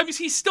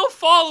still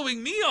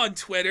following me on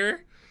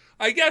Twitter.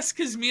 I guess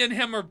because me and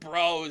him are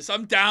bros.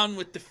 I'm down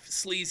with the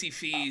sleazy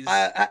fees.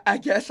 I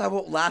guess I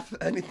won't laugh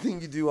at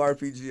anything you do,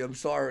 RPG. I'm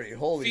sorry.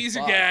 Holy Feezer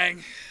fuck.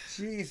 gang.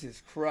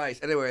 Jesus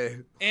Christ. Anyway.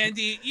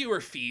 Andy, you were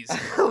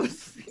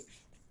feezered.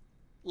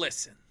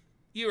 Listen,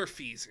 you were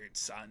feezered,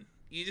 son.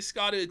 You just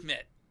got to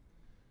admit.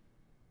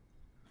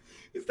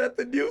 Is that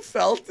the new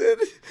Felton?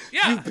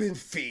 Yeah. You've been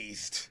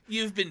feezed.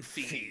 You've been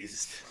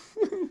feezed.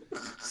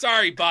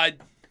 Sorry, bud.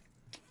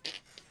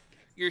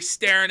 You're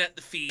staring at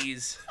the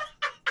fees.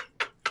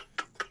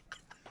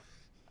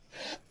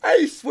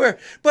 I swear,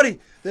 buddy,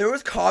 there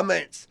was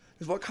comments.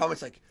 There's one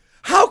comments like,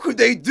 how could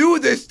they do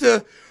this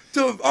to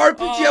RPG?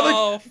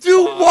 I'm like,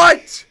 do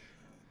what?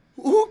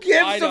 Who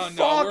gives a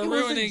fuck? We're It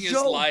was ruining a his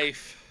joke.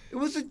 life. It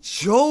was a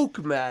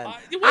joke, man.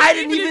 It wasn't I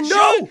didn't even a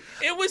know. joke.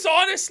 It was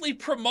honestly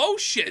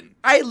promotion.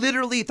 I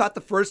literally thought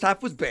the first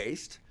half was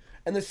based.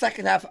 And the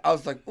second half, I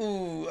was like,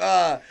 ooh,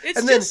 It's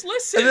and then, just,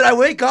 listen. And then I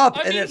wake up,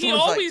 I and mean, then he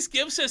someone's always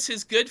gives us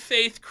his good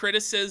faith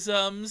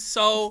criticisms,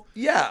 so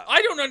yeah.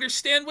 I don't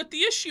understand what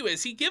the issue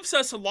is. He gives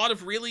us a lot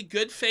of really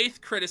good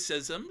faith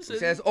criticisms. He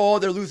says, oh,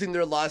 they're losing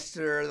their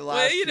luster. The last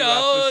Well, you few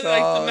know, like the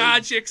episodes.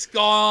 magic's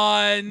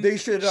gone. They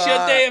should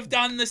they have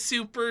done the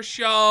super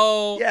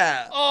show?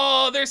 Yeah.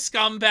 Oh, they're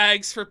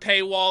scumbags for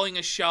paywalling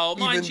a show.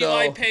 Mind you,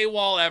 I though-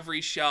 paywall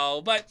every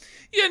show, but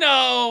you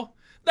know.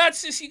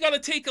 That's just, you got to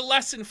take a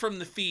lesson from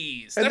the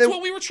fees. And That's then-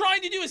 what we were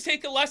trying to do, is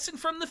take a lesson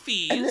from the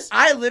fees. And then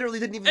I literally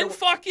didn't even and know.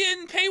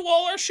 fucking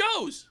paywall our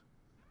shows.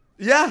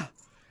 Yeah.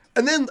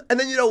 And then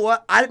you know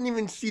what? I didn't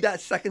even see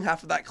that second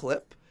half of that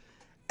clip.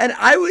 And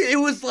it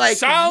was like,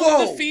 Sound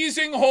whoa. the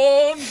feezing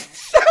horn.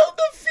 Sound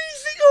the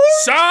feezing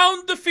horn.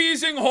 Sound the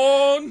feezing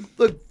horn.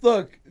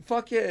 Look,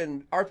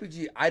 fucking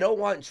RPG, I don't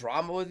want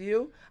drama with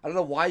you. I don't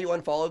know why you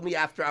unfollowed me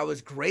after I was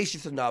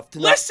gracious enough to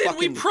Listen, not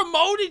fucking... we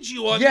promoted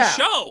you on the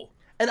show.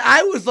 And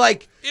I was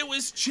like... It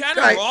was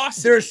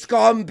generosity. They're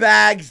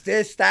scumbags,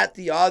 this, that,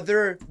 the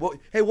other. Well,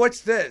 hey,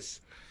 what's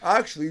this?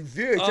 Actually,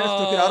 VHS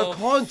took it out of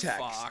context.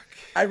 Fuck.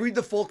 I read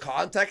the full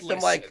context. Listen.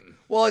 I'm like,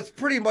 well, it's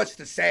pretty much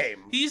the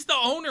same. He's the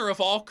owner of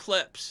all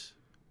clips.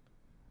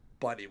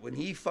 Buddy, when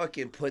he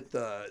fucking put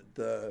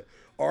the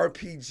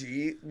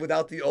RPG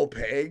without the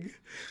opaque,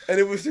 and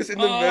it was just in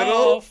the middle.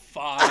 Oh,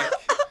 fuck.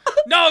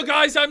 No,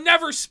 guys, I'm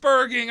never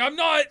spurging. I'm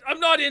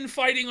not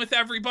infighting with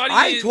everybody.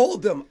 I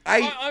told them.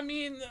 I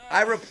mean,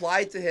 I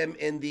replied to him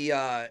in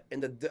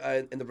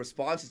the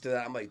responses to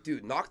that. I'm like,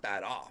 dude, knock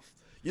that off.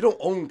 You don't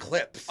own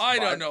clips. I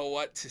don't know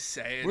what to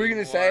say anymore. Were you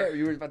gonna say? Or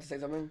you were about to say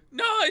something?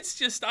 No, it's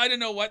just I don't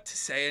know what to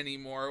say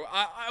anymore.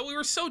 We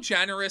were so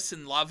generous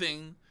and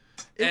loving.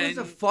 It was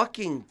a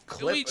fucking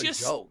clip, a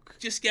joke.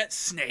 Just get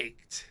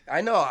snaked. I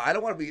know. I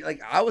don't want to be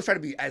like. I was trying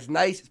to be as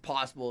nice as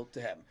possible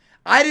to him.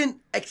 I didn't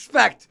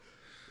expect.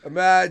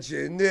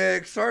 Imagine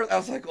Nick. Sorry, I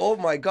was like, oh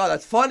my god,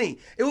 that's funny.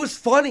 It was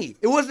funny.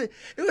 It wasn't.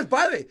 It was.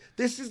 By the way,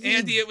 this is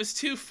Andy. It was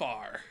too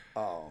far.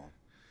 Oh.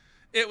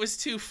 It was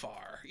too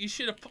far. You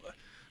should have.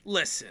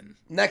 Listen.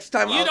 Next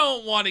time you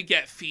don't want to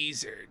get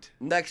feasered.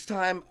 Next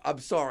time, I'm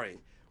sorry.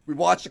 We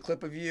watched a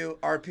clip of you,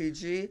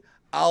 RPG.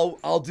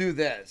 I'll do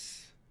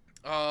this.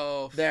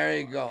 Oh. There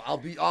you go. I'll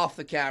be off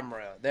the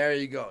camera. There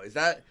you go. Is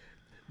that?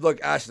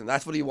 Look, Ashton.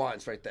 That's what he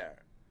wants right there.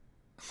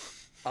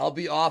 I'll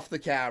be off the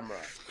camera.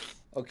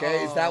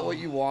 Okay, Is that what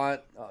you want?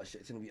 Oh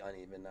shit, it's gonna be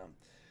uneven now.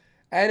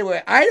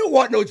 Anyway, I don't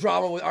want no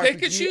drama with RPG.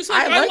 Pikachu's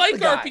I like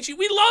RPG.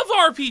 We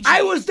love RPG.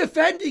 I was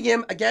defending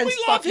him against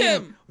fucking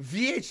him.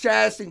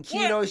 VHS and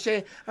Kino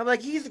shit. I'm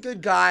like, he's a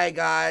good guy,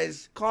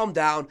 guys. Calm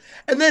down.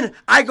 And then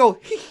I go,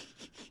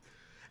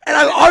 and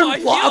I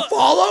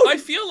unfollowed. I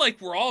feel like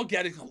we're all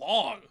getting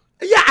along.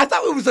 Yeah, I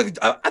thought it was like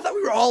I thought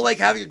we were all like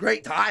having a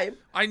great time.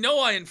 I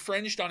know I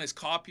infringed on his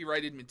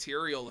copyrighted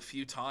material a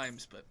few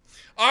times, but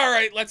all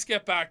right, let's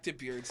get back to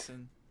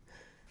Beardson.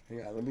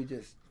 Yeah, let me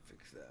just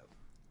fix that.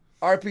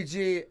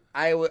 RPG,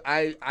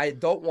 I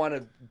don't want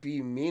to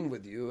be mean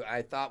with you.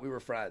 I thought we were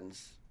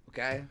friends.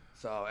 Okay,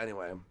 so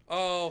anyway.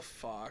 Oh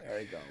fuck. There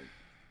you go.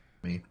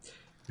 Me,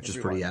 which is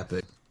pretty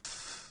epic.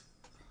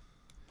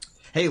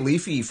 Hey,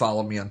 Leafy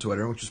followed me on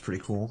Twitter, which is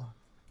pretty cool.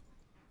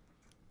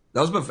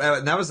 That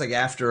was like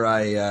after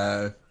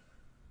I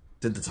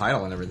did the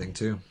title and everything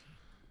too.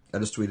 I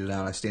just tweeted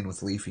out I stand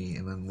with Leafy,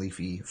 and then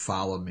Leafy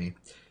followed me,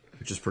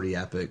 which is pretty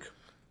epic.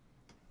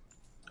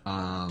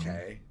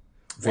 Okay.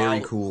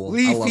 Very cool.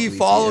 Leafy, I love Leafy.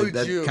 Followed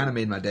that you. That kind of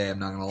made my day. I'm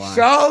not gonna lie.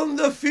 Sound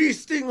the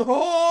feasting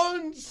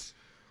horns.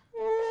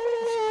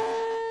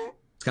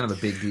 It's kind of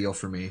a big deal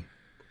for me.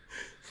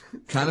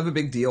 Kind of a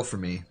big deal for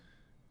me.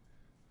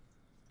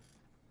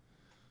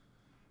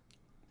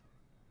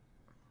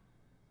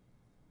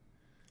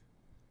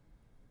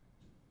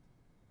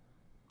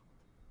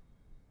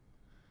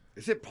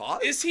 Is it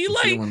pause? Is he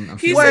like I'm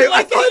he's feeling-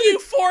 like in a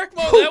euphoric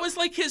moment? That was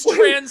like his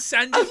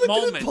transcendent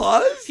moment.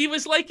 Pause? He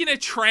was like in a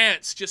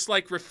trance, just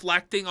like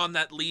reflecting on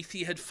that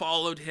Leafy had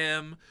followed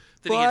him,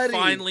 that he Buddy. had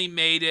finally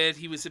made it.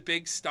 He was a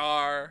big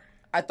star.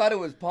 I thought it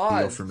was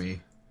pause. Deal for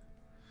me.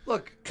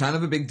 Look. Kind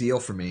of a big deal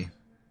for me.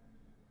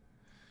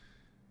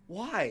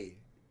 Why?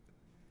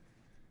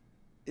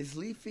 Is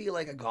Leafy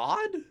like a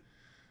god?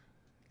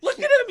 Look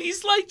at him.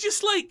 He's like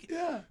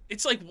yeah.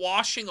 It's like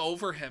washing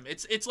over him.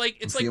 It's like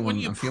when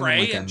you I'm feeling pray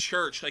like in I'm-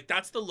 church. Like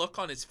that's the look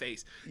on his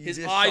face. His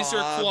just eyes saw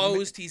are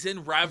closed. He's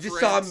in reverence. You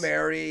just saw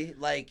Mary,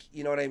 like,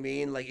 you know what I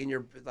mean? Like in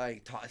your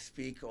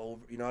speak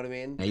over, you know what I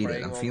mean? I hate it.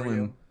 Praying I'm over feeling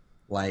you.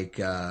 like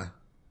Sound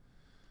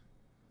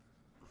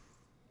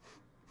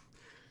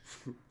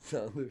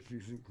the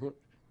feasting horns.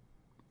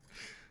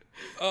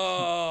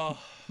 Oh.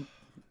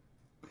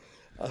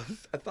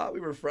 I thought we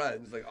were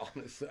friends. Like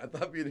honestly, I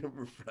thought me and him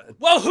were friends.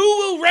 Well, who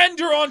will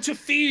render unto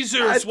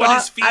Feasers what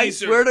is Feasers? I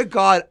swear to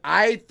God,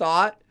 I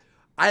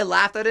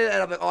laughed at it,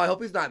 and I'm like, oh, I hope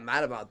he's not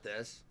mad about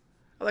this.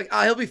 I'm like,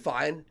 oh, he'll be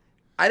fine.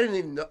 I didn't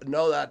even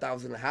know that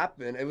was gonna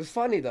happen. It was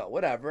funny though.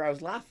 Whatever. I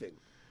was laughing.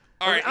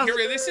 All right, here.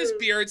 This is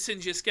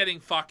Beardson just getting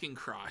fucking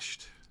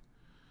crushed.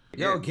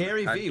 Yo,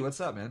 Gary V,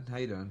 what's up, man? How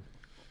you doing?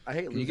 I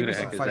hate. Can you give me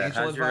some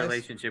financial How's your advice?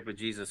 relationship with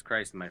Jesus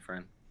Christ, my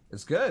friend?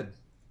 It's good.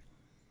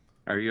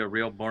 Are you a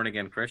real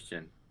born-again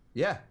Christian?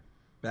 Yeah,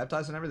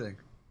 baptized and everything.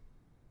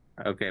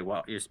 Okay,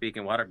 well, you're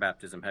speaking water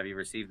baptism. Have you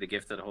received the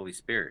gift of the Holy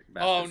Spirit?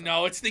 Oh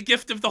no, it's the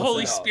gift of the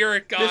Holy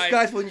Spirit, guy. This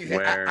guy's when you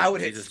hit. I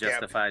would hit Jesus skip.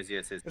 justifies you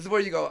as his This is where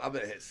you go. I'm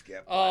gonna hit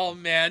skip. Oh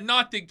man,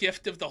 not the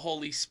gift of the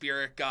Holy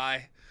Spirit,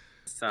 guy.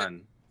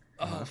 son.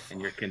 Oh,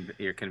 and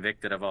you're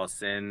convicted of all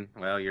sin.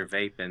 Well, you're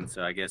vaping,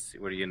 so I guess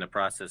what are you in the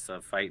process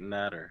of fighting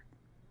that, or?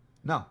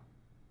 No.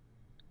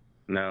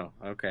 No.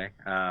 Okay.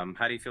 How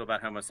do you feel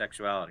about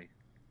homosexuality?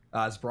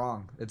 It's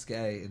wrong. It's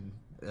gay, and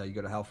you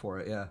go to hell for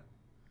it. Yeah.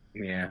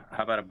 Yeah.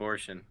 How about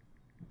abortion?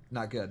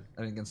 Not good.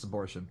 I'm against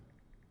abortion.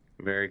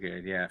 Very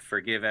good. Yeah.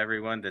 Forgive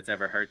everyone that's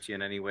ever hurt you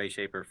in any way,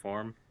 shape, or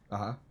form.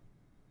 Uh-huh.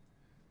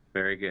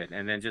 Very good.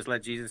 And then just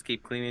let Jesus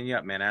keep cleaning you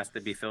up, man. Ask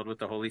to be filled with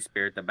the Holy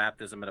Spirit, the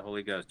baptism of the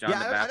Holy Ghost. John the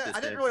Baptist.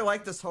 I didn't really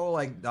like this whole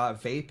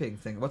vaping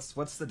thing.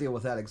 What's the deal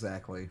with that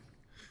exactly?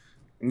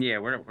 Yeah,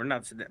 we're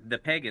not the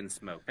pagan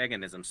smoke,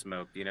 paganism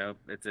smoke. You know,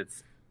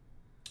 it's.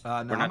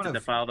 No, we're not to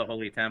defile the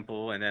holy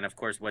temple, and then of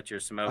course what you're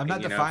smoking. I'm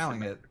not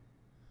defiling it.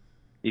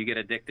 You get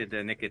addicted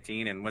to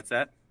nicotine, and what's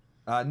that?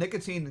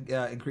 Nicotine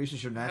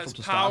increases your natural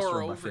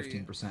testosterone by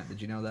 15%.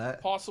 Did you know that?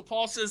 Apostle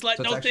Paul says, "Let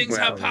So no it's things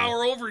actually have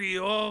power over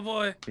you." Oh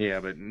boy. Yeah,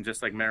 but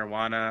just like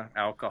marijuana,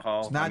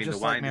 alcohol. It's not I mean, just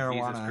the wine like that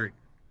Jesus marijuana.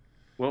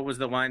 What was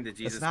the wine that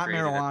Jesus It's not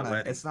created at the marijuana.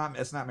 wedding? It's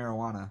not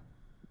marijuana.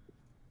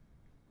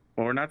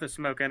 Well, we're not to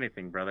smoke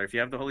anything, brother. If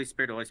you have the Holy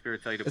Spirit will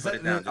tell you to put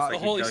it down. Just like the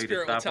Holy He tell you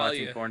Spirit to will stop tell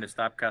watching you. porn, to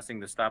stop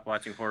cussing, to stop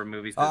watching horror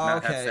movies, to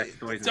not have sex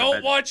toys. in the Don't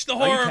bed. watch the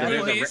Are you horror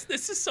Catholic? movies.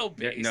 This is so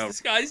base. No. This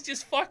guy's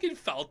just fucking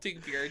felting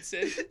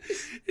Beardson.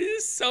 It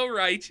is so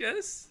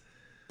righteous.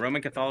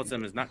 Roman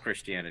Catholicism is not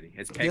Christianity.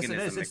 It's Yes, paganism. it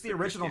is. It's mixed the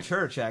with original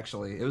Christianity. church,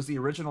 actually. It was the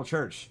original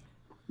church.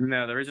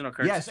 No, the original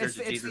church Yes, is the Church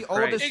of it's Jesus the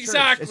Christ. oldest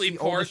Exactly, It's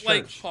the oldest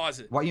like, church. pause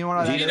it. What, you know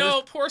what that You is?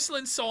 know,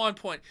 Porcelain's so on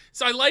point.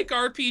 So I like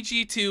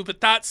RPG too, but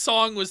that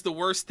song was the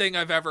worst thing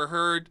I've ever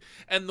heard,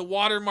 and the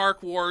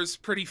Watermark War's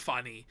pretty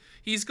funny.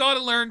 He's got to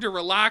learn to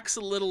relax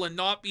a little and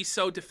not be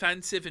so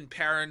defensive and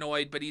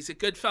paranoid, but he's a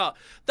good fella.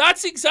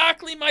 That's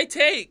exactly my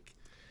take.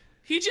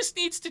 He just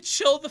needs to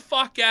chill the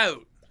fuck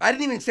out. I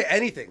didn't even say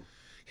anything.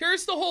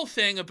 Here's the whole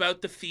thing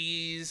about the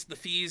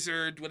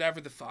feeser,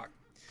 whatever the fuck.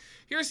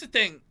 Here's the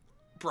thing,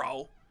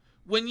 bro.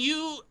 When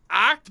you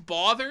act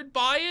bothered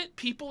by it,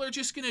 people are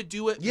just going to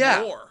do it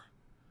more.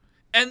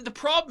 And the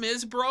problem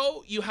is,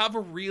 bro, you have a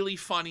really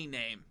funny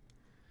name.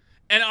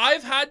 And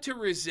I've had to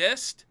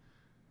resist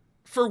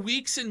for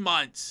weeks and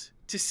months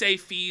to say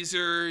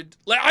feesered.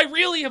 Like, I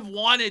really have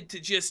wanted to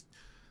just,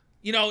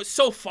 you know, it's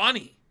so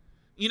funny.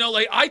 You know,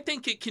 like, I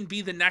think it can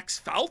be the next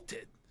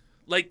Felted.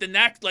 Like the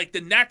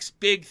next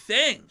big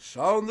thing.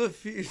 Sound the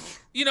feast.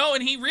 You know,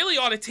 and he really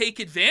ought to take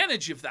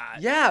advantage of that.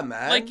 Yeah,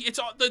 man. Like, it's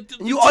all the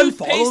you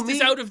toothpaste unfollow me?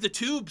 is out of the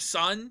tube,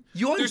 son.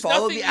 You There's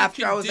unfollowed nothing me you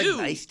after can I was do.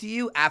 like nice to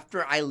you,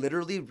 after I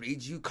literally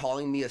read you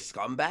calling me a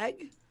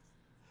scumbag?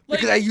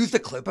 Because I used a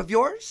clip of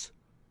yours?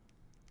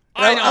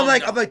 I'm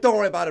like, don't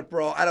worry about it,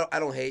 bro. I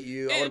don't hate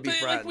you. I want to be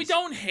friends. Like, we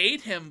don't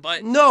hate him,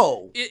 but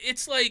no.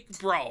 It's like,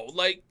 bro,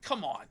 like,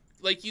 come on.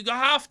 Like, you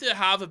have to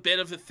have a bit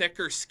of a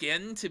thicker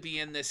skin to be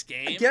in this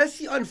game. I guess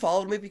he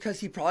unfollowed me because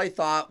he probably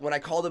thought when I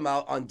called him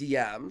out on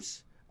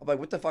DMs, I'm like,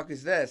 what the fuck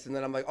is this? And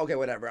then I'm like, okay,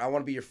 whatever. I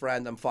want to be your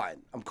friend. I'm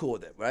fine. I'm cool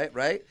with it,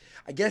 right?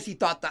 I guess he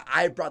thought that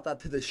I brought that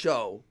to the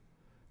show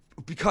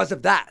because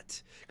of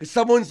that. Because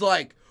someone's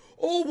like,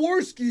 oh,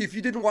 Worski, if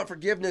you didn't want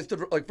forgiveness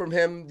from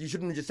him, you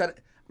shouldn't have just said it.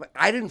 I'm like,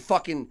 I didn't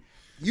fucking...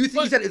 You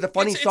think you said it's a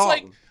funny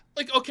song.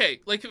 It's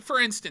okay, like, for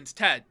instance,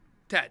 Ted,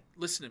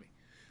 listen to me.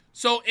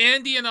 So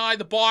Andy and I,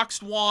 the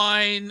boxed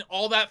wine,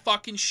 all that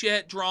fucking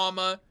shit,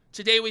 drama.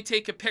 Today we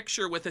take a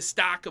picture with a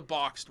stack of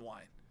boxed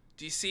wine.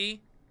 Do you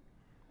see?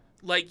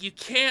 Like, you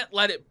can't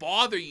let it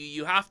bother you.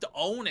 You have to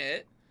own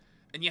it,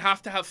 and you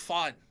have to have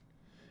fun.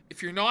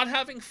 If you're not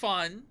having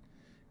fun,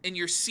 and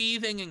you're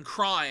seething and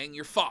crying,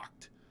 you're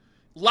fucked.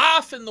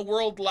 Laugh and the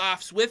world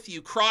laughs with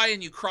you. Cry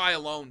and you cry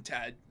alone,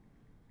 Ted.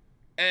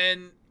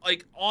 And,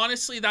 like,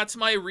 honestly, that's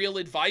my real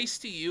advice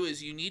to you,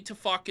 is you need to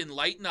fucking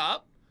lighten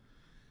up.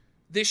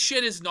 This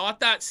shit is not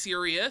that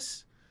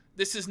serious.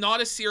 This is not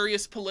a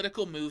serious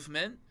political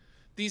movement.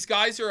 These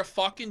guys are a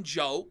fucking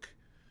joke.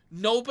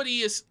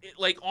 Nobody is,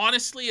 like,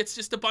 honestly, it's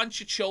just a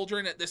bunch of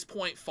children at this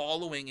point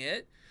following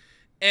it.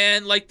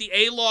 And, like, the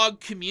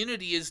A-Log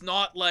community is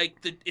not, like,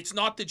 it's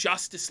not the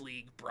Justice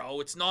League, bro.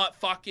 It's not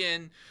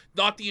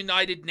not the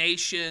United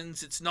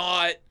Nations. It's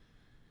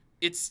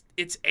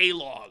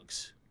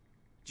A-Logs.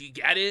 Do you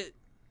get it?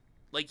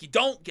 Like, you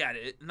don't get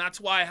it, and that's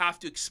why I have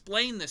to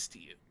explain this to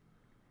you.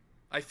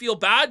 I feel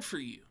bad for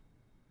you.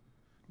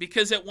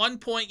 Because at one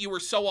point you were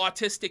so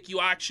autistic you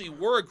actually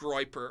were a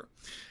groiper.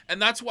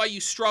 And that's why you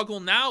struggle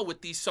now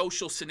with these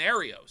social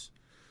scenarios.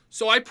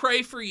 So I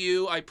pray for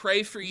you. I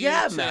pray for you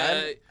to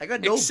man. I got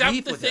no accept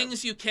beef the with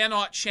things him. you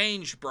cannot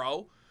change,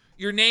 bro.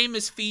 Your name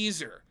is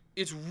Feezer.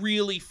 It's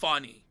really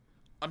funny.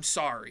 I'm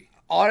sorry.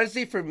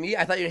 Honestly, for me,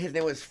 I thought his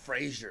name was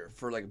Frazier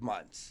for, like,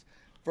 months.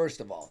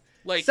 First of all.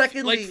 Like,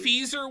 secondly, like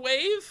Feezer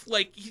Wave?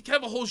 Like, you could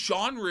have a whole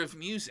genre of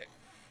music.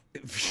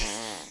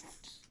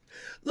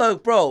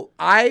 Look, bro,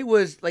 I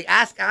was, like,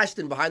 ask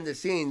Ashton behind the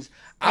scenes.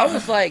 I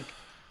was like,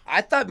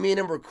 I thought me and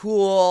him were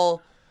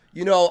cool.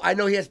 You know, I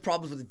know he has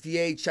problems with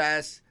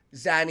VHS,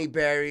 Zanny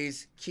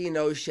Berries,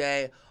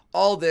 Kinoche,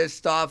 all this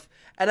stuff.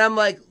 And I'm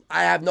like,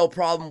 I have no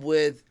problem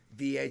with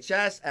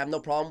VHS. I have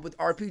no problem with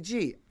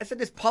RPG. I said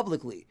this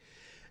publicly.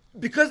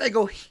 Because I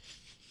go,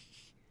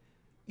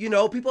 you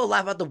know, people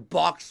laugh about the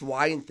boxed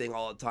wine thing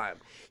all the time.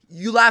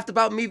 You laughed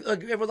about me,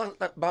 like, everyone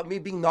laughed about me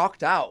being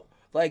knocked out.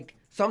 Like,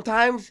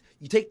 sometimes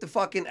you take the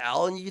fucking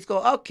L and you just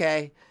go,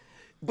 okay.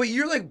 But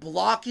you're, like,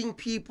 blocking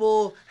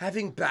people,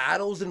 having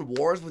battles and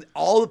wars with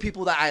all the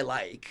people that I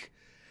like.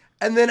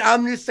 And then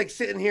I'm just, like,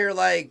 sitting here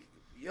like,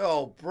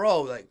 yo,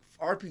 bro, like,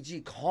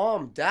 RPG,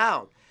 calm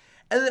down.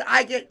 And then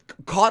I get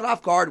caught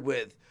off guard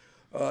with,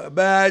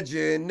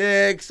 imagine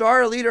Nick's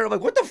our leader. I'm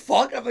like, what the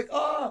fuck? I'm like,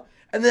 oh.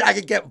 And then I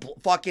could get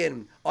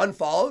fucking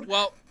unfollowed.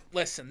 Well,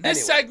 listen,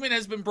 this segment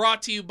has been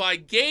brought to you by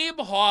Gabe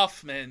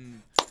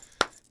Hoffman.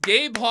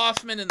 Gabe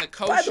Hoffman and the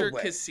Kosher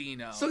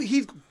Casino. So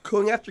he's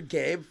going after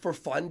Gabe for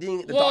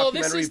funding the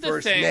documentary this is the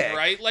versus thing, Nick.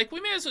 right? Like,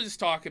 we may as well just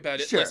talk about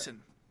it. Sure.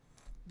 Listen,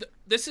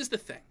 this is the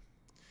thing.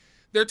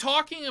 They're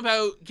talking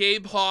about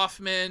Gabe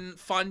Hoffman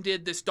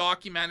funded this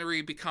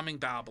documentary, Becoming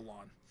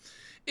Babylon.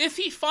 If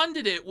he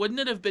funded it, wouldn't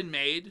it have been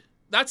made?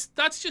 That's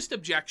just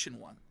objection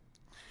one.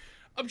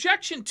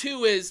 Objection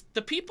 2 is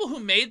the people who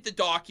made the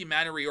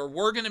documentary or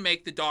were going to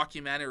make the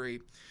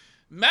documentary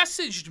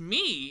messaged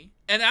me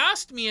and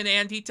asked me and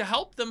Andy to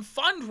help them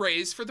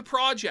fundraise for the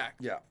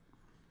project. Yeah.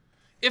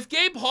 If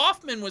Gabe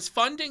Hoffman was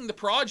funding the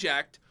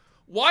project,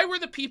 why were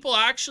the people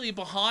actually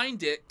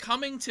behind it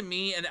coming to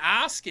me and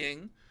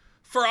asking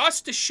for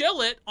us to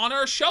shill it on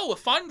our show, a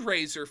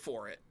fundraiser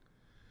for it?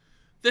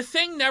 The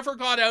thing never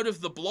got out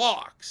of the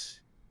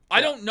blocks.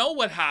 I don't know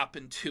what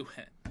happened to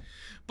it.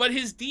 But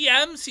his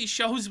DMs he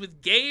shows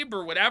with Gabe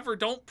or whatever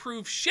don't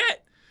prove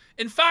shit.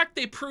 In fact,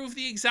 they prove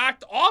the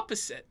exact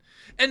opposite.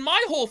 And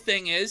my whole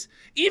thing is,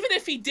 even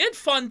if he did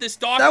fund this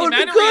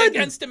documentary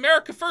against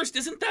America First,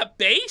 isn't that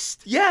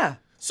based? Yeah.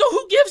 So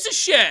who gives a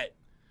shit?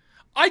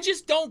 I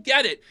just don't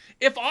get it.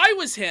 If I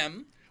was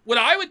him, what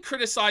I would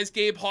criticize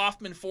Gabe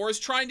Hoffman for is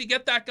trying to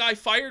get that guy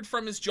fired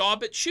from his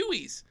job at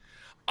Chewy's.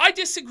 I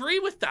disagree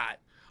with that.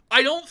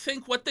 I don't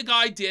think what the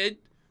guy did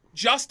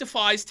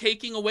justifies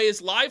taking away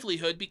his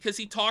livelihood because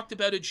he talked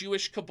about a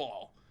Jewish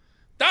cabal.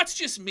 That's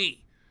just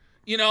me.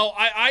 You know,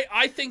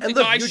 I think the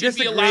guy should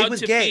be allowed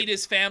to feed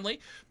his family,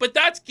 but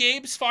that's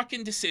Gabe's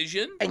fucking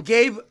decision. And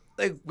Gabe,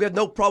 like, we have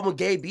no problem with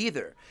Gabe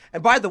either.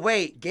 And by the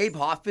way, Gabe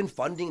Hoffman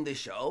funding the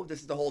show,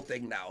 this is the whole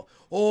thing now.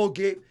 Oh,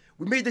 Gabe,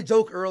 we made the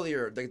joke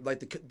earlier,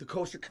 the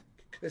kosher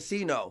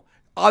casino.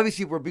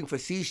 Obviously, we're being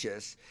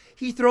facetious.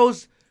 He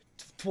throws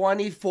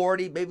 20,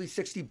 40, maybe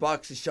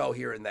 $60 a show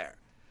here and there,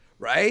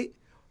 right?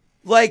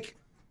 Like,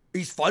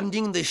 he's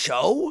funding the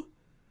show?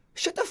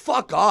 Shut the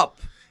fuck up.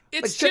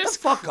 It's shut just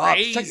the fuck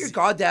crazy. up. Shut your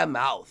goddamn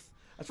mouth.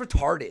 That's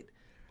retarded.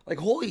 Like,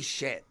 holy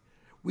shit.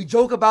 We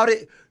joke about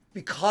it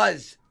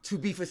because to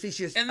be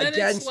facetious and then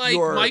against it's like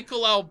your...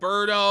 Michael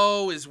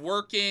Alberto is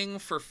working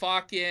for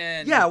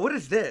fucking... Yeah, what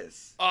is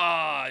this?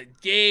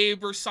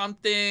 Gabe or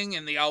something,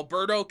 and the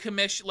Alberto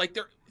Commission. Like,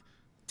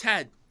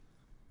 Ted,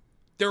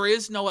 there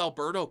is no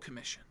Alberto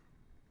Commission.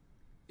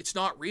 It's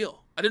not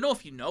real. I don't know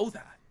if you know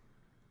that.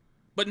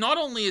 But not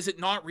only is it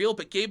not real,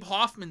 but Gabe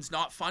Hoffman's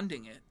not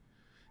funding it.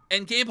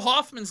 And Gabe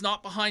Hoffman's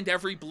not behind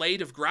every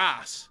blade of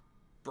grass,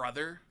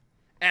 brother.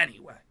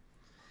 Anyway.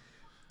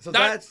 So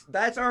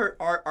that's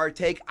our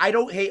take. I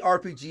don't hate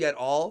RPG at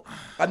all.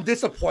 I'm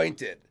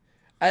disappointed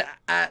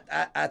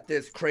at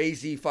this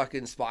crazy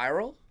fucking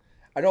spiral.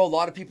 I know a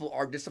lot of people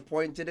are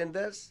disappointed in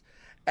this.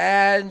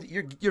 And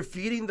you're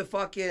feeding the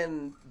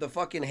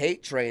fucking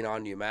hate train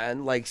on you,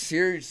 man. Like,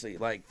 seriously,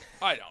 like...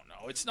 I don't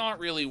know. It's not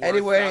really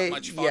worth that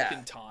much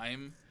fucking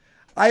time.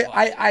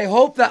 I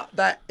hope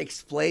that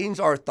explains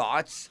our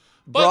thoughts,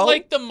 bro. But,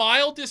 like, the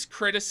mildest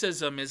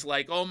criticism is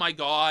like, oh, my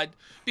God.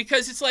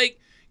 Because it's like,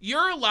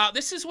 you're allowed...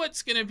 This is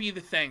what's going to be the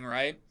thing,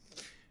 right?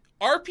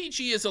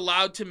 RPG is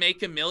allowed to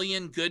make a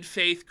million good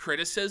faith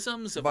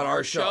criticisms of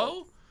our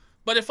show.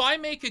 But if I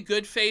make a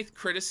good faith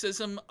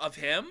criticism of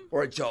him...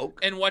 Or a joke.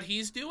 And what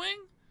he's doing,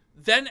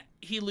 then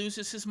he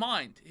loses his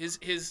mind.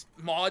 His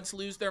mods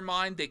lose their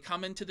mind. They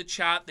come into the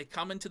chat. They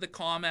come into the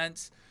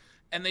comments.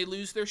 And they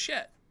lose their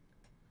shit.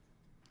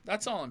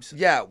 That's all I'm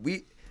saying. Yeah,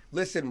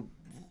 listen,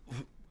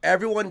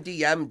 everyone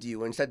DM'd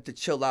you and said to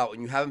chill out,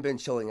 and you haven't been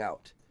chilling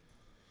out.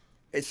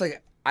 It's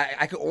like,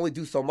 I can only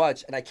do so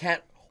much, and I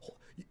can't...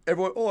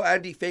 Everyone, oh,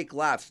 Andy fake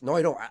laughs. No,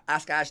 I don't.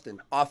 Ask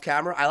Ashton. Off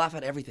camera, I laugh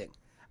at everything.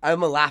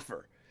 I'm a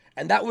laugher.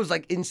 And that was,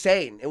 like,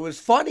 insane. It was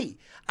funny.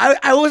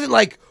 I wasn't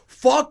like,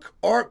 fuck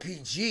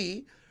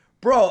RPG.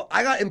 Bro,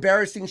 I got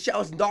embarrassing shit. I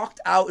was knocked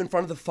out in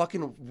front of the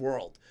fucking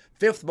world.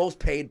 5th most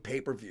paid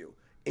pay-per-view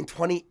in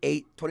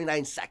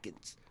 29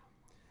 seconds.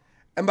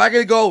 Am I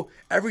going to go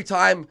every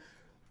time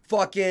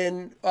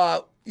fucking,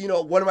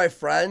 one of my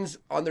friends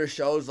on their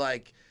shows,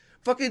 like,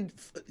 fucking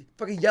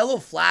Yellow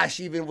Flash,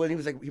 even when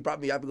he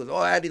brought me up, he goes,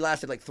 oh, Andy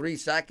lasted like 3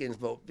 seconds,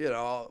 but,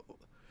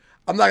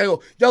 I'm not going to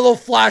go, Yellow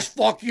Flash,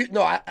 fuck you.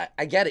 No,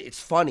 I get it. It's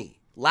funny.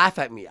 Laugh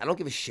at me. I don't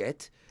give a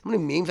shit. How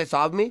many memes I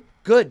saw of me?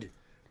 Good.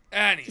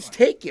 Anyway. Just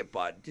take it,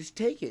 bud. Just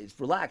take it. Just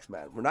relax,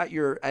 man. We're not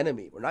your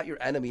enemy. We're not your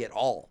enemy at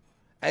all.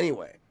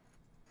 Anyway.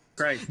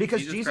 Christ.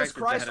 Because Jesus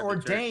Christ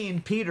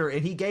ordained Peter,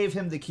 and he gave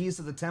him the keys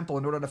to the temple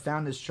in order to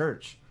found his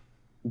church.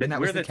 And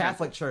that was the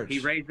Catholic Church. He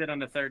raised it on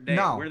the 3rd day.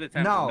 No, we're the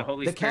temple. The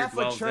Holy Spirit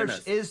Catholic dwells Church in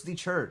us. is the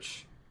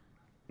church.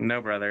 No,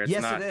 brother, it's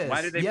yes, not. It is.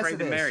 Why did they yes, pray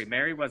to is.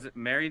 Mary?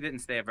 Mary didn't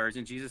stay a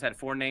virgin. Jesus had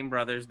 4 named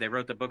brothers. They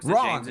wrote the books of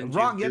Wrong, James and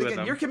wrong. Jude, Yet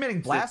again, you're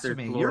committing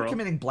blasphemy. You're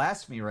committing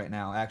blasphemy right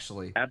now,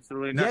 actually.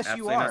 Absolutely not. Yes,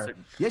 absolutely you are. Not.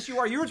 Yes, you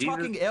are. You were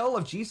talking ill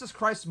of Jesus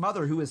Christ's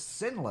mother, who is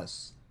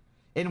sinless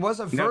and was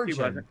a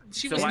virgin. No,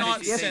 she was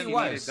not yes,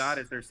 sinless. she was. God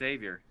as their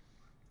savior.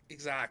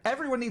 Exactly.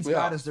 Everyone needs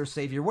God as their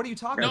savior. What are you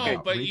talking about? No,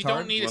 but retard? you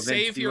don't need a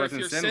savior if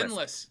you're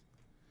sinless.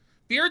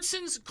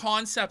 Beardson's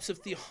concepts of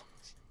theology.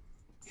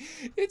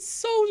 It's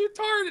so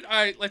retarded. All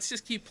right, let's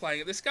just keep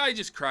playing it. This guy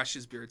just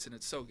crushes Beardson.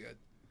 It's so good.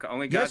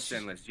 Only God's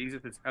sinless.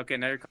 Jesus is... Okay,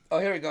 now you're... Oh,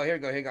 here we go.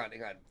 Hang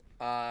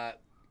on.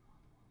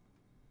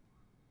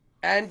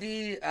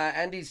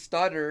 Andy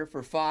Stutter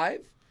for 5.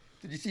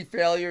 Did you see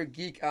Failure?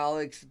 Geek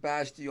Alex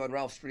bashed you on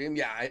Ralph's stream.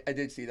 Yeah, I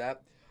did see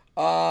that.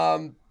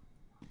 I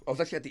was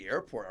actually at the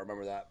airport. I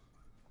remember that.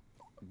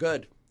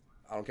 Good.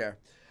 I don't care.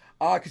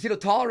 Casino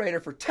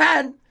Tolerator for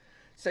 10.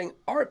 saying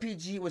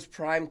RPG was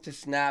primed to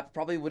snap.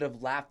 Probably would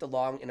have laughed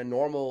along in a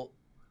normal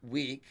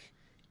week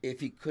if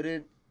he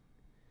couldn't.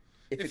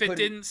 If it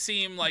didn't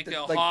seem like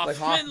a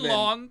Hoffman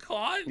long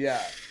con.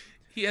 Yeah.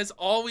 He has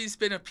always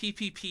been a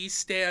PPP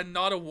stan,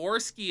 not a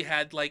Warski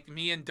head like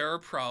me and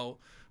Durpro,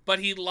 but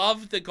he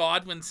loved the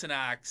Godwinson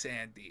axe,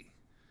 Andy.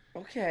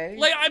 Okay.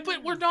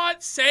 But we're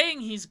not saying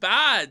he's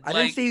bad. I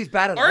didn't say he's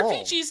bad at all.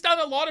 RPG's done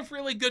a lot of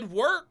really good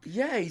work.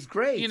 Yeah, he's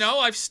great. You know,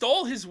 I've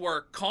stole his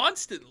work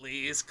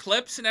constantly. His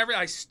clips and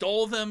everything. I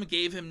stole them,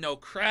 gave him no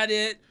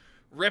credit,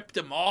 ripped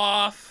him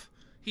off.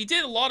 He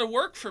did a lot of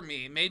work for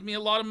me, made me a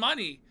lot of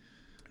money.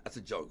 That's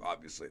a joke,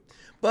 obviously.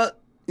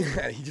 But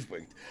he just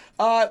winked.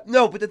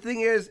 No, but the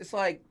thing is, it's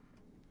like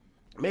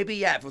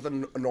maybe if it was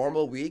a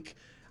normal week.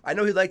 I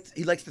know he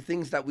likes the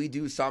things that we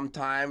do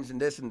sometimes and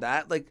this and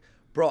that. Like,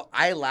 bro,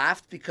 I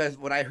laughed because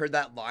when I heard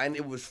that line,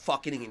 it was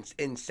fucking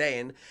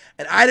insane,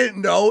 and I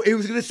didn't know it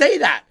was gonna say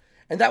that,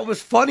 and that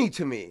was funny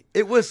to me.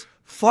 It was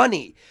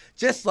funny,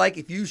 just like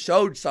if you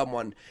showed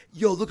someone,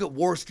 yo, look at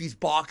Warski's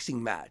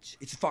boxing match.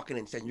 It's fucking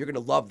insane. You're gonna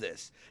love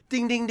this.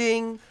 Ding, ding,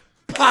 ding,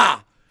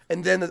 pa.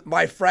 And then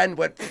my friend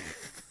went,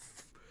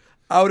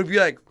 I would be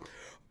like,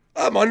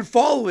 I'm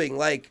unfollowing.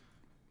 Like,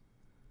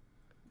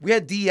 we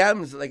had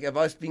DMs, like, of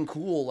us being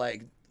cool,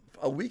 like,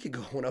 a week ago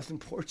when I was in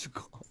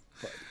Portugal.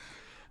 But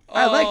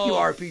I like you,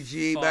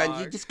 RPG, man.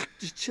 You just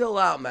chill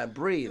out, man.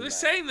 Breathe. They're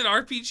saying that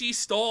RPG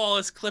stole all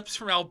his clips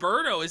from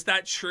Alberto. Is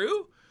that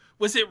true?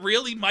 Was it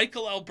really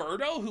Michael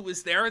Alberto who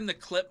was there in the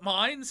clip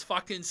mines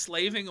fucking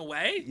slaving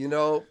away? You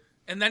know.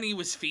 And then he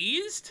was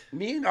feased?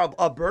 Me and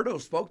Alberto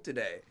spoke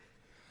today.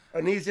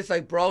 And he's just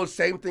like, bro,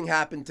 same thing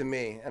happened to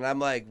me. And I'm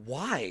like,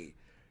 why?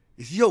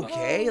 Is he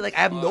okay? Like,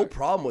 I have no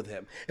problem with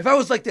him. If I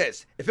was like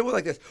this, if it was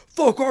like this,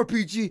 fuck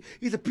RPG,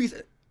 he's a piece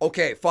of...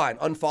 Okay, fine.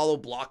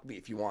 Unfollow, block me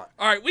if you want.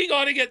 All right, we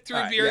got to get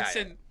through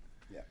Beardson.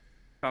 Yeah.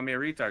 Call me a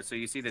retard. So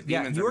you see the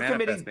demons are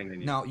manifesting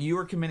in you. No, you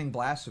are committing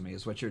blasphemy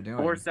is what you're doing.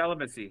 Or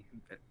celibacy.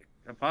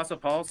 Apostle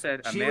Paul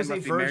said a man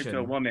must be married to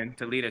a woman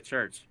to lead a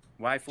church.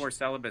 Why force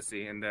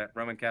celibacy in the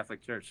Roman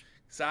Catholic Church?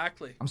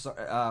 Exactly. I'm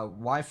sorry.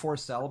 Why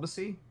force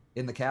celibacy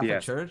in the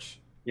Catholic Church?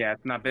 Yeah,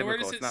 it's not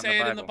biblical. Where does it say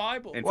it in the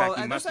Bible? In well,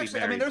 fact,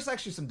 there's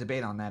actually some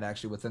debate on that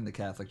actually within the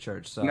Catholic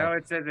Church. So no,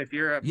 it says if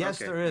you're a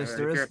there is. If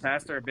you're a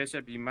pastor or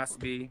bishop, you must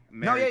be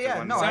No, married. to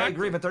one I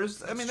agree, but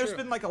there's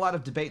been like a lot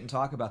of debate and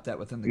talk about that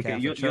within the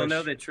Catholic Church. You'll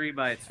know the tree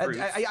by its fruit.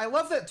 I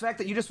love the fact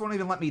that you just won't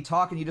even let me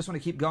talk and you just want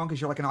to keep going because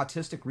you're like an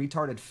autistic,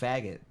 retarded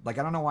faggot. Like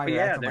I don't know why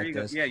you're acting like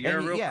this. Yeah, you're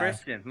a real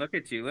Christian. Look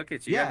at you.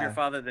 You have your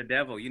father, the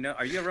devil. You know,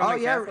 are you a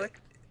Roman Catholic?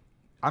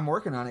 I'm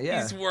working on it,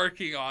 yeah. He's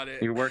working on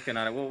it. You're working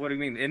on it. Well, what do you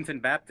mean?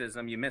 Infant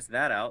baptism, you missed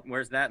that out.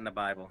 Where's that in the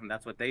Bible? And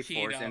that's what they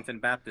force,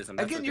 infant baptism.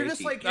 That's Again, you're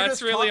just like, you're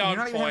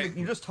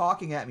just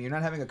talking at me. You're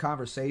not having a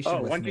conversation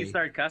with me. Once you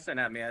start cussing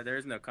at me,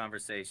 there's no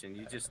conversation.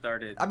 You just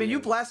started. I mean, you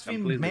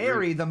blasphemed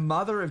Mary, the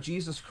mother of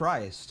Jesus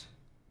Christ.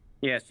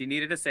 Yes, she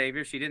needed a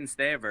savior. She didn't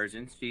stay a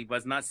virgin. She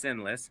was not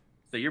sinless.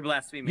 So you're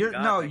blaspheming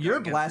God. You're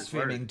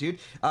blaspheming, dude.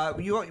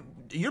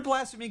 You're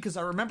blaspheming because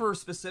I remember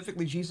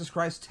specifically Jesus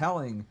Christ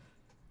telling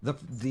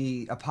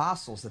the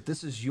apostles that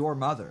this is your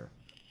mother.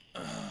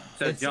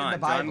 So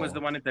John was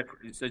the one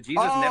so Jesus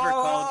never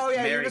called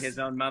Mary his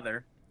own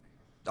mother.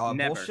 Oh,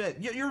 never.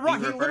 Bullshit. You're right.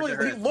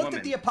 He looked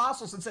at the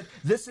apostles and said,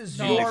 this is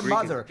your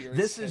mother.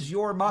 This is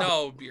your mother.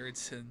 No,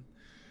 Beardson.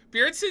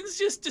 Beardson's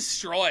just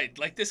destroyed.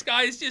 Like, this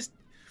guy is just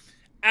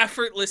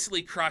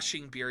effortlessly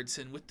crushing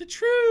Beardson with the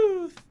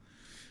truth.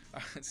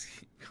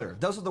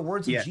 Those are the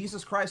words of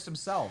Jesus Christ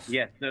himself.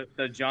 Yeah, so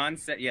John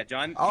said, Jesus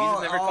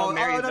never called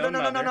Mary his own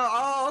mother.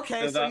 Oh,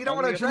 okay, so you don't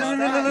want to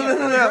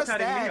address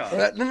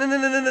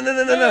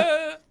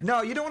that.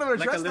 No, you don't want to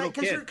address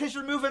that because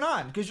you're moving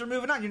on.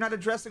 You're not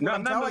addressing what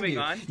I'm telling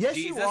you. Yes,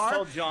 you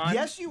are.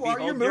 Yes, you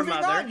are. You're moving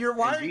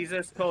on.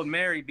 Jesus told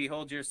Mary,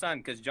 behold your son,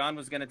 because John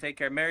was going to take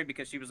care of Mary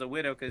because she was a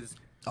widow because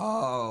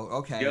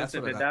okay.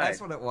 Joseph had died.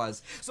 That's what it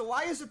was. So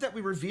why is it that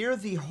we revere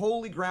the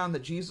holy ground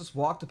that Jesus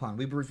walked upon?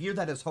 We revere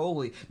that as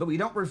holy, but we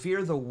don't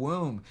revere the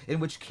womb in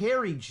which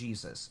carried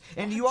Jesus.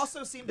 And you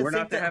also seem to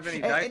think that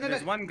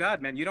there's one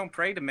God, man. You don't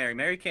pray to Mary.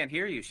 Mary can't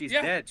hear you. She's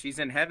dead. She's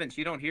in heaven.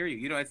 She don't hear you.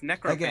 You know, it's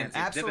necromancy. Again,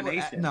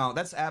 divination. No,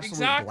 that's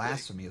absolute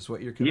blasphemy. Is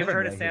what you're committing. You ever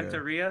heard of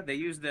Santeria? They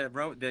use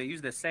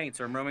the saints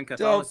from Roman Don't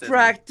Catholicism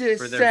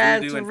practice for their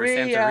voodoo and for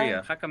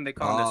Santeria. How come they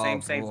call them the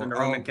same saints in the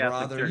Roman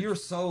Catholic Church? You're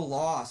so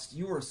lost.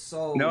 You are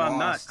so No, lost. I'm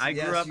not. I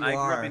grew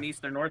up in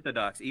Eastern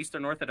Orthodox.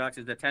 Eastern Orthodox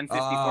is the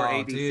 1054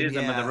 AD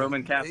schism of the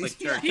Roman Catholic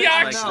Church. He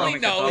actually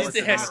knows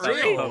the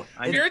history.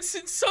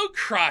 Beardson's so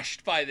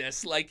crushed by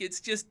this. Like,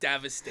 it's just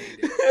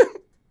devastating.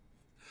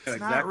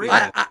 Exactly.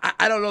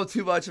 I don't know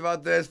too much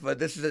about this, but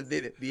this is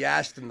the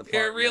Ashton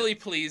department. It really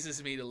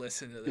pleases me to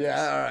listen to this.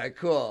 Yeah, all right,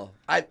 cool.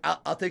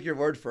 I'll take your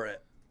word for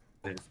it.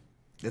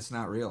 It's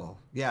not real.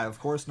 Yeah, of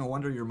course, no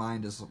wonder your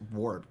mind is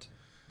warped.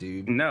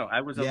 dude. No,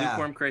 I was a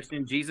lukewarm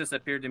Christian. Jesus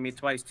appeared to me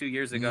twice 2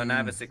 years ago, and I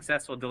have a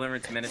successful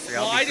deliverance ministry.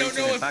 Well, I don't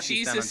know if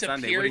Jesus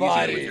appeared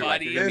to you,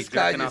 buddy. This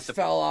guy just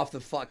fell off the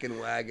fucking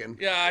wagon.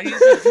 Yeah,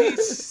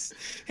 he's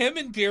him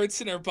and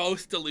Beardson are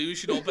both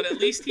delusional, but at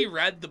least he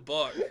read the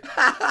book.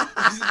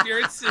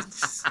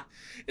 Beardson's,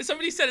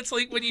 somebody said it's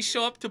like when you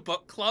show up to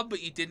book club,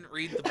 but you didn't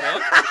read the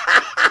book.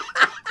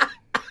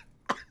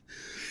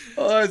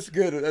 Oh, that's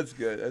good. That's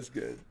good. That's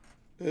good.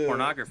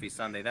 Pornography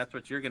Sunday. That's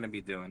what you're going to be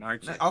doing,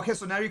 aren't you? Okay,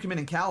 so now you're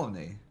committing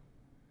calumny.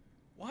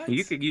 What?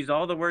 You could use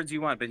all the words you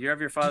want, but you're of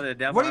your father the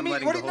devil. What do you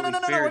mean? What do you mean?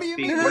 No. What do you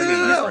mean? What do you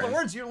mean? All the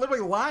words. You're literally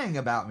lying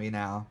about me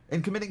now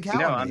and committing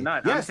calumny. No, I'm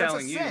not. Yes, I'm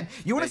telling that's a sin.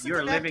 You want to sit you're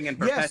there living in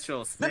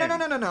perpetual sin.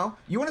 No.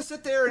 You want to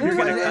sit there and you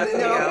want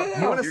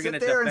to sit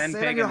there and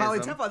say on your holy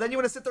temple. Then you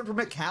want to sit there and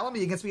permit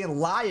calumny against me and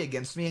lie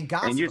against me and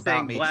gossip and you're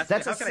about me.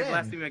 That's how a can sin. I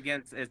blaspheme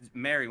against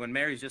Mary when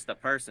Mary's just a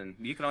person?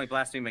 You can only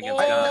blaspheme against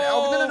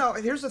God. No.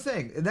 Here's the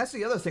thing, and that's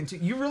the other thing too.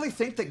 You really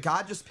think that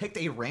God just picked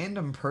a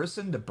random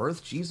person to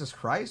birth Jesus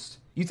Christ?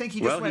 You think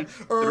he just went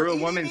through a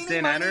woman's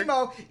sin entered?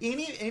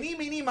 Eeny,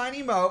 meeny,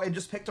 miny, mo, and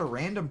just picked a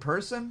random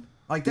person?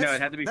 Like that's, no,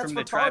 it had to be from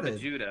the tribe of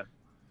Judah.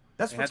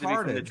 That's it had to be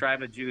from the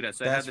tribe of Judah.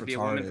 So it had to be a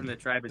woman from the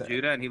tribe of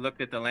Judah, and he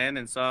looked at the land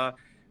and saw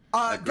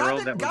a girl that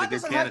was a good God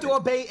doesn't have to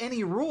obey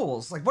any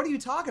rules. Like, what are you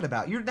talking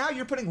about?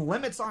 You're putting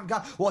limits on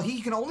God. Well,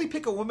 he can only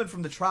pick a woman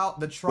from the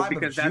tribe of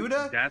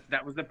Judah.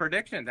 That was the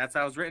prediction. That's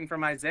how it was written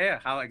from Isaiah.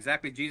 How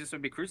exactly Jesus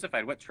would be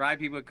crucified. What tribe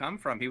he would come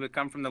from. He would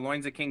come from the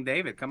loins of King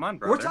David. Come on,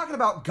 brother. We're talking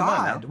about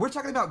God. We're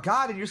talking about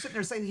God, and you're sitting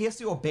there saying he has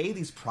to obey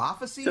these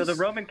prophecies. So the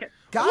Roman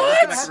God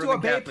has to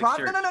obey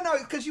prophecies. No,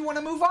 because you want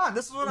to move on.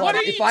 This is what I'm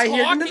if I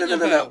hear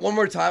no. One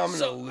more time, I'm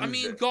gonna lose it. I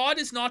mean, God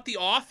is not the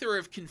author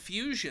of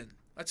confusion.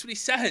 That's what he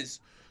says.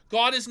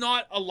 God is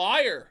not a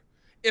liar.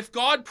 If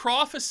God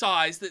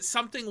prophesies that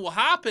something will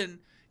happen,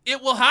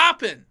 it will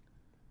happen.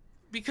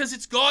 Because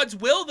it's God's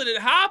will that it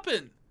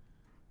happen.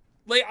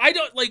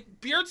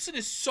 Beardson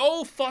is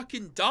so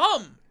fucking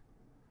dumb.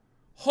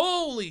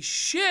 Holy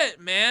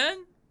shit,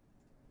 man.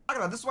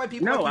 This is why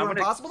people like you are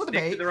impossible to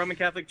debate. To the Roman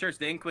Catholic Church,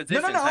 the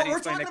Inquisition. No. We're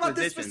talking about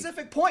this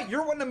specific point.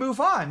 You're wanting to move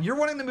on. You're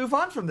wanting to move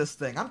on from this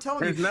thing. I'm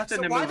telling you. There's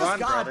nothing to move on,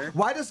 brother.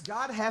 Why does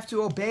God have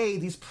to obey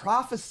these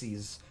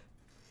prophecies?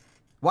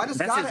 Why does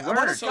God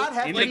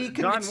have to be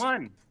John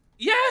 1?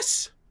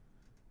 Yes.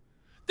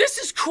 This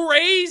is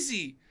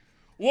crazy.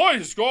 Why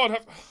does God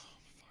have...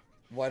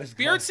 Why does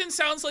Beardson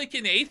sounds like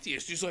an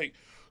atheist. He's like,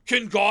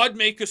 can God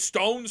make a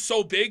stone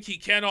so big he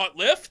cannot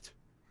lift?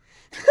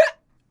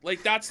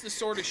 Like, that's the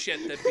sort of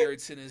shit that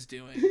Beardson is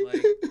doing.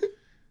 Like,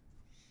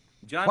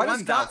 John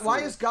why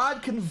is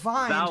God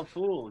confined? Thou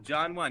fool.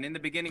 John 1. In the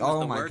beginning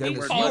was the Word.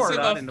 Goodness. The Word was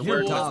God, and the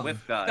Word was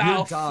with God.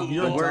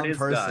 You're a dumb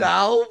person.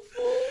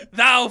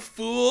 Thou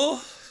fool.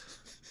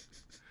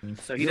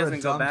 So he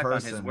doesn't go back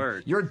on his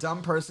word. You're a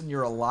dumb person,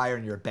 you're a liar,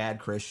 and you're a bad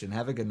Christian.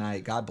 Have a good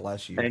night. God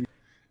bless you.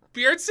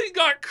 Beardson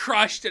got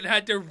crushed and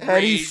had to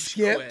rage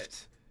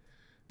quit.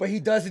 But he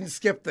doesn't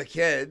skip the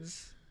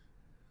kids.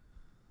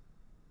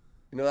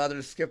 You know how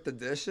to skip the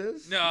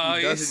dishes? No,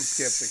 he doesn't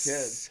skip the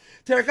kids.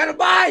 Derek, got a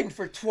mine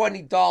for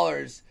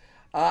 $20.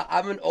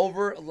 I'm an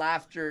over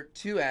laughter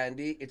too,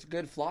 Andy. It's a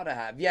good flaw to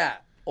have. Yeah,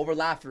 over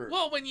laughter.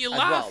 Well, when you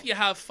laugh, you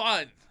have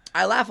fun.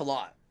 I laugh a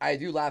lot. I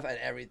do laugh at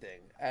everything.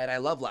 And I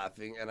love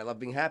laughing, and I love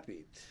being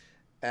happy.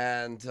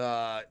 And,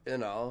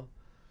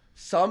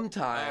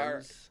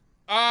 sometimes...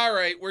 All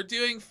right, we're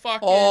doing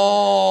fucking...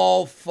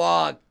 Oh,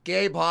 fuck.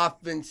 Gabe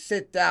Hoffman,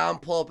 sit down,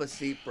 pull up a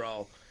seat,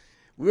 bro.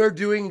 We're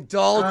doing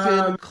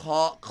Dalton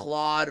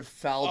Claude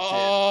Felton.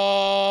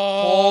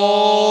 Oh,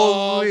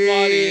 holy.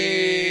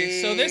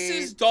 Buddy. So this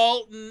is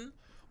Dalton.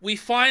 We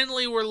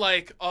finally were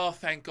like, oh,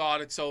 thank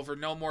God it's over.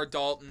 No more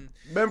Dalton.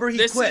 Remember, he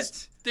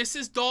quit. This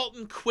is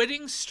Dalton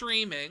quitting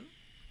streaming,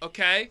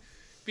 okay?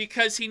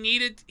 Because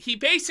he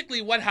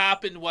basically, what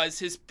happened was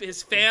his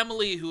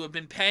family, who have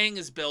been paying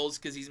his bills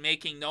because he's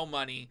making no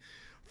money,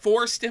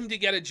 forced him to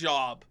get a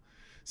job.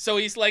 So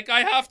he's like,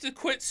 I have to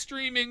quit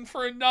streaming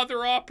for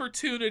another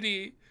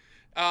opportunity.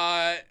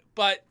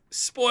 But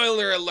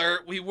spoiler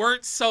alert, we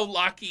weren't so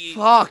lucky.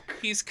 Fuck.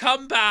 He's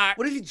come back.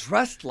 What is he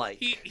dressed like?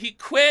 He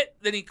quit,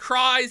 then he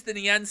cries, then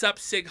he ends up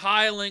Sieg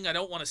Heiling. I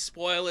don't want to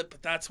spoil it,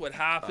 but that's what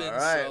happens. All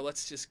right. So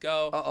let's just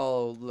go.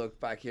 Uh-oh, look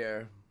back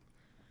here.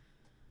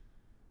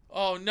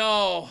 Oh,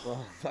 no.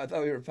 Well, I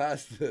thought we were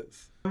past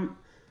this.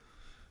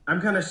 I'm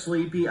kind of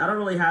sleepy. I don't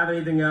really have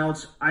anything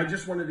else. I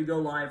just wanted to go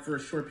live for a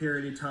short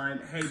period of time.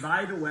 Hey,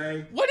 by the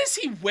way... What is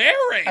he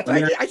wearing?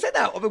 I said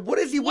that. I mean, what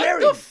is he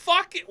wearing? What the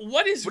fuck?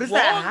 What is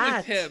wrong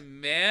with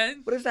him,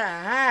 man? What is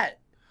that hat?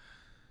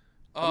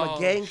 I'm Oh, a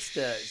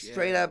gangster. shit.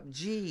 Straight up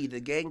G. The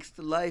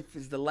gangster life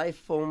is the life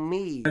for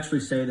me. I'll actually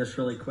say this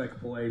really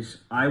quick, boys.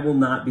 I will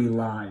not be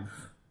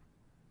live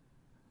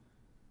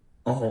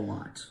a whole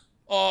lot.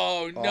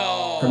 Oh,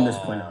 no. From this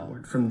point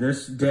onward. From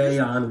this day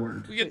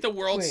onward. We get the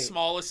world's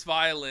smallest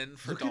violin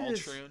for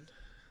Dalton.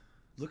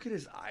 Look at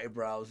his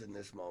eyebrows in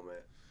this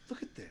moment.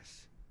 Look at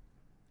this.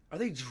 Are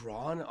they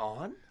drawn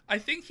on? I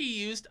think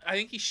he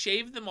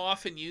shaved them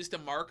off and used a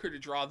marker to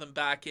draw them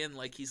back in,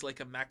 like he's like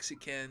a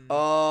Mexican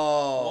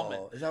woman.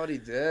 Is that what he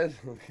did?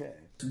 Okay.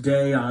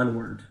 Day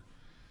onward,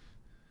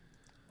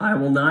 I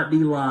will not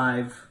be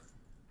live.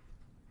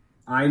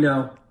 I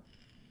know.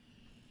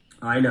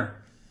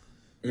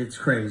 It's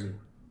crazy.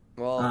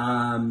 Well,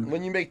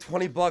 when you make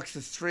 $20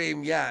 a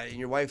stream, yeah, and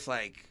your wife's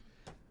like,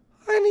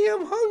 "Honey,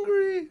 I'm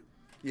hungry."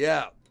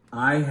 Yeah.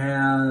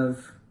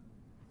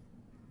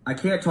 I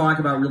can't talk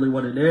about really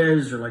what it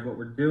is or like what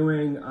we're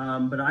doing,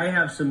 but I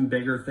have some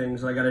bigger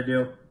things I got to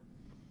do.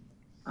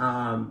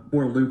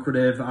 More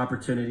lucrative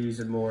opportunities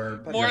and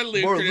more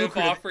lucrative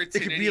opportunities.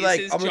 It could be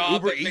like I'm an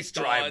Uber Eats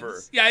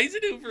driver. Yeah, he's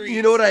an Uber Eats.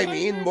 You know what I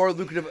mean? More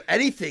lucrative.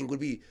 Anything would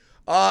be.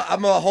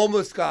 I'm a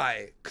homeless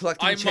guy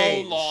collecting change.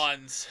 I mow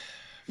lawns.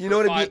 You know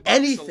what I mean?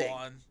 Anything.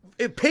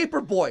 A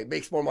paper boy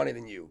makes more money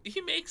than you. He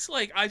makes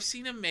I've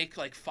seen him make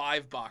like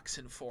 $5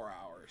 in 4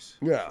 hours.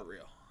 Yeah, for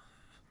real.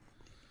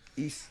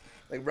 He's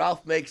like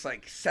Ralph makes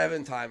like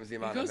 7 times the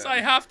amount. Because I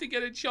have to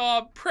get a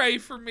job. Pray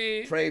for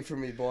me. Pray for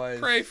me, boys.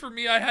 Pray for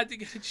me. I had to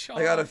get a job.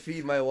 I gotta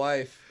feed my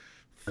wife.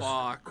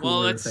 Fuck.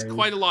 Well, that's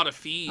quite a lot of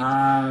feed.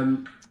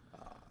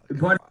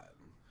 But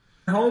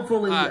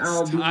hopefully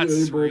I'll be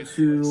able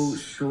to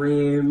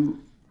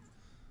stream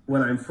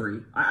when I'm free.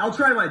 I'll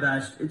try my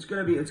best. I'm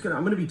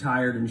gonna be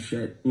tired and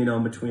shit,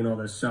 in between all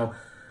this. So,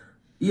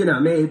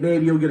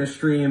 maybe you'll get a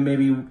stream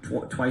maybe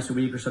twice a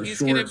week or some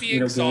short,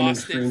 gaming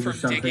streams or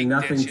something.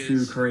 Nothing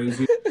too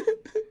crazy.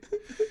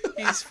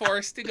 He's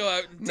forced to go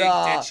out and dig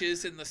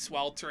ditches in the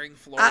sweltering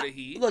Florida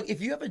heat. Look,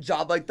 if you have a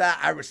job like that,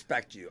 I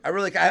respect you. I've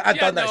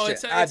done that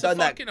shit. I've done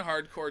that. It's a fucking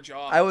hardcore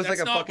job.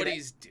 That's not what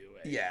he's doing.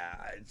 Yeah,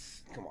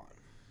 come on.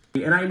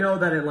 And I know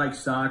that it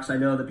sucks. I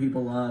know that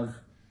people love.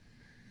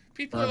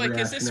 People are like,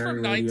 "Is this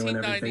from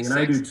 1996?" And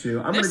I do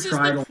too. This is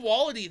the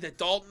quality that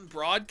Dalton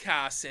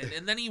broadcasts in,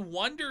 and then he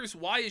wonders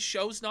why his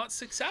show's not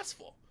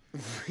successful.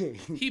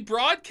 He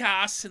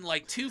broadcasts in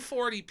like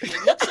 240p.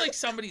 It looks like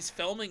somebody's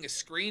filming a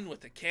screen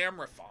with a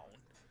camera phone.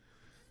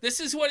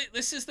 This is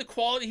the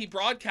quality he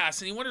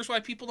broadcasts, and he wonders why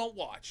people don't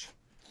watch.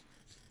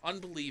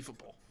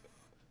 Unbelievable.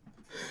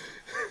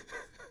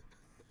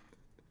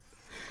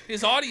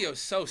 His audio's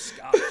so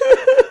scuffed.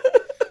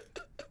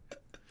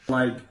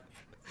 I'm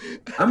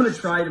gonna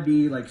try to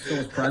be still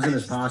as present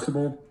as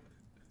possible.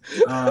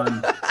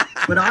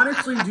 But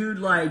honestly,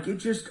 dude, it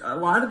just a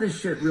lot of this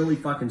shit really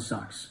fucking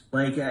sucks.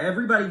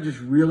 Everybody just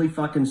really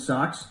fucking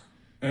sucks,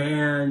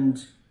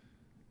 and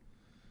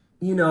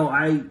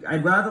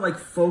I'd rather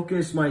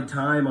focus my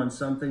time on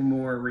something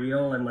more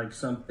real and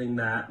something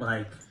that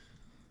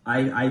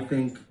I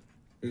think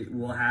it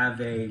will have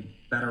a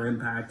better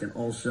impact and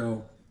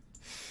also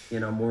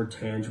more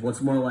tangible.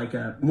 It's more like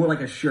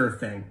a sure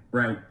thing,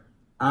 right?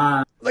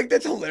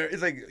 That's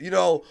hilarious. It's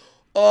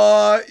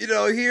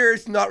here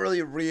it's not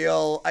really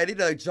real. I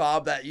need a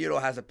job that,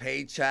 has a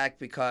paycheck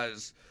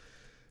because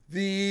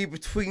the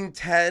between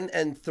 $10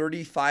 and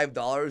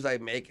 $35 I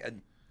make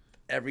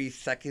every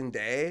second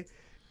day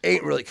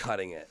ain't really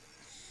cutting it.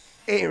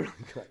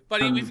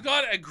 Buddy, we've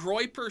got a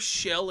Groiper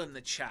shill in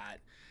the chat.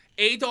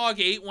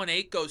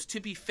 ADog818 goes, to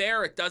be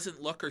fair, it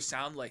doesn't look or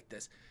sound like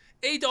this.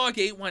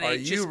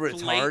 ADog818 just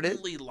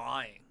blatantly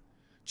lying.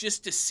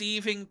 Just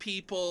deceiving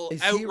people,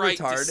 outright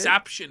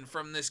deception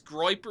from this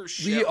Groiper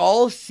shill. We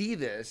all see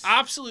this.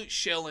 Absolute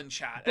shill in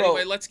chat.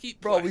 Anyway, let's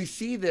keep playing. We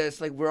see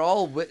this, we're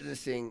all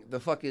witnessing the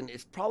fucking,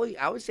 it's probably,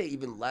 I would say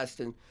even less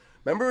than,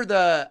 remember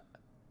the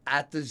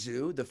At the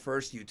Zoo, the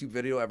first YouTube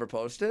video ever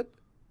posted?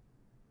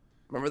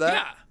 Remember that?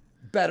 Yeah.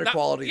 Better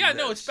quality Yeah, than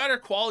no, this. it's better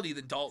quality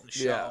than Dalton's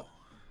show. Yeah.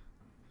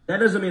 That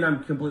doesn't mean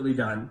I'm completely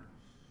done.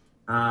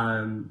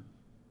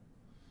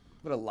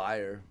 What a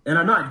liar. And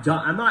I'm not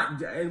done.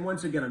 And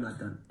once again, I'm not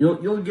done.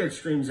 You'll get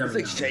streams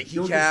every now and then.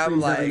 Shaky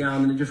cam, every now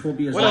and then. It just won't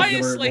be as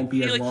regular. It won't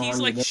be as long.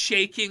 He's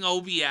shaking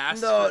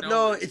OBS.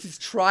 No, it's his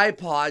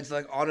tripods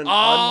on an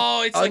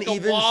it's like a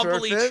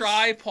wobbly surface,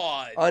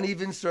 tripod.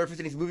 Uneven surface,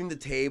 and he's moving the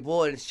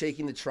table and it's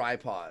shaking the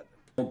tripod.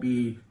 Won't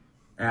be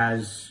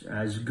as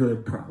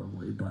good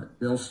probably, but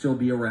they'll still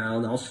be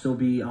around. I'll still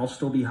be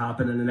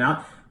hopping in and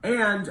out.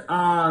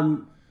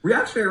 And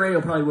Reactionary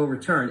Radio probably will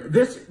return.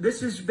 This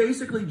is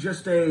basically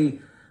just I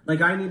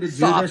need to do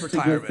soft this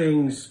retirement. To get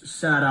things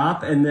set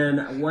up, and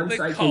then once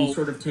I can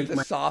sort of take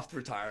my soft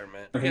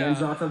retirement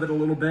hands off of it a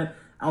little bit,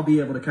 I'll be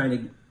able to kind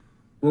of.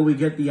 Will we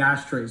get the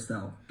ashtrays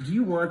though? Do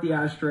you want the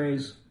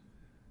ashtrays?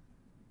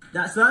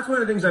 That's one of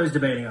the things I was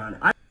debating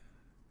on.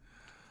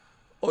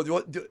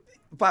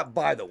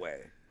 By the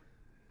way,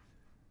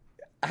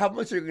 how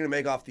much are you going to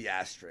make off the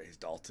ashtrays,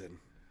 Dalton?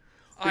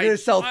 You're going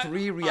to sell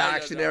 3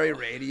 Reactionary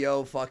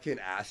Radio fucking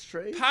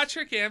ashtrays?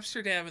 Patrick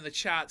Amsterdam in the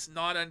chat's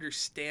not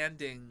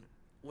understanding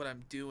what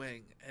I'm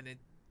doing, and it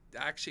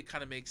actually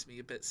kind of makes me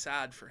a bit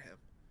sad for him.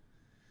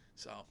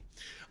 So,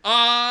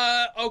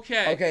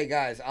 okay. Okay,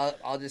 guys,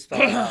 I'll just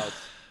spell it out.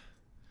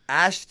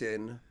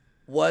 Ashton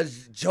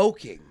was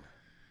joking.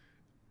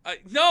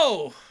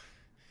 No.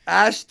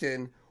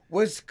 Ashton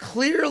was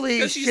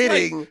clearly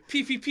shitting.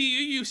 PPP, you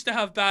used to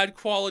have bad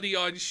quality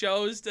on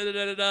shows,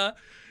 da-da-da-da-da.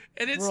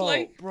 And it's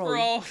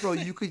bro,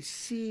 you could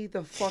see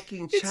the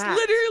fucking chat. It's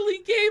literally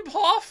Gabe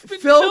Hoffman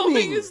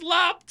filming his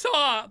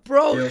laptop.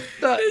 Bro,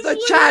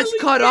 the chat's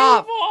cut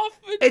off.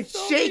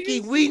 It's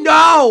shaking. We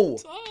know.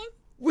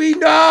 We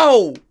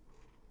know.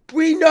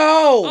 We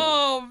know.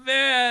 Oh,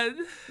 man.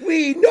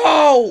 We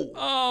know.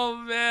 Oh,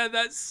 man,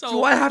 that's so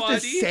funny. Do I have to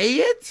say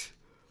it?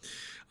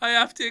 I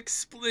have to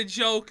explain. The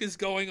joke is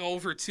going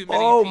over too many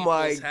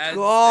people's heads.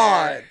 Oh, my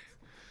God. There.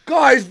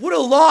 Guys, what a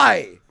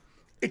lie.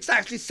 It's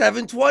actually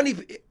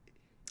 7:20.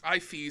 I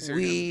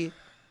feasered him.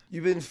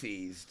 You've been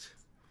feased.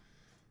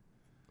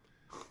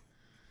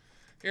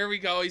 Here we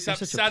go. He's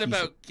upset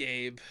about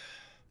Gabe.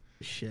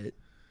 Shit.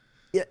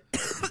 Yeah.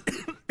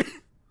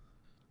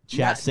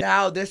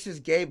 Now this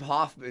is Gabe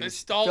Hoffman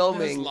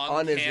filming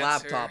on his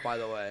laptop, by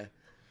the way.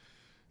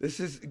 This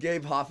is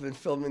Gabe Hoffman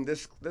filming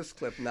this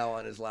clip now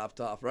on his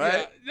laptop, right?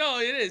 Yeah, no,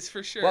 it is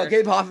for sure. Well,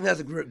 Gabe Hoffman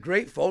has a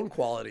great phone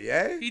quality,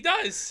 eh? He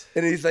does.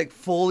 And he's like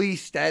fully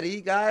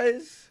steady,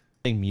 guys.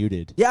 Being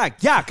muted. Yeah,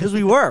 because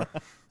we were.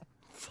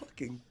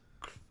 Fucking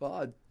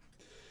God.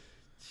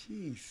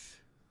 Jeez.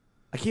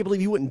 I can't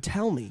believe you wouldn't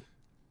tell me.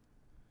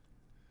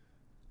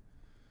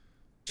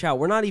 Chow,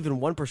 we're not even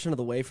 1% of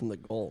the way from the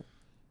goal.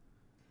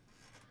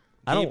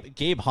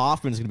 Gabe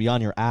Hoffman's going to be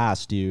on your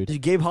ass,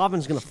 dude. Gabe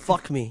Hoffman's going to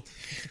fuck me.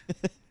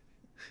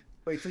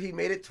 Wait, so he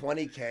made it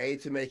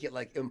 20K to make it,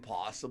 like,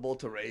 impossible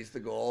to raise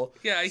the goal?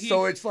 Yeah.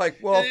 So it's like,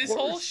 well, his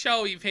whole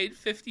show, he paid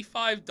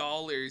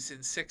 $55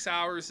 in 6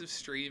 hours of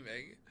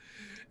streaming.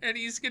 And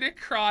he's going to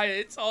cry.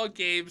 It's all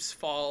Gabe's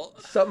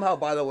fault. Somehow,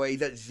 by the way,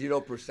 he's at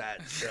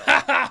 0% still.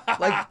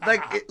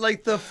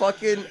 like the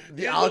fucking,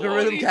 the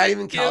algorithm can't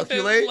even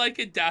calculate. Him, like,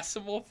 a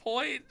decimal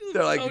point.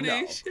 They're like,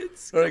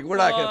 donations. No. They're like, we're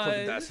not going to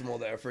put the decimal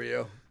there for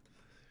you.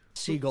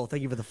 Seagull,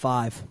 thank you for the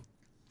 5.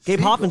 Gabe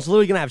Hoffman's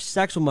literally going to have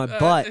sex with my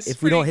butt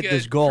if we don't hit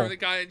this goal. From the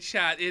guy in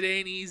chat, it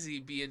ain't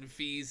easy being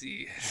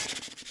feezy.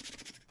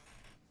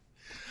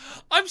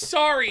 I'm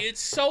sorry,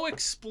 it's so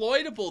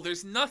exploitable.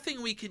 There's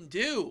nothing we can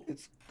do.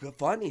 It's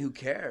funny, who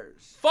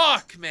cares?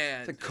 Fuck,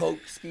 man. It's a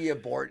Coke ski, a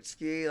board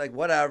ski, like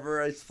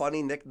whatever. It's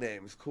funny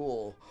nicknames,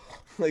 cool.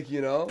 Like, you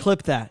know?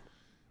 Clip that.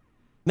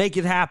 Make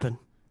it happen.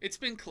 It's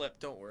been clipped,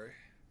 don't worry.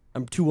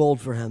 I'm too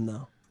old for him,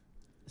 though.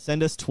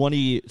 Send us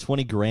 20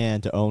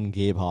 grand to own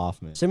Gabe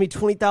Hoffman. Send me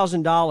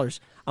 $20,000.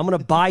 I'm going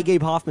to buy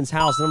Gabe Hoffman's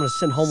house, and I'm going to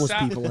send homeless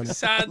people in it.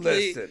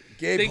 Sadly,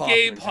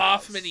 Gabe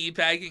Hoffman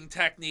e-bagging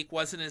technique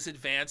wasn't as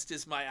advanced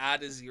as my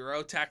add a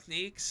zero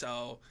technique,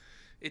 so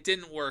it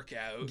didn't work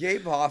out.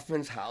 Gabe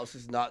Hoffman's house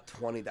is not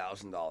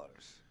 $20,000.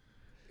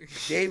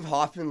 Gabe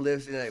Hoffman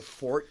lives in a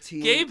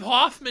 14. Gabe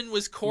Hoffman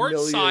was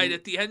courtside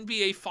at the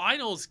NBA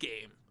Finals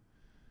game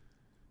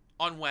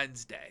on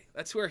Wednesday.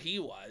 That's where he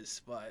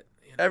was, but...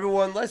 You know.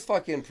 Everyone, let's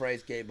fucking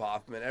praise Gabe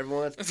Hoffman.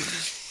 Everyone,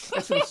 let's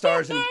put some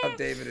stars of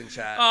David in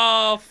chat.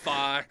 Oh,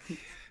 fuck.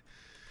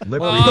 We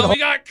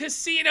got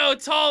Casino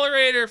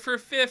Tolerator for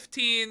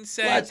 15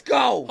 cents. Let's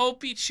go.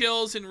 Hope he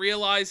chills and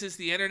realizes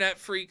the internet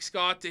freaks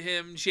got to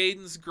him.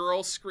 Jaden's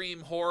girl scream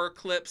horror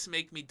clips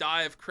make me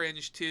die of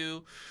cringe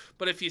too.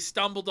 But if you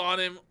stumbled on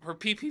him or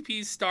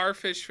PPP's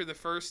Starfish for the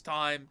first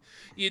time,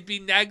 you'd be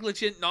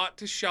negligent not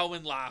to show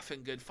and laugh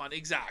in good fun.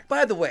 Exactly.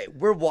 By the way,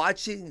 we're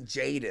watching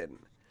Jaden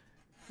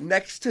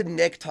next to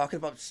Nick talking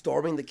about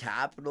storming the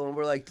Capitol, and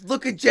we're like,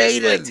 look at Jaden.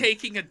 He's like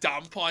taking a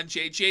dump on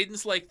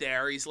Jaden's like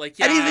there. He's like,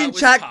 yeah, and he's in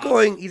chat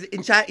tough. He's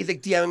in chat, he's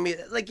like DMing me,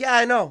 like, yeah,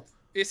 I know.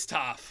 It's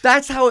tough.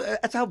 That's how,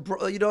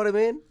 you know what I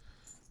mean?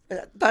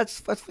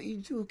 That's what you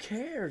do. Who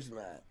cares,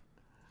 man?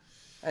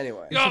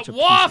 Anyway. You got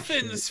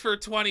Waffins for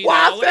 $20.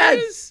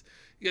 Waffins!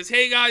 He goes,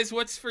 hey guys,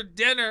 what's for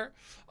dinner?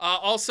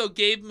 Also,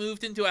 Gabe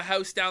moved into a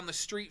house down the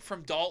street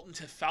from Dalton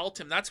to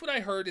Feltham. That's what I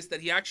heard, is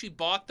that he actually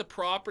bought the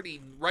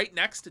property right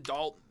next to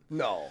Dalton.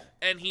 No.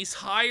 And he's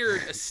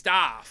hired a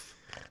staff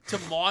to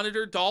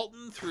monitor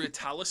Dalton through a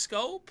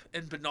telescope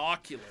and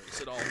binoculars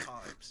at all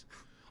times.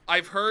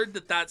 I've heard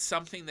that that's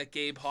something that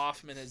Gabe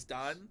Hoffman has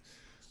done.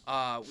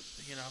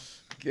 You know.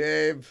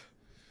 Gabe.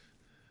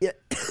 Yeah.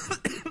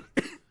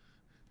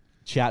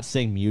 Chat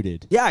saying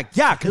muted. Yeah,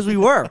 because we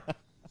were.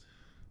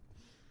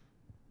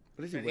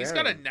 What is he wearing? He's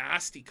got a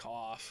nasty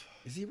cough.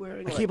 Is he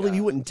wearing? I can't believe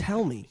you wouldn't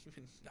tell me.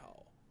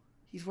 No.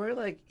 He's wearing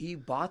like he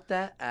bought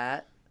that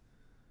at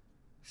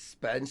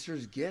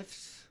Spencer's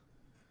Gifts,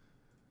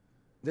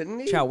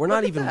 didn't he? Chow, we're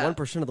not even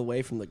 1% of the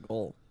way from the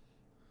goal.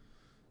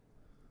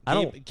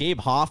 Gabe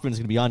Hoffman's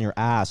gonna be on your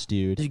ass,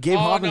 dude. Gabe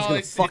Hoffman's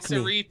gonna fuck it's me.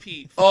 It's a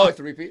repeat. Oh, it's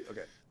a repeat.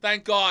 Okay.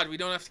 Thank God we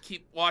don't have to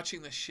keep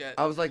watching this shit.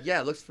 I was like,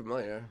 yeah, it looks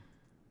familiar.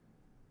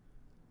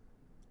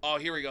 Oh,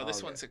 here we go.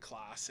 This one's a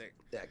classic.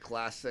 Yeah,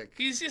 classic.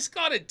 He's just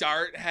got a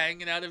dart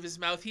hanging out of his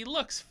mouth. He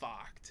looks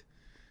fucked.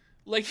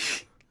 Like,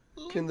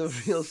 can the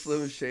real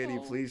Slim Shady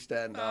please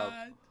stand up?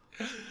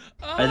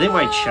 I think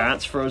my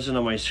chat's frozen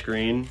on my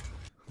screen.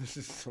 This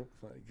is so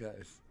funny,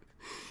 guys.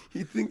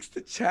 He thinks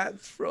the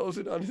chat's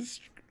frozen on his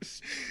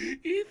screen.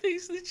 He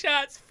thinks the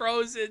chat's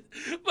frozen,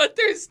 but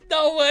there's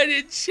no one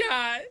in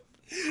chat.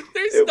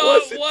 There's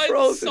not one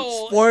frozen.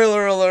 soul.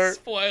 Spoiler alert.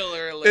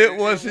 Spoiler alert. It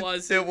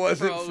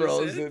wasn't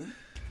frozen.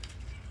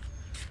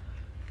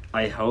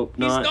 I hope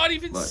He's not. not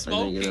even but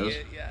smoking I think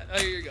it yet. Oh,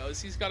 here he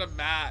goes. He's got a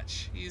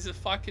match. He's a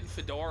fucking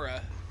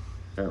fedora.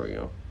 There we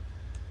go.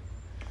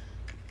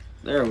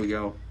 There we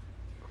go.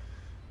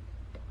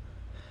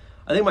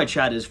 I think my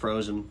chat is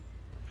frozen.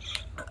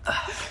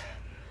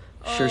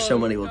 Sure,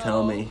 somebody will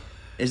tell me.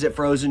 Is it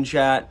frozen,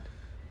 chat?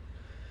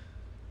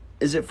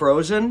 Is it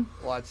frozen?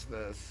 Watch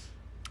this.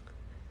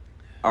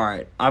 All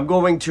right, I'm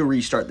going to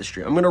restart the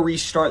stream. I'm going to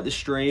restart the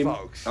stream.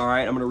 Folks. All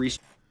right, I'm going to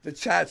restart. The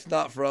chat's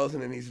not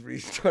frozen and he's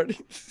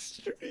restarting the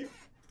stream.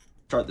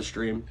 Start the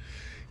stream.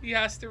 He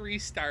has to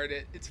restart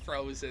it. It's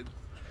frozen.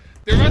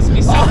 There must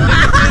be something.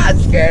 That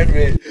scared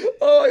me.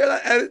 Oh my god,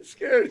 that edit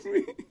scared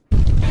me.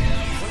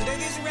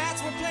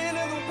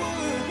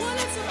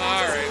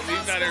 Alright, we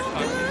better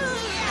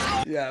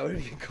fucking... Yeah, we're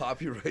gonna get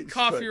copyright.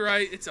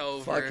 Copyright, it's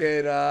over.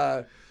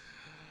 Fucking,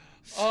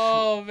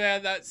 oh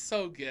man, that's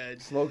so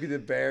good. Smokey the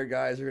Bear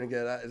guys are gonna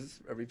get that. Is this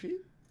a repeat?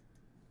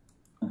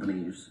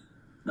 Companies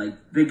like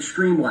big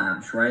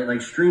Streamlabs, right? Like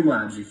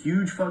Streamlabs, a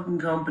huge fucking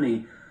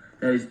company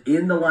that is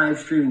in the live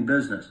streaming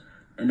business,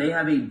 and they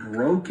have a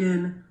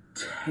broken,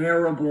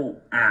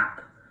 terrible app.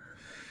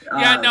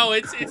 Yeah, no,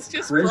 it's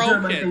just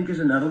Prism, broken. I think, is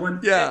another one.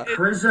 Yeah,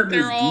 Prism they're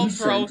is all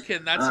decent.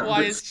 broken. That's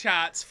why his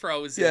chat's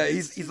frozen. Yeah,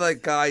 he's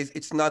like, guys,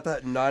 it's not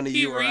that none of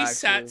he you are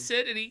resets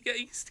it and he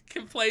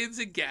complains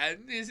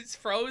again. It's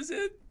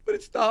frozen? But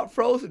it's not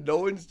frozen. No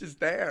one's just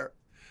there.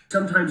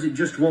 Sometimes it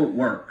just won't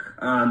work.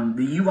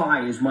 The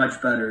UI is much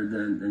better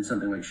than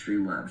something like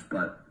Streamlabs,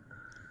 but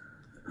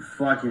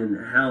fucking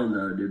hell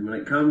no, dude. When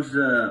it comes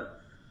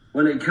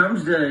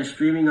to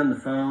streaming on the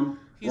phone,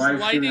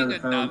 live streaming on the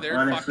phone,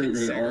 honestly,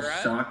 they all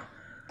suck.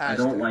 I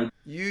don't like.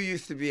 You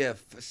used to be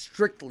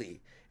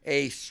strictly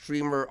a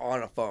streamer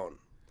on a phone.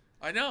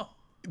 I know.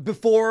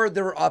 Before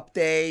there were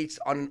updates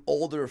on an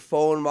older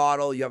phone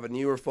model, you have a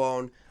newer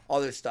phone,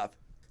 all this stuff.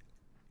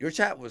 Your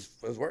chat was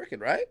working,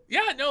 right?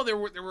 Yeah, no, there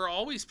were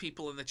always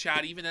people in the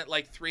chat, even at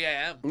like 3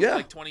 a.m. Yeah,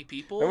 like 20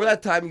 people. Remember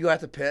that time you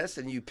had to piss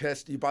and you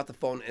brought the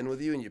phone in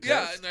with you and you pissed?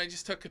 Yeah, and I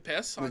just took a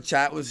piss. And the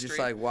chat was just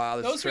like, wow,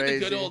 this is crazy. Those were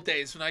the good old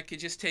days when I could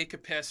just take a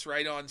piss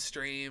right on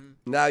stream.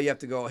 Now you have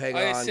to go, hang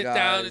on, I sit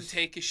down and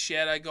take a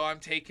shit. I go, I'm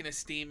taking a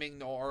steaming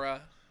Nora.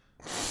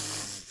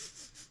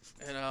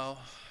 You know.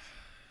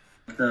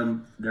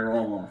 They're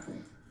all awful.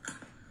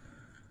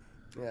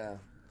 Yeah.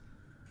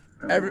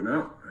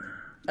 No.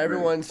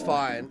 Everyone's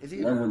fine. Is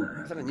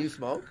that a new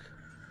smoke?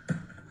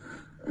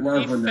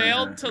 He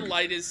failed to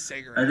light his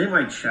cigarette. I think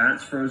my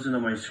chat's frozen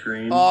on my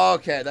screen. Oh,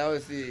 okay. That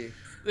was the...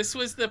 This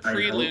was the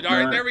prelude. All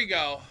right, there we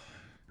go.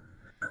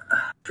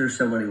 Sure,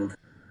 somebody will...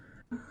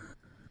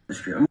 The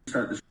stream. I'm going to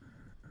start this.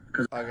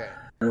 Okay.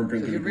 I don't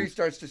think so he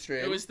restarts the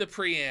stream. It was the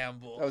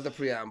preamble. That was the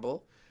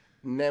preamble.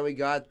 And then we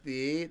got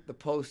the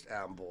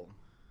post-amble.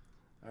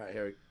 All right,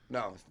 here we...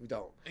 No, we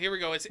don't. Here we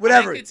go.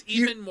 Whatever. I think it's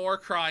even more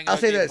crying I'll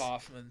out say Gabe this.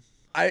 Hoffman.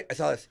 I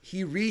saw this.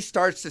 He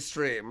restarts the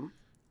stream,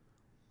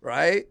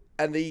 right?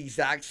 And the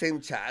exact same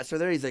chats are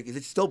there. He's like, is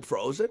it still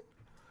frozen?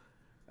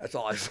 That's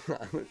all I saw.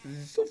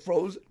 Is it still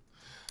frozen?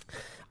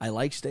 I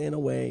like staying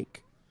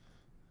awake.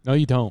 No,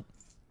 you don't.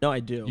 No,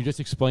 I do. You just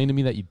explained to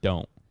me that you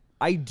don't.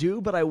 I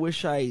do, but I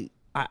wish I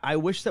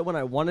wish that when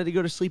I wanted to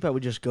go to sleep, I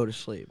would just go to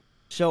sleep.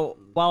 So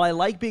while I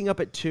like being up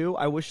at 2,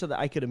 I wish that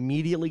I could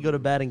immediately go to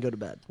bed and go to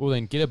bed. Well,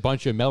 then get a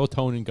bunch of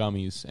melatonin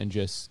gummies and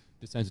just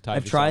desensitize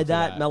I've tried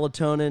that.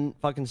 Melatonin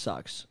fucking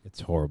sucks.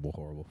 It's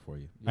horrible for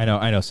you. I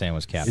know Sam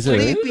was capped. Who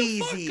the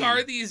fuck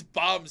are these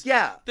bums?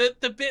 Yeah.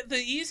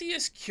 The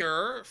easiest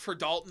cure for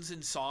Dalton's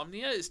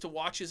insomnia is to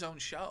watch his own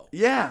show.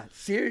 Yeah,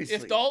 seriously.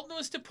 If Dalton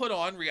was to put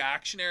on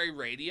reactionary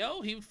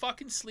radio, he would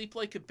fucking sleep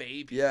like a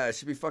baby. Yeah, it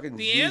should be fucking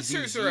The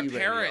answers are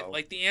apparent. Radio.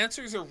 Like, the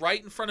answers are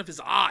right in front of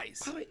his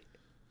eyes.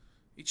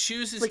 He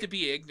chooses to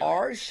be ignorant.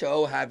 Our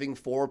show having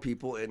 4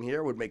 people in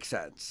here would make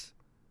sense.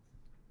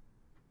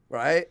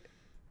 Right?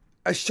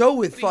 A show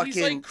with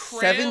fucking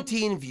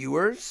 17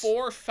 viewers?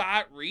 4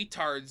 fat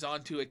retards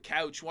onto a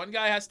couch. One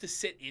guy has to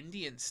sit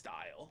Indian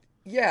style.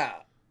 Yeah.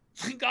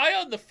 The guy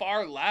on the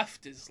far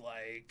left is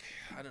like,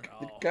 I don't know.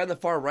 The guy on the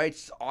far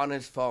right's on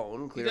his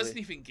phone, clearly. He doesn't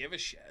even give a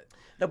shit.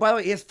 Now, by the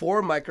way, he has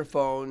 4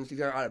 microphones. He's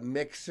got a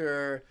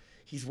mixer.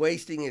 He's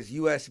wasting his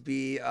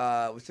USB,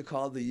 what's it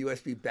called? The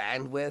USB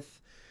bandwidth.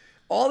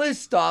 All this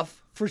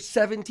stuff for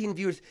 17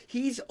 viewers.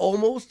 He's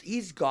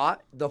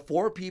got the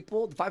 5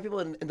 people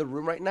in the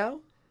room right now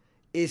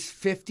is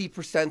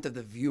 50% of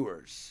the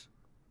viewers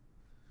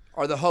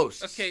are the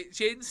hosts. Okay,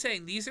 Jaden's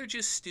saying these are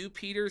just Stu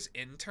Peters'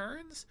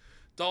 interns.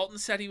 Dalton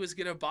said he was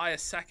going to buy a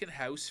second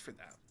house for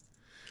them.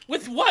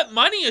 With what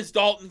money is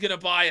Dalton going to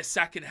buy a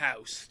second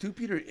house? Stu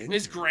Peters interns.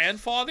 His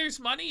grandfather's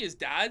money? His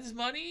dad's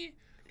money?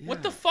 Yeah.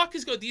 What the fuck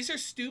is going? These are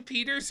Stu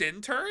Peters'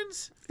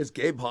 interns? Is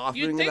Gabe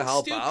Hoffman going to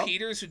help Stu out?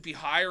 Peters would be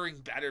hiring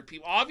better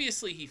people.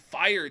 Obviously, he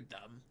fired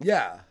them.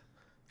 Yeah.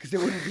 Because they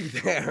wouldn't be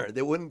there.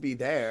 They wouldn't be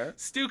there.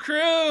 Stu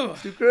Crew.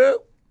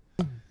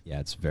 Yeah,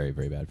 it's very,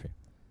 very bad for you.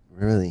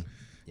 Really?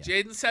 Yeah.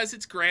 Jaden says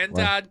it's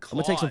Granddad Claude. I'm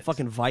going to take some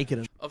fucking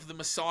Vicodin. Of the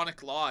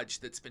Masonic Lodge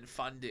that's been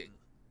funding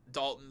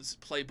Dalton's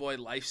Playboy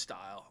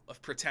lifestyle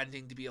of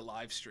pretending to be a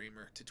live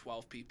streamer to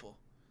 12 people.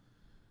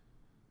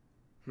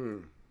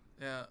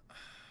 Yeah.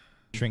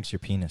 Shrinks your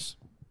penis.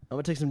 I'm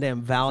gonna take some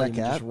damn Valium and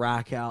just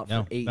rack out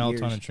for 8 years.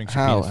 Melatonin shrinks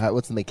your penis.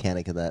 What's the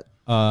mechanic of that?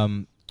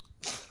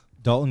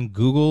 Dalton,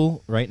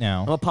 Google right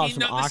now. I'm gonna pop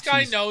This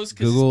guy knows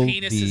because his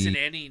penis is an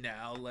innie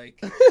now. Like,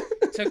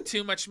 took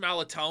too much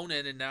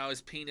melatonin and now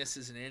his penis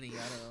is an innie.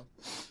 I don't know.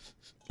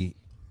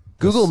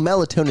 Google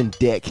melatonin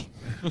dick.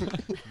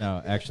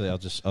 No, actually, I'll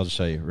just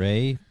show you.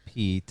 Ray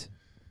Pete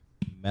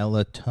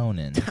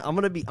melatonin. I'm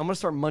gonna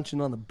start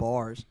munching on the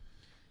bars.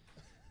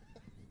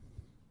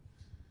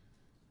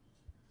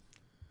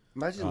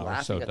 Imagine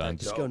laughing at that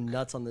Just joke. go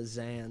nuts on the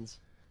Zans.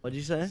 What'd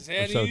you say?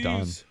 We're so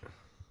done.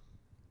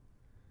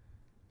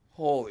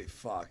 Holy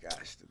fuck,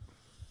 Ashton.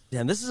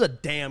 Damn, this is a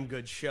damn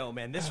good show,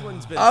 man. This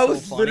one's been I so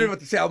was funny. literally about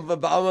to say I'm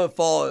gonna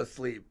fall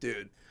asleep,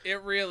 dude.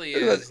 It really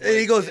And is.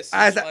 he goes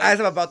as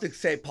I'm about to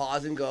say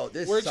pause and go.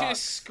 This We're sucks.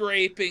 just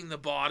scraping the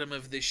bottom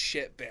of this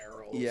shit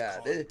barrel. Yeah,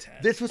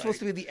 this was supposed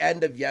to be the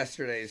end of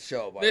yesterday's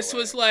show. By This the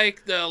way. was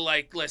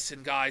like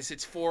listen, guys,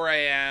 it's 4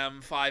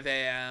 a.m., 5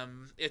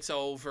 a.m., it's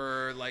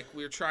over. Like,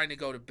 we're trying to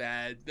go to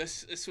bed.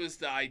 This was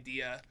the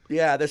idea.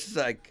 Yeah, this is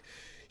like,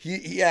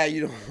 yeah,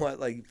 you know what?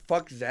 Like,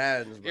 fuck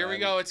Zans. Here we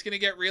go. It's gonna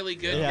get really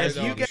good. Yeah, here, if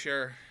though, you I'm guys-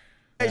 sure.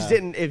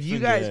 If you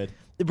guys,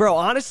 bro,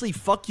 honestly,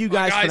 fuck you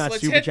guys for not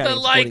let's super hit chatting the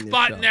and supporting like this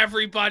button, show.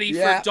 everybody,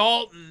 Yeah. for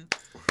Dalton.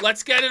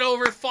 Let's get it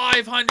over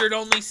 500.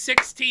 Only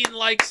 16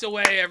 likes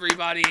away,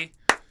 everybody.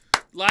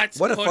 Let's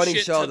What a push funny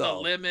it show, to the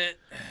though. limit.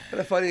 What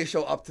a funny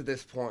show up to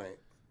this point.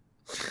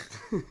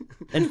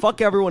 And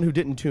fuck everyone who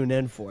didn't tune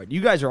in for it. You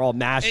guys are all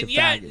massive And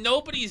yet, faggots.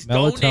 nobody's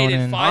Melatonin.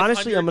 donated $500.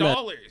 Honestly, I'm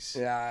gonna-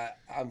 Yeah,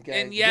 I'm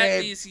getting. And yet,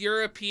 Gabe, these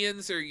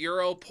Europeans are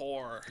Euro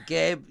poor.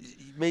 Gabe,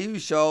 maybe you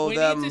show We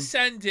them. need to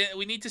send it.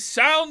 We need to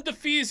sound the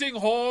feasing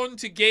horn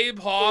to Gabe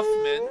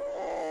Hoffman,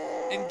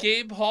 and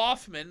Gabe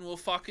Hoffman will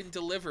fucking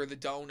deliver the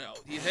dono.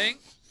 Do you think?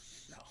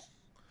 No.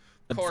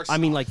 Of course. I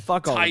mean, like,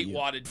 fuck all of you.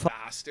 Tight-wadded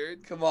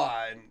bastard. Come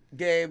on,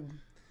 Gabe.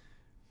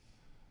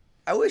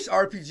 I wish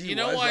RPG You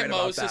know was why right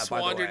about Moses that, by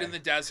the wandered way. in the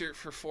desert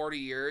for 40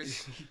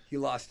 years? He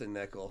lost a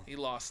nickel. He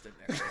lost a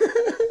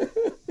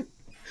nickel.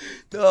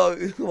 No,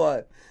 come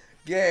on.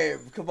 Gabe,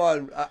 come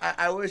on.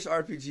 I wish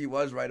RPG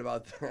was right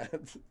about that.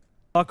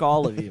 Fuck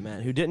all of you,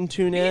 man, who didn't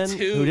tune in,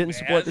 too, who didn't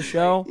support the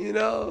show. You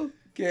know,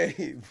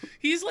 Gabe.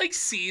 He's like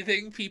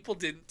seething. People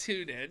didn't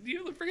tune in.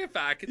 You bring it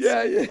back. It's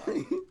Yeah, so yeah.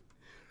 fun.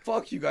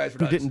 Fuck you guys for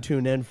Who not. didn't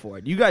tune in for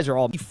it. You guys are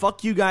all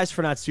fuck you guys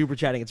for not super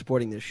chatting and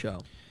supporting this show.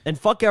 And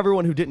fuck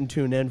everyone who didn't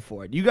tune in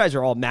for it. You guys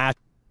are all mad.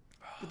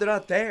 But they're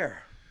not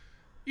there.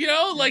 You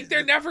know, like,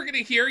 they're never going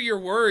to hear your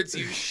words.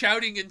 You're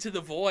shouting into the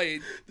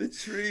void. The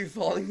tree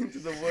falling into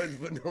the woods,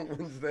 but no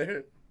one's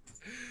there.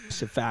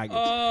 It's a faggot.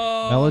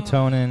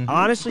 Melatonin.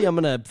 Honestly,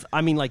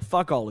 I mean, like,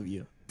 fuck all of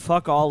you.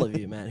 Fuck all of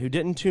you, man. Who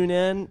didn't tune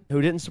in,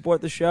 who didn't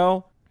support the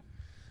show.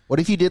 What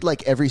if you did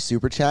like every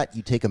super chat,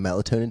 you take a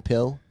melatonin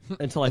pill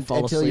until I fall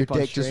until your asleep on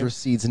dick just stream?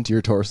 recedes into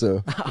your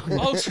torso?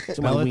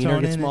 So my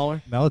wiener gets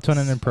smaller?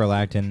 Melatonin and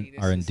prolactin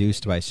are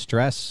induced by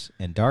stress,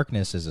 and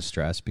darkness is a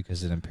stress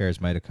because it impairs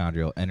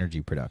mitochondrial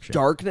energy production.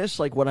 Darkness,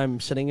 like what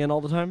I'm sitting in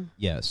all the time?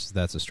 Yes,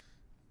 that's a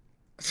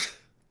stress.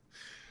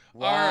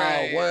 Wow, All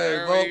right,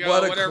 there we go.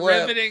 what a What a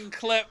clip. riveting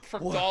clip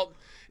from Dalton.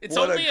 It's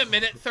what a only a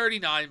minute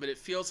 39, but it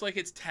feels like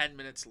it's 10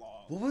 minutes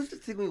long. What was the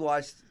thing we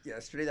watched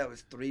yesterday that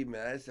was 3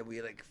 minutes and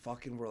we like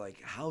fucking were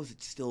like, how is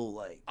it still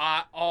like?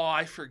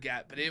 I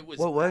forget, but it was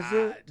What was bad.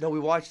 it? No, we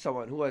watched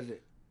someone. Who was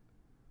it?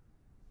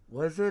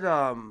 Was it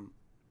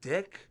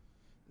Dick?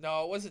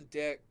 No, it wasn't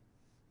Dick.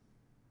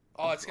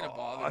 Oh, it's going to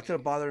bother It's gonna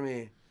bother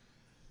me.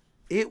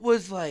 It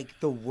was like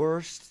the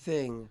worst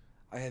thing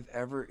I have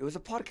ever. It was a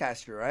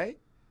podcaster, right?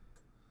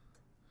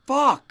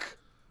 Fuck.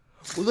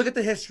 We'll look at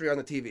the history on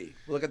the TV.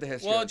 We'll look at the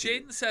history. Well, on the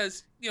TV. Jaden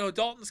says,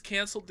 Dalton's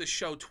canceled the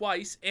show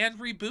twice and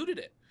rebooted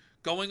it,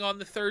 going on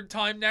the third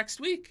time next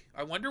week.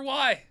 I wonder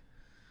why.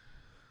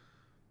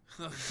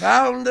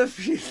 Sound the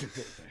feasting.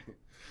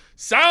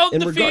 Sound In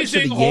the regards to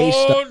feasting the yay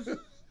horn.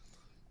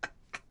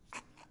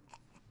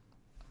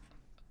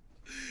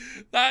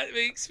 That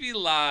makes me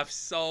laugh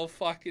so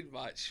fucking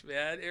much,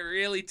 man. It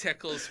really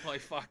tickles my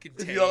fucking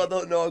If tail. you all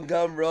don't know, on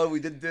Gum Road, we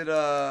did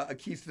a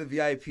Keys to the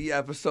VIP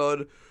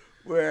episode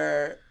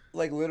where,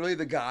 like, literally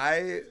the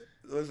guy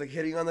was, like,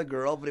 hitting on the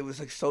girl, but it was,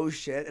 like, so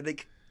shit. And they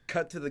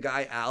cut to the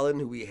guy, Alan,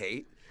 who we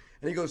hate.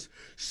 And he goes,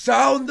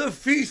 sound the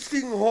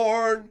feasting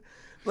horn.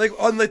 Like,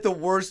 on, like, the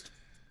worst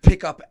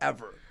pickup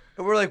ever.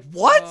 And we're like,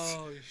 what?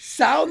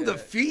 Sound the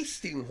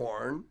feasting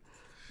horn?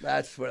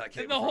 That's where that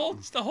came And the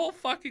whole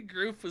fucking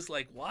group was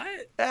like,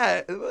 what?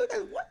 Yeah,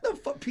 what the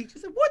fuck? Peach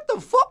said, what the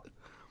fuck?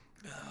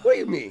 What do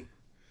you mean?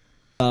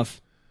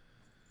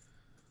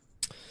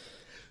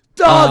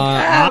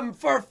 Doug M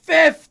for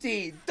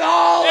 $50.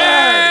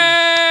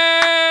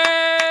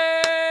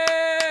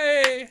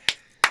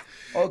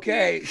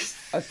 Okay,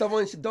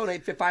 someone should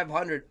donate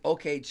 $500.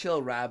 Okay,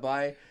 chill,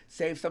 Rabbi.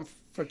 Save some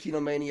for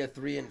Kenomania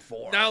 3 and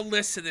 4. Now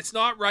listen, it's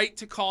not right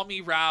to call me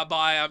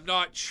rabbi. I'm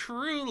not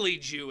truly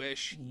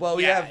Jewish.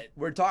 Well, yet.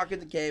 we're talking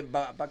to Gabe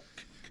about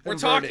We're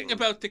talking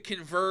about the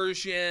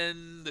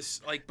conversion. This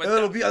like, but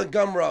it'll be on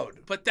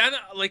Gumroad. But then,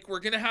 like, we're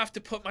gonna have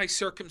to put my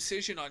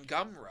circumcision on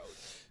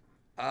Gumroad.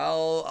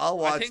 I'll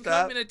watch that. I think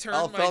I'm gonna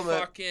turn my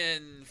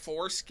fucking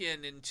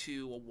foreskin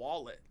into a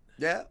wallet.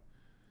 Yeah.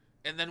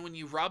 And then when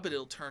you rub it,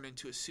 it'll turn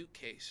into a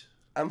suitcase.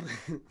 I'm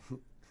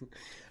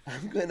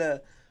gonna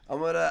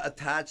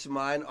attach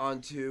mine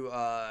onto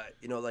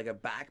like a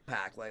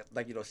backpack, like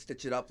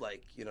stitch it up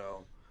like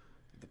the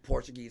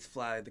Portuguese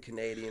flag, the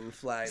Canadian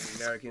flag,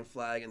 the American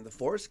flag, and the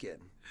foreskin.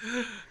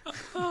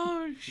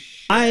 Oh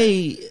shit!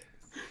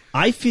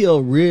 I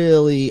feel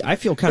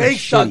kind of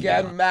Thanks, shitty.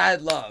 again,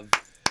 mad love.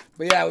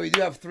 But yeah, we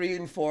do have 3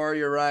 and 4.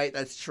 You're right.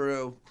 That's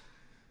true.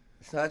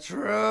 It's not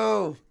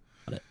true.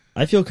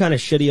 I feel kind of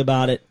shitty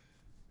about it.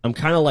 I'm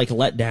kind of like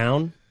let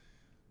down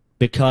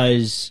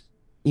because,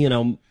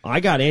 I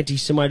got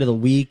anti-Semite of the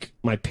week.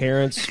 My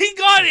parents. He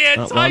got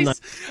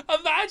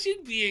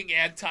Imagine being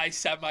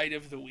anti-Semite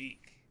of the week.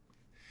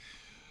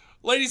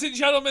 Ladies and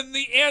gentlemen,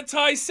 the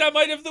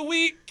anti-Semite of the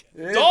week,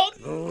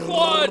 Dalton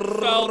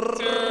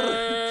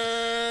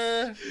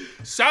Clodfelter.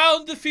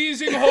 Sound the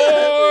feasing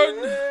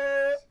horn.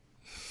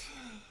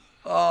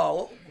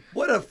 Oh,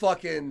 what a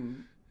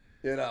fucking,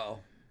 Not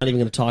even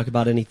going to talk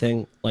about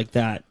anything like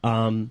that.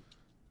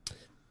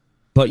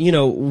 But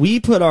we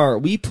put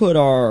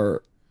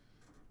our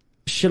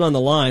shit on the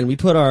line. We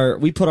put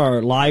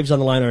our lives on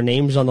the line, our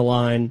names on the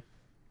line,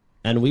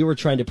 and we were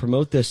trying to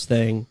promote this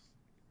thing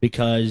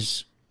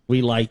because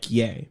we like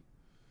Ye.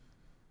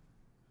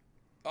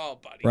 Oh,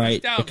 buddy,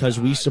 right? Because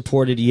we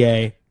supported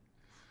Ye,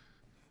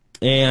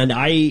 and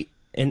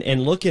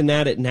and looking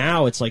at it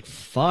now, it's like,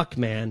 fuck,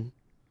 man.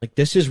 Like,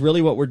 this is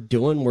really what we're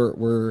doing.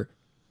 We're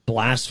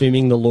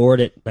blaspheming the Lord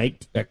at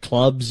night at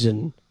clubs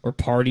or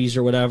parties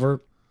or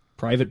whatever,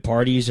 private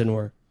parties, and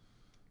we're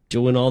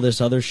doing all this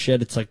other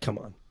shit. It's like, come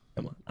on.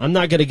 I'm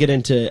not gonna get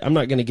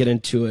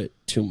into it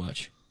too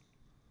much,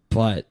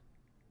 but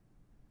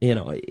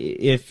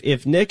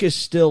if Nick is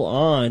still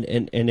on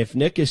and if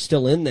Nick is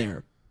still in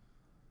there,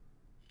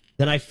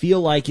 then I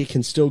feel like it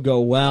can still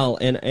go well.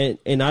 And I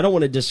don't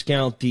want to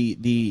discount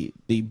the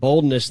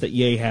boldness that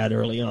Ye had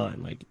early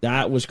on. Like,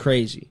 that was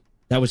crazy.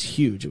 That was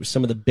huge. It was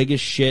some of the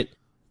biggest shit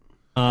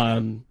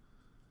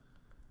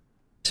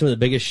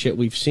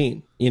we've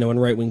seen, in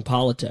right-wing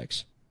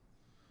politics.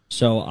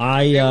 So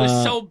it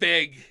was so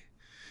big.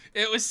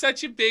 It was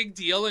such a big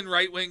deal in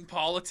right-wing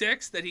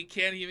politics that he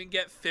can't even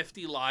get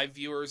 50 live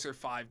viewers or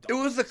 $5. It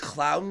was a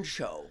clown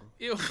show.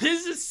 It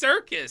was a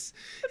circus.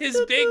 His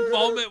big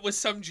moment was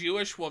some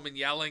Jewish woman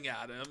yelling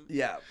at him.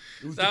 Yeah.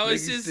 That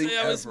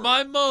was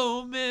my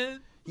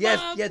moment.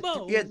 Yes, he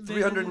had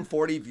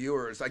 340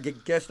 viewers. I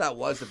guess that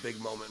was a big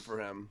moment for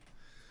him.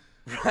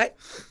 Right?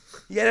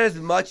 He had as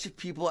much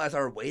people as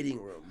our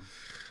waiting room.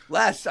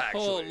 Less,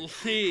 actually.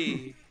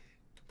 Holy.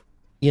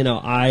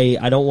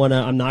 I don't want to.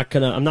 I'm not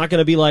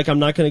gonna be like, I'm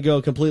not gonna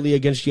go completely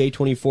against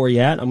J24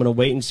 yet. I'm gonna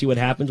wait and see what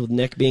happens with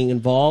Nick being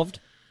involved,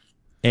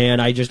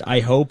 and I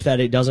hope that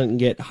it doesn't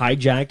get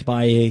hijacked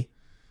by a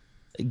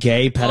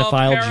gay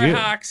pedophile Jew.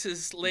 Parahax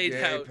has laid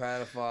out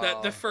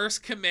that the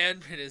first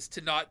commandment is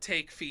to not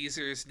take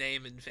Feezer's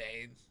name in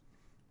vain.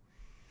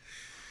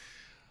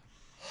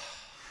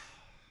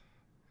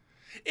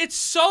 It's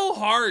so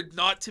hard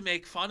not to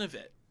make fun of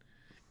it.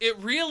 It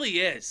really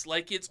is.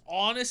 Like, it's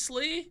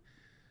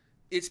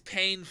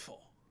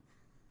painful.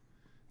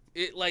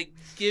 It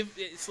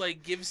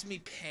gives me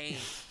pain.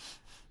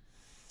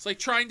 It's like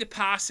trying to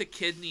pass a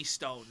kidney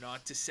stone,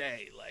 not to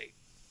say like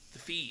the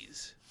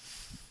fees.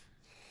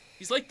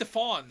 He's like the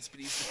fawns, but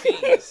he's the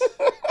fees.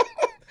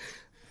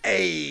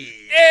 Hey!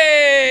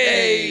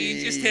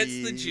 He just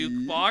hits the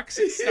jukebox.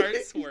 It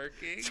starts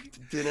working.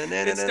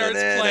 It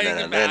starts playing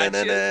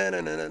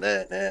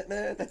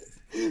Imagine.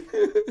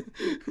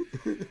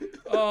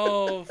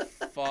 Oh,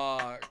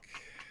 fuck.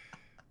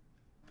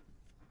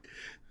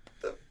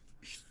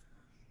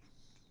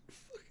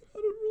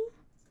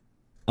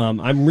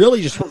 I'm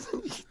really just.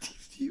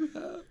 You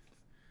have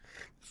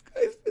this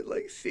guy's been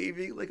like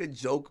saving like a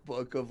joke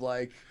book of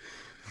like.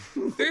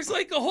 There's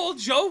like a whole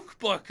joke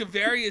book of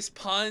various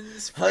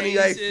puns. Honey,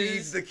 phrases. I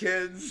feed the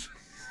kids.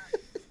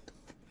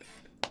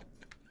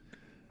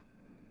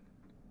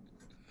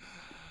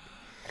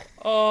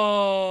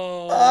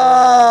 Oh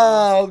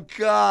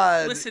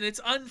God! Listen, it's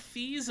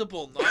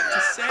unfeasible not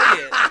to say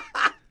it.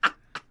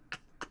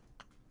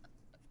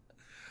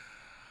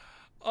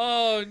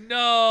 Oh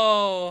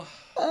no!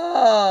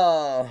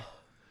 Oh,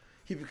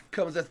 he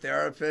becomes a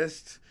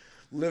therapist,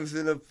 lives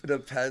in a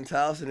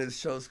penthouse, and his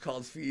show's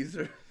called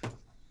Feezer.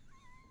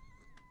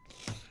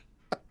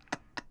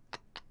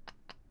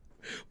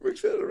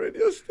 Works at a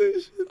radio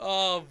station.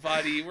 Oh,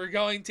 buddy, we're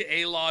going to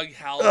A-log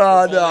hell.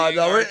 Oh no!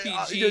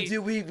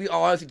 Dude, we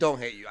honestly don't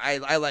hate you.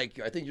 I like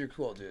you. I think you're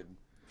cool, dude.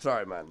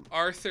 Sorry, man.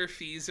 Arthur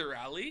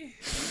Feezerelli.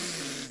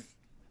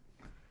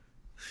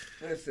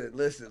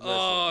 Listen.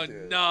 Oh,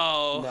 dude.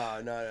 no.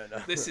 No.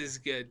 This is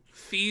good.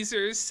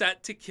 Feezer's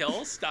set to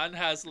kill. Stun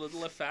has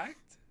little effect.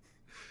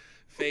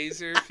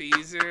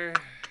 Feezer.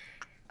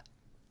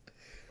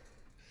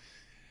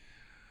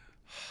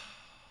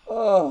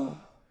 Oh.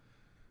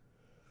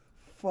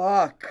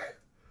 Fuck.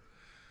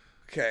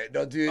 Okay,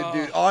 no, dude.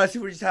 Honestly,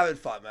 we're just having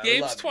fun, man.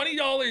 Gabe's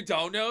 $20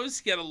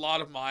 donos get a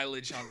lot of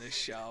mileage on this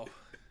show.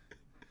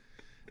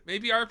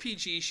 Maybe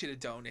RPG should have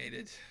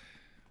donated.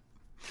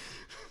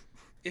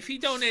 If he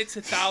donates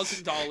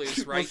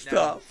 $1,000 right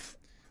now,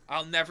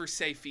 I'll never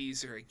say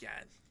Feezer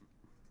again.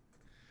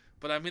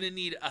 But I'm gonna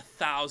need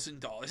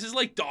 $1,000. This is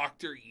like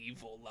Dr.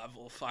 Evil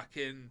level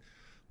fucking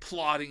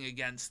plotting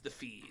against the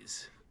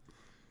fees,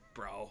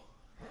 bro.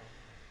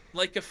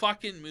 Like a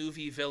fucking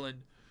movie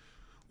villain.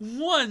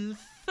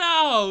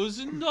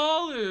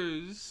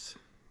 $1,000.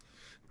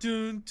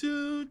 Dun,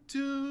 dun,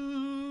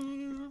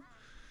 dun.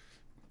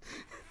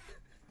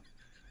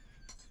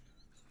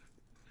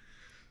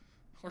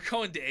 We're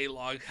going to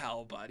A-log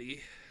hell,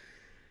 buddy.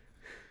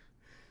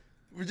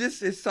 We're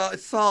just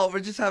we're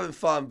just having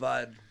fun,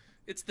 bud.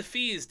 It's the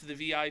fees to the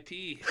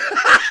VIP.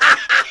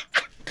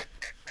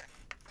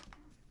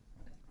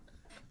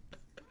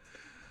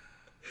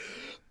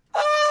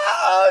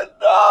 Oh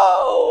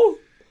no!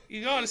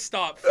 You gotta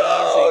stop feasing.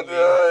 Oh,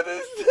 dude,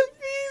 it's the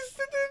fees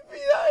to the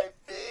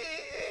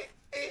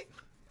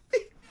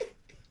VIP.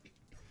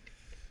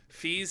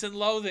 Fees and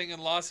loathing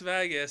in Las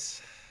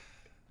Vegas.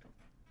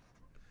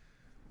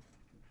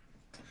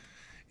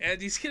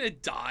 And he's gonna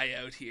die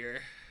out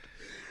here.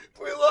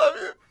 We love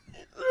you.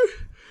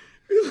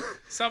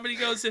 Somebody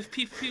goes, if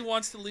PPP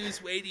wants to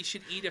lose weight, he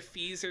should eat a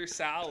Feezer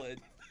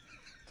salad.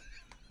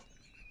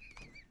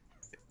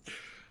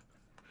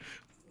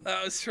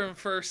 That was from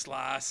First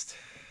Last.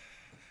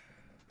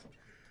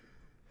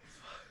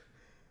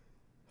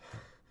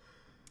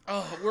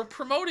 Oh, we're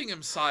promoting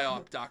him,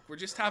 Psyop Duck. We're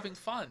just having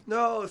fun.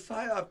 No,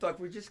 Psyop Duck.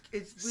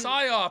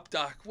 Psyop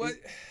Duck. What?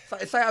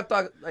 Psyop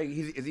Duck. Like,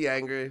 is he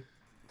angry?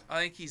 I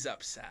think he's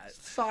upset.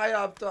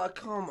 Psyop Duck,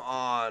 come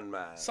on,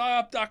 man.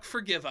 Psyop Duck,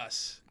 forgive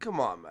us.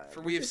 Come on, man.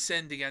 For we have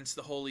sinned against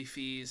the holy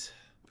fees.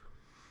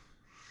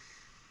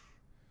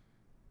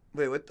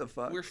 Wait, what the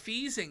fuck? We're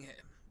feesing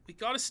him. We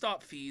gotta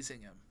stop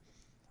feesing him.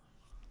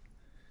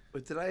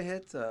 Wait, did I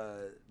hit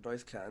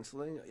noise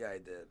canceling? Yeah, I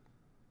did.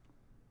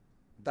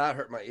 That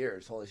hurt my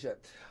ears. Holy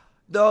shit.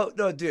 No,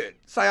 dude.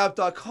 Psyop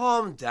Duck,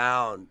 calm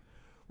down.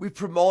 We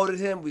promoted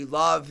him. We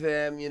love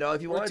him. You know,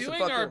 if you want to we're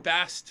doing our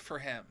best for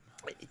him.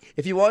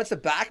 If he wants a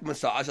back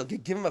massage, I'll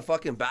give him a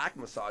fucking back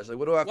massage. Like,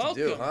 what do I have to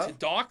do, huh? Welcome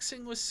to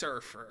Doxing with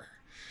Surfer.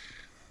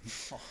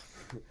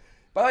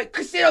 By the way,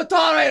 casino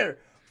tolerator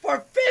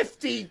for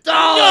 $50.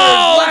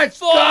 No Let's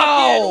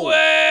go!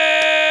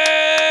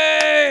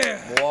 Way!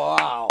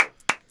 Wow.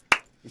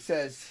 He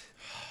says,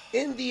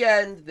 in the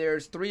end,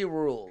 there's 3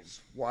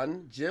 rules.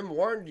 1, Jim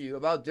warned you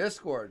about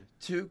Discord.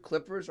 2,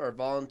 Clippers are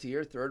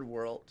volunteer third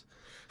world.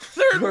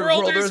 Third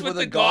worlders with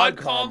a god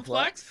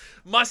complex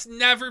must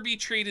never be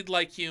treated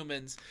like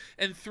humans.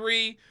 And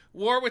 3,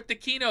 War with the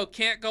Kino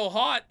can't go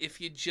hot if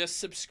you just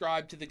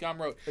subscribe to the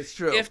Gumroad. It's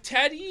true. If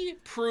Teddy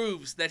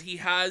proves that he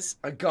has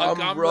a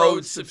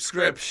Gumroad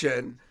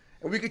subscription,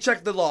 and we can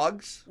check the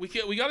logs. We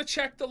got to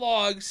check the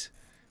logs.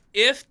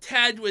 If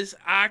Ted was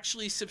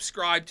actually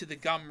subscribed to the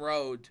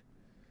Gumroad,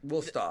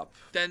 we'll stop.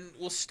 Then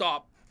we'll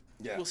stop.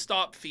 Yeah. We'll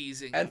stop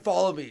feesing. And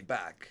follow me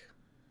back.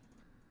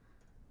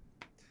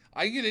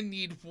 I'm gonna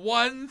need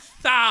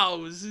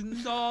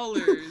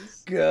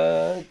 $1,000.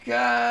 Good.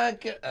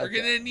 We're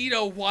gonna need a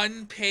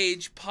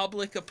 1-page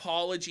public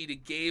apology to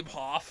Gabe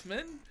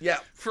Hoffman. Yeah.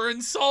 For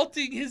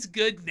insulting his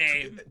good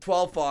name.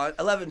 12 font,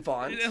 11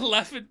 font.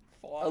 11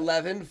 font.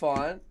 11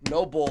 font.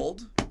 No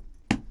bold.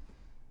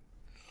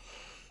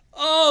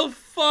 Oh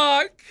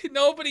fuck!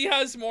 Nobody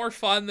has more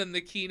fun than the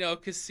Kino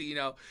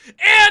Casino.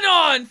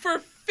 Anon for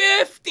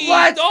 $50.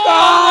 Let's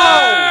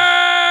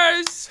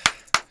go!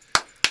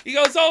 He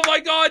goes, oh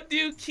my god,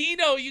 new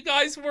Kino, you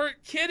guys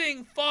weren't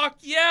kidding. Fuck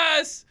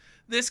yes.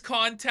 This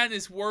content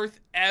is worth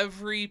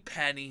every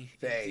penny.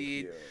 Thank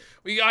you.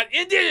 We got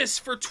Edis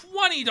for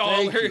 $20.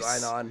 Thank you,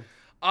 Anon.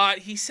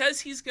 He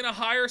says he's going to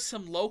hire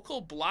some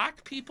local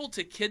black people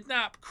to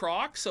kidnap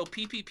Croc so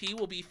PPP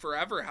will be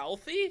forever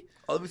healthy.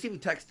 Oh, let me see if he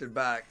texted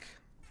back.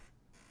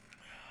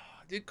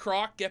 Did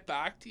Croc get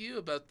back to you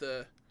about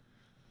the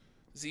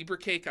zebra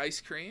cake ice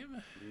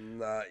cream?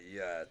 Not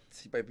yet.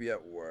 He might be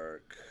at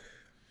work.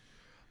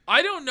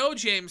 I don't know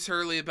James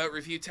Hurley about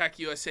Review Tech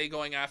USA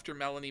going after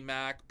Melanie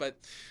Mack, but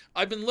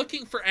I've been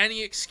looking for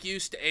any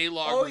excuse to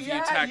A-log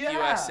Review Tech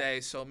USA,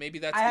 so maybe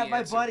that's the answer. I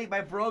have my buddy, my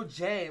bro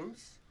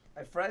James,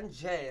 my friend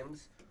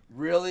James,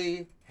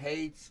 really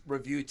hates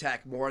Review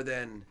Tech more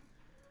than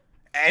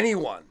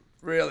anyone,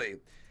 really.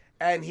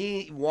 And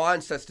he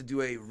wants us to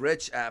do a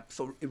Rich app.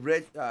 So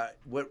Rich,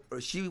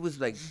 she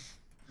was like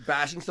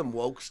bashing some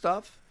woke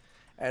stuff,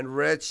 and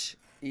Rich,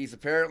 he's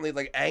apparently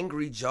like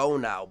Angry Joe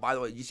now. By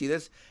the way, you see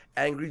this?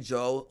 Angry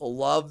Joe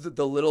loved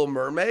The Little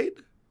Mermaid.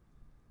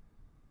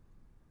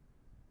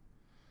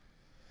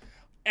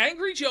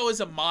 Angry Joe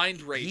is a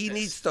mind rapist. He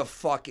needs to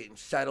fucking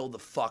settle the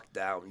fuck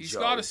down, He's Joe.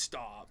 got to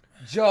stop.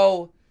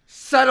 Joe,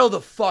 settle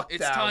the fuck down,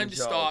 It's time to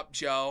Joe. Stop,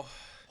 Joe.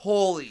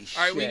 Holy shit.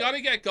 All right, we got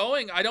to get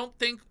going. I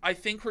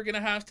think we're going to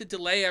have to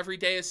delay every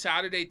day of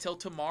Saturday till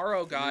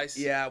tomorrow, guys.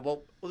 Yeah,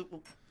 well,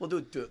 we'll do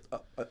it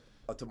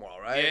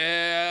tomorrow, right?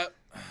 Yeah,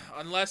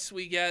 unless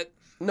we get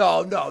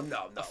no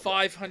a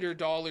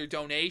 $500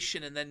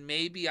 donation, and then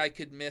maybe I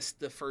could miss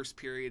the first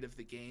period of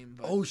the game.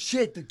 But oh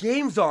shit, the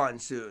game's on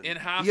soon. In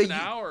half an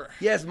hour.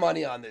 He has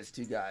money on this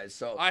too, guys.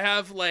 So I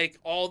have like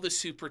all the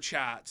super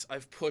chats.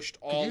 I've pushed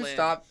all in. Can you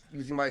stop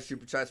using my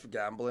super chats for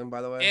gambling,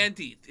 by the way?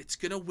 Andy, it's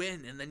gonna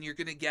win, and then you're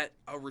gonna get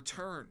a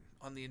return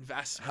on the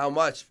investment. How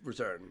much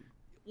return?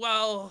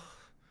 Well,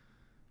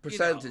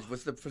 percentage.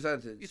 What's the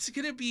percentage? It's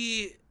gonna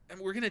be.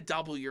 We're gonna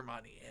double your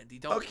money, Andy.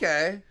 Don't.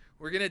 Okay.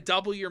 We're gonna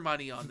double your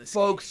money on this,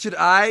 folks. Should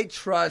I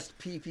trust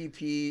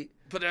PPP?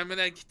 But I'm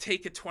gonna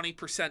take a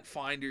 20%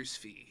 finder's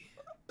fee.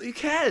 You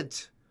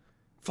can't.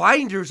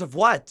 Finders of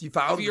what? You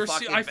found your the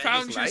fucking I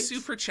found Vegas your lights?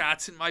 super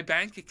chats in my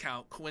bank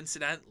account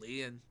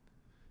coincidentally, and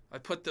I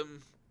put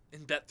them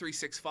in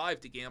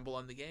Bet365 to gamble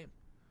on the game.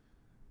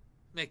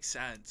 Makes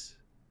sense.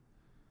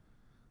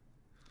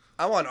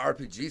 I'm on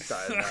RPG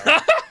side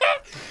now.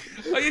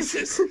 Oh,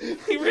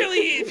 he really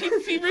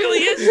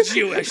is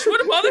Jewish.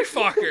 What a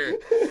motherfucker.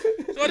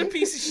 What a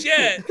piece of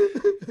shit.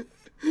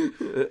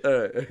 All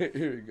right,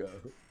 here we go.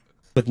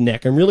 With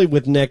Nick. I'm really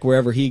with Nick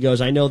wherever he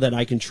goes. I know that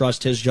I can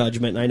trust his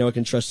judgment, and I know I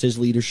can trust his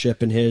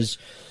leadership and his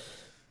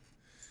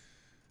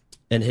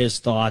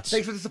thoughts.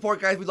 Thanks for the support,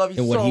 guys. We love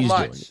you and what so he's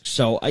much. doing.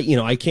 So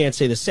I can't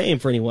say the same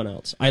for anyone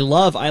else. I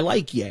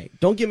like Ye.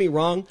 Don't get me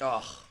wrong.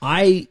 Ugh.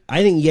 I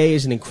think Ye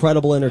is an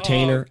incredible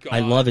entertainer.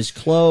 I love his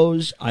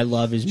clothes. I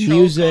love his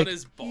music.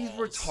 He's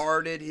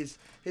retarded.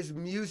 His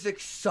music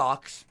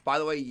sucks. By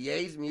the way,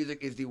 Ye's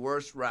music is the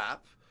worst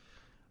rap.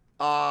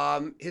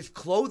 His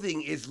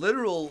clothing is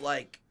literal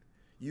like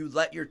you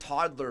let your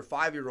toddler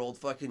 5-year-old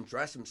fucking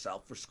dress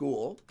himself for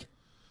school.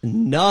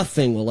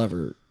 Nothing will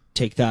ever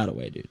take that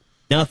away, dude.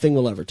 Nothing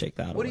will ever take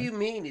that away. What do you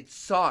mean? It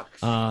sucks.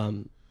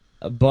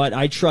 But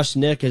I trust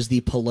Nick as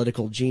the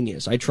political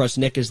genius. I trust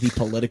Nick as the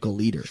political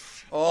leader.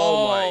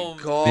 Oh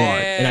my God.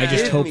 And I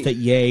just hope that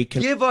Ye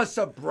can give us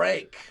a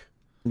break.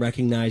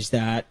 Recognize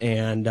that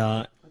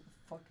and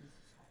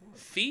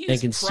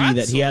Fees can see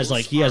that he has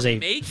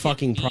a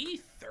fucking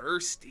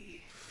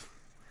thirsty.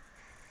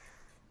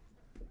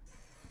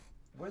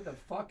 Where the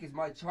fuck is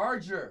my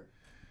charger?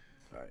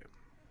 All right.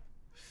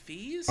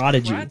 Fees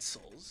Prodigy.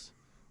 pretzels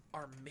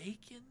are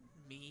making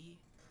me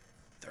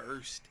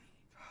thirsty.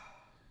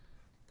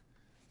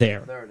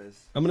 There it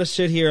is. I'm gonna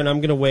sit here and I'm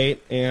gonna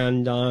wait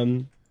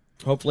and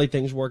hopefully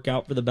things work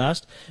out for the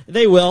best.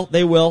 They will.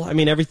 I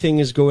mean, everything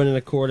is going in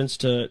accordance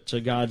to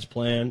God's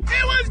plan.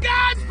 It was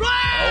God's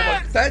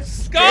plan! Oh, that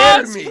scared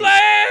God's me.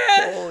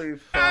 plan! Holy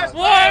fuck.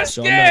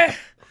 Warski!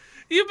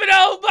 You've been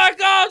held by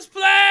God's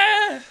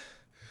plan!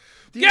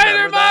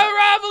 Gather my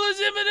arrival is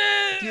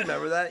imminent! Do you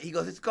remember that? He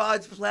goes, it's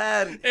God's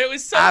plan. It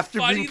was so After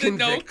funny, being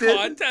the no convicted?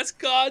 contest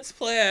God's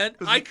plan.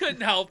 I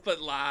couldn't help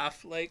but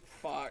laugh. Like,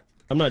 fuck.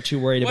 I'm not too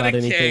worried What about a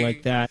anything king.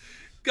 like that.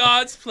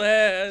 God's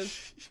plan.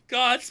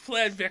 God's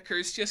plan.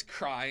 Vickers just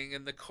crying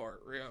in the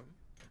courtroom.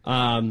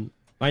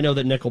 I know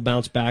that Nick will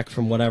bounce back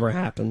from whatever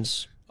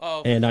happens.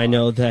 Oh, and I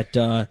know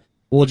that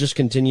we'll just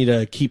continue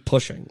to keep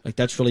pushing. Like,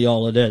 that's really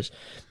all it is.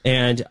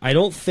 And I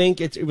don't think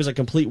it was a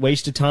complete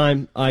waste of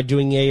time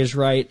doing Ye is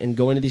Right and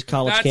going to these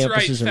college That's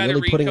campuses right, and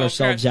really putting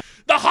ourselves out.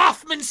 The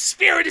Hoffman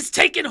spirit has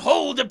taken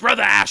hold of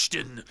Brother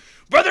Ashton.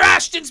 Brother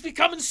Ashton's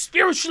becoming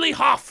spiritually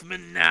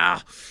Hoffman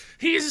now.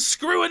 He's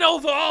screwing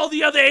over all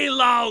the other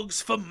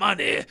A-logs for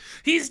money.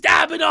 He's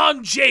dabbing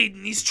on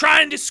Jaden. He's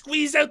trying to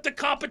squeeze out the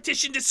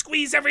competition to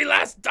squeeze every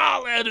last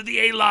dollar out of the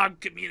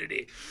A-log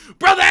community.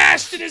 Brother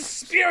Ashton is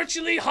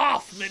spiritually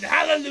Hoffman.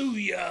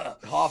 Hallelujah.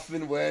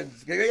 Hoffman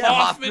wins.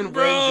 Hoffman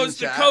Bros,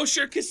 wins in the chat.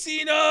 kosher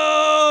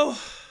casino.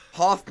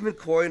 Hoffman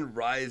coin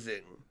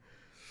rising.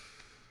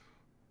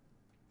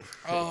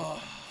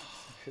 Oh.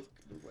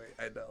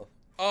 I know.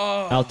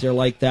 Out there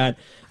like that.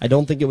 I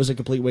don't think it was a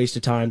complete waste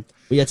of time.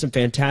 We had some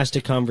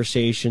fantastic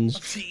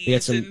conversations. We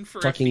had some Easing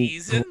for fucking. a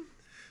feesin'?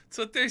 That's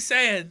what they're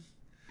saying.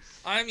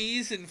 I'm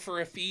easing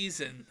for a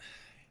feesin'.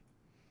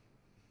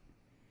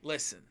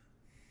 Listen,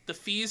 the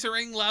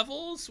feesering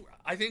levels,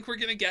 I think we're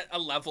going to get a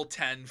level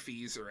 10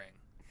 feesering.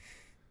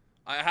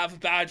 I have a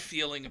bad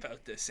feeling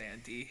about this,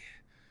 Andy.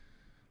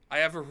 I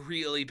have a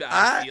really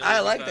bad feeling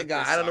I like about the guy.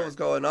 this I don't know art. what's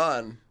going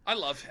on. I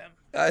love him.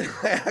 I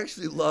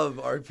actually love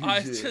RPG.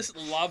 I just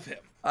love him.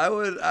 I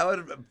would,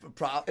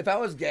 if I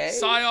was gay.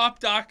 Psyop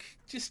Doc,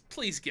 just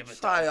please give it.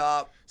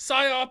 Psyop.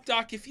 Psyop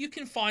Doc, if you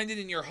can find it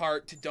in your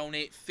heart to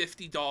donate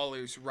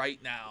 $50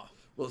 right now,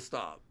 we'll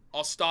stop.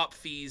 I'll stop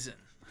feesing.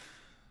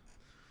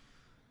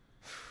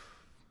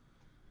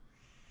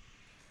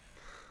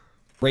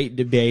 Great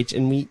debates,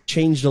 and we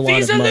changed a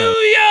lot of minds.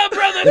 Hallelujah,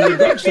 brother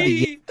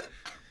Murphy!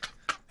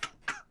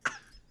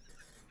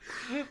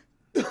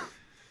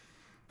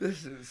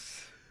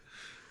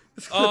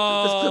 This clip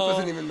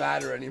doesn't even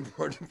matter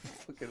anymore.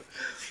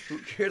 Who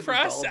cares?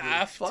 Press Dalton?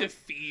 F Fuck, to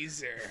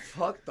Feezer.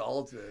 Fuck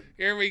Dalton.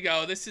 Here we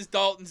go. This is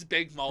Dalton's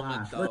big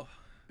moment, though.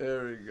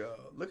 There we go.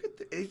 Look at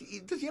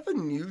does he have a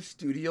new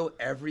studio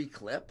every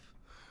clip?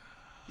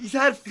 He's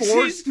had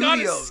 4 He's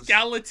studios. got a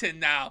skeleton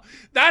now.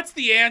 That's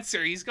the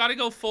answer. He's got to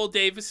go full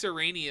Davis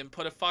Arini and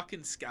put a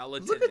fucking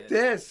skeleton Look at in.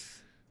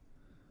 this.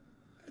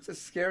 It's a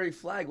scary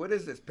flag. What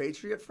is this?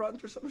 Patriot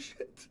Front or some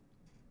shit?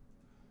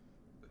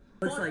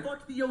 It's like,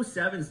 fuck the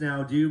 07s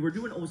now, dude. We're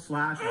doing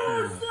O/slashes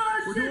now.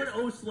 We're doing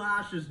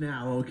O/slashes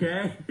now,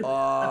 okay? Here,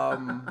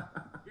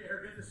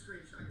 get the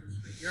screenshot.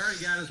 You already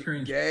got a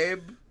screenshot.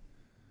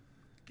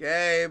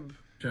 Gabe.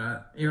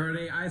 Shot. You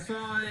already, I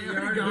saw it. You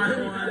already got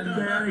one.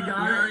 You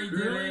already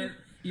did it.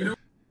 You know.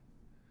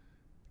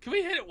 Can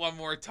we hit it one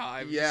more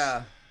time?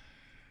 Yeah.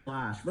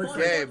 Slash. Let's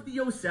fuck the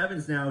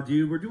 07s now,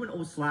 dude. We're doing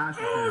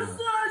O/slashes now.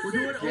 We're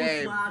doing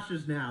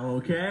O/slashes now,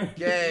 okay?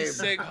 Gabe.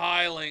 Sieg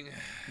Heiling.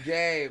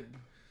 Gabe.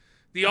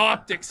 The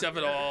optics of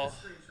it all.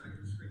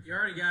 You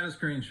already got a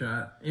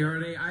screenshot. You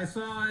already, I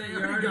saw it. You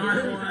already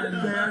got one.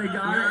 You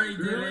already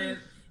did it.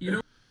 You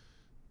know.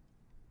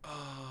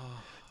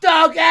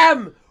 Doug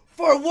M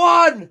for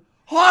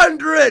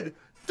 $100.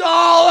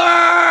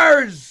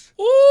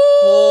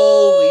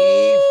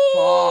 Holy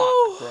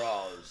fuck,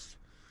 bros.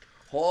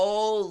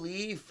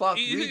 Holy fuck.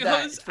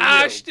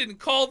 Ashton,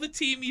 call the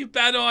team you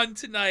bet on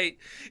tonight.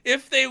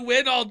 If they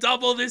win, I'll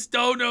double this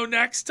dono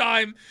next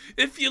time.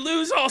 If you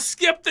lose, I'll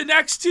skip the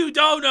next 2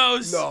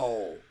 donos.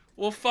 No.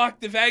 Well, fuck,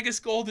 the Vegas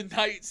Golden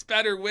Knights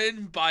better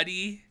win,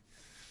 buddy.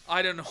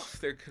 I don't know if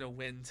they're going to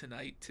win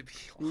tonight, to be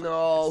honest.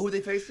 No. Who are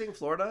they facing?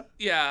 Florida?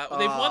 Yeah,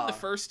 they've won the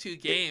first 2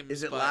 games.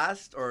 Is it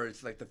last or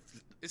it's like the...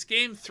 It's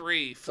game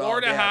 3.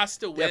 Florida has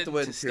to win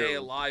to stay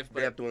alive. But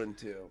they have to win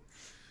 2.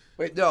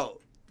 Wait, no.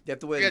 They have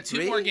to win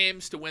 2 more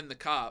games to win the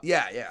cup.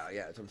 Yeah,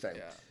 that's what I'm saying.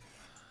 Yeah.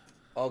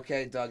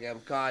 Okay, Doug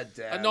M. God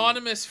damn.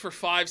 Anonymous for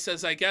 5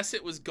 says, I guess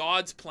it was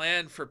God's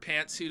plan for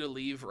Pantsu to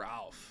leave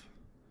Ralph.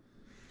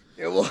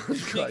 It was.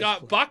 He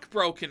got Buck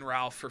broken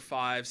Ralph for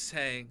 5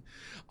 saying,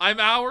 I'm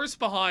hours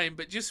behind,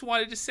 but just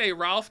wanted to say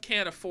Ralph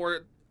can't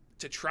afford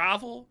to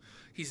travel.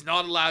 He's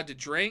not allowed to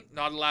drink,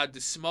 not allowed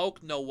to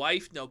smoke, no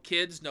wife, no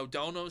kids, no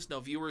donos, no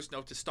viewers,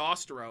 no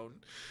testosterone.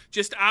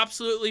 Just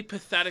absolutely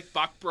pathetic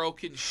buck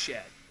broken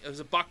shit. It was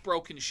a buck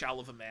broken shell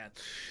of a man.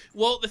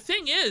 Well, the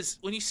thing is,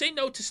 when you say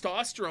no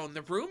testosterone,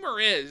 the rumor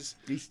is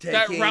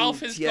that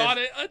Ralph has got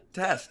a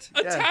test.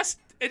 Test,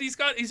 and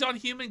he's on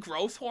human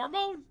growth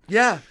hormone.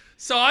 Yeah.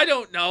 So I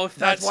don't know if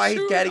that's why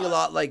true he's getting a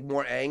lot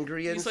more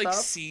angry and he's stuff. He's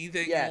like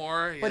seething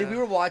more. But we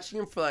were watching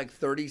him for like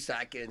 30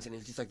 seconds, and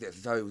he's just like this.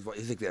 He's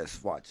like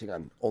this. Watch. Hang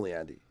on. Only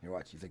Andy. Here,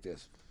 watch. He's like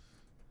this.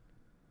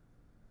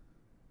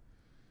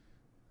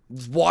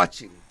 He's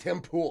watching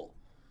Tim Pool.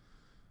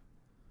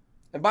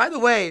 And by the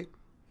way,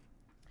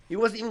 he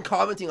wasn't even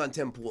commenting on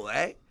Tim Pool,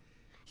 eh?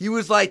 He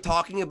was like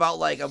talking about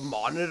like a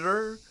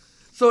monitor.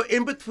 So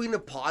in between the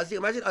pausing,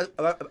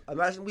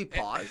 imagine we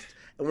paused.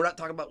 And we're not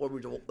talking about what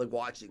we're like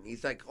watching.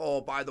 He's like,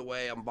 oh, by the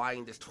way, I'm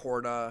buying this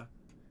torta.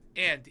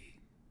 Andy.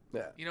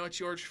 Yeah. You know what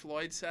George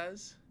Floyd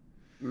says?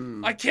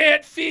 I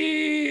can't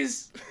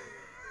fees.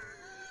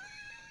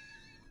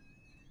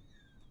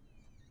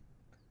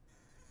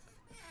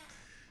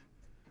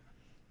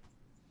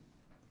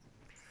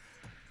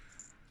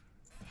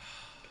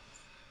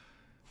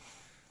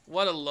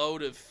 What a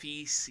load of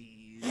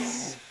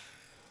feces.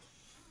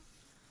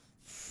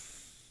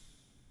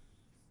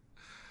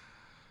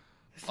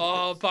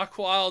 Oh, Buck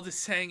Wild is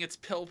saying it's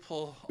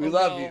Pilpul. We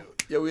love you.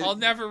 Yeah, I'll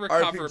never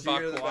recover, RPG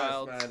Buck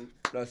Wild. Best, man.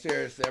 No,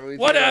 seriously.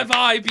 What have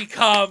I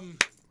become?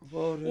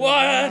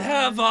 What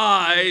have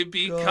I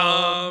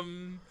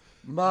become?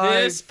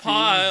 This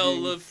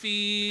pile of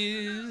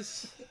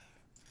fees.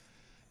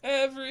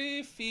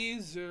 Every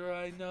feeser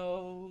I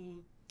know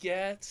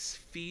gets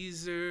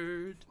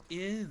feesered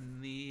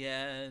in the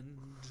end.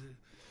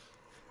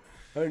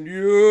 And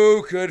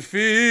you could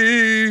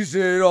fees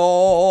it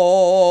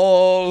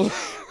all.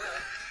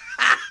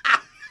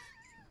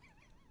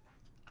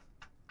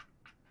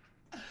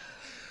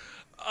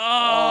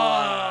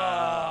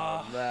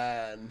 Oh,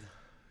 man.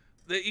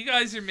 That you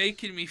guys are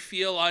making me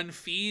feel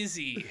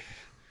unfeezy.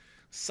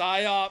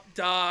 Psyop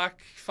Doc,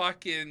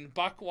 fucking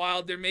Buck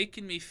Wild, they're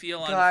making me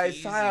feel unfeezy.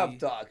 Guys, Psyop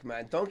Doc,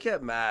 man. Don't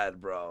get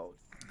mad, bro.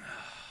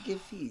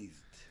 Get feezed.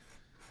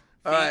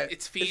 All right.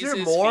 It's fees. Is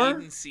there more? Feed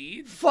and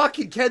seed?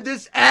 Fucking, can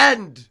this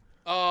end?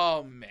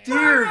 Oh, man.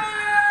 Dear.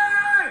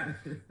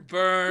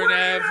 Burn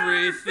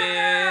everything.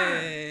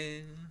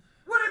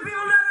 What do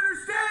people not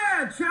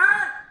understand,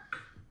 chat?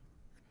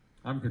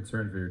 I'm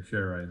concerned for your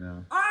chair right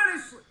now.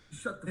 Honestly,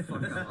 shut the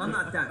fuck up. I'm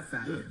not that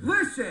fat.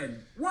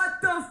 Listen,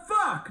 what the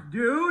fuck,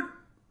 dude?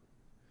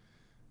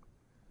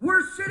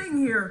 We're sitting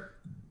here.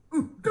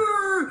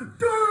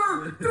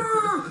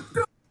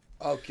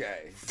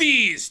 Okay.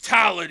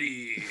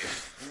 Fees-tality.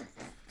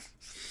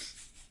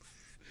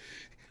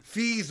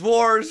 Fees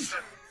wars.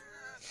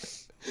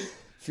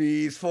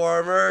 Fees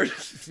formers.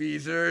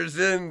 Feesers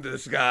in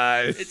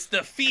disguise. It's the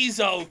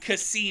Feezo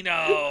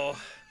Casino.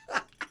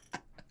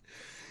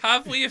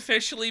 Have we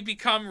officially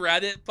become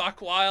Reddit,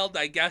 Buck Wild?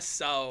 I guess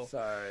so.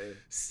 Sorry.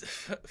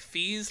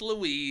 Fees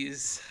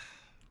Louise.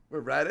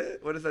 We're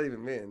Reddit? What does that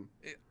even mean?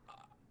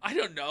 I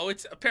don't know.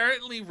 It's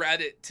apparently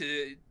Reddit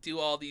to do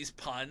all these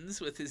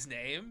puns with his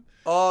name.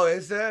 Oh,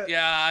 is it?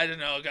 Yeah, I don't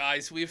know,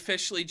 guys. We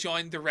officially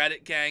joined the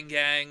Reddit gang.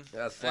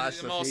 Yeah,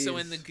 slash I'm also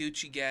in the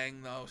Gucci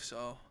gang, though,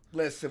 so...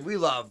 Listen, we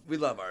love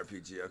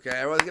RPG, okay?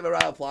 Everyone give a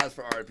round of applause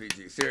for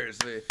RPG.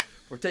 Seriously.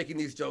 We're taking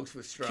these jokes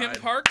with stride.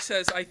 Kim Park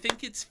says, I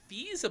think it's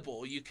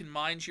feasible you can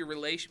mend your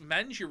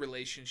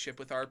relationship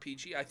with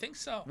RPG. I think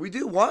so. We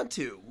do want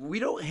to. We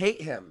don't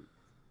hate him.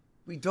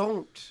 We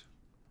don't.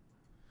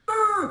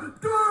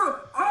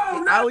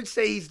 I would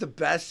say he's the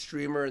best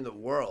streamer in the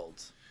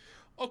world.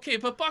 Okay,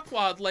 but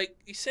Buckwild, like,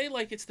 you say,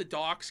 like, it's the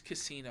Docks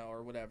Casino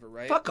or whatever,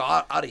 right? Fuck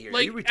out of here.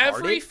 Like, you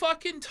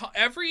retarded?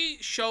 every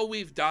show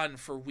we've done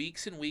for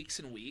weeks and weeks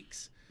and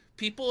weeks,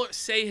 people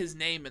say his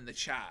name in the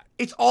chat.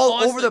 It's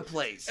all over the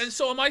place. And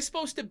so am I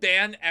supposed to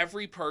ban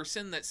every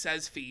person that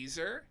says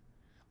Feezer?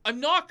 I'm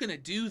not going to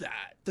do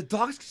that. The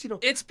Docks Casino.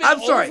 It's been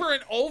over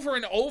and over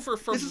and over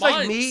for months. This is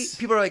like me.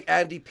 People are like,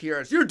 Andy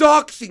Pierce, you're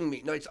doxing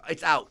me. No,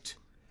 it's out.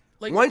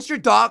 Like, once your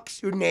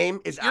name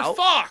is out. You're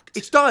fucked.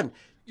 It's done.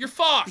 You're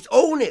fucked. Just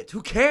own it.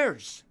 Who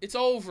cares? It's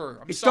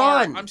over. It's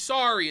done. I'm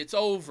sorry. It's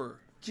over.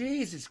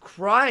 Jesus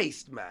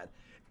Christ, man.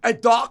 A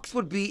dox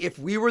would be if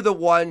we were the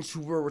ones who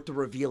were to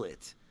reveal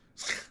it.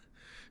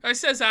 I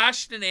says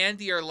Ashton and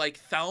Andy are like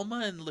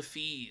Thelma and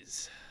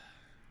Louise.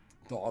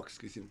 Dox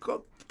Casino.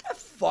 Go get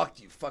fucked,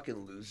 you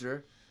fucking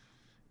loser.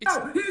 It's,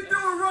 he's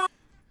doing wrong.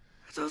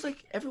 So I was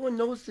like, everyone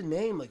knows the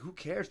name. Like, who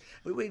cares?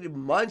 We waited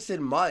months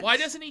and months. Why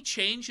doesn't he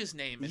change his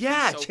name?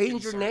 Yeah,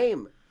 change your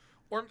name.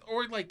 Or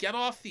like, get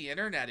off the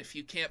internet if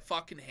you can't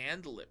fucking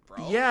handle it,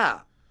 bro. Yeah.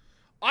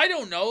 I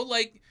don't know.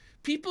 Like,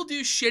 people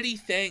do shitty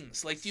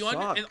things. Like, do you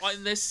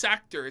in this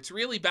sector, it's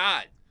really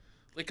bad.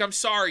 Like, I'm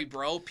sorry,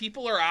 bro.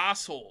 People are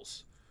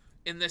assholes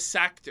in this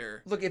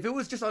sector. Look, if it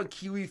was just on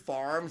Kiwi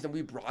Farms and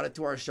we brought it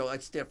to our show,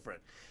 that's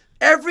different.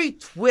 Every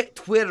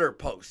Twitter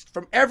post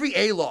from every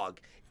A-log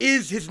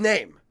is his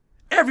name.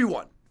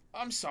 Everyone.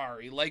 I'm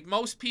sorry. Like,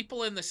 most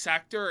people in the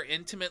sector are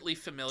intimately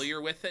familiar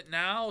with it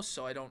now,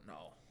 so I don't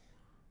know.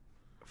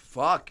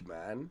 Fuck,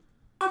 man.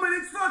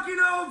 It's fucking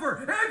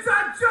over. It's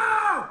a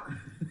joke.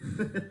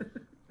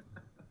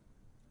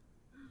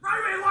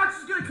 Right, Watch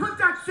is gonna clip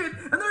that shit,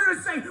 and they're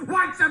gonna say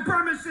white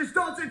supremacists,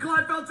 Dalton,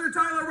 Clodfelter,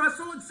 Tyler,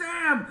 Russell, and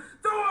Sam.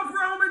 Throw up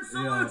Roman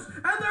salutes,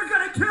 and they're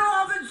gonna kill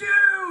all the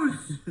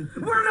Jews.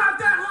 We're not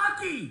that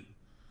lucky.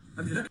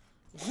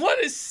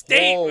 What a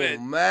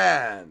statement! Oh,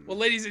 man. Well,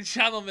 ladies and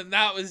gentlemen,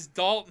 that was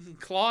Dalton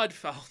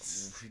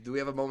Clodfelts. Do we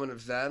have a moment of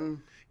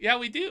zen? Yeah,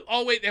 we do.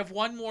 Oh, wait, they have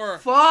one more.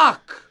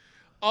 Fuck!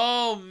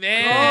 Oh,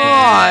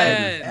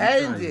 man. God!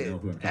 End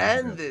it.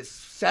 End this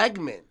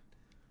segment.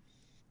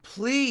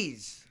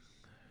 Please.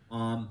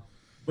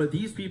 But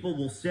these people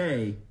will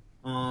say,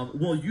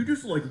 well, you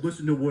just, like,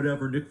 listen to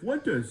whatever Nick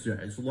Fuentes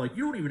says. Like,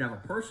 you don't even have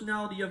a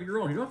personality of your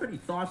own. You don't have any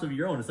thoughts of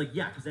your own. It's like,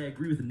 yeah, because I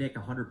agree with Nick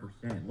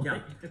 100%. Like,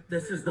 yeah,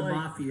 this is the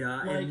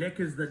mafia, and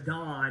Nick is the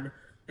Don,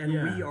 and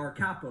we are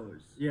capos.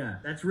 Yeah.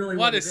 That's really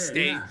what it a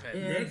statement.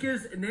 Yeah.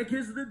 Nick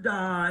is the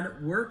Don,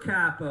 we're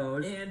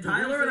capos, and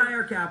Tyler and I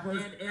are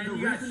capos, and the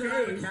reason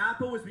that I'm a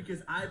capo is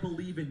because I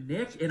believe in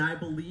Nick, and I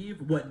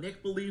believe what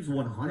Nick believes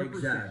 100%.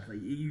 Exactly.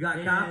 You got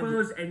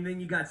capos, and then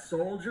you got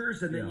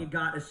soldiers, and then you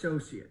got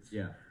associates.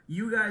 Yeah.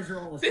 You guys are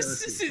all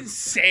associates. This is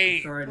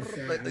insane. Sorry to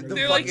say.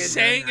 They're like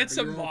saying it's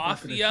a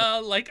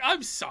mafia. Like,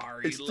 I'm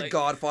sorry. It's like, the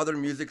Godfather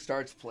music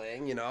starts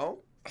playing, you know?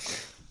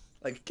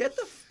 Like, this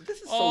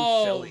is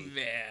so silly. Oh,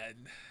 man.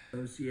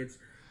 Associates.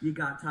 You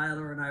got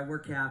Tyler and I, we're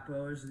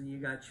capos, and you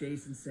got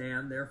Chase and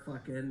Sam. They're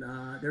fucking,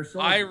 they're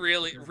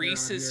soldiers.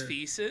 Reese's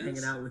Feces?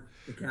 Hanging out with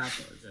the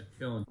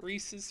capos.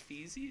 Reese's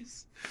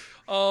Feces?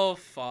 Oh,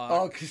 fuck.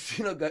 Oh,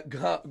 Casino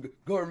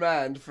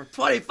Gourmand for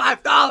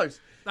 $25.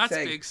 That's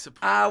saying, big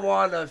support. I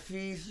want to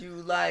feed you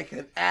like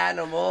an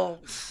animal.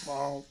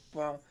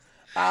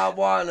 I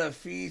want to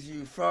feed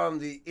you from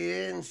the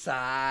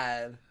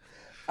inside.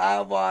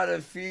 I want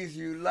to feed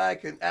you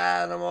like an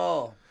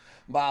animal.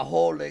 My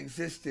whole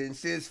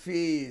existence is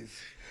fees.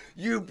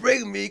 You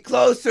bring me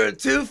closer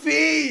to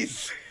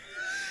fees.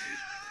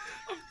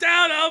 I'm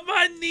down on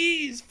my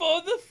knees for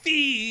the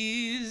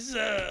fees.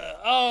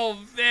 Oh,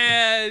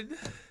 man.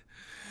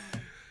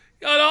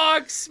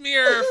 Got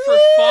Oxsmear for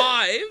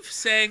 5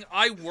 saying,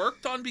 I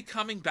worked on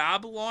becoming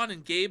Babylon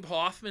and Gabe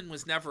Hoffman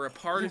was never a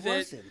part of it.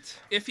 Wasn't.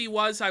 If he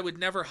was, I would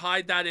never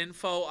hide that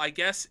info. I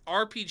guess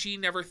RPG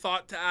never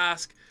thought to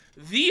ask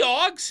the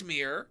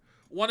Oxsmear,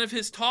 one of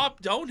his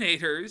top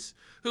donators,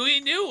 who he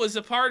knew was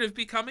a part of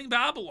becoming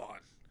Babylon.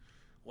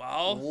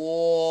 Well,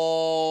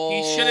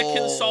 he should have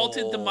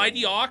consulted the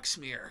mighty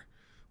Oxsmear,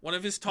 one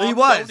of his top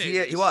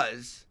donators. He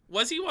was.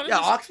 Was he one of his?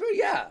 Yeah, Oxsmear,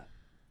 yeah.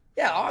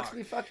 Yeah,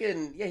 Oxley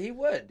fucking, yeah, he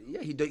would.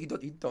 Yeah, he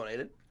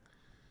donated.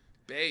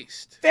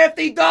 Based.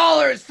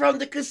 $50 from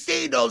the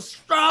casino's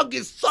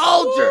strongest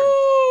soldier.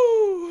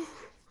 Woo!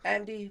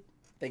 Andy,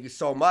 thank you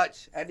so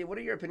much. Andy, what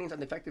are your opinions on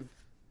the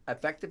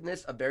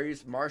effectiveness of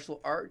various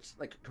martial arts,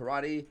 like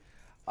karate,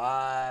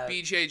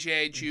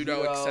 BJJ,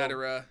 judo,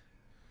 etc.?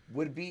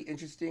 Would be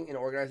interesting in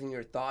organizing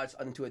your thoughts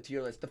onto a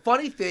tier list. The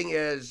funny thing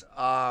is,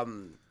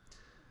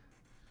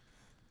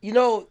 you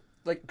know,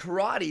 like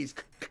karate's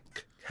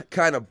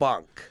kind of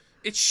bunk.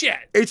 It's shit.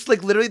 It's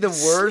like literally the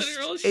worst.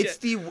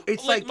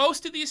 It's like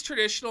most of these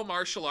traditional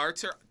martial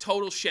arts are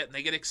total shit, and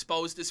they get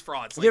exposed as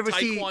frauds. Like you ever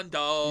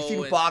Taekwondo.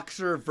 You seen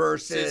boxer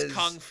versus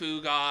Kung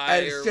Fu guy,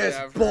 and it's just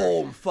whatever.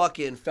 Boom,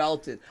 fucking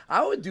felt it.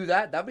 I would do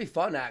that. That'd be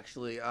fun,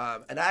 actually.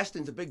 And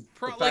Ashton's a big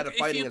fan of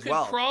fighting as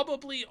well. If you could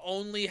probably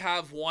only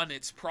have one,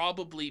 it's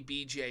probably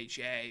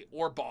BJJ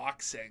or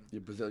boxing.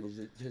 Your Brazilian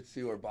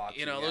Jiu-Jitsu or boxing.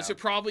 You know, those are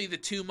probably the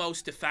two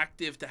most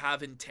effective to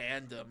have in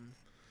tandem.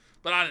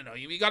 But I don't know.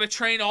 You got to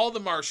train all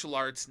the martial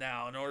arts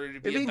now in order to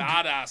be a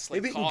badass.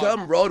 Like maybe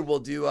Gumroad will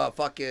do a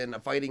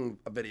fighting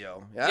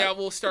video. Yeah,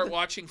 we'll start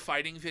watching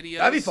fighting videos.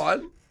 That'd be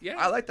fun. Yeah,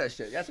 I like that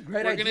shit. That's a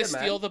great idea, We're gonna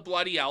steal the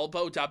Bloody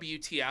Elbow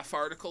WTF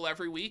article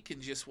every week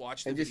and just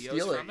watch the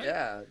videos from it.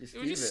 Yeah,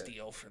 just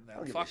steal from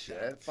them. Fuck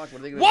that. Fuck, what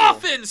are they gonna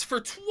Waffins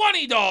for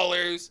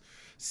 $20.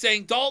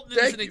 Saying Dalton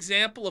is an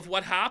example of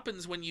what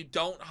happens when you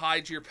don't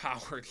hide your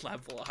power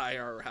level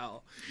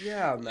IRL.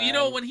 Yeah, man. You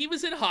know, when he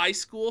was in high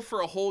school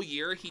for a whole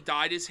year, he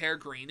dyed his hair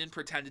green and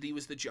pretended he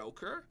was the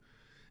Joker.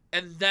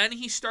 And then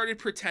he started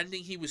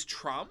pretending he was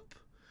Trump,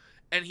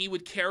 and he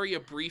would carry a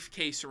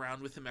briefcase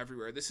around with him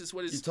everywhere. This is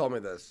what his told me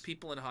this.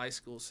 People in high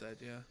school said,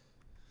 yeah.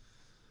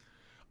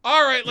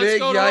 All right, let's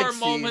go to our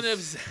moment of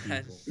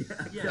zen.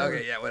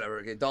 Okay, yeah, whatever.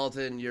 Okay,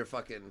 Dalton, you're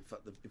fucking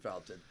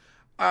felted.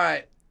 All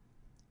right.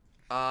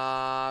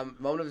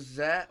 Moment of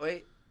zen.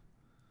 Wait.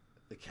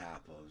 The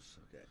capos.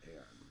 Okay, hang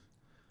on.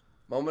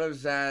 Moment of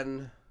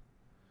zen.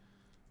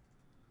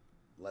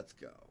 Let's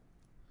go.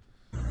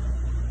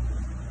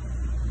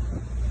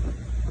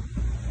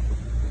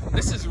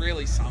 This is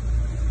really something.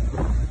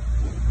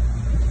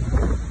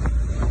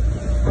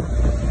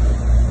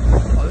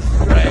 Oh, this is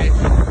great.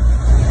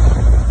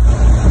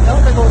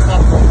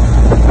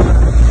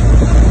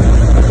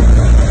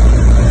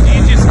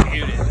 You just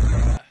muted.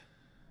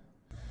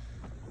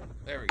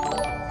 There we go.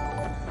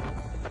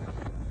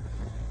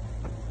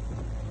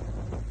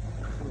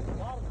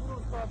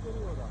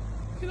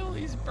 Look at all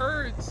these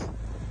birds.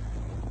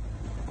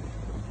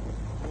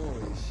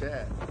 Holy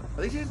shit.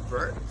 Are these just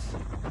birds?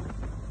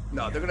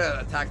 No, they're gonna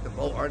attack the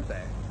boat, aren't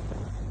they?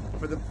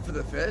 For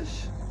the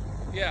fish?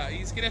 Yeah,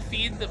 he's gonna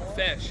feed them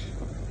fish.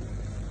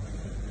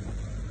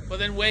 But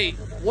then wait.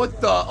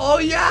 What the? Oh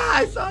yeah,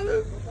 I saw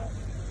this.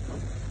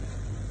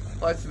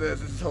 Watch this.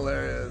 This is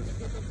hilarious.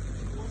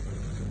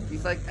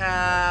 He's like,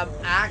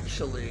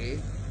 actually,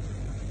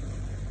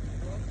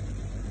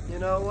 you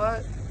know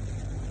what?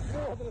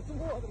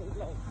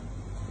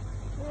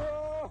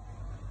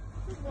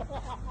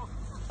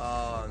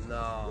 Oh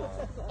no.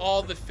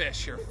 All the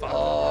fish are fucking.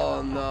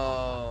 Oh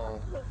no.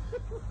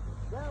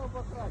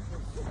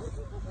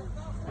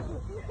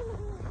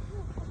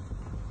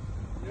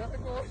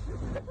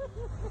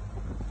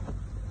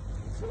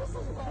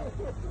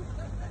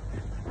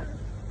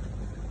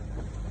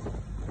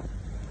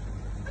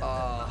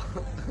 Oh,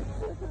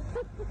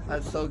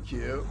 that's so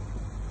cute.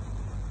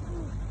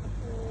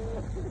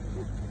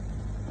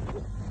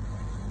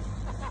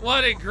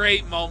 What a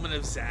great moment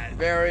of zen.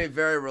 Very,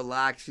 very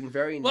relaxing,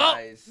 very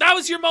nice. That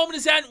was your moment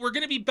of zen. We're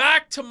going to be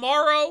back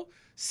tomorrow,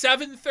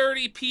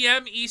 7:30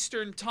 p.m.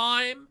 Eastern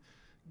Time.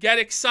 Get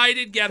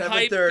excited, get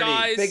hyped,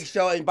 guys. Big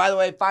show. And by the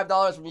way,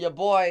 $5 from your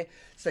boy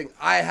saying,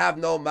 I have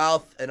no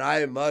mouth and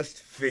I must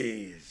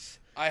fees.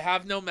 I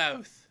have no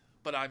mouth,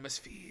 but I must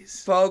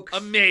fees. Folks.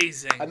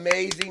 Amazing.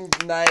 Amazing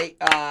night.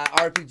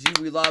 RPG,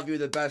 we love you.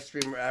 The best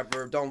streamer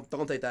ever. Don't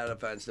take that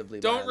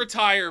offensively, Don't man.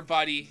 retire,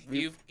 buddy.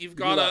 You've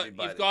got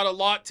a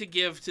lot to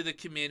give to the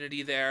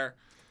community there.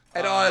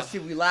 And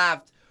honestly, we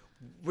laughed.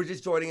 We're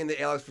just joining in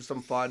the aliens for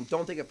some fun.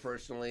 Don't take it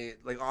personally.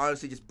 Like,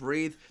 honestly, just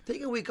breathe.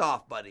 Take a week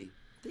off, buddy.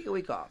 Take a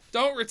week off.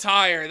 Don't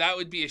retire. That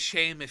would be a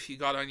shame if you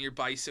got on your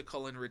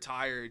bicycle and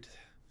retired.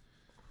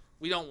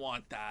 We don't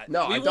want that.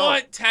 No, we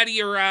want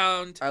Teddy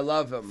around. I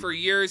love him. For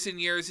years and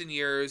years and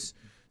years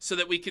so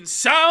that we can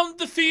sound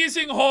the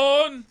feasing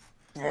horn.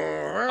 All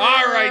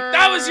right.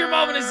 That was your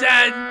moment of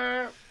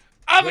zen.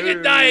 Have a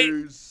good night.